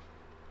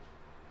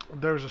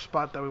there's a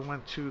spot that we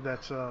went to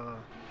that's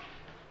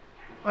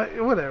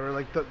whatever,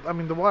 like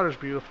the water's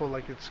beautiful,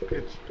 like it's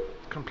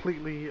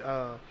completely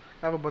I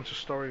have a bunch of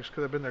stories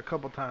because I've been there a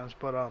couple times,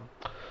 but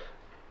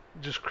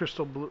just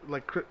crystal blue,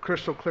 like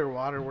crystal clear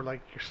water where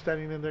like you're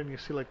standing in there and you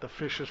see like the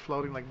fishes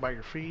floating like by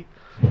your feet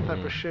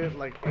type of shit,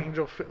 like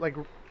like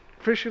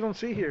fish you don't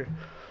see here.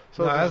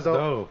 So No, it's that's just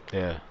dope.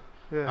 Yeah.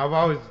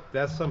 Yeah,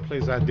 That's some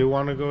place I do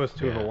want to go is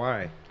to Yeah.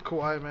 Hawaii.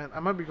 Kauai, man.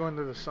 I might be going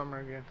there this summer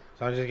again.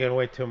 So I'm just gonna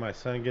wait till my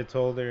son gets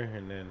older,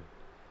 and then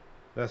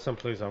that's some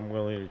place I'm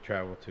willing to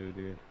travel to,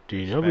 dude. Do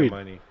you know Spend where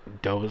money.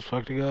 dope as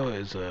fuck to go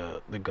is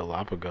the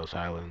Galapagos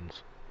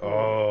Islands.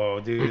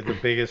 Oh, dude, the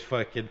biggest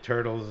fucking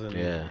turtles and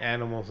Yeah.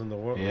 animals in the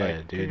world. Yeah,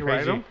 like, dude. Can you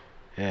ride crazy.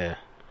 them?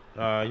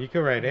 Yeah. You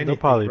can ride anything, They'll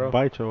probably bro.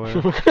 bite your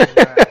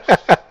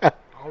ass.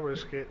 I'll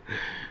risk it.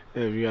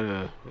 If you got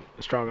a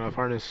strong enough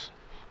harness.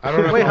 I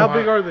don't know. Wait, if how I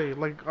big want- are they?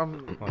 Like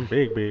Like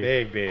big.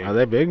 Big, big. Are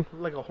they big?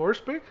 like a horse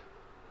big,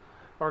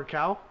 or a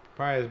cow?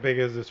 Probably as big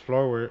as this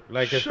floor.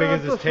 Like as Shut big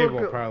as the this table,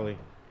 fuck up. probably.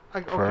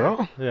 Like, For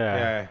real? Yeah.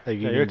 Yeah. Like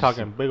Yeah, you you're can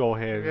talking big old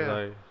heads, Yeah.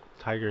 like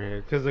tiger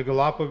heads. Because the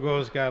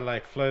Galapagos got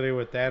like flooded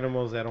with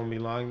animals that don't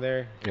belong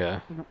there. Yeah.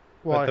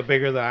 Why? But the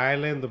bigger the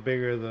island, the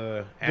bigger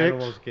the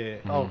animals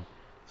get. Oh,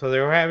 So they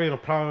were having a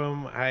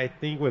problem, I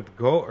think, with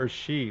goat or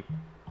sheep.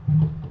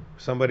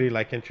 Somebody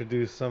like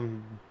introduced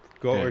some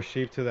goat Yeah. or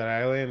sheep to that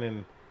island,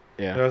 and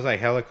there Yeah. was like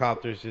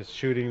helicopters just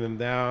shooting them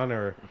down,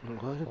 or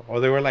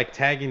they were like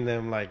tagging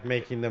them, like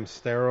making them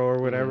sterile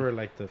or whatever,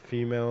 like the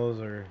females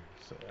or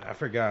I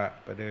forgot,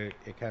 but it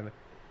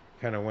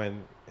kind of went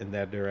in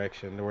that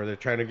direction where they're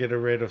trying to get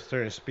rid of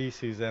certain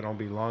species that don't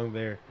belong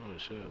there Oh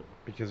shit.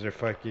 because they're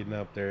fucking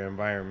up their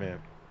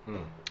environment. Hmm.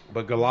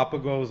 But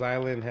Galapagos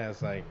Island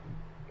has like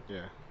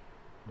Yeah.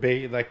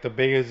 big, like the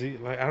biggest,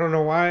 like I don't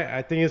know why.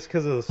 I think it's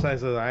because of the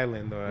size of the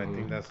island, though. I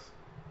think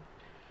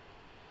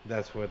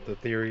that's what the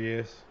theory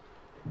is.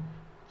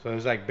 So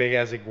there's like big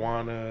ass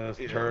iguanas,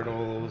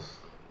 turtles,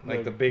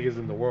 Like the biggest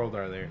in the world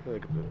are there.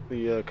 Like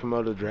the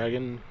Komodo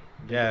dragon.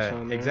 Yeah,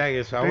 down there.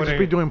 exactly. So I They just wouldn't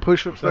be doing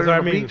push-ups there That's what I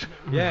on the mean. beach.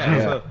 Yeah.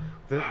 Yeah.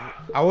 So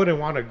I wouldn't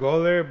want to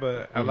go there,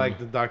 but I Mhm. like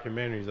the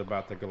documentaries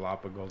about the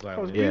Galapagos That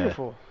was Islands. Yeah.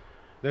 beautiful.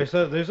 There's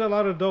a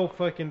lot of dope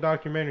fucking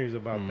documentaries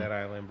about Mm. that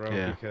island, bro.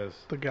 Yeah.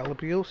 Because The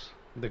Galapagos.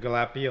 the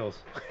Galapagos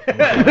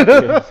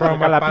From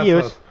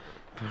Galapagos.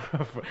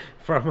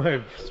 from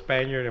a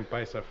Spaniard and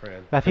Paisa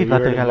friend. Las Have you Islas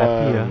de heard of,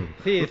 Galapagos.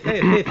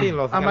 Sí,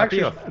 los I'm actually-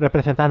 Galapagos.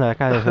 Representando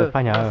acá desde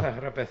España. Vas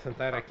a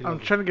representar aquí I'm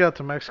los- trying to get out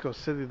to Mexico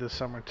City this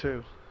summer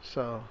too.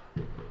 So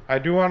I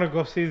do want to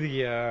go see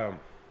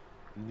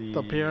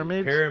The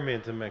pyramids?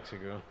 Pyramids in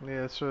Mexico.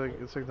 yeah, it's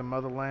like the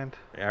motherland.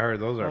 Yeah, I heard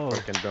those are Oh.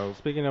 fucking dope.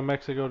 Speaking of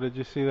Mexico, did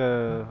you see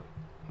the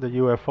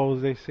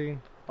UFOs they see?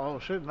 Oh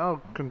shit!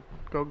 No,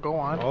 go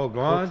on. Oh,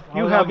 gone.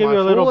 You I'll have give my you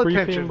a little full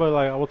briefing, attention. but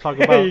like we'll talk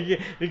about. you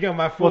got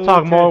my full We'll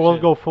talk more. We'll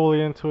attention. go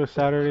fully into it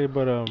Saturday,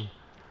 but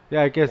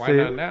yeah, I guess Why they.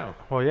 not now?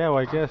 Well, yeah, well,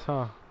 I guess,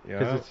 huh?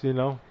 Because Yeah. it's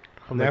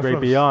from the They're great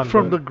from- beyond.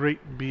 From but- the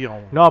great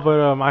beyond. No, but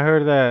I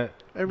heard that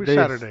Every they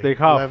Saturday. they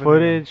caught 11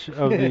 footage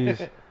of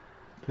these.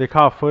 They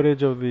caught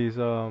footage of these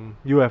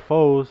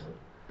UFOs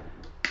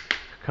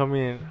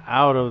coming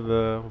out of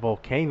the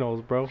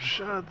volcanoes, bro.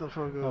 Shut the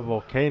fuck Of up.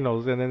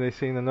 volcanoes, and then they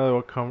seen another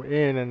one come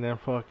in and then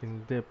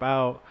fucking dip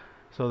out.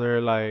 So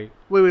they're like,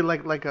 Wait,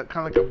 like a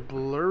kind of like a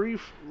blurry,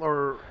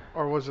 or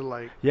was it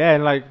like? yeah,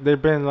 and like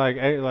they've been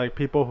like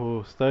people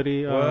who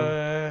study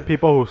What?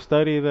 people who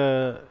study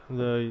the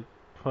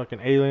fucking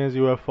aliens,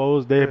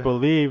 UFOs, they Yeah.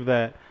 believe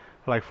that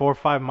like 4 or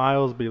 5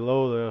 miles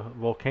below the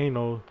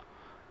volcano,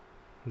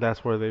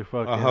 that's where they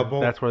fucking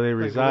Hubble? that's where they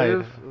Like reside.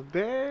 live?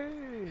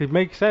 Dang. It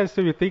makes sense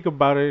if you think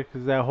about it,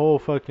 because that whole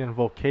fucking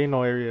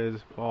volcano area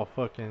is all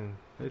fucking.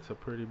 It's a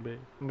pretty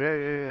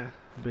Yeah.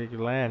 big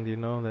land,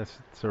 that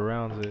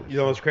surrounds it. You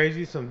know what's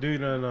crazy? Some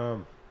dude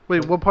on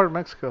Wait, what part of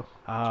Mexico?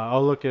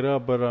 I'll look it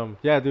up, but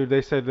yeah, dude,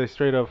 they said they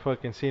straight up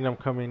fucking seen them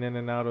coming in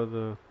and out of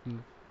the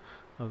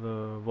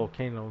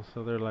volcanoes.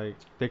 So they're like,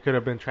 they could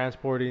have been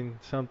transporting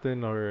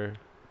something, or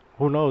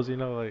who knows,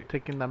 like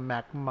Taking the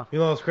magma. you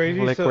know what's crazy?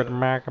 liquid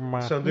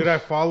magma. Some dude I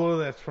follow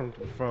that's from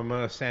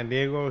San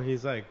Diego.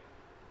 He's like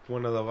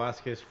one of the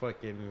Vasquez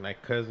fucking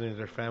like cousins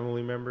or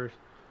family members.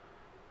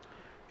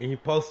 And he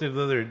posted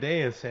the other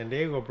day in San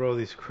Diego, bro,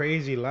 these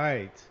crazy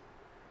lights.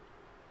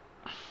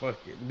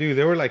 Fucking dude,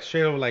 they were like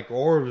straight up like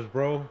orbs,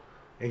 bro.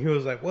 And he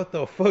was like, "What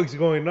the fuck's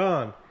going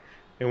on?"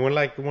 And when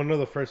like one of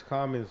the first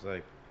comments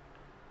like,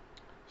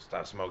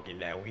 "Stop smoking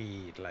that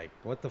weed." Like,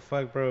 what the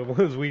fuck, bro? What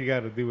does weed got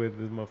to do with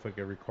this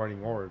motherfucker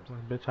recording orbs?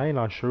 Bitch, I ain't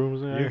on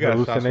shrooms. I You ain't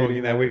gotta stop hallucinating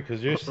smoking that weed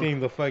because you're seeing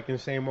the fucking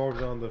same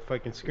orbs on the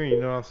fucking screen.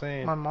 You know what I'm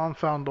saying? My mom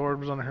found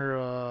orbs on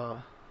her.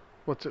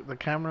 What's it? The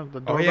camera, the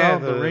Oh doorbell, yeah,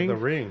 the ring. The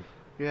ring.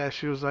 Yeah,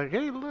 she was like,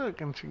 "Hey,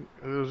 look," and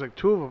it was like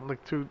two of them,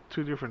 like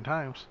two different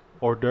times.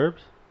 Hors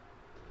d'oeuvres.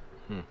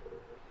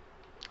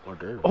 Hors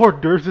d'oeuvres. Hors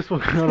d'oeuvres. This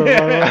one.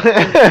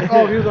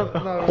 Oh, he was on.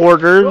 No, Hors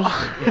d'oeuvres.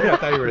 I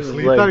thought you were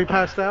asleep. Like- thought he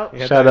passed out.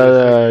 Yeah, I Shout thought you were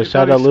out, asleep.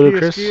 shout Thought out, he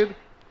Ludacris. skied.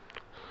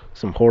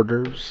 Some hors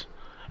d'oeuvres.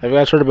 Have you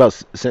guys heard about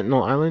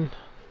Sentinel Island?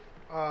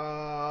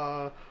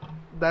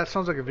 That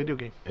sounds like a video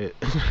game. It,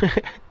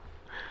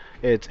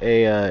 it's an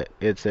A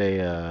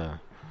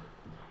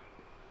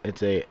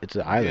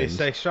island.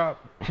 sex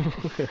shop.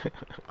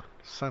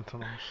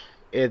 Sentinels.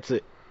 It's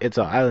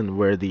an island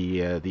where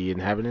the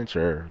inhabitants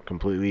are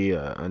completely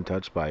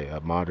untouched by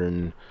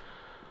modern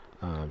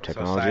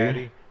technology,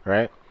 Society.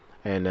 right?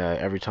 And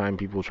every time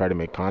people try to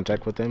make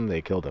contact with them,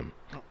 they kill them.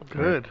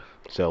 Good.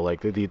 So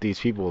like these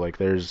people, like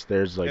there's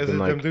like Is it been them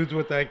like dudes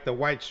with like the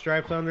white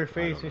stripes on their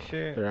face and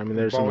shit? I mean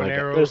there's Bow some and like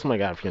arrows? there's some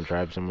like African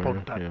tribes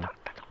somewhere, you know.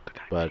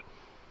 But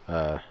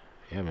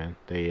yeah, man,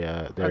 they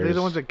Are they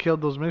the ones that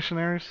killed those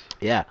missionaries?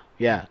 yeah.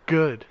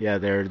 Good. Yeah,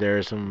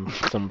 there's some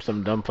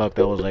dumb fuck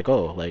that was like,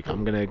 oh, like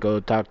I'm gonna go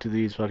talk to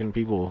these fucking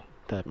people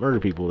that murder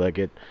people that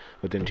get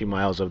within 2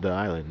 miles of the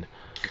island.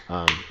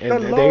 And The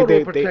Lord will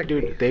they protect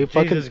me. dude, they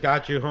fucking Jesus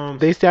got you, Holmes.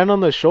 they stand on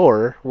the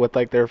shore with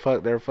like their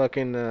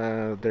fucking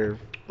their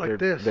Like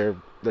this.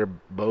 their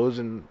bows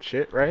and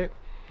shit, right?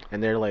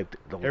 And they're like,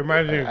 It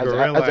reminds me of as,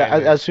 Gorilla as,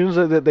 Island. as soon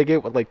as they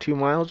get like 2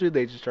 miles, dude,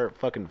 they just start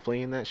fucking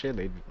fleeing that shit.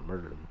 They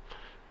murder them.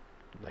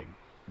 Like,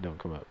 don't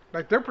come up.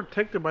 Like they're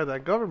protected by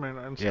that government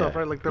and stuff,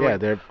 right? Like they're yeah, like,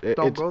 they're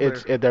don't go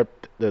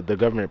the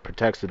government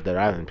protects their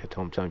island.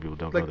 Telling people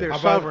don't like go they're there. How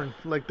about- sovereign.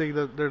 Like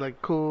they're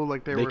like cool.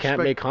 Like They respect.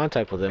 can't make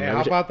contact with them. Hey, Every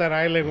how ti- about that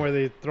island where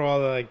they throw all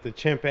the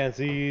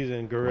chimpanzees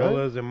and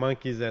gorillas and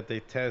monkeys that they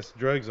test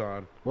drugs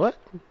on? what?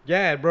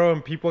 Yeah, bro,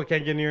 and people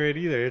can't get near it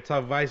either. It's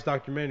a Vice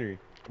documentary.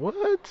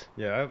 What?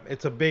 Yeah,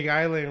 it's a big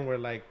island where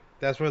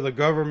that's where the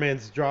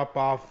governments drop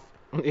off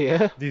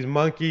Yeah. these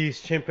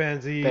monkeys,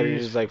 chimpanzees, That are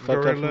just like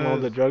fucked up from all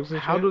the gorillas. drugs and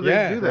How shit? do they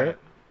Yeah, do that? right.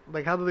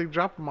 Like how do they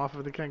drop them off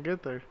if they can't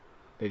get there?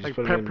 They just like,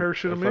 put them in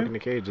parachute a 'em in? fucking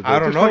cage. I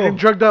don't Just know. fucking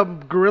drugged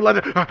up gorilla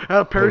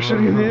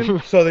parachuting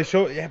in. So they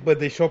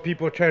show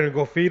people trying to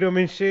go feed them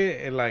and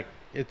shit, and like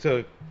it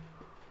took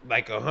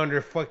like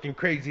 100 fucking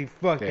crazy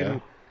fucking, Yeah.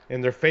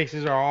 and their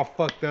faces are all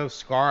fucked up,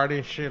 scarred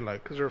and shit.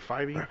 Like Because they're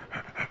fighting.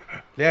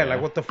 Yeah, Yeah.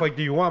 like what the fuck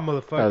do you want,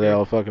 motherfucker? Are they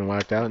all fucking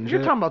whacked out and You're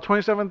shit? talking about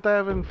 27th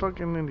Ave and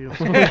fucking Indians.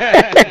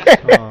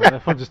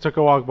 That fool just took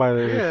a walk by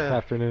there this Yeah.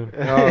 afternoon.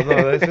 No,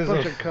 this is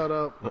Bunch of cut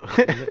up.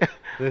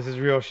 this is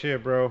real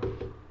shit, bro.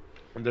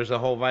 And there's a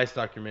whole Vice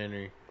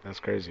documentary. That's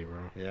crazy, bro.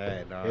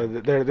 Yeah,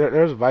 no. Yeah,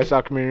 there's a Vice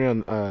documentary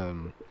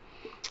on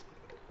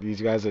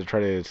these guys that try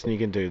to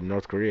sneak into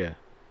North Korea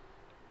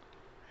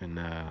and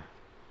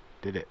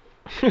did it.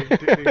 They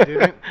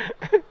didn't?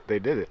 They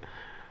did it.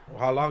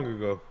 How long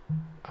ago?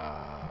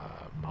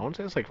 I want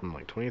to say it's like from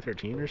like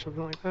 2013 or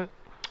something like that.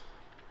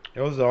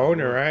 It was the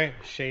owner, right?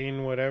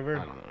 Shane, whatever.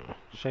 I don't know.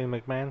 Shane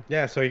McMahon.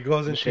 Yeah, so he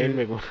goes into. Shane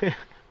McMahon.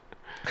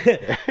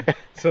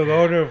 So the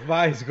owner of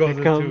Vice goes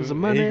Here comes into. the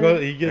money.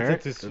 He gets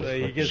Alright.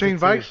 into. He gets Shane into,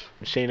 Vice?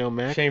 Shane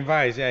O'Mac. Shane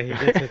Vice, yeah, he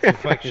gets into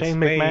fucking Shane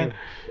Spain. McMahon.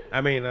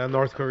 I mean,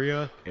 North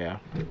Korea, Yeah.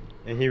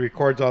 and he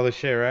records all the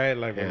shit, right?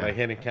 Like with Yeah. like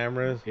hidden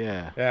cameras.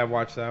 Yeah. Yeah, I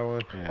watched that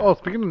one. Yeah. Oh,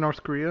 speaking of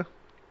North Korea,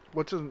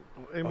 what's his...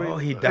 Anybody, Oh,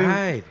 he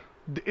died.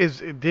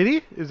 Did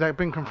he? Is that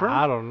been confirmed?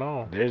 I don't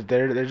know. There's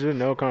been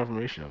no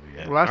confirmation of it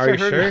yet. Last Are I you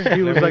heard, sure?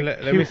 he was let like...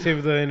 me, let me see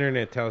if the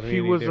internet tells me. He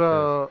any was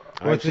different.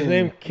 What's his I've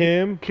name?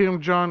 seen-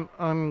 Kim. Jong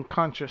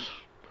unconscious.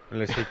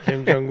 Let's see,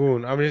 Kim Jong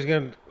Un. I'm just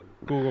gonna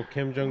Google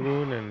Kim Jong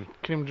Un and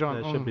Kim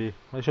Jong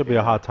That should be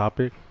a hot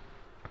topic.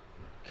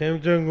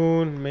 Kim Jong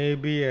Un may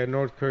be at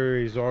North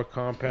Korea resort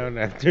compound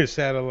after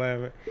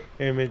satellite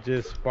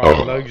images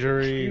spot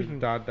luxury. Excuse me.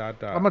 Dot. I'm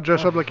gonna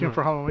dress up like him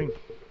for Halloween.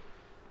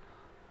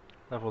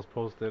 That was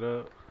posted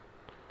up.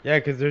 Yeah,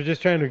 because they're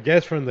just trying to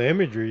guess from the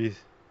imageries.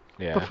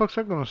 Yeah. What the fuck's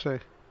that gonna say?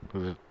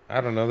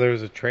 I don't know. There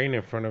was a train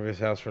in front of his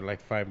house for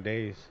like 5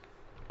 days.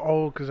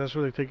 Oh, because that's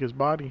where they take his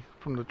body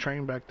from the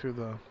train back to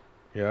the...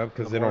 Yeah,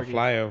 because The they don't morgue.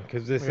 fly him.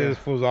 Because this Yeah.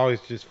 fool's always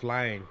just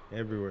flying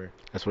everywhere.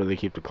 That's where they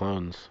keep the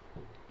clones.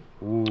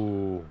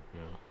 Ooh.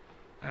 Yeah.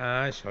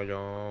 I saw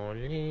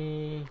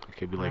you. It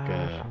could be like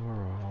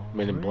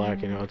Men in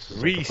Black, you know, it's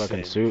just like a fucking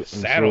Recent suit and this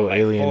little satellite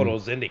alien.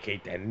 photos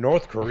indicate that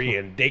North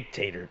Korean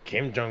dictator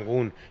Kim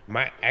Jong-un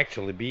might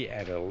actually be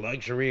at a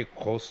luxury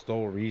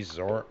coastal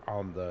resort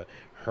on the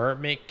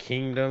Hermit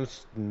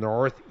Kingdom's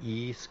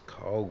northeast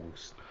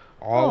coast.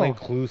 All Oh.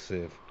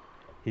 inclusive.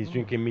 He's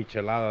drinking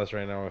micheladas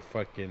right now with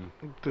fucking...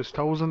 His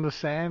toes in the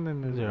sand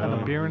and, and a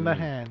Yeah. beer in the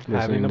hand.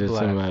 Having Listening a to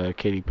some blast.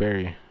 Katy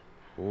Perry.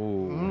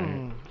 Ooh,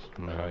 Mm.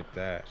 I like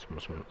that.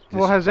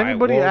 Well, has Despite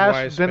anybody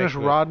worldwide asked Dennis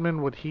speculation-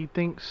 Rodman what he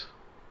thinks?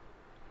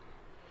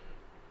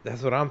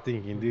 That's what I'm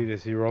thinking, dude.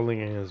 Is he rolling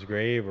in his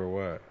grave or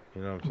what?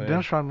 You know what I'm saying?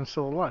 Dennis Rodman's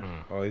still alive.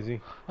 Oh, is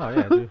he? Oh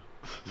yeah, dude.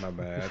 My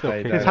bad. I He's thought he still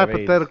died His of AIDS.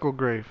 hypothetical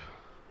grave.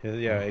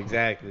 Yeah,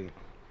 exactly.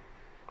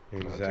 yeah.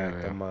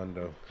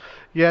 Exactamundo.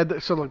 Yeah,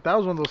 so like that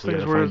was one of those We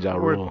things gotta where, find Ja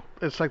where Rule.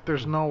 it's like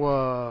there's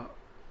no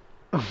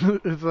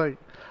it's like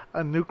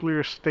a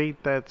nuclear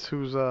state that's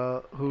whose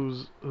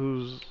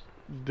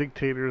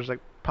dictator is like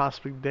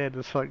possibly dead.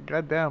 It's like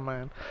goddamn,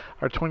 man,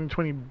 our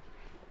 2020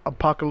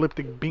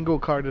 apocalyptic bingo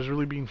card is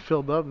really being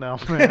filled up now,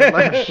 man.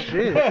 Like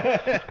shit,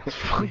 it's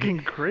fucking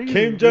crazy.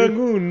 Kim dude.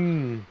 Jong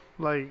Un.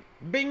 Like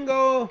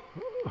Bingo.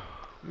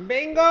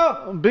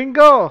 Bingo.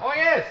 bingo. Oh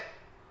yes.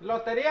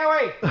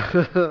 Lotería,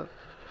 güey.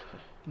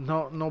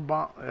 No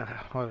bomb.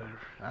 Whatever.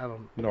 I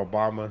don't. No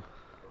Obama.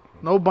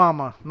 No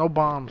Obama. No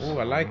bombs. Ooh,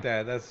 I like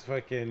that. That's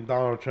fucking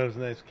Donald Trump's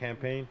next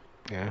campaign.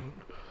 Yeah.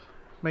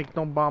 Make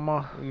no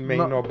Obama. Make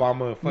no, no Obama.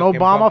 no fucking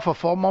Obama for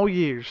 4 more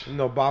years.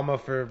 No Obama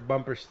for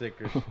bumper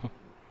stickers.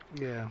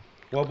 Yeah.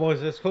 Well,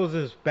 boys, let's close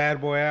this bad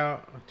boy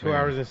out. 2 Yeah.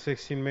 hours and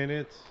 16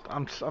 minutes.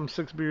 I'm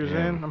 6 beers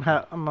Yeah. in.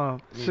 I'm a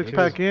Me 6 too.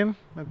 pack in.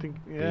 I think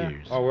yeah.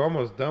 Years. Oh, we're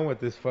almost done with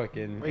this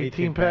fucking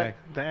 18 pack.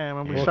 Damn,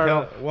 and we We'll start kill,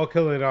 off we'll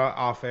kill it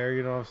off air,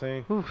 you know what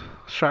I'm saying?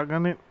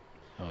 shotgun it.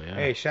 Oh yeah.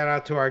 Hey, shout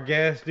out to our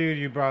guest, dude.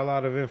 You brought a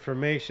lot of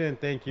information.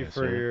 Thank you Yes,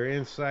 for sir. your It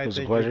insight. was a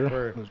Thank pleasure. you It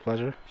for was a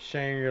pleasure.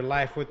 sharing your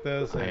life with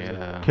us. I,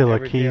 and Killer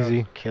everything else.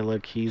 Keezy. Killer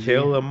Keezy.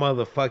 Kill a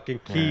motherfucking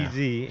Yeah.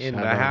 Keezy in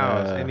Shout the out,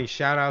 house. Any uh,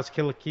 shout outs,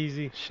 Killer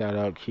Keezy? Shout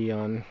out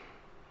Keon.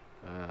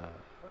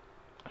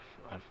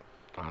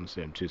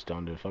 Honestly, I'm too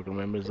stoned to fucking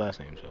remember his last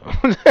name.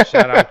 So.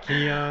 Shout out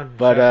Keon.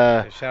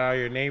 But, shout out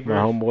your neighbors. My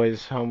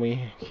homeboys,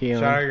 homie Keon.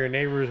 Shout out your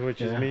neighbors,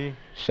 which is Yeah. me.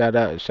 Shout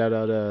out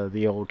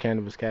the old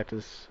Cannabis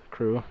Cactus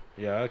crew.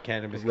 Yeah,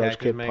 Cannabis Roach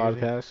Cactus Kid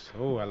magazine. podcast.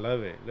 Oh, I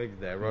love it. Look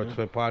at that Roach Yeah.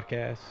 Clip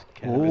podcast.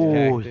 Cannabis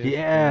Oh Cactus.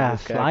 yeah,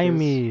 Cannabis Cactus.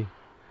 slimy.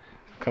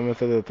 Coming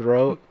through the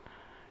throat.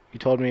 You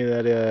told me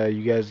that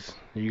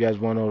you guys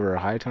won over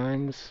High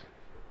Times.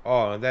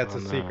 Oh, that's a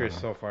on, secret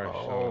so far. Oh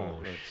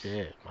so it's-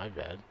 shit, my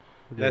bad.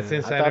 That's Yeah.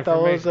 inside I thought that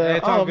information. was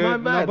It's all oh good. my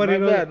bad, Nobody my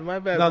knows. bad, my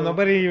bad. No, bro.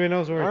 nobody even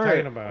knows what we're All talking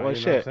right. about. Well,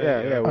 you know what shit, I'm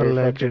saying? yeah, we're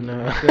fucking.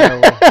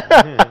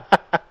 Allegedly.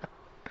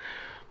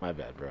 My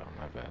bad, bro.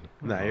 My bad.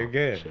 Nah, you're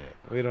good. Shit.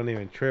 We don't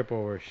even trip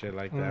over shit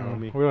like that,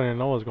 homie. We don't even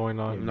know what's going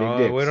on. No,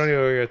 Big we dicks. don't even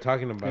know what you're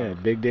talking about. Yeah,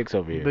 big dicks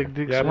over here. Big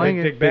dick Yeah,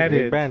 swinging. big dick Big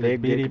Dick bandits.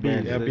 Bandits, Big Dick BDBs.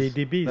 Bandits. Yeah, That's-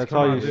 BDBs. That's come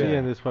all on, you dude. see Yeah.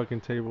 in this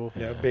fucking table.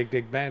 Yeah, big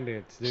dick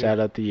bandits. Dude. Shout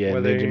out the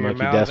Whether Ninja in your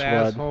Monkey mouth, Death Squad.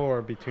 asshole,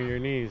 or between your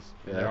knees,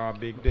 Yeah. they're all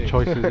big dicks.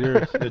 Choice is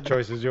yours. The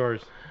choice is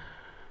yours.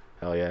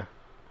 Hell yeah.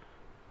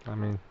 I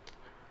mean,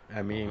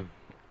 I mean,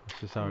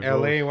 That's just how it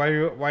LA,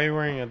 goes. why you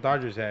wearing a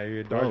Dodgers hat? Are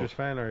you a Bro, Dodgers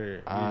fan or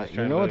you just You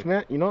trying know to what,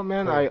 man? You know what,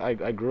 man?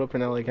 cool. I grew up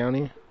in LA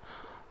County.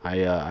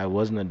 I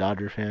wasn't a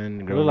Dodger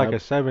fan It growing looked like up.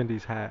 a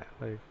 70s hat.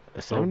 Like, A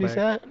 70s throwback.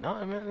 hat?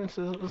 No, man, it's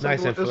Nice like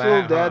and it's a flat,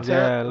 little huh? dad's hat.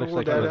 Yeah, it a looks little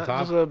like dad on the hat. top.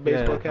 Just a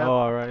baseball Yeah. cap. Oh,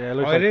 alright. Yeah, it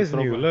looks Oh, like it a is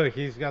new. throwback. Look,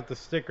 he's got the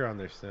sticker on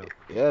there still.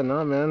 Yeah,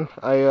 no, man.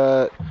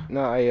 Okay.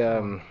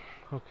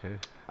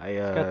 I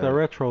Got the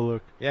retro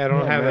look. Yeah, I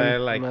don't Yeah, have man. that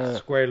like I'm a-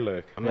 square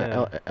look. I'm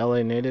Yeah. a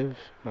LA native.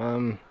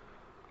 I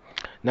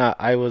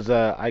was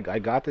I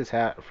got this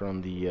hat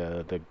from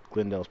the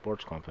Glendale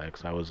Sports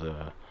Complex.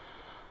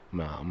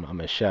 I'm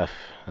a chef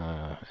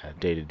at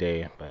day to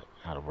day, but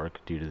out of work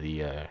due to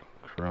the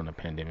Corona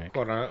pandemic.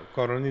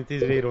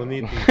 Coronitis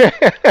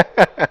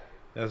vironitis.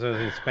 That's what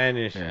it's in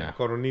Spanish. Yeah.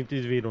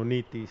 Coronitis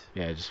vironitis.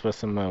 Yeah, just put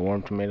some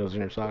warm tomatoes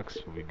in your socks.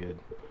 You'll be good.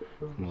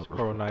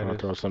 Coronitis.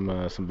 Throw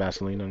some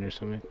Vaseline on your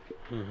stomach.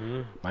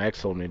 Mm-hmm. My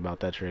ex told me about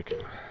that trick.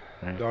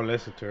 Right? Don't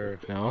listen to her.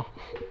 No.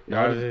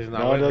 No, he's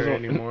not it with her doesn't-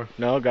 anymore.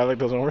 No, garlic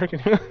doesn't work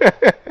anymore.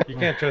 You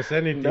can't trust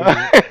anything No.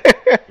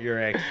 your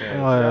ex says.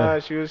 Oh, yeah. Nah,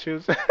 she was.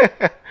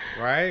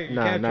 Right? You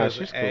Nah, can't nah, trust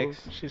she's an cool.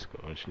 ex. She's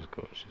cool. She's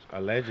cool.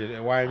 Alleged.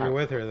 Why aren't you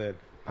with her then?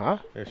 Huh?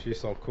 If she's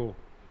so cool.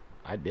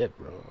 I did,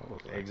 bro. I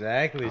was like-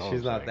 Exactly. I She's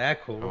was not like- that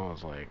I cool.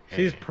 was like,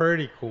 She's hey.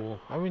 pretty cool.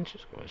 I mean,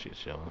 she's cool. She's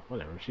chilling.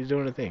 Whatever. She's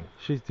doing her thing.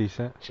 She's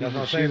decent. She's, That's what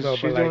I'm she's, saying, though,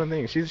 she's but, doing like, her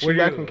thing. She's what do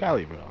back you- from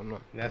Cali, bro.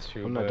 That's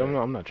true.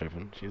 I'm not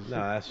tripping. She's No,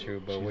 that's true.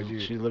 But she's, would you?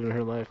 she's living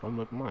her life. I'm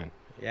living mine.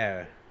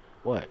 Yeah.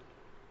 What?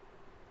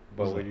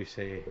 But What's would that? you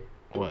say?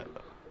 What?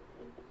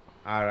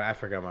 I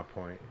forgot my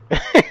point.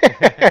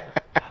 I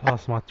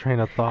lost my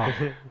train of thought.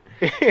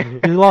 You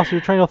lost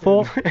your train of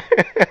thought on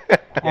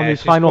Yeah, these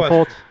she's final cool.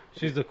 thoughts.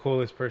 She's the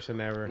coolest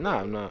person ever. No,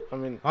 I'm not. I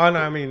mean, Oh no,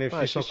 I mean if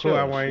No, she's so she's cool, I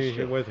chill, want she's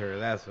you chill. with her.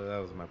 That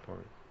was my point.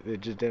 it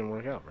just didn't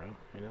work out, bro.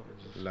 You know.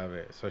 It's just, Love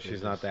it. So she's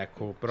it's not just- that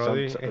cool,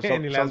 Brody. some-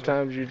 Any last-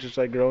 sometimes you just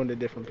like grow into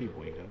different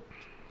people, you know.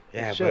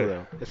 yeah, It's chill but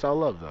though. It's all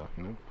love though,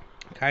 you know.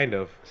 kind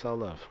of, It's all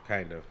love.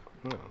 kind of,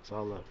 No, it's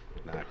all love.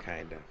 not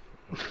kind of.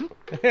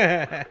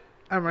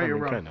 I'm right, I you're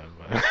mean, wrong. kind of,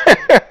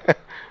 but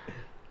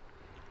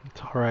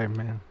It's alright,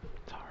 man.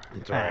 It's alright.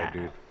 It's alright,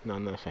 dude. no,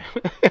 I'm not a fan.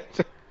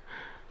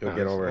 You'll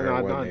get over her no,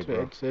 one no, day,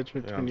 bro. it's been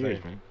You know what I'm 10 years,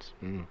 saying?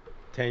 man.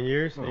 It's, 10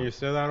 years, No. and you're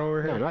still not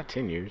over no, here? not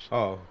 10 years.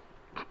 Oh,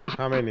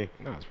 how many?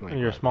 No, it's been like In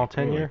your what, small like,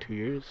 maybe tenure? like 2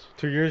 years.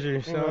 2 years, and you're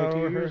Yeah, still like not 2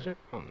 over years. her? I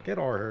don't know. Get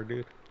over her,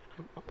 dude.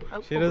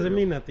 I'm She over doesn't it.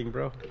 mean nothing,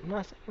 bro. I'm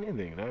not saying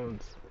anything. No,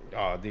 it's,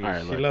 Oh, dude,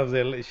 Alright, she look. loves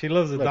it. She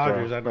loves the look,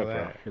 Dodgers. bro, I know look, bro,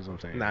 that. here's what I'm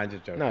saying. Nah, I'm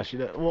just joking. No, she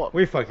does. Well,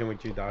 We fucking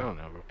with you, I dog. don't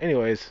know, bro.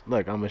 Anyways,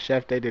 look, I'm a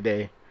chef day to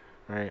day,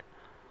 right?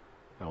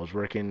 I was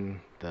working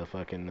the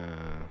fucking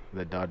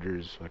the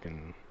Dodgers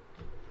fucking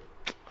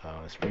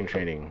spring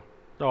training,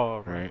 Oh,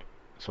 right?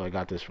 So I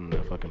got this from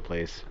the fucking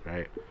place,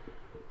 right?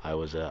 I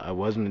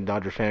wasn't a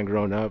Dodger fan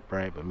growing up,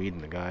 right? But meeting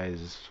the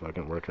guys,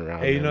 fucking working around.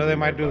 Hey, you them, know they meeting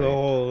might do the everybody.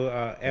 whole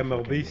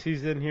MLB fucking-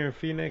 season here in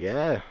Phoenix.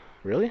 Yeah,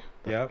 really?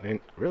 Yep.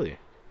 Really?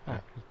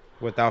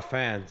 Without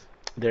fans.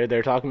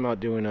 They're talking about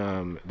doing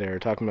they're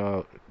talking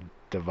about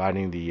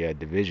dividing the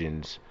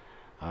divisions,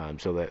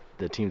 so that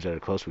the teams that are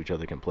close to each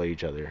other can play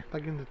each other.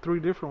 Like into 3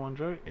 different ones,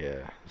 right?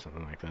 Yeah,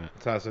 something like that.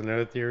 So that's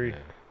another theory. Yeah.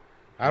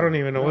 I don't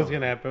even know what's No.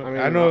 gonna happen. I mean,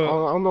 I know.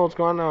 I don't know what's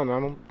going on. I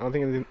don't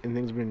think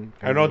anything's been.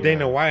 I know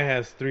Dana White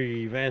has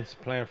 3 events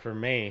planned for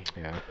May.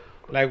 Yeah.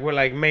 Like we're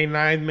like May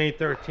 9th, May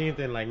 13th,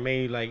 and like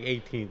May like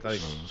 18th. Like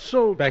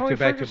So Back to Tony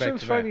back to back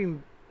Ferguson's to back.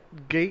 fighting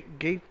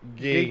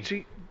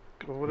Gaethje,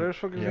 or whatever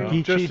fucking Yeah.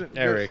 name. Gaethje?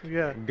 Eric.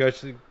 Yeah.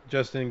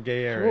 Justin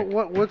Gay So Eric.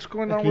 what's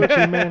going on with Gaethje,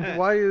 him, man. man?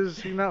 Why is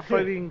he not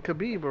fighting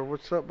Khabib, or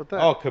what's up with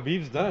that? Oh,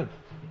 Khabib's done.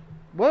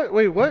 What?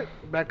 Wait, what?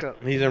 Back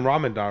up. He's in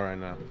Ramadan right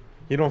now.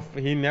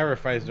 He never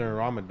fights during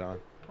Ramadan.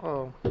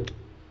 Oh,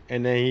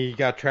 And then he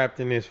got trapped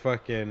in his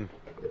fucking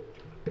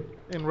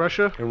in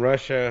Russia. in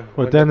Russia.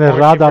 But when then the there's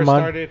quarantine first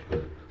Radaman. started.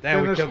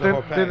 Then we killed the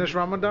whole pack. Dennis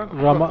Ramadan.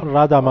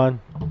 Radaman.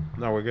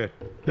 No, we're good.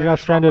 He got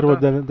stranded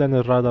with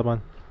Dennis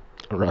Radaman.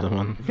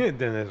 Radaman.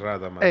 Dennis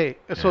Radaman. Hey,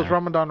 so it's Yeah.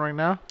 Ramadan right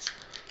now.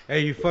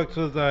 Hey, you fucked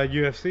with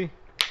UFC?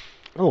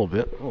 A little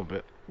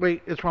bit.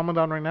 Wait, it's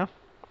Ramadan right now.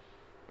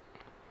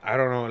 I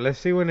don't know. Let's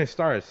see when it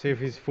starts. See if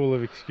he's full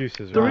of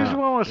excuses. The Right? reason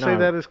why I want to say no.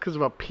 that is because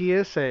of a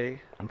PSA.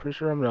 I'm pretty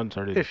sure I'm done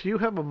started. If you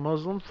have a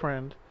Muslim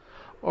friend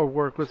or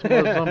work with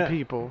Muslim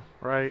people,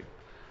 right,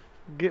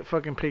 get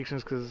fucking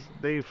patience because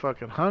they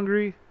fucking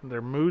hungry,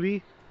 they're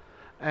moody,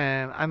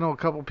 and I know a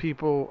couple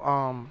people.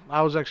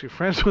 I was actually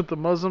friends with the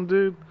Muslim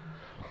dude,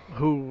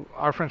 who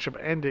our friendship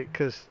ended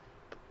because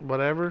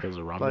whatever, Because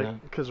of Ramadan?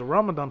 like because of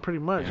Ramadan, pretty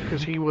much,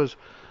 because he was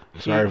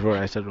Sorry for what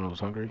I said when I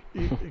was hungry.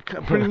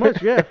 pretty much,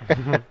 yeah,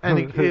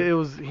 and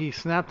he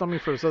snapped on me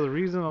for this other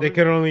reason. I was They like,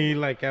 could only eat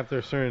like after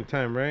a certain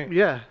time, right?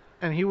 yeah,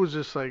 and he was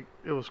just like,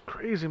 it was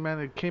crazy, man.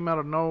 It came out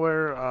of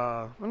nowhere.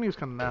 I mean, he was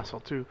kind of an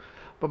asshole too.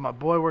 But my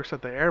boy works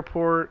at the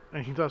airport,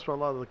 and he talks about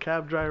a lot of the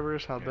cab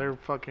drivers, how they're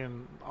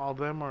fucking, all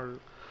them are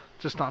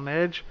just on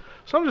edge.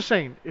 So I'm just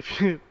saying,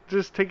 if you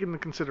just take into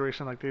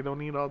consideration, like, they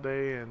don't eat all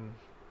day, and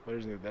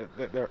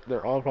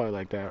They're all probably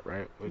like that,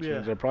 right? Which Yeah.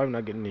 means they're probably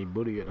not getting any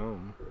booty at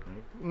home.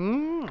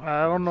 Right?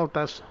 I don't know if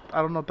that's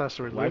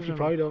the Wifey religion.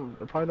 probably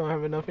don't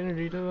have enough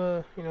energy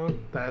to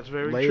That's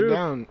very lay true. it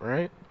down,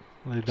 right?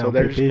 Lay So down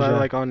they're just Patricia. probably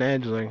like on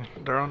edge, like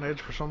They're on edge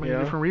for so many you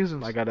know, different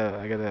reasons. I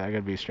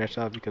gotta be stretched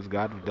out because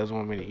God doesn't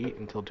want me to eat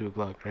until 2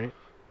 o'clock, right?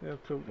 Yeah,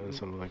 Or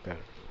something like that.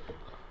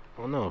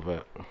 I don't know,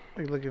 but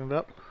are you looking it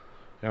up?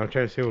 I'm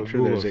trying to see I'm what sure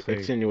Google there's says.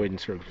 extenuating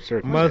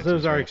circumstances.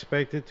 Muslims are right?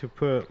 expected to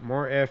put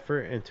more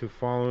effort into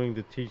following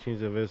the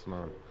teachings of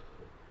Islam.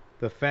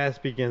 The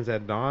fast begins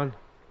at dawn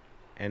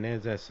and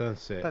ends at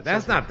sunset.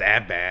 That's not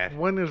that bad.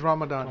 When is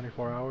Ramadan?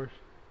 24 hours.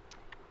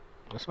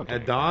 That's not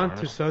At 24 dawn hours.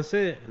 to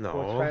sunset?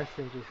 No.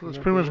 It's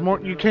pretty much more.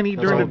 You can't eat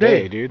That's during all the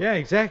day. dude. Yeah,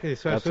 exactly.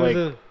 So That's as soon like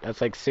as that's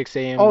like 6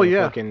 a.m. Oh to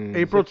yeah, fucking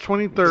April 6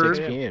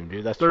 23rd, p.m.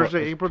 dude. That's Thursday,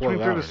 that's April 12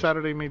 23rd to hours.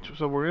 Saturday, May.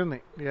 So we're in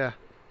it. Yeah,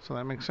 so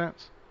that makes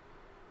sense.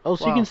 Oh,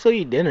 so Wow. you can still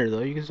eat dinner though.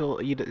 You can still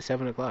eat at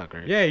 7 o'clock,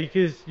 right? yeah, you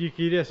can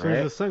eat as soon Right.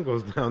 as the sun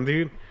goes down,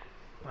 dude.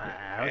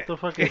 What the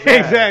fuck is that?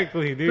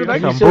 Exactly, dude. I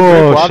You Some still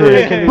drink water?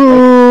 bullshit. Can-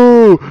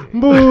 Boo!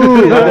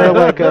 Boo! Are there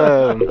like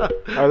are You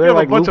there have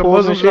like a bunch of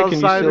loopholes and Muslims shit? Can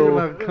you outside. still?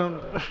 They're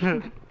gonna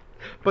come.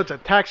 Bunch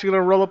of taxi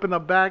gonna roll up in the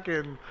back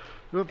and.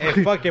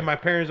 And fucking my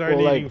parents aren't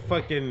Well, like- eating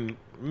fucking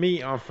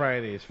meat on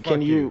Fridays. Fuck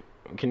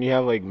Can you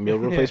have like meal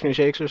replacement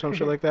shakes or some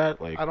shit like that?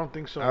 Like I don't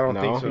think so. I don't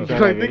No? think so. You I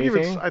can't have think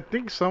anything? I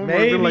think some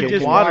Maybe are like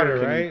just water.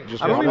 water, right?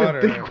 Just I don't water.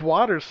 even think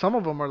water. Some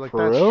of them are like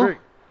For that real?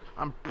 strict.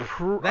 That's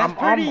I'm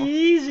pretty almost-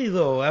 easy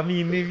though. I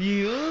mean, if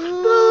you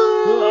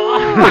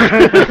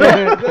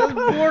that's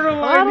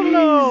borderline I don't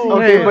know. easy.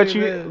 Okay, man. but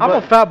you- I'm a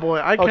but- fat boy.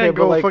 I okay, can't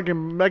but go like-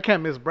 fucking. I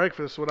can't miss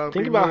breakfast without.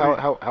 think being about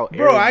ready. how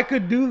Bro, arid- I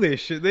could do this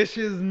shit. This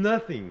shit is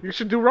nothing. You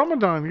should do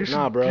Ramadan. You should.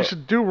 Nah, bro. You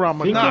should do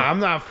Ramadan. Nah, I'm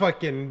not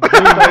fucking doing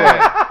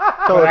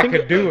that. So But I think-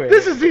 could do it.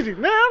 This is easy.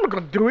 Nah, I'm not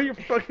gonna do it. You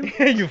fucking.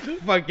 you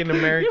fucking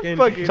American. You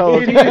fucking So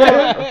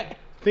idiot.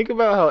 think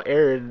about how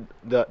arid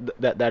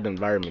that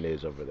environment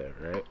is over there,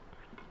 right?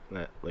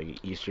 That like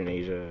Eastern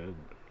Asia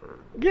or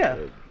Yeah.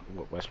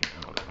 Western.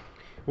 I don't know.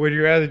 Would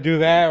you rather do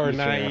that or Eastern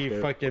not after.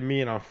 eat fucking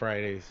meat on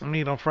Fridays?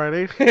 Meat on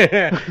Fridays. Fucking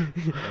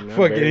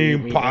better eat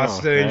eating meat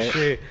pasta now, and right?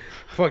 shit.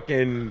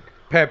 Fucking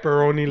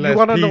pepperoni You less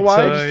wanna know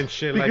why? pizza and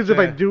shit like Because that. if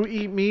I do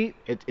eat meat,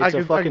 It's I a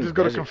can fucking just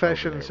go to desert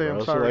confession over and there, say I'm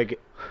bro. sorry. So like,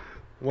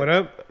 What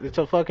up? it's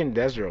a fucking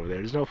desert over there.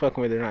 There's no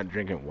fucking way they're not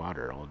drinking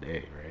water all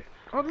day, right?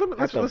 Let's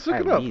At look the- it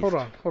at up. least. Hold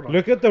on.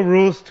 Look at the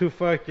rules to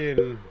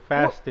fucking.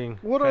 Fasting.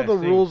 What are the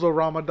Fasting. rules of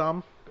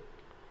Ramadan?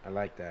 I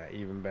like that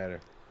even better.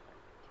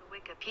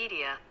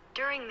 Wikipedia.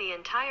 During the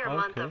entire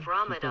month Okay, of she's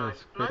Ramadan, gonna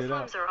spit it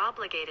Muslims are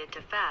obligated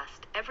to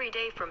fast every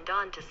day from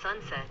dawn to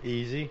sunset.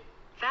 Easy.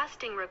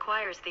 Fasting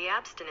requires the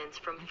abstinence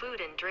from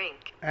food and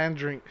drink. And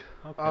drink.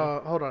 Okay.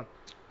 Hold on.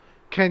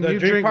 Can The you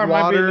drink drink part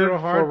might be a water little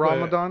hard, for but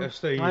Ramadan? it's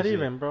still Not easy.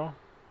 even, bro.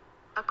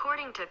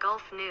 According to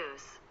Gulf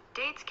News,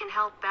 dates can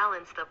help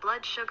balance the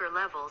blood sugar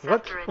levels What?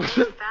 after a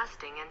day of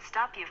fasting and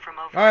stop you from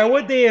overeating. All right,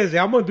 what day is it?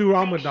 I'm gonna do Make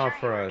Ramadan sure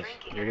for you are us.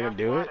 drinking You're gonna enough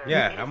do it? water.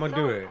 Yeah, is I'm gonna so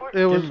do it. important It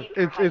to was. keep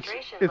your It's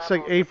hydration like levels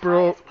as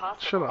April. high as possible.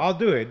 Shut up. I'll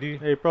do it,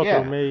 dude. April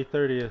Yeah. to May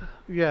 30th.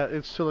 Yeah,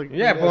 it's till like.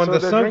 Yeah, but when so the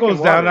they're sun drinking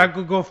goes down, I water.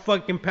 could go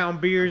fucking pound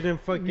beers and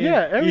fucking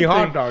Yeah, eat everything.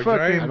 hot dogs, Fucking-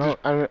 right? I don't.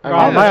 I Oh,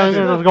 don't man, that's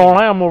it's going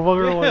on,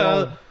 motherfucker.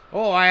 Yeah.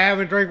 Oh, I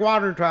haven't drank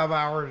water in 12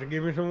 hours.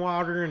 Give me some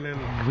water and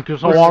then. Get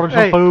some water, some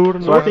Hey, food.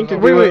 And so I think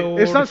then- to Wait, do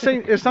wait. It's not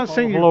saying. It's not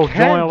saying A you little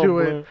can't joint, do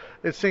a little it.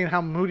 It's saying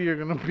how moody you're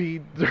gonna be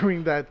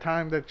during that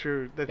time that Yeah, you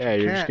you're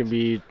can't. just gonna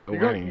be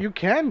You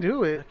can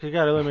do it, You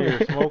gotta limit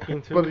your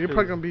smoking too. but you're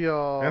probably 'cause- gonna be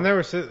all. I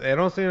never said. They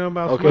don't say nothing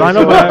about. Okay, smoking. I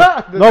know, so-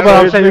 but no, but I'm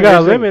Here's saying you the- gotta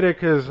here's the- limit it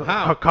because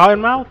How?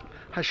 cottonmouth.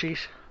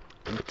 hashish.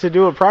 to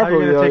do it properly.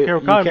 gonna Though, take care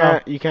of you cotton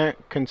can't. You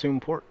can't consume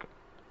pork.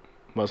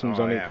 Muslims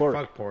Oh, don't yeah, eat pork.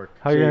 fuck pork.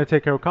 How you So- gonna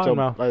take care of So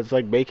cottonmouth? it's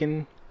like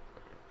bacon.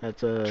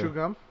 That's Chew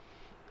gum.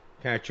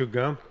 Can I chew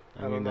gum?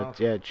 I I mean, don't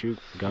that's chew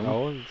gum.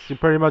 No, you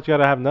pretty much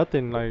gotta have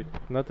nothing. Like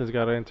nothing's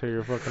gotta enter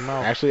your fucking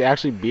mouth.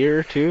 Actually,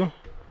 beer too,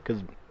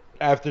 because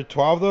After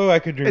 12 though, I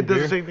could drink It does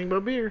beer. the same thing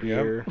but beer.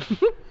 beer.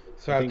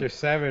 So I after think-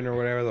 7 or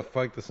whatever the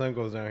fuck the sun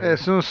goes down Yeah, here.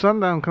 as soon as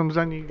sundown comes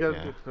down, you gotta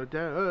Yeah. go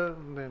down,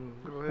 and then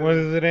go ahead. When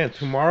does it end?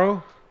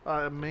 Tomorrow?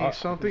 May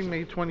something,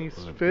 May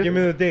 25th. Give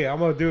me the date. I'm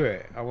gonna do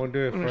it. I want to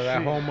do it for Oh, that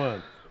shit. whole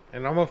month.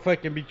 And I'm gonna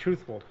fucking be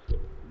truthful.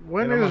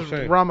 When and I'm is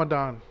gonna say-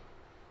 Ramadan?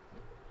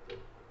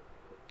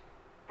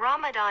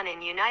 Ramadan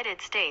in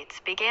United States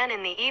began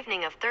in the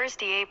evening of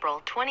Thursday,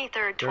 April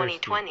 23rd,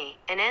 2020,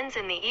 and ends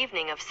in the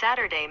evening of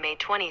Saturday, May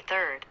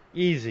 23rd.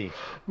 Easy.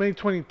 May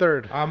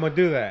 23rd. I'm gonna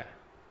do that.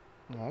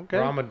 Okay.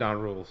 Ramadan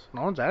rules.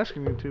 No one's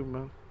asking you to,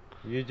 man.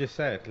 You just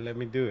said, let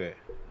me do it.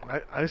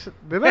 I said,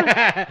 did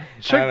I?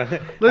 Check. I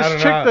Let's don't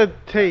check know. the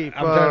tape,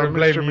 I'm trying to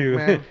blame Mr. you.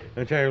 McMahon.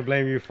 I'm trying to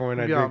blame you for when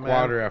I Yeah, drink man.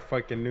 water at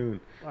fucking noon.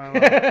 I don't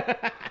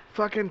know.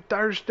 Fucking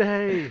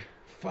Thursday.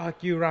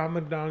 Fuck you,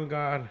 Ramadan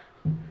God.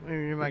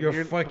 And you're like,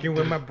 You're fucking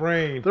with my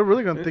brain. They're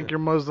really gonna think you're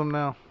Muslim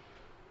now.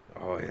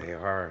 Oh, they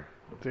are.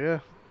 Yeah.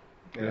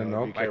 Yeah,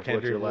 nope, be I careful can't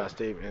with your do last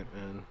statement,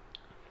 man.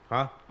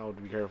 Huh? I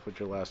would be careful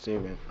with your last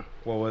statement.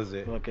 What was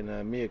it?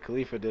 Fucking Mia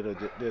Khalifa did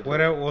What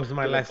was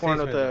my last porn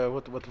statement?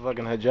 with the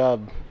fucking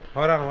hijab.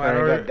 Hold on, I And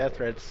got don't, death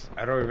threats.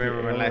 I don't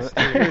remember my last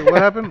Wait, statement. what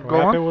happened? Go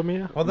What happened on. with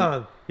Mia? Hold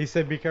on. He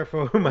said, "Be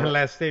careful with my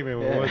last statement."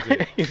 What was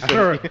it? He I said-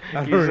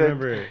 don't he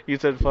remember it. You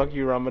said, "Fuck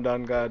you,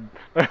 Ramadan God."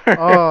 Oh, hey, Oh,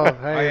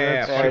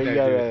 yeah, that's- fuck you that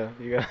gotta,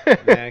 you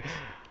Next.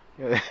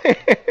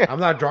 gotta. I'm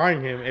not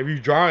drawing him. If you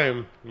draw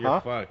him, you're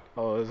Huh? fucked.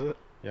 Oh, is it?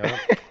 Yeah.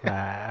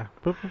 Nah.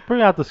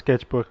 Bring out the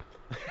sketchbook.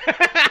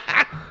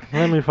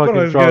 Let me Hold on,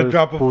 fucking he's draw gonna this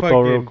drop a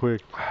puto real fucking-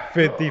 quick.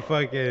 50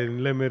 fucking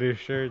limited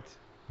shirts.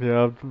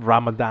 Yeah,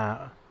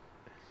 Ramadan.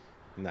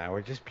 Nah,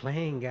 we're just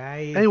playing,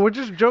 guys. Hey, we're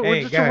just joking. Hey,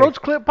 We're just guys. a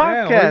Roach Clip Yeah,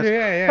 podcast.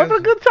 yeah. Having a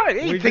good time.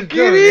 Hey, We take just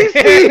joking. it easy.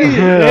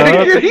 Yeah.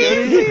 Take it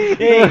easy.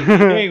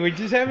 hey, we're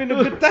just having a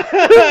good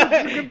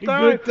time.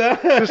 Good time.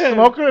 Just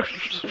smoking.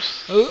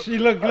 See,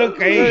 look,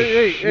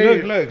 hey,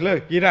 Hey. look.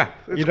 Mira,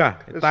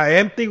 it's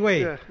empty,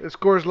 way. Yeah, it's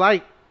Coors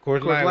Light.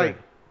 Coors Light, Light.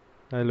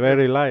 El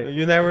very light.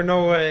 You never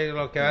know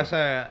lo que vas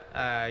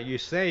a you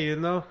say, you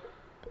know.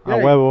 A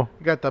huevo.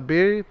 You got the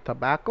beer,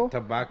 tobacco,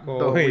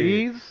 Tobacco, the hey,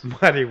 weeds,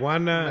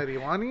 marijuana,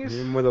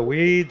 marijuanis. with the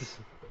weeds.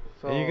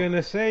 So, And you're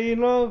gonna say, you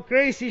know,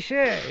 crazy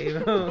shit, you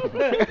know.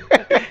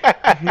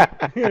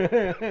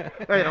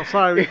 hey, I'm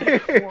sorry. You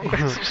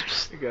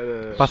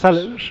gotta.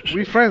 Pasale.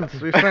 We friends.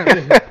 We friends.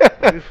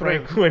 We friends.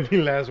 Frank,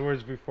 any last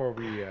words before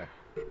we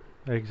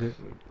Exit.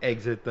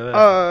 exit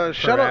the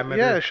Shout out, parameter?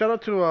 yeah, shout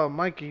out to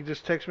Mikey. He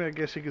just texted me. I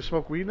guess he can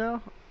smoke weed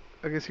now.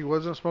 I guess he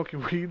wasn't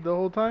smoking weed the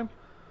whole time.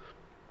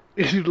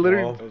 He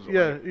literally,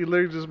 he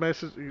literally just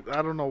messaged.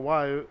 I don't know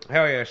why.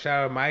 Hell yeah!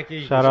 Shout out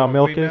Mikey. Shout out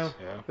Milkis.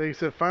 They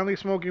said finally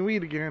smoking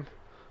weed again.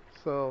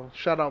 So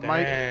shout out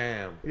Mike.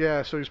 Damn.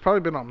 Yeah, so he's probably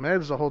been on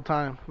meds the whole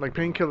time, like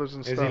painkillers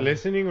and Is stuff. he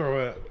listening or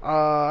what?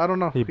 I don't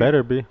know. He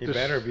better be. He Just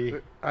better be.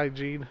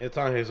 IG'd. It's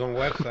on his own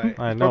website.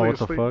 I know, probably what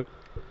the asleep. fuck.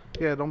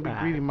 Yeah, don't be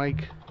greedy,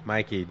 Mike.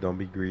 Mikey, don't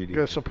be greedy. You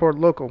gotta support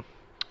local.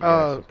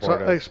 Yeah, So,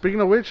 support hey, us. speaking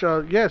of which,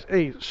 yes,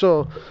 hey,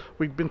 so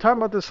we've been talking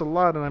about this a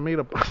lot, and I made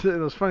a. It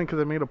was funny because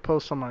I made a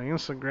post on my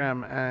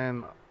Instagram,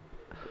 and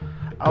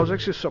I was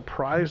actually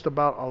surprised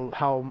about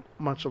how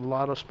much a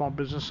lot of small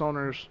business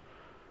owners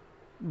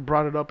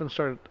brought it up and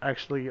started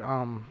actually.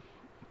 Well,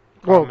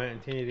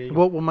 Commenting.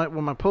 what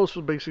my post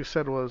was basically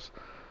said was,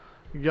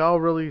 y'all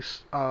really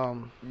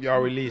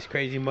Y'all release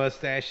crazy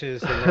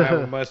mustaches and don't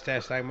have a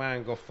mustache like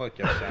mine. Go fuck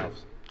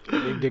yourselves.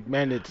 Big dick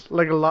bandits.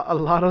 like a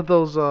lot of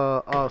those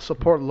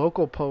support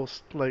local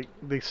posts, like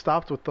they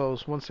stopped with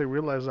those once they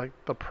realized like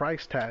the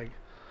price tag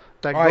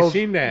that I goes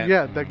seen that.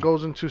 yeah that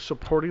goes into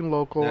supporting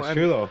local That's and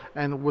true though.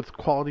 and with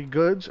quality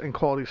goods and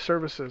quality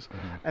services,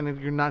 and then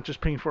you're not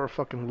just paying for a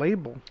fucking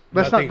label.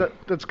 Nothing.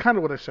 That's kind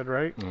of what I said,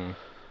 right?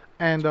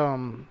 And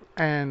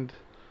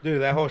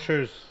Dude, that whole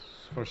shirt's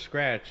from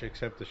scratch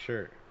except the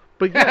shirt.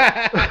 but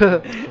yeah.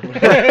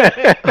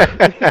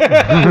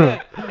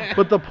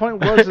 But the point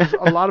was, is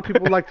a lot of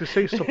people like to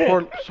say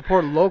support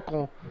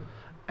local,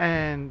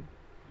 and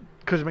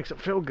because it makes it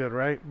feel good,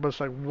 right? But it's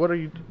like,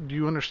 do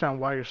you understand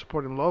why you're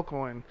supporting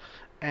local?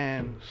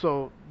 And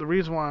so the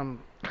reason why I'm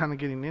kind of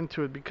getting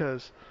into it,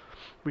 because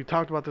we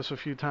talked about this a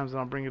few times, and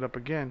I'll bring it up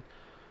again.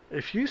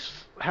 If you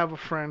have a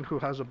friend who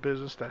has a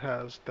business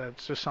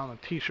that's just on a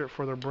T-shirt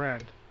for their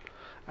brand,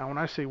 and when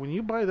I say when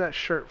you buy that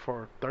shirt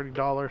for $30,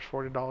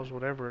 $40,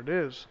 whatever it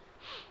is.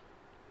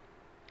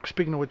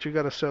 Speaking of which, you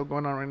got a sale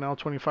going on right now,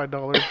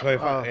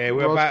 $25. Hey,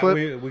 Rose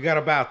Clip. we got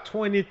about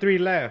 23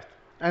 left.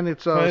 And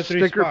it's 23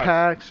 sticker spots.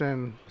 packs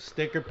and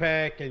Sticker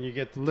pack, and you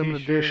get the limited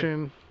t-shirt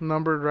edition,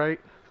 numbered, right?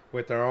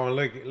 with our own.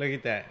 Look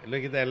at that.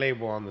 Look at that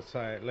label on the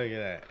side. Look at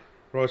that.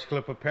 Roach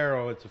Clip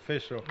Apparel. It's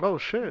official. Oh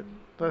shit,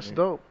 that's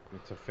dope.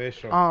 It's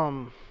official.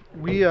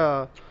 We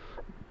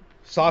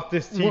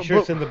Softest Well,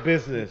 t-shirts but- in the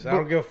business. I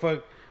don't give a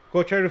fuck.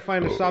 Go try to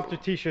find a softer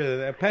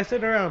t-shirt. Pass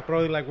it around,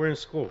 probably like we're in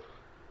school.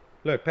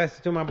 Look, pass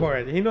it to my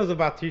boy. He knows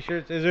about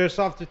t-shirts. Is there a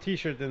softer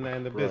t-shirt than that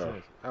in the Bruh,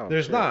 business? oh,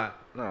 There's shit. not.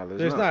 No,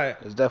 There's not.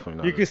 It's definitely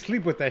not. You can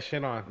sleep with that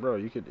shit on. Bro,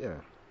 you could, yeah.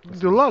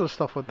 do a lot of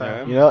stuff with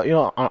that.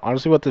 Yeah.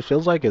 Honestly, what this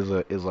feels like is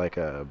like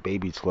a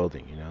baby's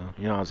clothing.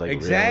 It's like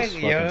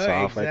Exactly, real fucking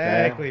soft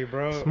exactly, like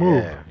bro. that.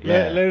 Smooth.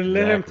 Yeah, Let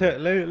him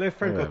exactly. let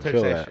Franco Yeah, touch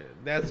feel that that.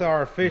 shit. That's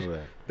our fish. Feel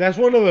that. That's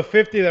one of the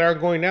 50 that are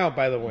going out,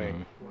 by the way.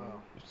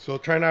 Wow. So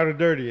try not to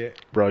dirty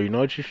it. Bro, you know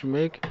what you should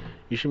make?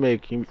 You should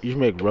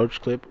make Roach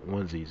Clip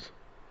onesies.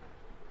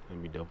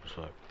 That'd be dope as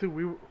fuck.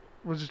 Dude,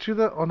 was it you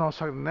that? Oh no, I was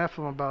talking to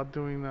Nephilim about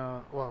doing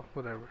well,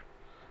 whatever.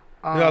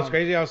 You know what's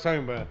crazy? I was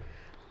talking about,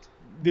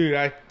 dude,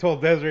 I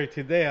told Desiree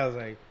today, I was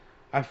like,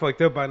 I fucked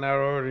up by not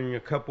ordering a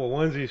couple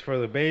onesies for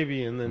the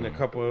baby and then a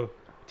couple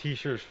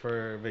t-shirts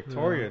for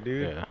Victoria,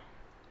 dude. Yeah.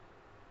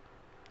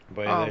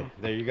 But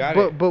there you got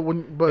it.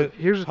 But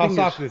here's the How thing.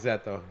 soft is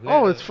that, though?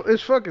 Oh,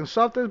 it's fucking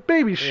soft as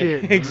baby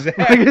shit.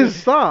 Exactly. Like, it's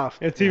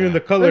soft. It's even the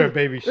color of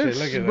baby shit. It's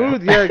Look at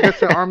smooth. that. Yeah, it gets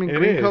the army It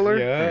green is, color.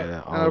 yeah. that And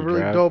a olive really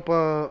drab. dope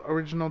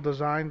original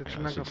design that you're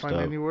not that's gonna good find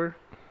stuff. anywhere.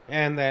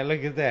 And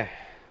look at that.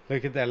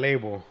 Look at that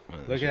label.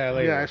 Look at that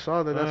label. Yeah, I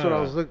saw that. That's what I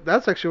was looking.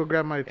 That's actually what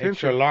grabbed my Extra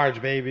attention.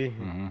 large, baby.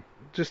 Mm-hmm.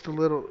 Just a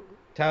little.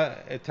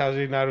 It tells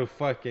you how to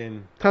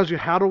fucking Tells you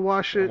how to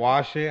wash it,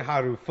 wash it,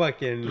 how to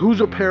fucking whose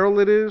apparel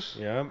it is.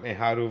 yeah, and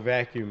how to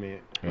vacuum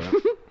it. Yeah.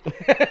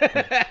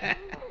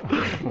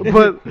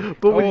 But when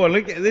Oh,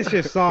 look at this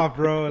shit soft,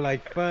 bro.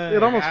 Like fuck.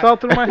 it almost fell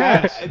through my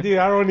hands. Dude,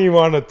 I don't even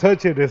want to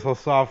touch it. It's so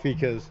soft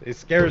because it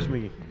scares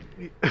me.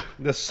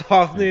 The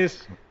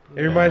softness.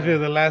 It reminds me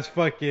of the last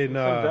fucking.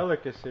 Some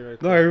delicacy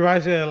right No, there. it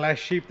reminds me of the last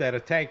sheep that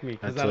attacked me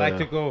because That's, I like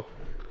to go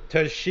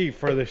touch sheep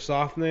for their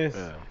softness,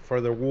 Yeah. for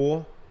their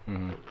wool,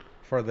 Mhm.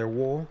 for their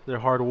wool, They're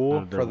hard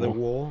wool. for the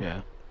wool.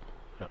 Yeah.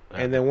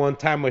 And then one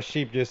time a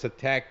sheep just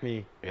attacked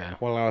me Yeah.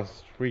 while I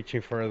was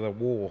reaching for the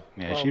wool.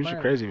 Yeah, Oh, sheeps are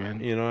man. crazy, man.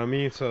 You know what I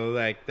mean? So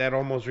like that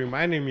almost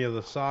reminded me of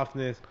the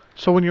softness.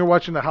 So when you're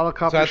watching the So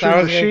helicopter I shoot thought I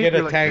the was gonna sheep, get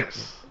you're like, attacked.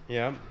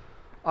 yes.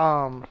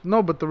 Yeah.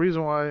 No, but the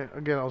reason why,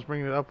 again, I was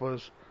bringing it up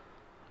was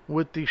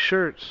with these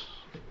shirts,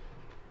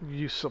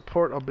 you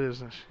support a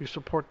business, you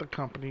support the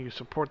company, you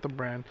support the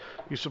brand,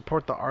 you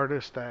support the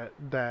artist that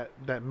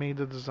made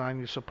the design,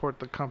 you support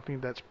the company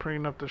that's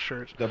printing up the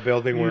shirts. The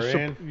building You, we're sup-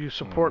 in. you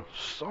support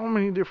so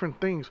many different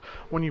things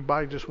when you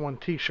buy just one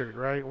T-shirt,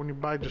 right? When you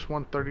buy just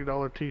one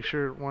 $30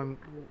 T-shirt, one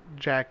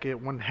jacket,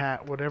 one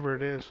hat, whatever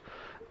it is,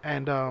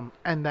 and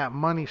that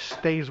money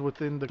stays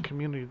within the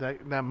community.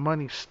 That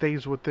money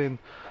stays within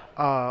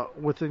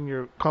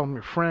your, call them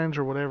your friends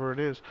or whatever it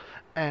is,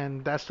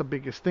 and that's the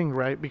biggest thing,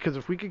 right? Because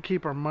if we could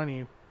keep our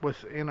money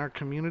within our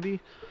community,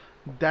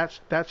 that's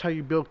how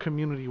you build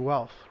community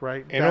wealth,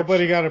 right? Ain't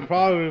nobody got a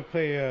problem to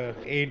pay a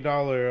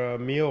 $8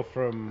 meal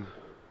from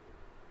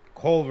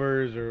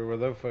Culver's or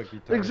whatever the fuck you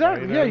talking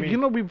Exactly. about, Yeah, what I mean? you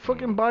know, we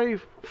fucking buy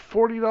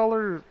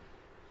 $40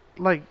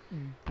 like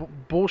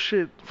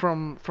bullshit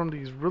from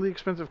these really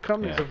expensive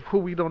companies Yeah. of who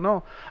we don't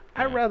know.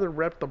 I'd Yeah. rather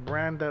rep the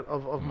brand that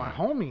of my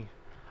homie.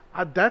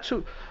 That's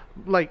who.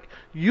 Like,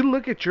 you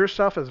look at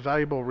yourself as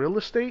valuable real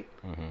estate.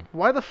 Mhm.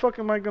 Why the fuck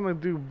am I gonna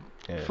do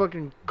Yeah.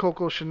 fucking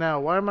Coco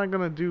Chanel? Why am I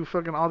gonna do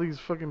fucking all these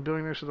fucking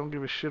billionaires who don't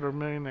give a shit or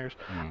millionaires?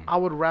 Mm. I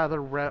would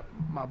rather rep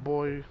my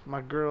boy,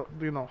 my girl,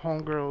 you know,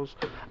 homegirls.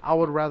 I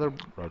would rather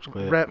Roach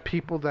Clip. rep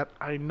people that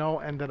I know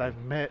and that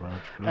I've met Roach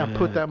and put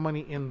Clip. that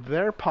money in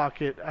their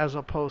pocket as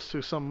opposed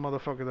to some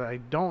motherfucker that I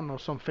don't know,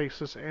 some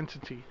faceless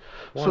entity.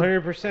 So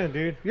 100%,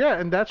 dude. yeah,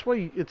 and that's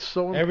why it's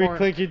so important. Every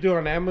click you do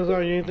on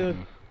Amazon, you need to.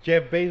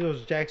 Jeff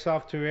Bezos jacks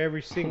off to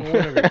every single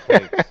one of your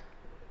clicks.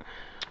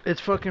 It's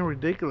fucking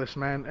ridiculous,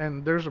 man.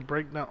 And there's a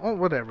breakdown. Oh,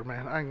 whatever,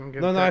 man. I ain't gonna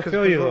get No, into no, that I 'cause-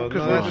 feel 'cause you we're- though. 'cause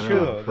No, we're that's just- true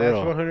for though. real.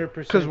 That's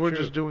 100% Because we're true.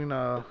 just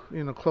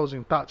doing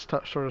closing thoughts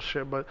sort of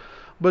shit, but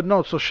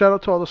no. So shout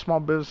out to all the small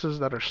businesses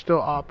that are still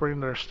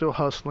operating, that are still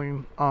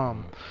hustling.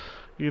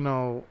 You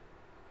know,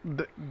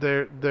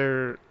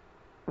 they're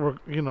we're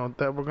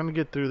that we're gonna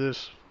get through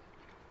this.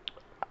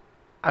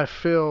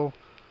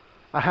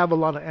 I have a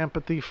lot of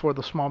empathy for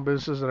the small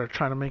businesses that are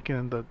trying to make it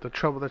in the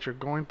trouble that you're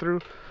going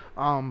through.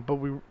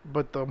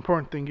 But the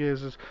important thing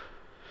is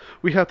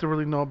we have to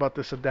really know about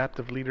this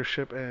adaptive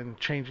leadership and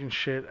changing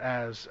shit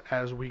as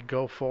we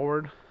go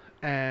forward.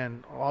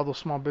 And all those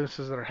small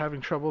businesses that are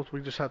having troubles, we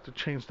just have to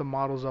change the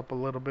models up a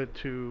little bit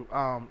to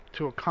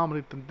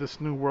accommodate this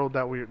new world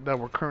that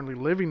we're currently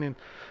living in.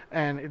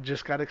 And it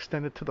just got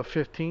extended to the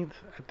 15th.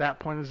 At that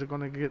point, is it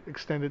going to get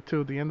extended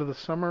to the end of the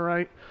summer,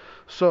 right?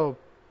 So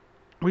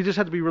we just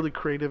have to be really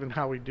creative in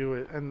how we do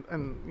it. And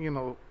you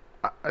know,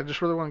 I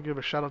just really want to give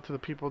a shout out to the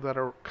people that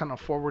are kind of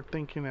forward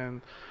thinking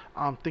and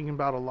thinking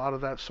about a lot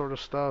of that sort of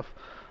stuff.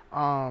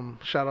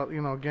 Shout out,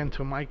 you know, again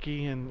to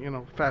Mikey and, you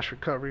know, Fast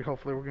Recovery.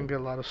 Hopefully we're gonna get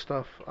a lot of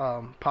stuff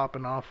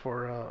popping off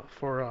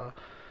for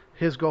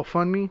his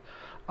GoFundMe.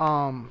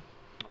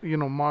 You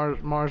know,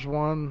 Mars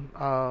One,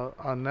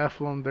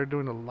 Nephilim, they're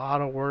doing a lot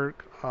of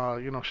work.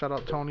 You know, shout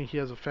out Tony. He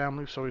has a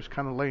family, so he's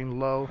kind of laying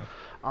low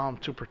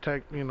to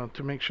protect, you know,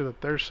 to make sure that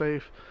they're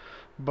safe.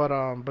 But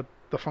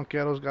the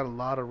Funkeros got a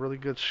lot of really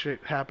good shit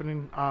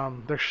happening.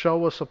 Their show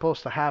was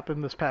supposed to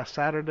happen this past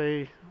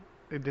Saturday.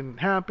 It didn't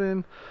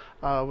happen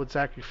with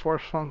Zachary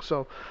Force Funk.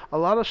 So a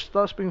lot of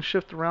stuff's being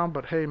shifted around.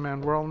 But hey,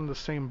 man, we're all in the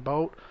same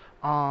boat.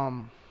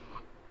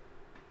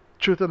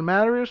 Truth of the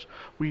matter is,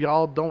 we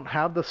all don't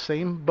have the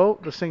same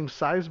boat, the same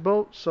size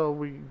boat. So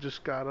we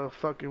just gotta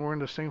we're in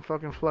the same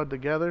fucking flood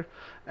together.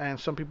 And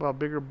some people have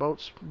bigger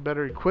boats,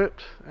 better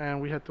equipped, and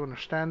we have to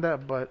understand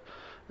that. But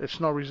it's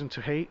no reason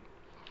to hate.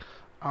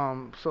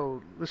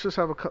 So let's just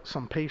have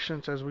some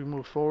patience as we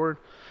move forward,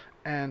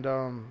 and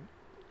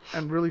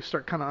really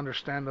start kind of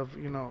understand of,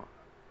 you know,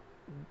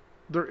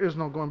 there is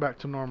no going back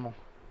to normal.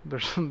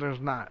 There's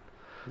not.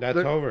 That's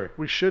There- over.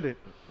 We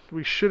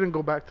shouldn't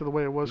go back to the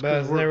way it was. But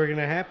 'Cause it's never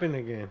gonna happen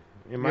again,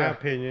 in my Yeah.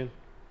 opinion.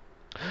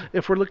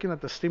 if we're looking at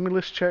the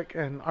stimulus check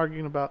and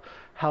arguing about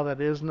how that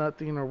is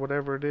nothing or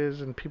whatever it is,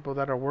 and people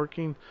that are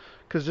working,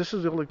 because this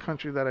is the only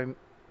country that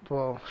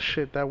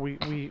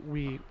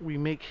we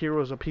make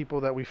heroes of people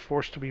that we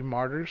force to be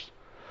martyrs,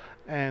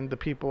 and the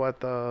people at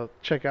the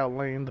checkout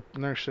lane, the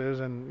nurses,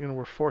 and, you know,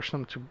 we're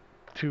forcing them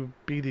to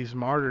be these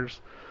martyrs,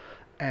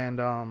 and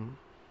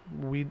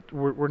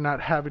we're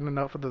not having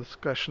enough of the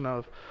discussion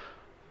of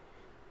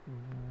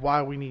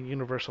why we need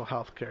universal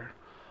health care,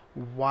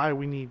 why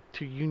we need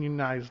to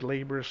unionize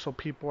labor so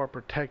people are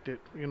protected,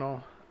 you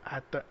know,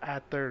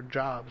 at their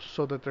jobs,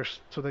 so that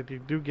they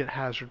do get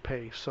hazard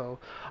pay. So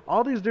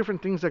all these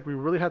different things that we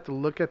really have to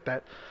look at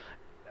that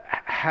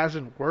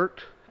hasn't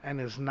worked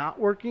and is not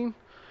working.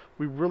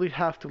 We really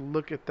have to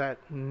look at that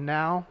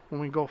now when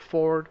we go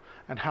forward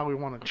and how we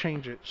want to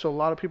change it. So a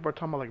lot of people are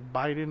talking about like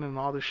Biden and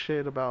all this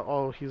shit about,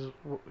 oh, he's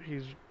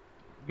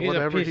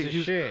whatever, a piece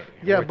of shit.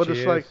 Yeah, which but he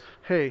it's is. like,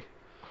 hey,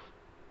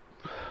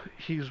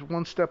 he's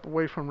one step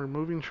away from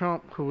removing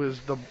Trump, who is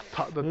the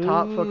top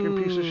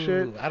fucking piece of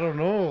shit. I don't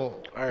know.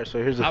 All right, so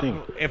here's the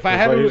thing. If I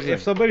had to,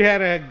 if somebody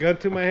had a gun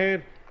to my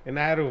head and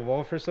I had to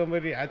vote for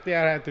somebody, I think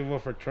I'd have to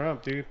vote for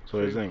Trump, dude. So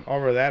here's the thing.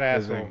 Over that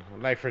Here's the asshole,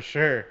 thing. like for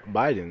sure.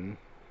 Biden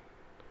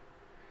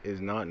is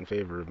not in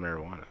favor of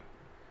marijuana.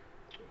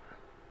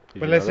 Did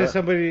But you let's know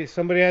say that?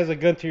 somebody has a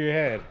gun to your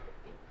head,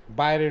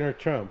 Biden or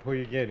Trump, who are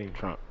you getting?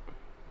 Trump.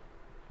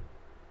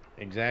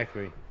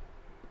 Exactly.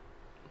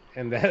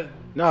 And that.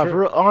 No, for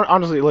real,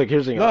 honestly, like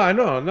here's the thing. No, I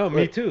know. No,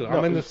 me Like, too. no,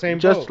 I'm in the same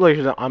just boat.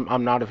 like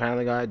I'm not a fan of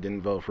the guy. I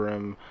didn't vote for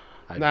him.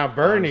 Now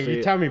Bernie, honestly,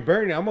 you tell me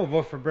Bernie, I'm gonna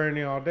vote for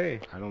Bernie all day.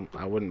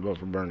 I wouldn't vote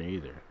for Bernie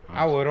either.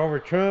 I would over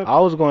Trump. I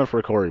was going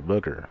for Cory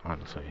Booker,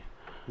 honestly.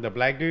 The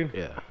black dude.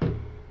 Yeah.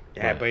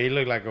 Yeah, But- but he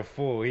looked like a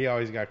fool. He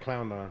always got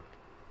clowned on.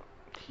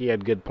 He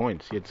had good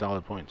points. He had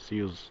solid points.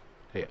 He was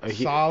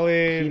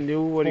Solid. He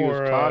knew what he was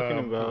for, talking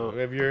about.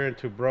 If you're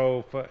into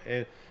bro,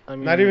 I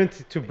mean, not even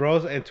to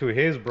bros, into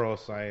his bro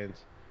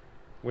science,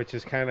 which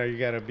is kind of, you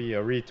gotta be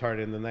a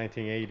retard in the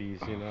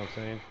 1980s. You know what I'm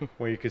saying?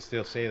 When you could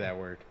still say that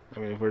word. I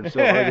mean, if we're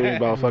still arguing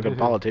about fucking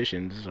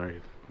politicians,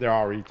 right? They're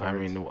all retards. I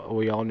mean,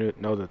 we all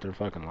know that they're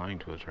fucking lying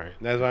to us, right?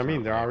 That's what I mean.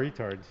 not They're all right.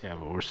 retards. Yeah,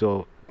 but we're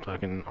still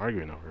fucking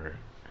arguing over it.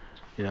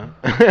 You know?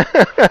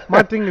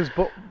 My thing is,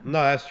 No,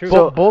 that's true.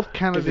 both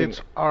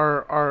candidates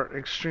are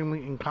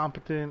extremely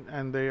incompetent,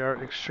 and they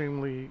are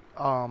extremely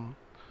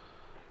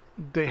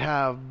they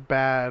have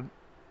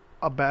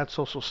a bad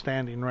social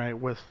standing, right,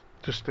 with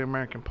just the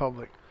American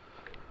public.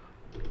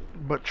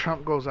 But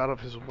Trump goes out of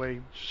his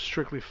way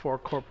strictly for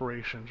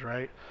corporations,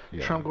 right?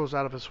 Yeah. Trump goes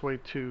out of his way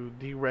to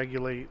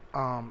deregulate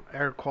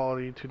air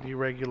quality, to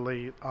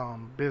deregulate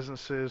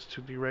businesses,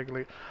 to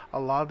deregulate a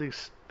lot of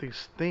these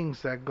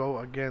things that go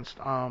against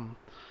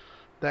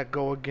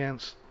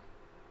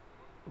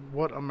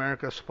what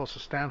America is supposed to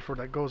stand for,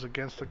 that goes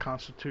against the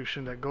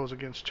Constitution, that goes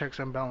against checks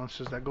and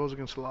balances, that goes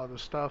against a lot of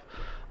this stuff,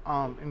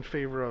 in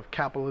favor of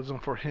capitalism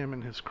for him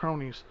and his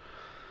cronies.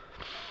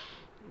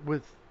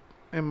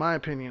 In my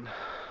opinion,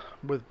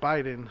 with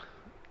Biden,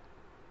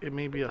 it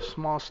may be a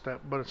small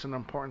step, but it's an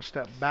important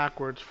step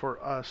backwards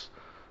for us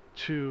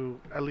to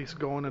at least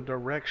go in a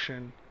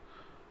direction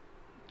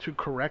to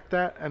correct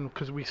that, and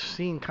because we've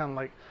seen kind of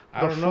like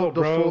I don't know,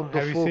 bro.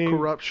 Have you full seen-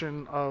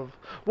 corruption of.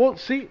 Well,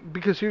 see,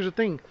 because here's the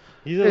thing.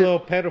 He's a little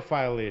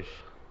pedophile-ish.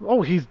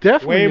 Oh, he's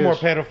definitely Way more is.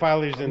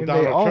 pedophile-ish than I mean,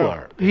 Donald they all Trump.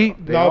 are. He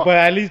They No, all- but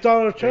at least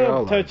Donald they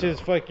all Trump are, touches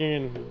though.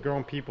 fucking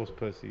grown people's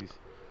pussies.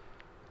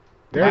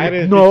 There-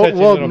 Biden no, touches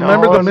well, little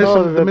remember the boys.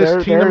 Miss there-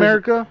 Miss Teen there's-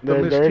 America? The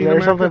Miss Teen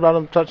There's something America? about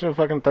him touching a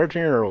fucking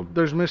 13-year-old.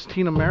 There's Miss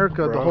Teen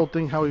America, the Bro. whole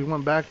thing, how he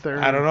went back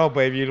there. I don't know,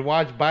 but if you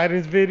watch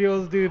Biden's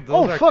videos, dude,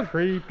 Oh, those are fuck.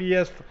 creepy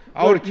as.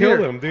 I would Look, kill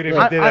here. him, dude, if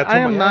I, he did that to I my.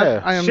 am not.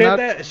 Yeah. I am shit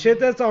not. shit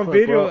that's on Look,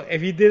 video. bro.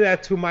 If he did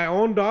that to my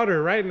own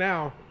daughter right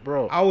now,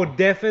 Bro. I would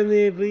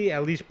definitely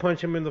at least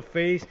punch him in the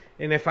face.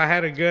 And if I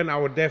had a gun, I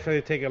would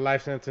definitely take a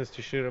life sentence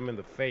to shoot him in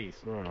the face.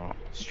 Bro.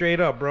 Straight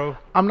up, bro.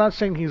 I'm not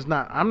saying he's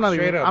not. I'm not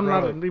Straight even. up, I'm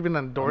bro. not even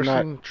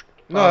endorsing.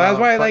 No, that's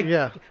why, but like,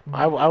 yeah.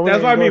 I wouldn't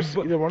That's what I mean.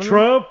 endorse either one of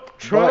them.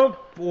 Trump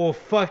will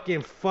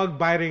fucking fuck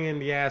Biden in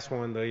the ass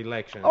when the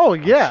election. Oh,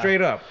 yeah.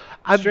 Straight up.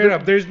 I- Straight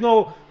up. There's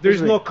no Here's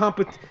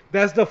the-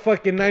 That's the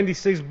fucking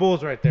 96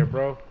 Bulls right there,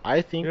 bro.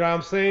 I think You know what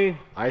I'm saying?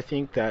 I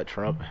think that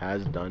Trump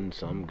has done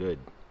some good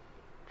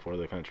for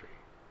the country.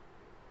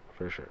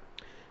 For sure.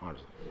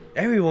 Honestly.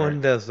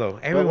 Everyone does though.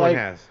 Everyone like-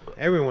 has.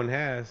 Everyone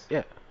has.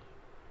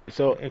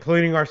 So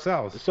Including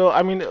ourselves.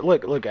 I mean,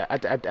 look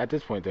at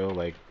this point though,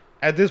 like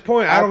At this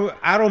point,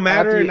 I don't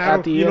matter, and I at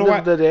don't. the You know end what?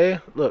 of the day,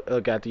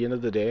 look at the end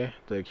of the day,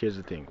 like here's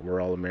the thing: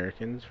 we're all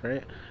Americans,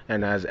 right?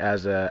 And as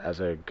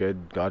a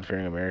good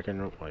God-fearing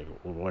American, like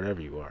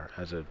whatever you are,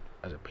 as a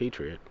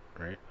patriot,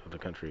 right, of the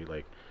country,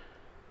 like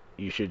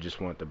you should just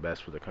want the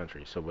best for the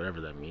country. So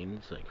whatever that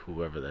means, like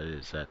whoever that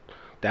is,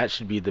 that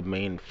should be the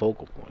main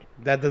focal point.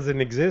 That doesn't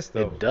exist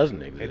though. It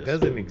doesn't exist. It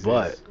doesn't exist.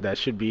 But that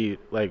should be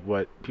like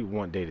what people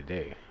want day to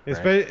day. Because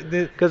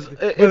 'Cause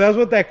that's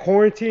what that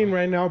quarantine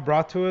right now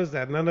brought to us.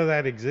 That none of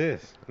that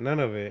exists. None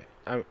of it.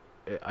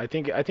 I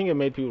think it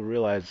made people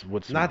realize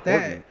what's Not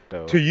important, that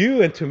though. to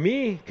you and to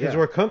me, because Yeah.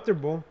 we're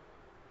comfortable.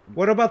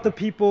 What about the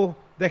people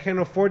that can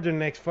afford their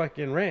next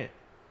fucking rent,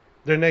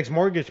 their next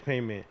mortgage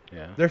payment?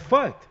 Yeah. They're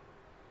fucked.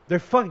 They're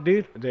fucked,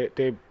 dude.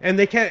 They And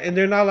they can't. And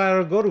they're not allowed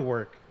to go to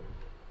work.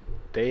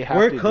 they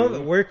have to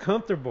do- We're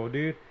comfortable,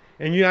 dude.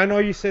 And I know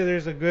you say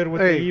there's a good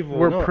with Hey, the evil.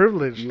 we're No,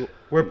 privileged. you-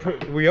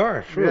 We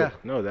are. True. Yeah.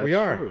 No, that's we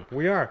are. true.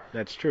 We are.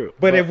 That's true.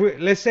 But if we,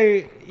 let's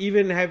say,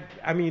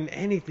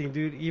 anything,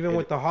 dude, even It-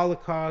 with the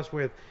Holocaust,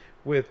 with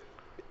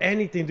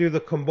anything, dude. The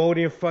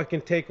Cambodian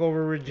fucking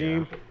takeover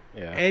regime.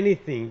 Yeah.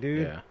 Anything,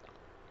 dude. Yeah.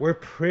 We're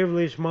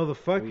privileged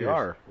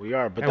motherfuckers. We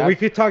are, but and we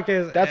could talk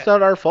as that's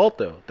not our fault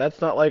though.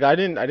 That's not like I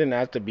didn't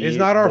have to be It's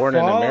not our born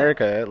fault. in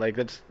America. Like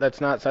that's It's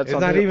something,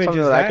 not even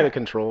something just that I that. could have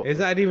controlled. It's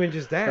not even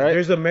just that. Right?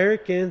 There's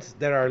Americans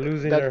that are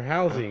losing That- their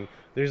housing.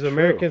 There's True.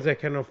 Americans that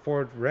can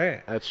afford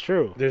rent. That's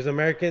true. There's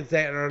Americans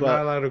that are But-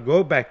 not allowed to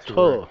go back to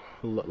work.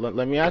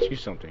 Let me ask you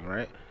something,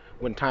 right?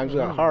 When times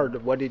got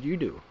hard, what did you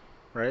do,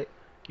 right?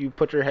 You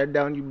put your head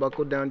down, you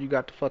buckled down, you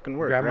got to fucking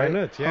work, Grab my right?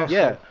 nuts, yeah.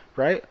 Yeah,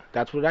 right?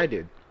 That's what I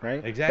did,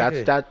 right?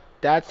 Exactly.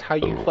 That's how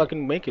you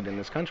fucking make it in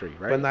this country,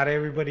 right? But not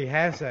everybody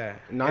has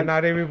that. Not- And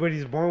not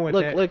everybody's born with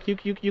that. Look, you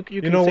You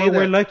can know say what? that.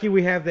 We're lucky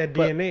we have that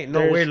but DNA. No,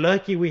 there's- we're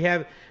lucky we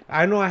have.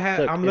 I know Look,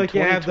 I'm in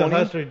lucky I have the 2020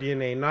 hustler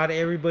DNA. Not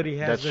everybody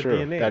has That's the true.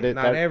 DNA. That is-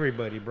 not that-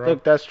 everybody, bro.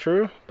 Look, that's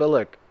true. But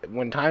look,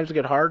 when times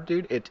get hard,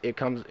 dude, it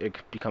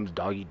becomes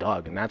dog eat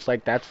dog, and that's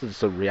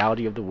the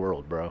reality of the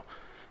world, bro.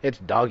 It's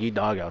dog eat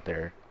dog out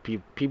there.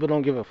 People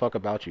don't give a fuck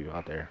about you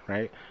out there,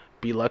 right?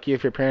 Be lucky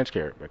if your parents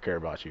care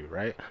about you,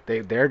 right?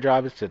 Their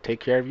job is to take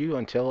care of you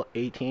until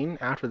 18.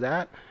 After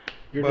that,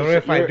 you're But just, what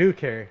if I you're- do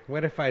care?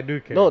 What if I do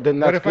care? No, then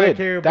What that's if I good.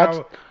 care That's-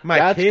 about my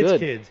that's kids' good.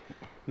 kids?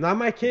 Not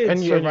my kids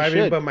and you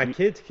surviving, should. but my You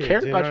kids' kids. care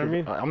You know about what I your-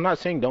 mean? I'm not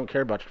saying don't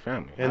care about your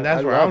family. And I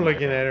that's where love I'm my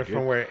looking at family, it from,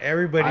 dude. where I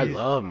everybody's.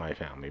 love my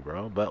family,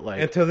 bro. But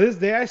like, And to this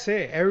day, I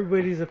say it,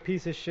 everybody's a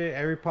piece of shit.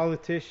 Every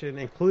politician,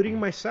 including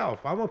myself,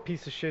 I'm a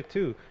piece of shit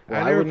too. Well,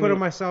 I I never wouldn't put even-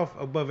 myself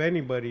above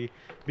anybody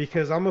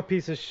because I'm a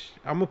piece of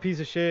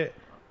shit.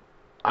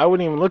 I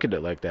wouldn't even look at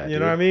it like that. You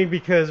know what I mean?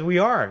 Because we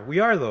are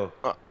though.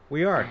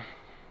 We are.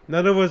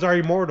 None of us are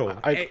immortal.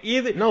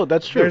 Either. No,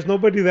 that's true. There's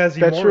nobody that's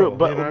That's immortal. true,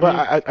 but you know what but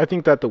I mean? I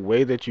think that the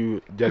way that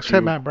you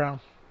Except Matt Brown.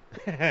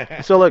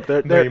 So look,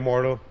 They're they're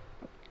immortal.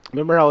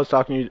 remember how I was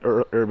talking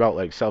to you about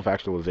like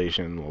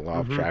self-actualization, the law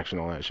of Mhm. attraction,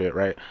 all that shit,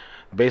 right?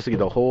 Basically,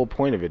 the whole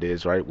point of it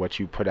is, right, what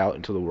you put out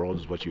into the world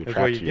is what you It's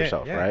attract what you to get,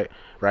 yourself, yeah. right?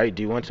 Right?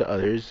 Do unto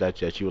others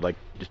that you would like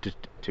just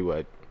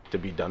to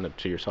be done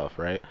to yourself,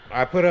 right?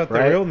 I put out the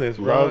Right? realness,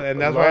 bro, Love- and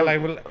that's why I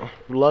love- like.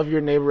 Love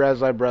your neighbor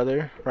as thy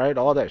brother, right?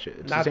 All that shit.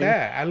 It's the Not same-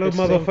 that. I love it's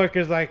the same-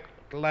 motherfuckers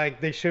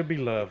like they should be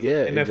loved.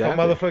 Yeah, And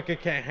exactly. if a motherfucker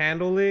can't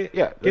handle it,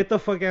 Yeah, get the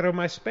fuck out of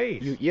my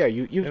space. You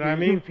know what I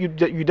mean? You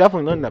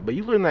definitely learn that, but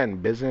you learn that in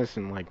business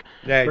and like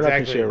Yeah,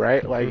 production exactly. shit,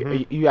 right? Like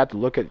Mhm. you have to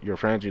look at your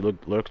friends, you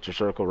look at your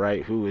circle,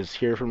 right? Who is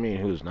here for me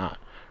and who's not,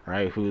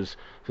 right? Who's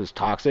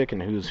toxic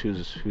and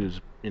who's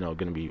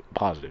gonna be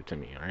positive to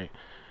me, right?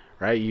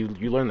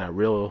 You learn that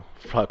real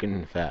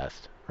fucking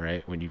fast,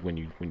 right? When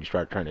you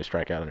start trying to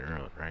strike out on your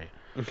own, right?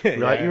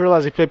 Yeah. You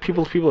realize if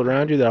people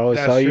around you that always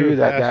That's tell you true,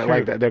 that that's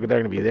like true. that they're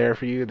gonna be there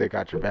for you, they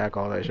got your back,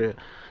 all that shit.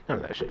 None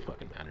of that shit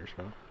fucking matters,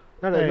 bro.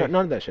 None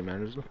of that shit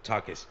matters,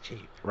 Talk is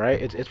cheap.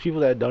 right? It's people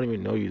that don't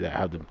even know you that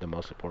have the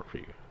most support for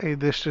you. Hey,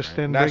 this just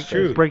in. That's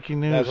true. Breaking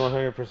news. That's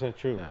 100%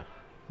 true. Yeah.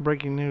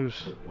 Breaking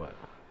news. What?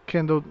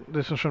 Kendall,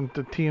 this is from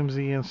the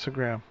TMZ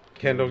Instagram.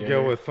 Kendall Yeah.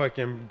 Gill with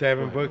fucking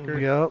Devin Booker.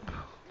 Yup.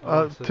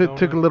 Oh, Took a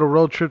Sedona. little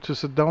road trip to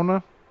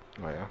Sedona.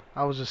 Oh yeah.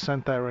 I was just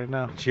sent that right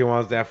now. She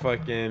wants that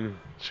fucking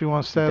She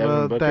wants that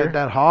Devin Booker?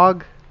 that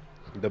hog.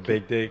 the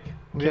big dick.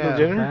 Kendall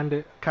Jenner?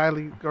 Bandit.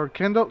 Kylie or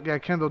Kendall. Yeah,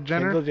 Kendall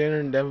Jenner. Kendall Jenner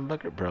and Devin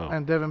Booker, bro.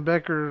 And Devin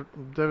Becker.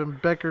 Devin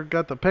Becker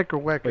got the pecker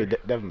whacker.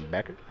 Wait, Devin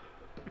Becker?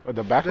 Or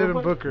the Becker? Devin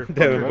one? Booker.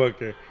 Devin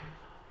Booker.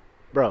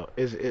 Bro,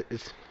 it's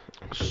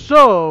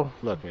So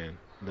look, man.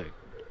 Look,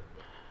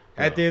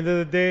 At the end of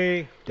the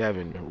day,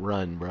 Devin,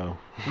 run, bro.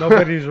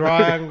 nobody's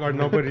wrong or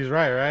nobody's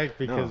right?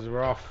 Because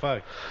we're all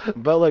fucked.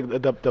 But like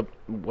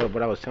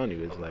what I was telling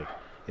you is like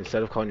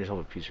instead of calling yourself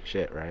a piece of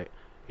shit, right?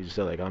 You just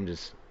say like I'm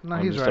just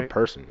he's just right. a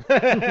person.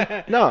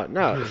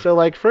 No. So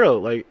like for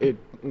real, like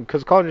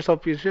because calling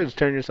yourself a piece of shit is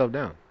turning yourself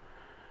down,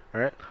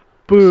 all right?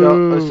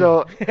 Boo.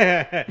 So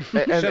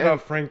Shut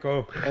up,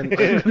 Franco.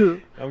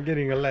 and I'm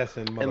getting a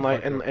lesson, and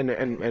like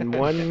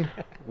motherfucker.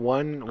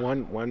 and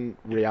one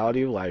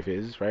reality of life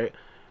is right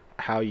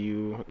how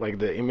you like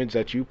the image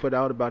that you put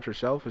out about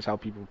yourself is how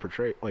people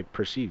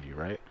perceive you,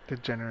 right?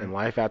 Degenerate. And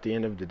life at the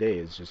end of the day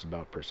is just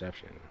about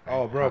perception. right?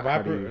 Oh, bro,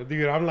 How do you-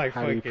 dude, I'm like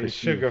how do you fucking perceive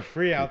sugar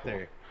free out people?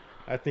 there.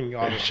 I think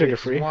all the Sugar bitches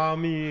free?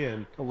 want me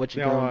and What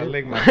you they want gonna to do?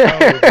 lick my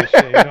toes and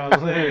shit. You know what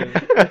I'm saying?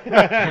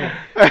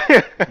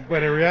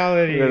 But in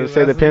reality, You gonna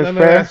say the that's- Pimps none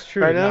of Prayer that's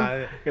true. right now? Nah,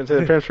 You gonna say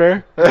the Pimps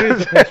Prayer? What is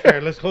the Pimps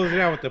Prayer? Let's close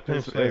it out with the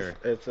Pimps Prayer.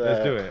 Let's do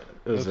it.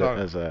 Let's talk.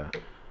 How's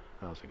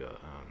it go?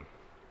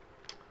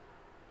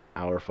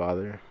 Our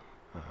Father,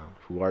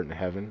 who art in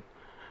heaven,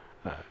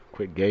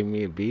 quick gave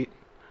me a beat.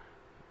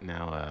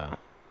 Now,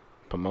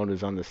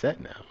 Pomona's on the set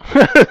now.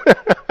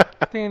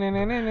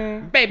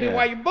 Baby, Yeah.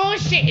 why you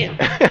bullshitting?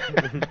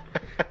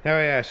 Hell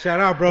yeah. Shout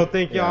out, bro.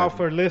 Thank y'all Yeah.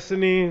 for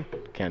listening.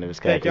 Cannabis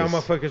Thank y'all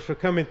Cactus. motherfuckers for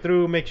coming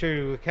through. Make sure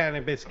you go to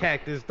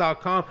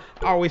cannabiscactus.com.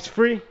 Always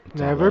free.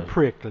 Never love.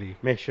 prickly.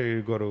 Make sure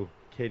you go to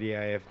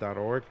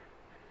kdif.org.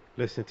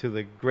 Listen to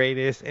the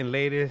greatest and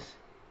latest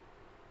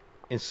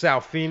in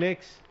South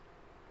Phoenix.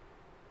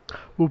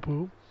 Whoop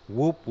whoop.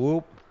 Whoop,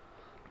 whoop.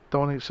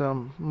 Donate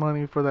some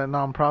money for that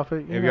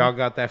nonprofit. If y'all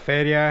got that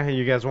feria and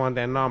you guys want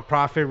that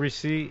non-profit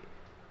receipt,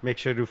 Make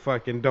sure to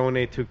fucking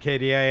donate to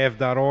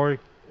kdif.org.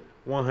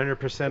 100%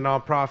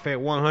 nonprofit,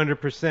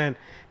 100%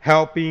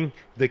 helping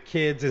the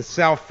kids in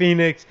South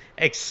Phoenix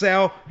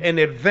excel and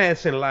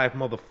advance in life,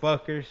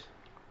 motherfuckers.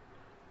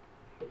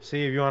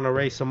 See if you want to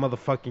raise some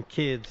motherfucking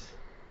kids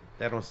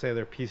that don't say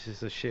they're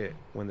pieces of shit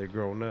when they're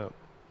grown up.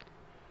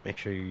 Make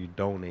sure you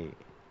donate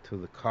to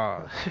the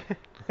cause.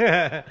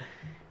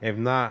 If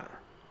not,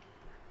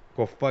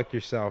 go fuck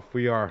yourself.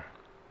 We are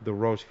the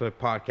Roach Clip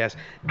Podcast.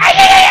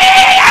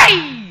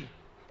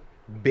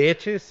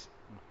 Bitches.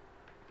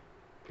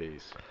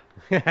 Peace.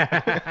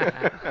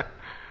 I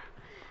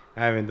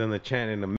haven't done the chant in a